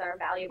Americans are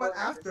valuable But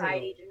in our after,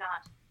 society. Do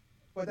not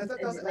but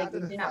that's like after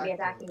the do not be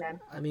fact, attacking though. them.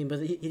 I mean, but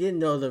he didn't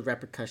know the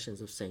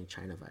repercussions of saying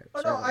China virus.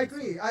 Oh no, I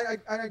agree. I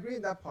agree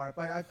in that part,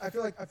 but I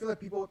feel like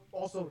people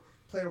also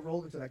play a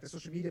role into like the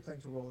social media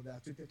playing a role in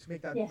that to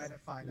make that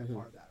magnifying that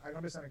part of that. I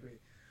 100% agree.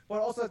 But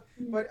also,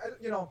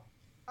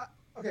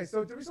 okay.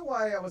 So the reason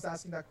why I was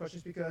asking that question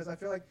is because I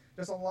feel like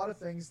there's a lot of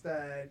things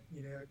that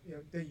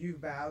that you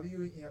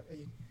value,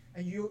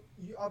 and you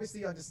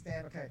obviously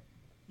understand. Okay,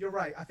 you're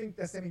right. I think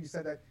that's something you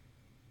said that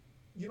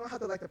you don't have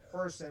to like the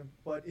person,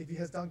 but if he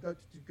has done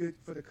good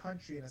for the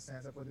country in a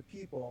sense and for the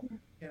people,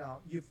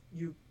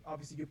 you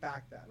obviously you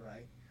back that,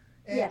 right?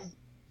 And Yes.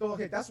 So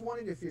okay, that's one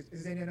of the fears.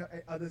 Is there any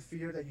other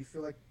fear that you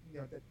feel like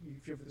that you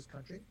fear for this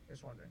country?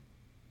 Just wondering.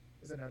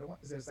 Is there another one?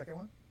 Is there a second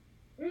one?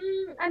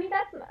 I mean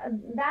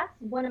that's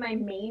one of my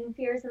main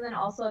fears, and then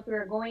also if we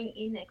were going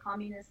in a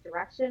communist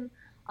direction,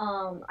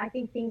 I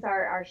think things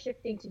are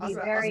shifting to be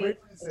very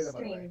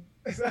extreme.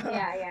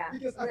 Yeah.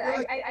 Because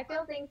I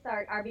feel things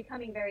are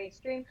becoming very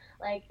extreme.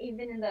 Like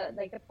even in the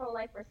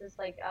pro-life versus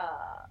what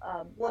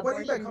do you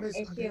mean by abortion communist?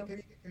 issue.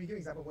 Can you give an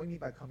example? What do you mean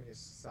by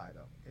communist side,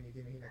 though? Can you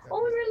give me an example?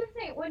 Oh, when we're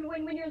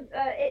listening, when you're,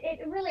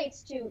 it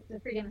relates to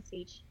the freedom of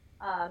speech,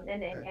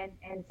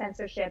 and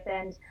censorship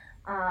and.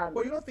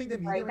 Well, you don't think the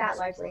media that is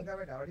largely. controlling that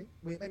right now, already?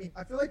 I mean,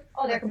 I feel like.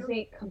 Oh, they're I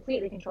feel-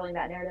 completely controlling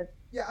that narrative.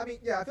 Yeah, I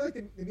feel like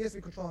the media has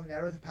been controlling the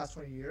narrative the past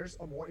 20 years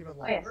or more, even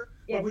yes. longer.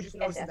 Yes, But we're just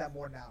yes, noticing yes. that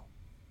more now.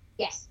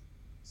 Yes,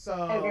 So.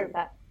 I agree with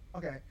that.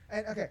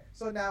 Okay.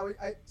 So now,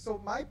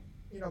 my,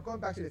 going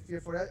back to the fear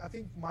for that, I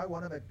think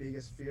one of my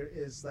biggest fear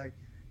is like,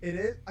 it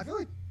is. I feel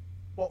like,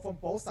 from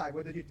both sides,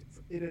 whether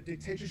either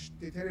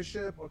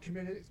dictatorship or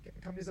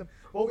communism,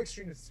 both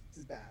extremes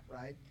is bad,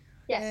 right?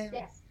 Yes,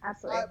 yes,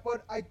 absolutely.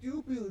 But I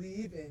do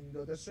believe in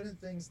there's certain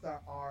things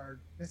that are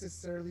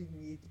necessarily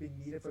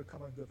needed for the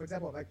common good. For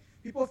example, like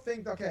people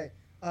think, okay,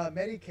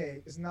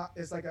 Medicaid is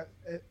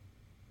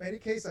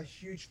Medicaid is a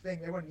huge thing.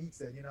 Everyone needs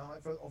it,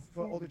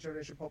 for older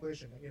generation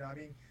population. I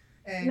mean,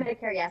 and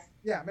Medicare, yes.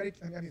 yeah,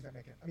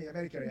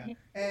 Medicare,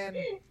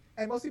 yeah,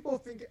 and most people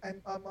think,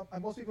 and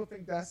most people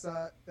think that's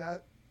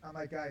that. I'm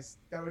like, guys,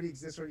 that already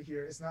exists right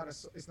here. It's not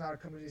a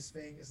communist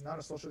thing. It's not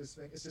a socialist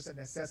thing. It's just a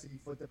necessity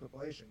for the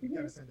population. You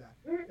understand that?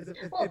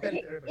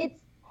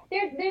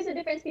 There's a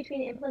difference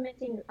between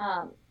implementing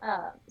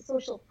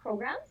social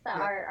programs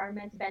that are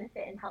meant to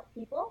benefit and help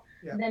people,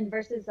 then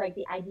versus like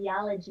the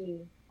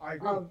ideology I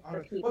agree. of the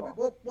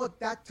people Well,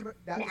 that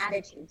and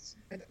attitudes.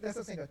 and that's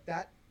the thing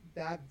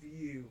that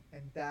view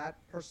and that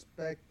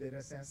perspective, in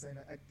a sense,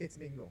 it's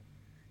mingled,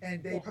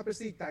 and they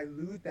purposely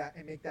dilute that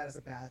and make that as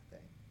a bad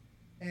thing.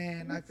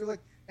 And I feel like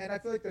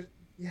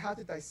you have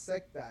to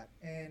dissect that,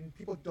 and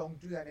people don't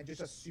do that and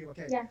just assume,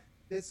 okay,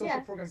 this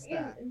social program is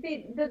bad.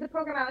 The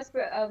program I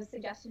was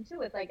suggesting too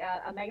with like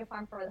a mega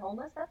farm for the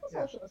homeless, that's a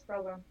socialist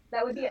program.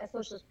 That would be a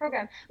socialist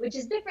program, which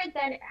is different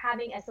than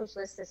having a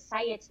socialist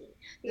society.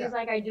 Because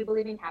like I do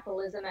believe in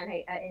capitalism and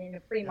in a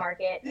free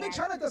market. Even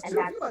China does too.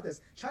 Think about this.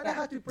 China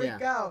had to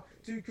break out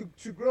to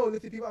grow,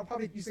 lift people out,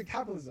 probably using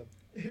capitalism.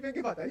 Even think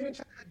about that. Even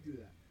China had to do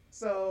that.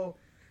 So,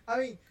 I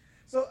mean,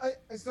 so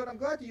I'm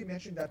glad you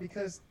mentioned that,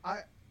 because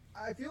I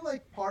feel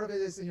like part of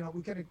it is, you know,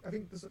 I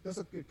think there's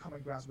a good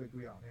common ground we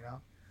agree on, you know.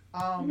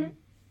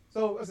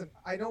 So listen,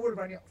 I know we're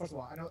running. First of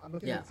all, I know I'm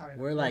looking at the time.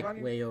 We're like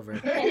way over.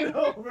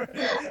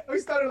 We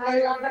started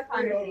I love the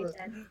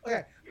conversation.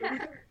 Okay,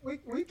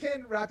 we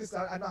can wrap this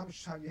up. I know how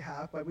much time you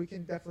have, but we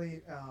can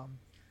definitely.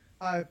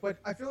 But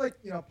I feel like,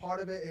 you know,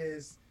 part of it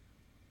is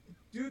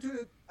due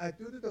to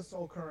the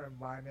whole current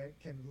environment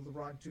can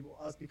run to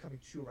us becoming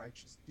too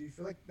righteous. Do you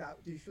feel like that?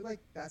 Do you feel like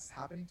that's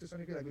happening to some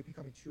degree? Like we're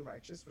becoming too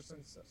righteous for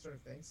certain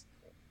things.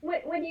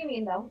 What do you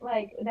mean though?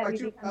 Like that we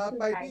become too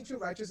by righteous? being too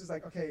righteous is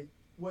like, okay,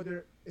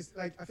 whether it's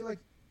like, I feel like,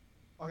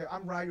 okay,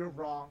 I'm right, you're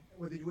wrong.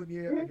 Whether you with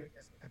me or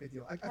it's a big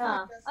deal. I feel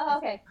like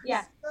okay,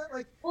 yeah.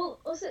 Like,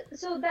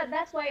 so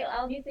that's why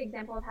I'll use the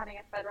example of having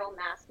a federal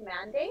mask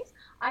mandate.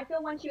 I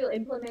feel once you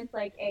implement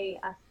like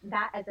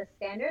that as a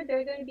standard, there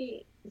are going to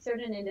be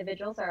certain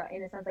individuals, or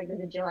in a sense like the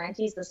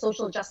vigilantes, the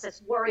social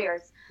justice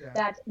warriors,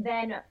 that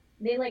then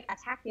they like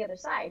attack the other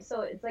side.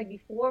 So it's like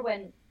before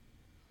when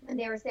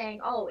they were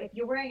saying, oh, if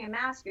you're wearing a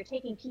mask, you're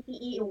taking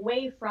PPE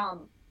away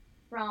from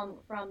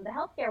the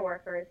healthcare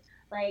workers,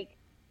 and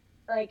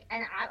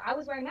I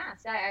was wearing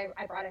masks. I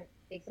brought a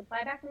big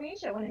supply back from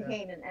Asia when it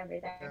came and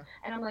everything.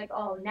 And I'm like,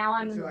 oh, now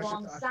I'm on the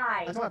wrong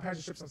side. I told my parents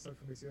to ship some stuff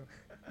for me too.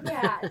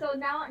 So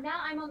now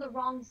I'm on the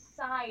wrong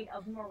side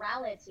of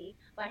morality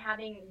by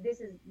having this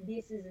is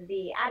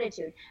the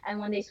attitude. And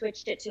when they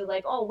switched it to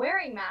like, oh,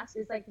 wearing masks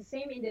is like the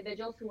same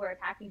individuals who are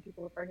attacking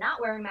people for not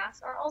wearing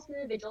masks are also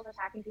individuals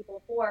attacking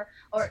people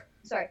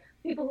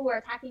people who are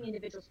attacking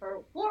individuals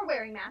for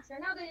wearing masks are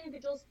now the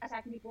individuals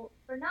attacking people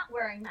for not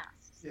wearing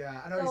masks.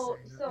 Yeah, I know what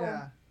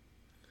you're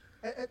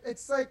saying.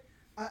 It's like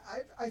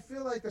I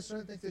feel like there's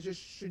certain things that just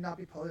should not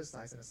be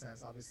politicized in a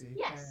sense, obviously.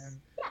 Yes.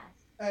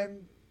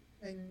 And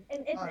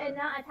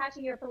not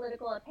attaching your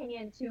political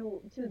opinion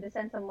to the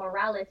sense of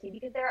morality,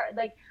 because there are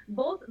like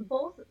both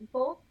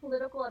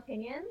political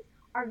opinions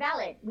are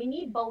valid. We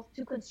need both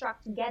to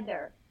construct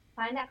together,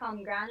 find that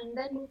common ground, and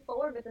then move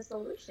forward with a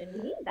solution.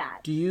 We need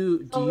that.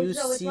 So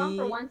it's wrong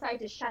for one side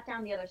to shut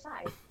down the other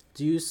side.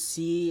 Do you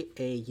see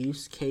a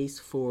use case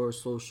for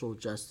social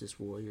justice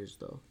warriors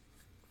though?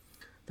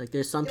 Like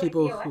there's some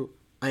people who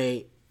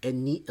is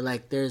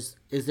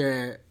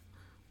there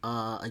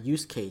a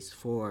use case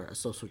for a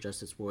social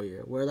justice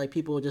warrior where like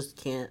people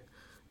just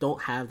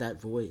don't have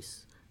that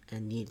voice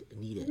and need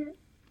it?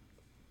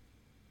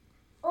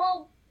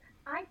 Well,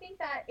 I think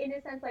that in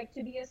a sense, like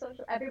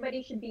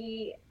everybody should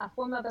be a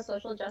form of a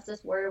social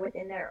justice warrior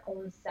within their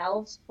own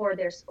selves for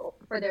their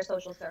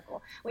social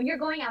circle. When you're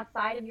going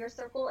outside of your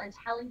circle and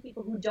telling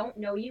people who don't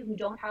know you, who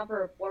don't have a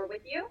rapport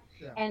with you,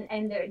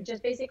 and they're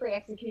just basically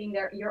executing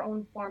your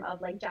own form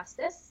of like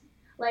justice,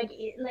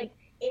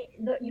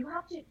 you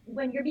have to,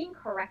 when you're being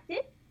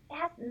corrected,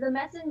 the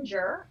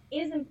messenger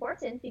is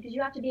important because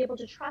you have to be able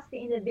to trust the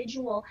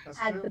individual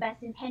has the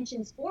best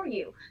intentions for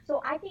you.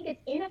 So I think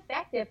it's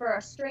ineffective for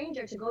a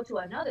stranger to go to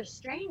another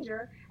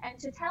stranger and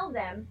to tell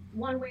them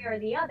one way or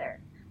the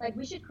other. Like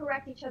we should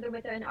correct each other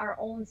within our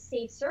own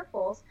safe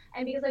circles.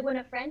 And because like when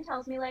a friend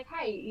tells me like,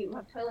 hey, you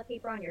have toilet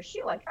paper on your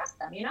shoe, I trust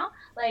them, you know?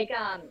 Like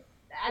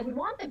I would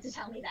want them to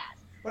tell me that.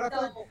 But I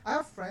feel like I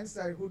have friends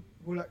that who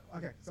like,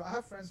 okay, so I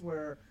have friends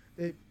where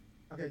they,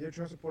 okay, you're a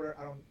Trump supporter.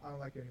 I don't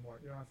like you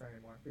anymore. You're not a friend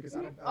anymore because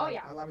I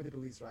allow me to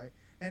believe, right?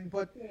 And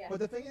but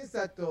the thing is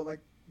that though,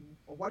 like,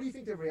 why do you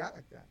think they react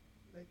like that?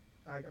 Like,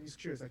 I'm just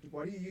curious. Like,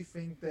 why do you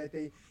think that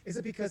is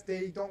it because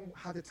they don't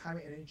have the time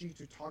and energy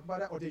to talk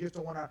about it, or they just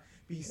don't want to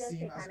be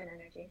seen as? Time and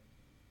energy.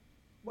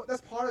 Well,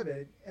 that's part of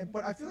it.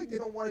 But I feel like they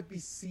don't want to be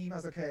seen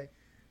as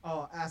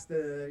as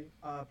the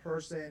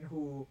person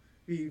who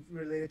be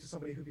related to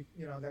somebody who be,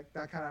 you know, that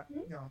kind of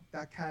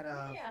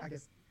I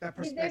guess. That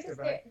perspective,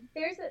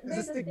 there's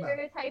a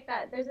stereotype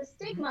there's a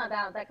stigma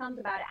that comes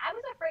about it. I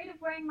was afraid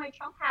of wearing my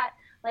Trump hat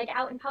like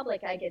out in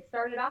public. Like it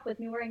started off with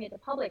me wearing it to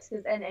Publix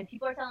and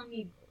people are telling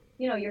me,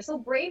 you know, you're so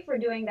brave for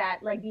doing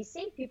that. Like be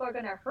safe, people are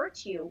gonna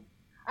hurt you.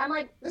 I'm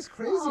like, that's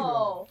crazy.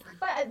 Oh,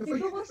 but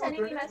people were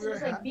sending me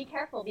messages like, be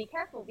careful, be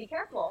careful, be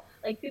careful.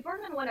 Like people are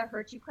gonna want to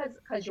hurt you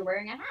because you're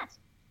wearing a hat.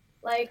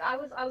 Like I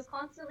was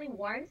constantly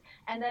warned,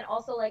 and then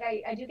also like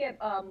I do get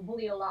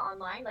bullied a lot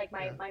online. Like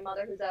my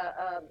mother, who's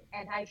a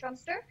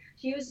anti-Trumpster,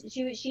 she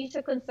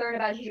took concern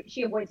about it.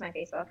 She avoids my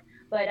Facebook,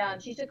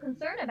 but she took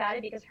concern about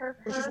it because her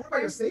she's worried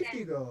about your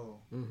safety though.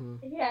 Mm-hmm.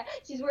 Yeah,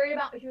 she was worried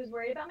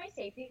about my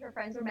safety. Her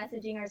friends were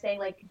messaging her saying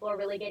like people are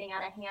really getting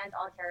out of hand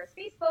on Tara's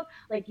Facebook.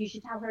 Like you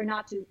should tell her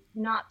not to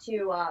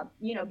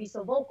you know, be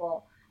so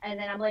vocal. And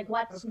then I'm like,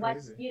 what's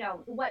provocative?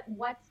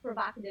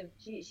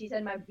 She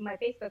said my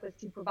Facebook was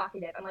too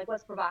provocative. I'm like,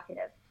 what's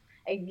provocative?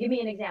 Give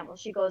me an example.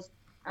 She goes,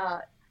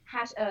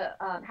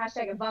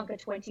 hashtag Ivanka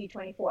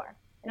 2024.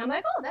 And I'm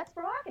like, oh, that's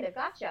provocative.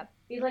 Gotcha.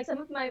 He's like, some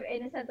of my,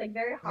 in a sense, like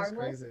very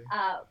harmless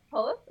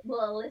posts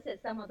will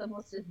elicit some of the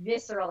most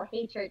visceral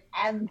hatred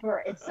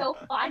ever. It's so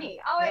funny.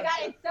 Oh my God,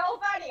 it's so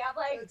funny. I'm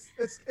like,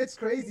 it's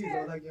crazy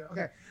though. Like, you know,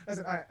 okay,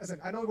 listen, all right, listen.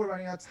 I know we're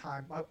running out of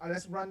time.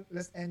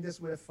 Let's end this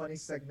with a funny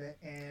segment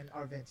and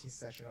our venting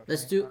session.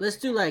 Okay? Let's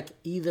do like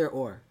either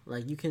or.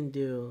 Like you can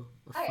do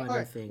a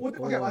funny thing.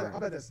 Okay, how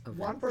about this?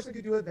 One person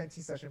could do a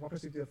venting session. One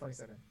person could do a funny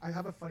segment. I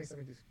have a funny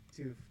segment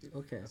too.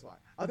 Okay. That's why.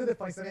 I'll do the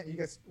funny segment.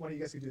 One of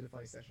you guys could do the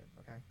funny session.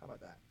 Okay, how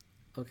about that?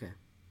 Okay.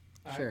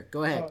 All sure. right.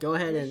 Go ahead. Go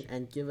ahead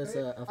and give us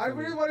a funny... I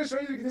really want to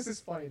show you because this is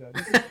funny though.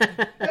 This is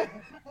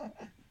funny.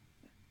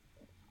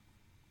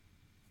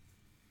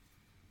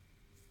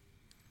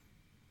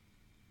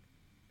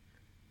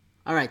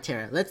 All right,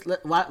 Tara.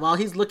 While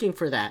he's looking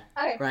for that,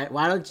 right?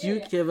 Why don't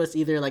you give us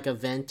either like a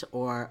vent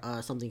or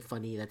something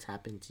funny that's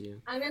happened to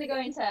you? I'm gonna go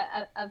into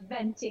a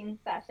venting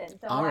session.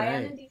 So All right. I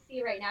am in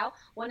DC right now.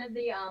 One of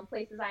the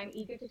places I'm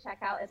eager to check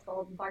out is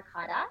called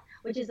Barkada,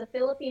 which is a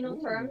Filipino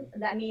term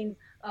that means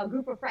a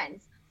group of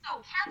friends.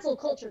 So cancel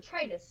culture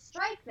tried to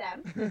strike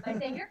them by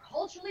saying you're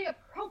culturally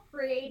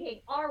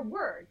appropriating our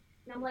word.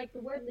 And I'm like,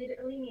 the word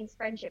literally means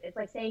friendship. It's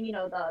like saying, you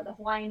know, the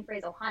Hawaiian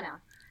phrase ohana,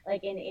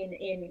 like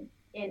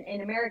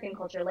in American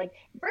culture. Like,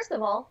 first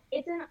of all,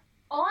 it's an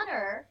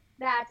honor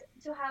that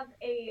to have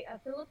a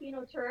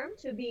Filipino term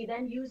to be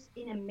then used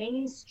in a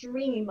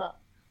mainstream,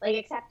 like,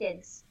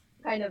 acceptance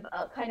kind of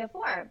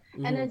form.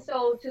 Mm-hmm. And then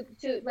so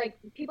to like,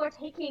 people are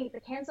taking the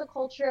cancel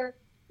culture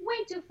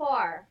way too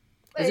far.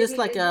 Is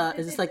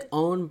this like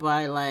owned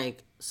by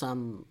like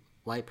some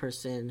white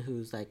person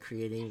who's like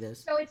creating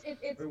this? So it's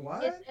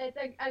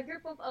a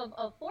group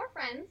of four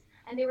friends,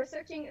 and they were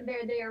searching.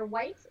 They're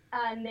white,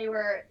 and they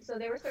were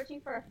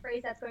searching for a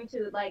phrase that's going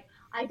to like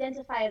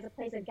identify as a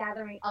place of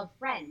gathering of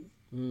friends.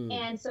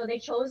 And so they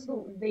chose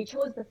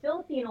the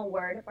Filipino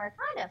word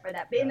barkada for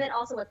that. And then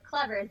also what's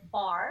clever is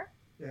bar.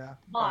 Yeah.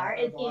 Bar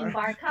is in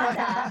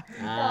Barkada.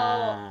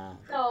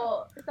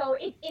 So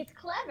it's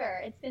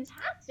clever. It's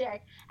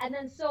fantastic. And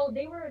then so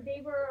they were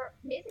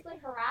basically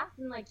harassed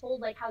and like told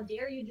like, how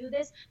dare you do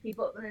this?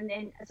 People, and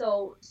then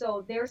so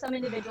there were some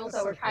individuals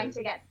that were trying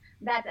to get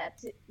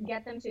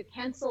them to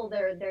cancel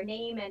their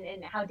name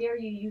and how dare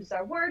you use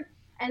our word.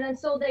 And then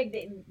so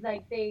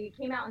they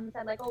came out and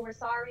said like, oh, we're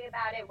sorry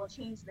about it. We'll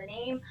change the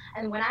name.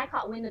 And when I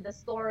caught wind of the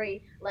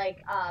story,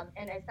 like,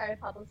 and I started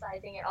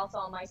publicizing it also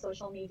on my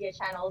social media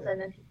channels,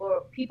 and then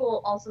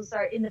people also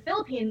start in the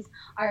Philippines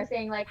are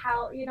saying like,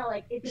 how, you know,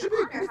 like it's an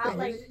honor, how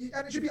like,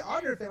 and it should be an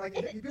honor thing. Like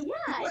people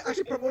actually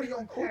it's promoting your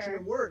own culture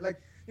and word. Like,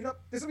 you know,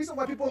 there's a reason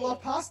why people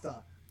love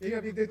pasta. You know,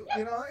 it's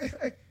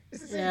the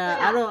same thing.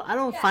 I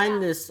don't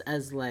find this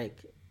as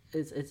like.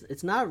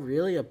 It's not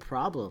really a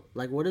problem.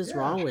 Like, what is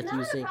wrong with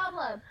using?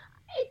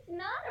 It's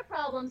not a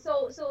problem.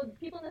 So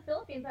people in the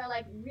Philippines are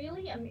like,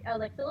 really,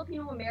 like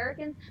Filipino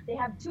Americans, they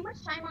have too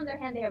much time on their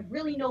hand. They have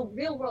really no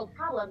real world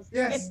problems.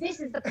 Yes. If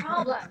this is the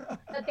problem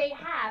that they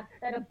have,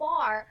 that a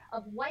bar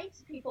of white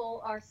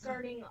people are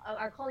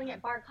calling it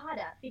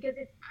barkada, because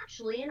it's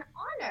actually an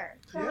honor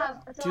to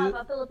have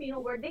a Filipino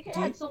word. They could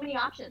have so many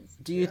options.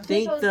 Do you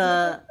think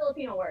the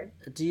Filipino word?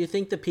 Do you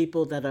think the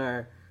people that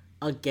are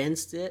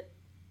against it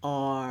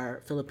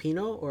are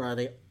Filipino, or are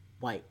they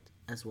white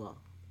as well?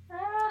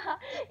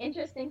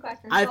 Interesting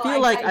question. I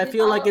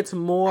feel like it's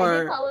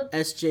more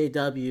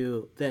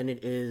SJW than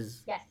it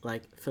is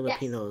like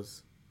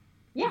Filipinos.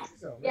 Yes.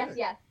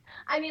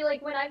 I mean,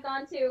 like when I've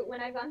gone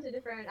to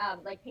different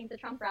like Paint the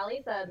Trump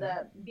rallies,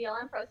 the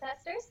BLM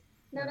protesters,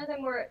 none of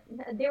them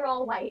they were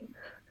all white.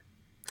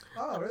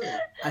 Oh, really?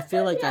 I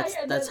feel like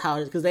that's how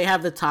it is, because they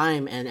have the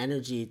time and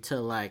energy to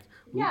like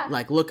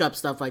look up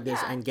stuff like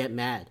this and get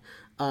mad.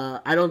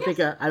 I don't think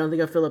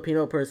a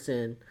Filipino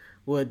person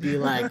would be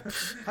like,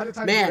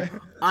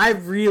 man, I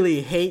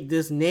really hate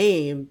this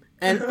name,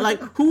 and like,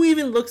 who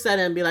even looks at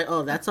it and be like,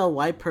 oh, that's a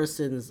white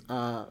person's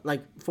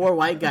like 4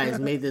 white guys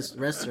made this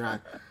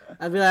restaurant.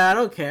 I'd be like, I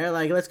don't care,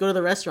 like, let's go to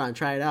the restaurant,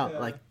 try it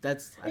out. Like,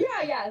 that's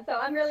so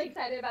I'm really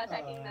excited about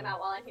checking them out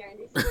while I'm here in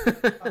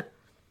DC.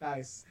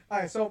 Nice. All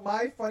right, so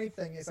my funny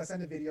thing is I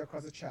sent a video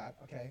across the chat.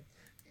 Okay,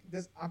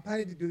 I'm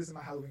planning to do this in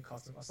my Halloween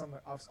costume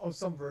or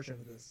some version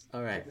of this.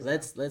 All right,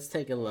 let's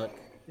take a look.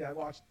 Yeah,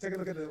 watch. Take a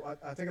look at it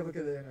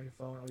on your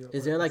phone.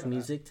 Is there like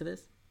music to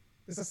this?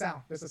 There's a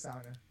sound. There's a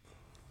sound in it.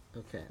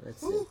 Okay,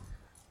 let's see.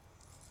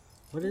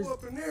 What is? Who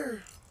up in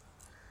there?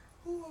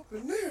 Who up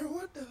in there?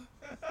 What the?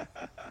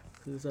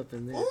 Who's up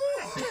in there?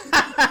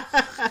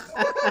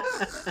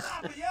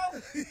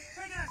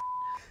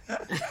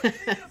 That's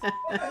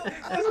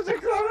such a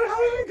clever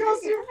Halloween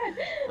costume.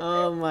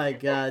 Oh my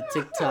god,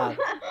 TikTok.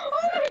 Oh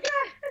my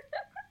god.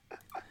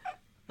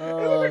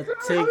 Oh,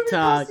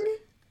 TikTok.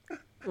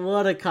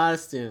 What a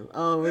costume.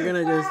 Oh, we're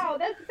gonna just... Wow,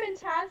 that's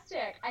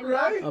fantastic.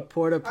 Right? A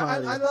porta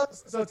potty. I love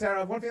so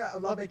Tara. One thing I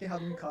love making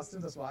Halloween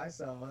costumes. That's why.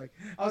 So like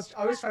I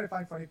always trying to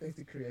find funny things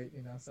to create.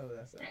 You know. So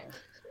that's.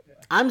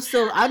 I'm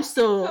still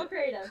So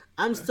creative.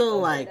 I'm still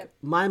like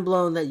mind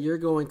blown that you're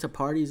going to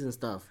parties and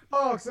stuff.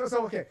 Oh, so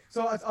okay.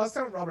 So I was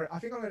telling Robert, I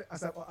think I'm gonna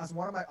as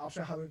one of my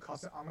optional Halloween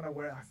costumes, I'm gonna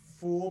wear a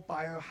full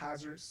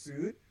biohazard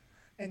suit,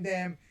 and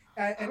then.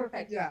 And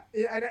Perfect. Yeah,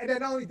 and then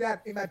not only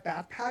that, in my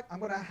backpack,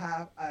 I'm gonna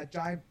have a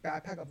giant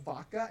backpack of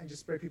vodka and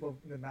just spray people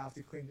in the mouth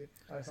to clean it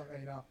or something,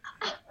 you know.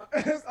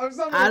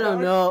 I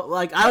don't know.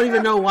 Like, I don't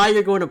even know why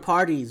you're going to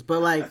parties,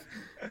 but like,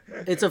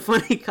 it's a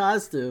funny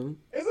costume.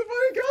 It's a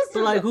funny costume.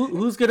 So like,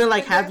 who's gonna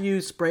like have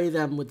you spray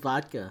them with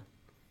vodka?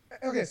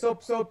 Okay, so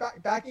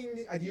back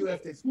in the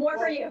UF days. More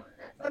for you.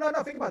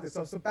 No. Think about this.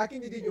 So back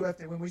in the UF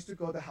days, when we used to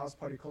go to the house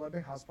party,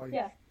 Colombian house party.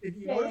 Yeah. If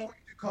in order for you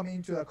to come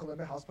into a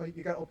Colombian house party,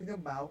 you gotta open your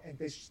mouth and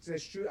they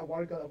shoot a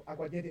water gun of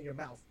aguardiente in your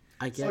mouth.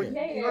 I get So it.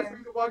 in order for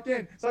you to walk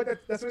in, so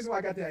that's the reason why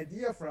I got the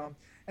idea from.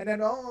 And then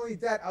not only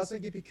that, I was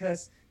thinking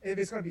because if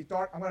it's gonna be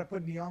dark, I'm gonna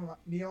put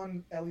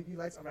neon LED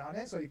lights around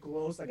it so it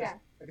glows like a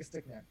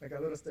stick man, like a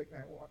little stick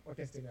man,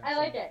 working stick man. I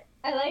like it.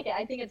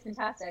 I think it's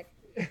fantastic.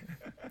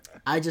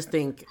 I just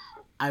think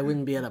I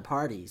wouldn't be at a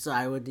party, so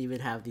I wouldn't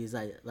even have these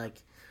like.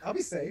 I'll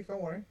be safe.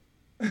 Don't worry.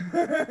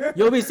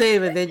 You'll be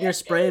safe, and then you're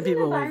spraying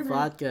people with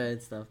vodka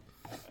and stuff.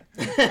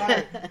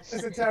 Alright,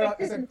 listen, Tara.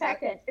 It's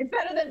disinfectant. It's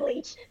better than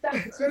bleach.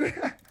 So.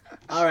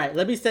 All right,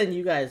 let me send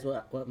you guys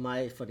what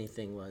my funny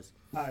thing was.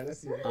 All right, let's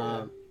see.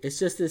 It's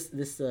just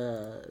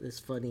this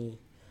funny.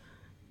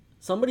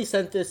 Somebody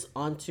sent this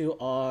onto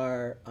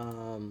our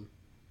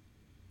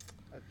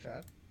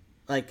Chat.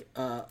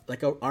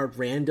 our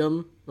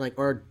random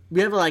or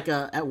we have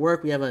at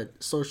work we have a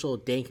social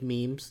dank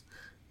memes.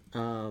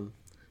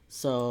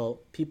 So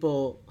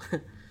people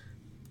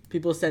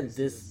sent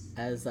this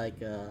as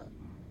like a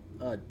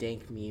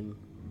dank meme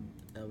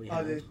that we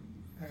have. Hang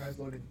on, it's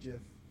loading GIF.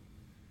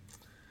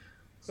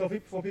 So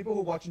for people who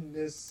are watching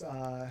this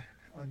on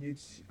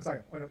YouTube, sorry,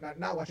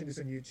 not watching this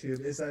on YouTube,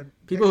 is a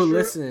people who picture-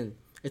 listen.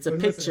 It's a who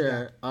listen,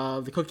 picture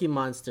of the Cookie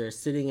Monster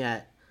sitting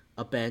at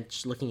a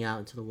bench looking out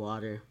into the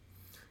water,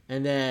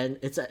 and then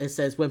it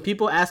says, "When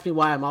people ask me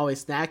why I'm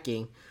always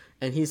snacking,"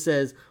 and he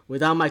says,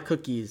 "Without my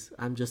cookies,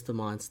 I'm just a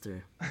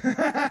monster."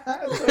 That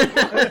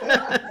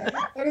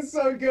is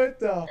so good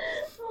though.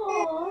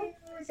 Aww.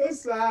 It's so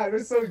sad.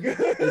 It's so good.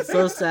 It's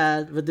so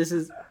sad, but this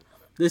is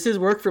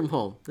work from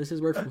home. This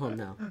is work from home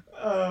now.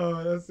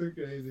 Oh, that's so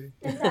crazy.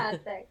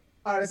 Fantastic.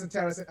 All right, listen,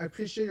 Tara, I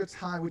appreciate your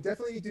time. We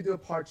definitely need to do a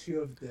part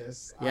 2 of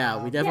this.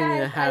 Yeah, we definitely need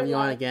to Yes, have I you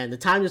on love- again. The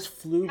time just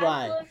flew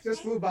by. Absolutely.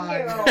 Just flew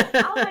by. Oh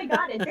my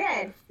god, it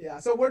did. Yeah.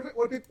 So where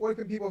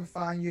can people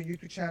find your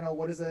YouTube channel?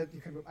 What is it?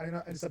 I don't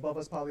know. It's above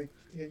us probably.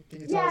 Can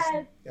you tell us?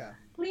 Yes. Yeah.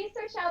 Please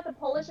search out the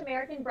Polish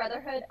American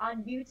Brotherhood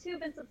on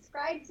YouTube and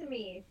subscribe to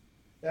me.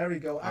 There we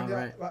go. And, All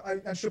right.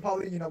 I'm sure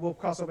probably we'll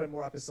cross over in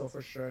more episodes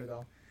for sure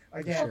though.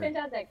 Again, Sure. Oh,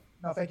 fantastic.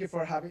 no, thank you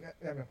for having.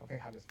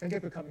 Thank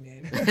you for coming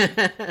in.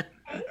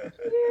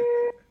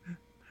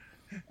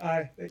 All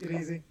right, take it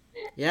easy.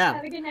 Yeah.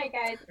 Have a good night,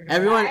 guys.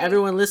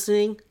 Everyone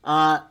listening,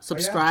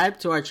 subscribe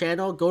to our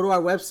channel. Go to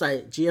our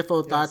website,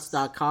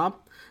 gfothoughts.com,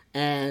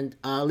 and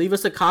leave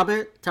us a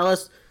comment. Tell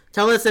us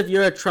if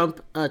you're a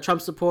Trump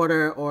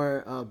supporter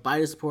or a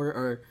Biden supporter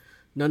or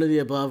none of the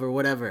above or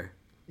whatever.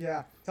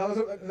 Yeah.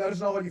 Let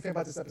us know what you think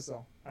about this episode.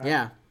 All right?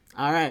 Yeah.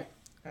 All right.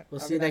 We'll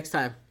Have see a you good next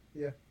time. night.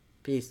 Yeah.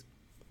 Peace.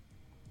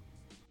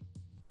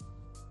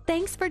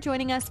 Thanks for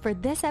joining us for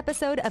this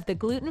episode of the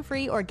Gluten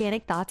Free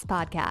Organic Thoughts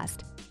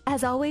podcast.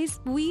 As always,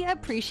 we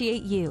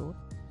appreciate you.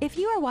 If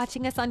you are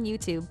watching us on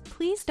YouTube,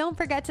 please don't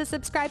forget to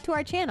subscribe to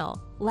our channel,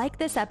 like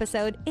this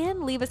episode,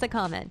 and leave us a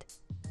comment.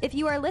 If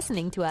you are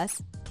listening to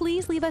us,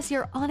 please leave us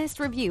your honest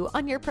review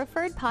on your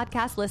preferred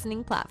podcast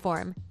listening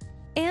platform.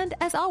 And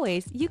as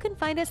always, you can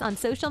find us on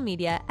social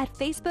media at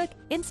Facebook,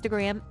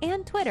 Instagram,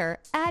 and Twitter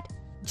at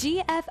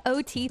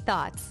GFOT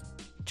Thoughts.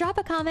 Drop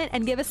a comment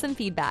and give us some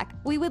feedback.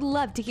 We would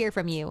love to hear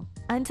from you.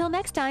 Until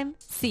next time,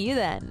 see you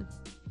then.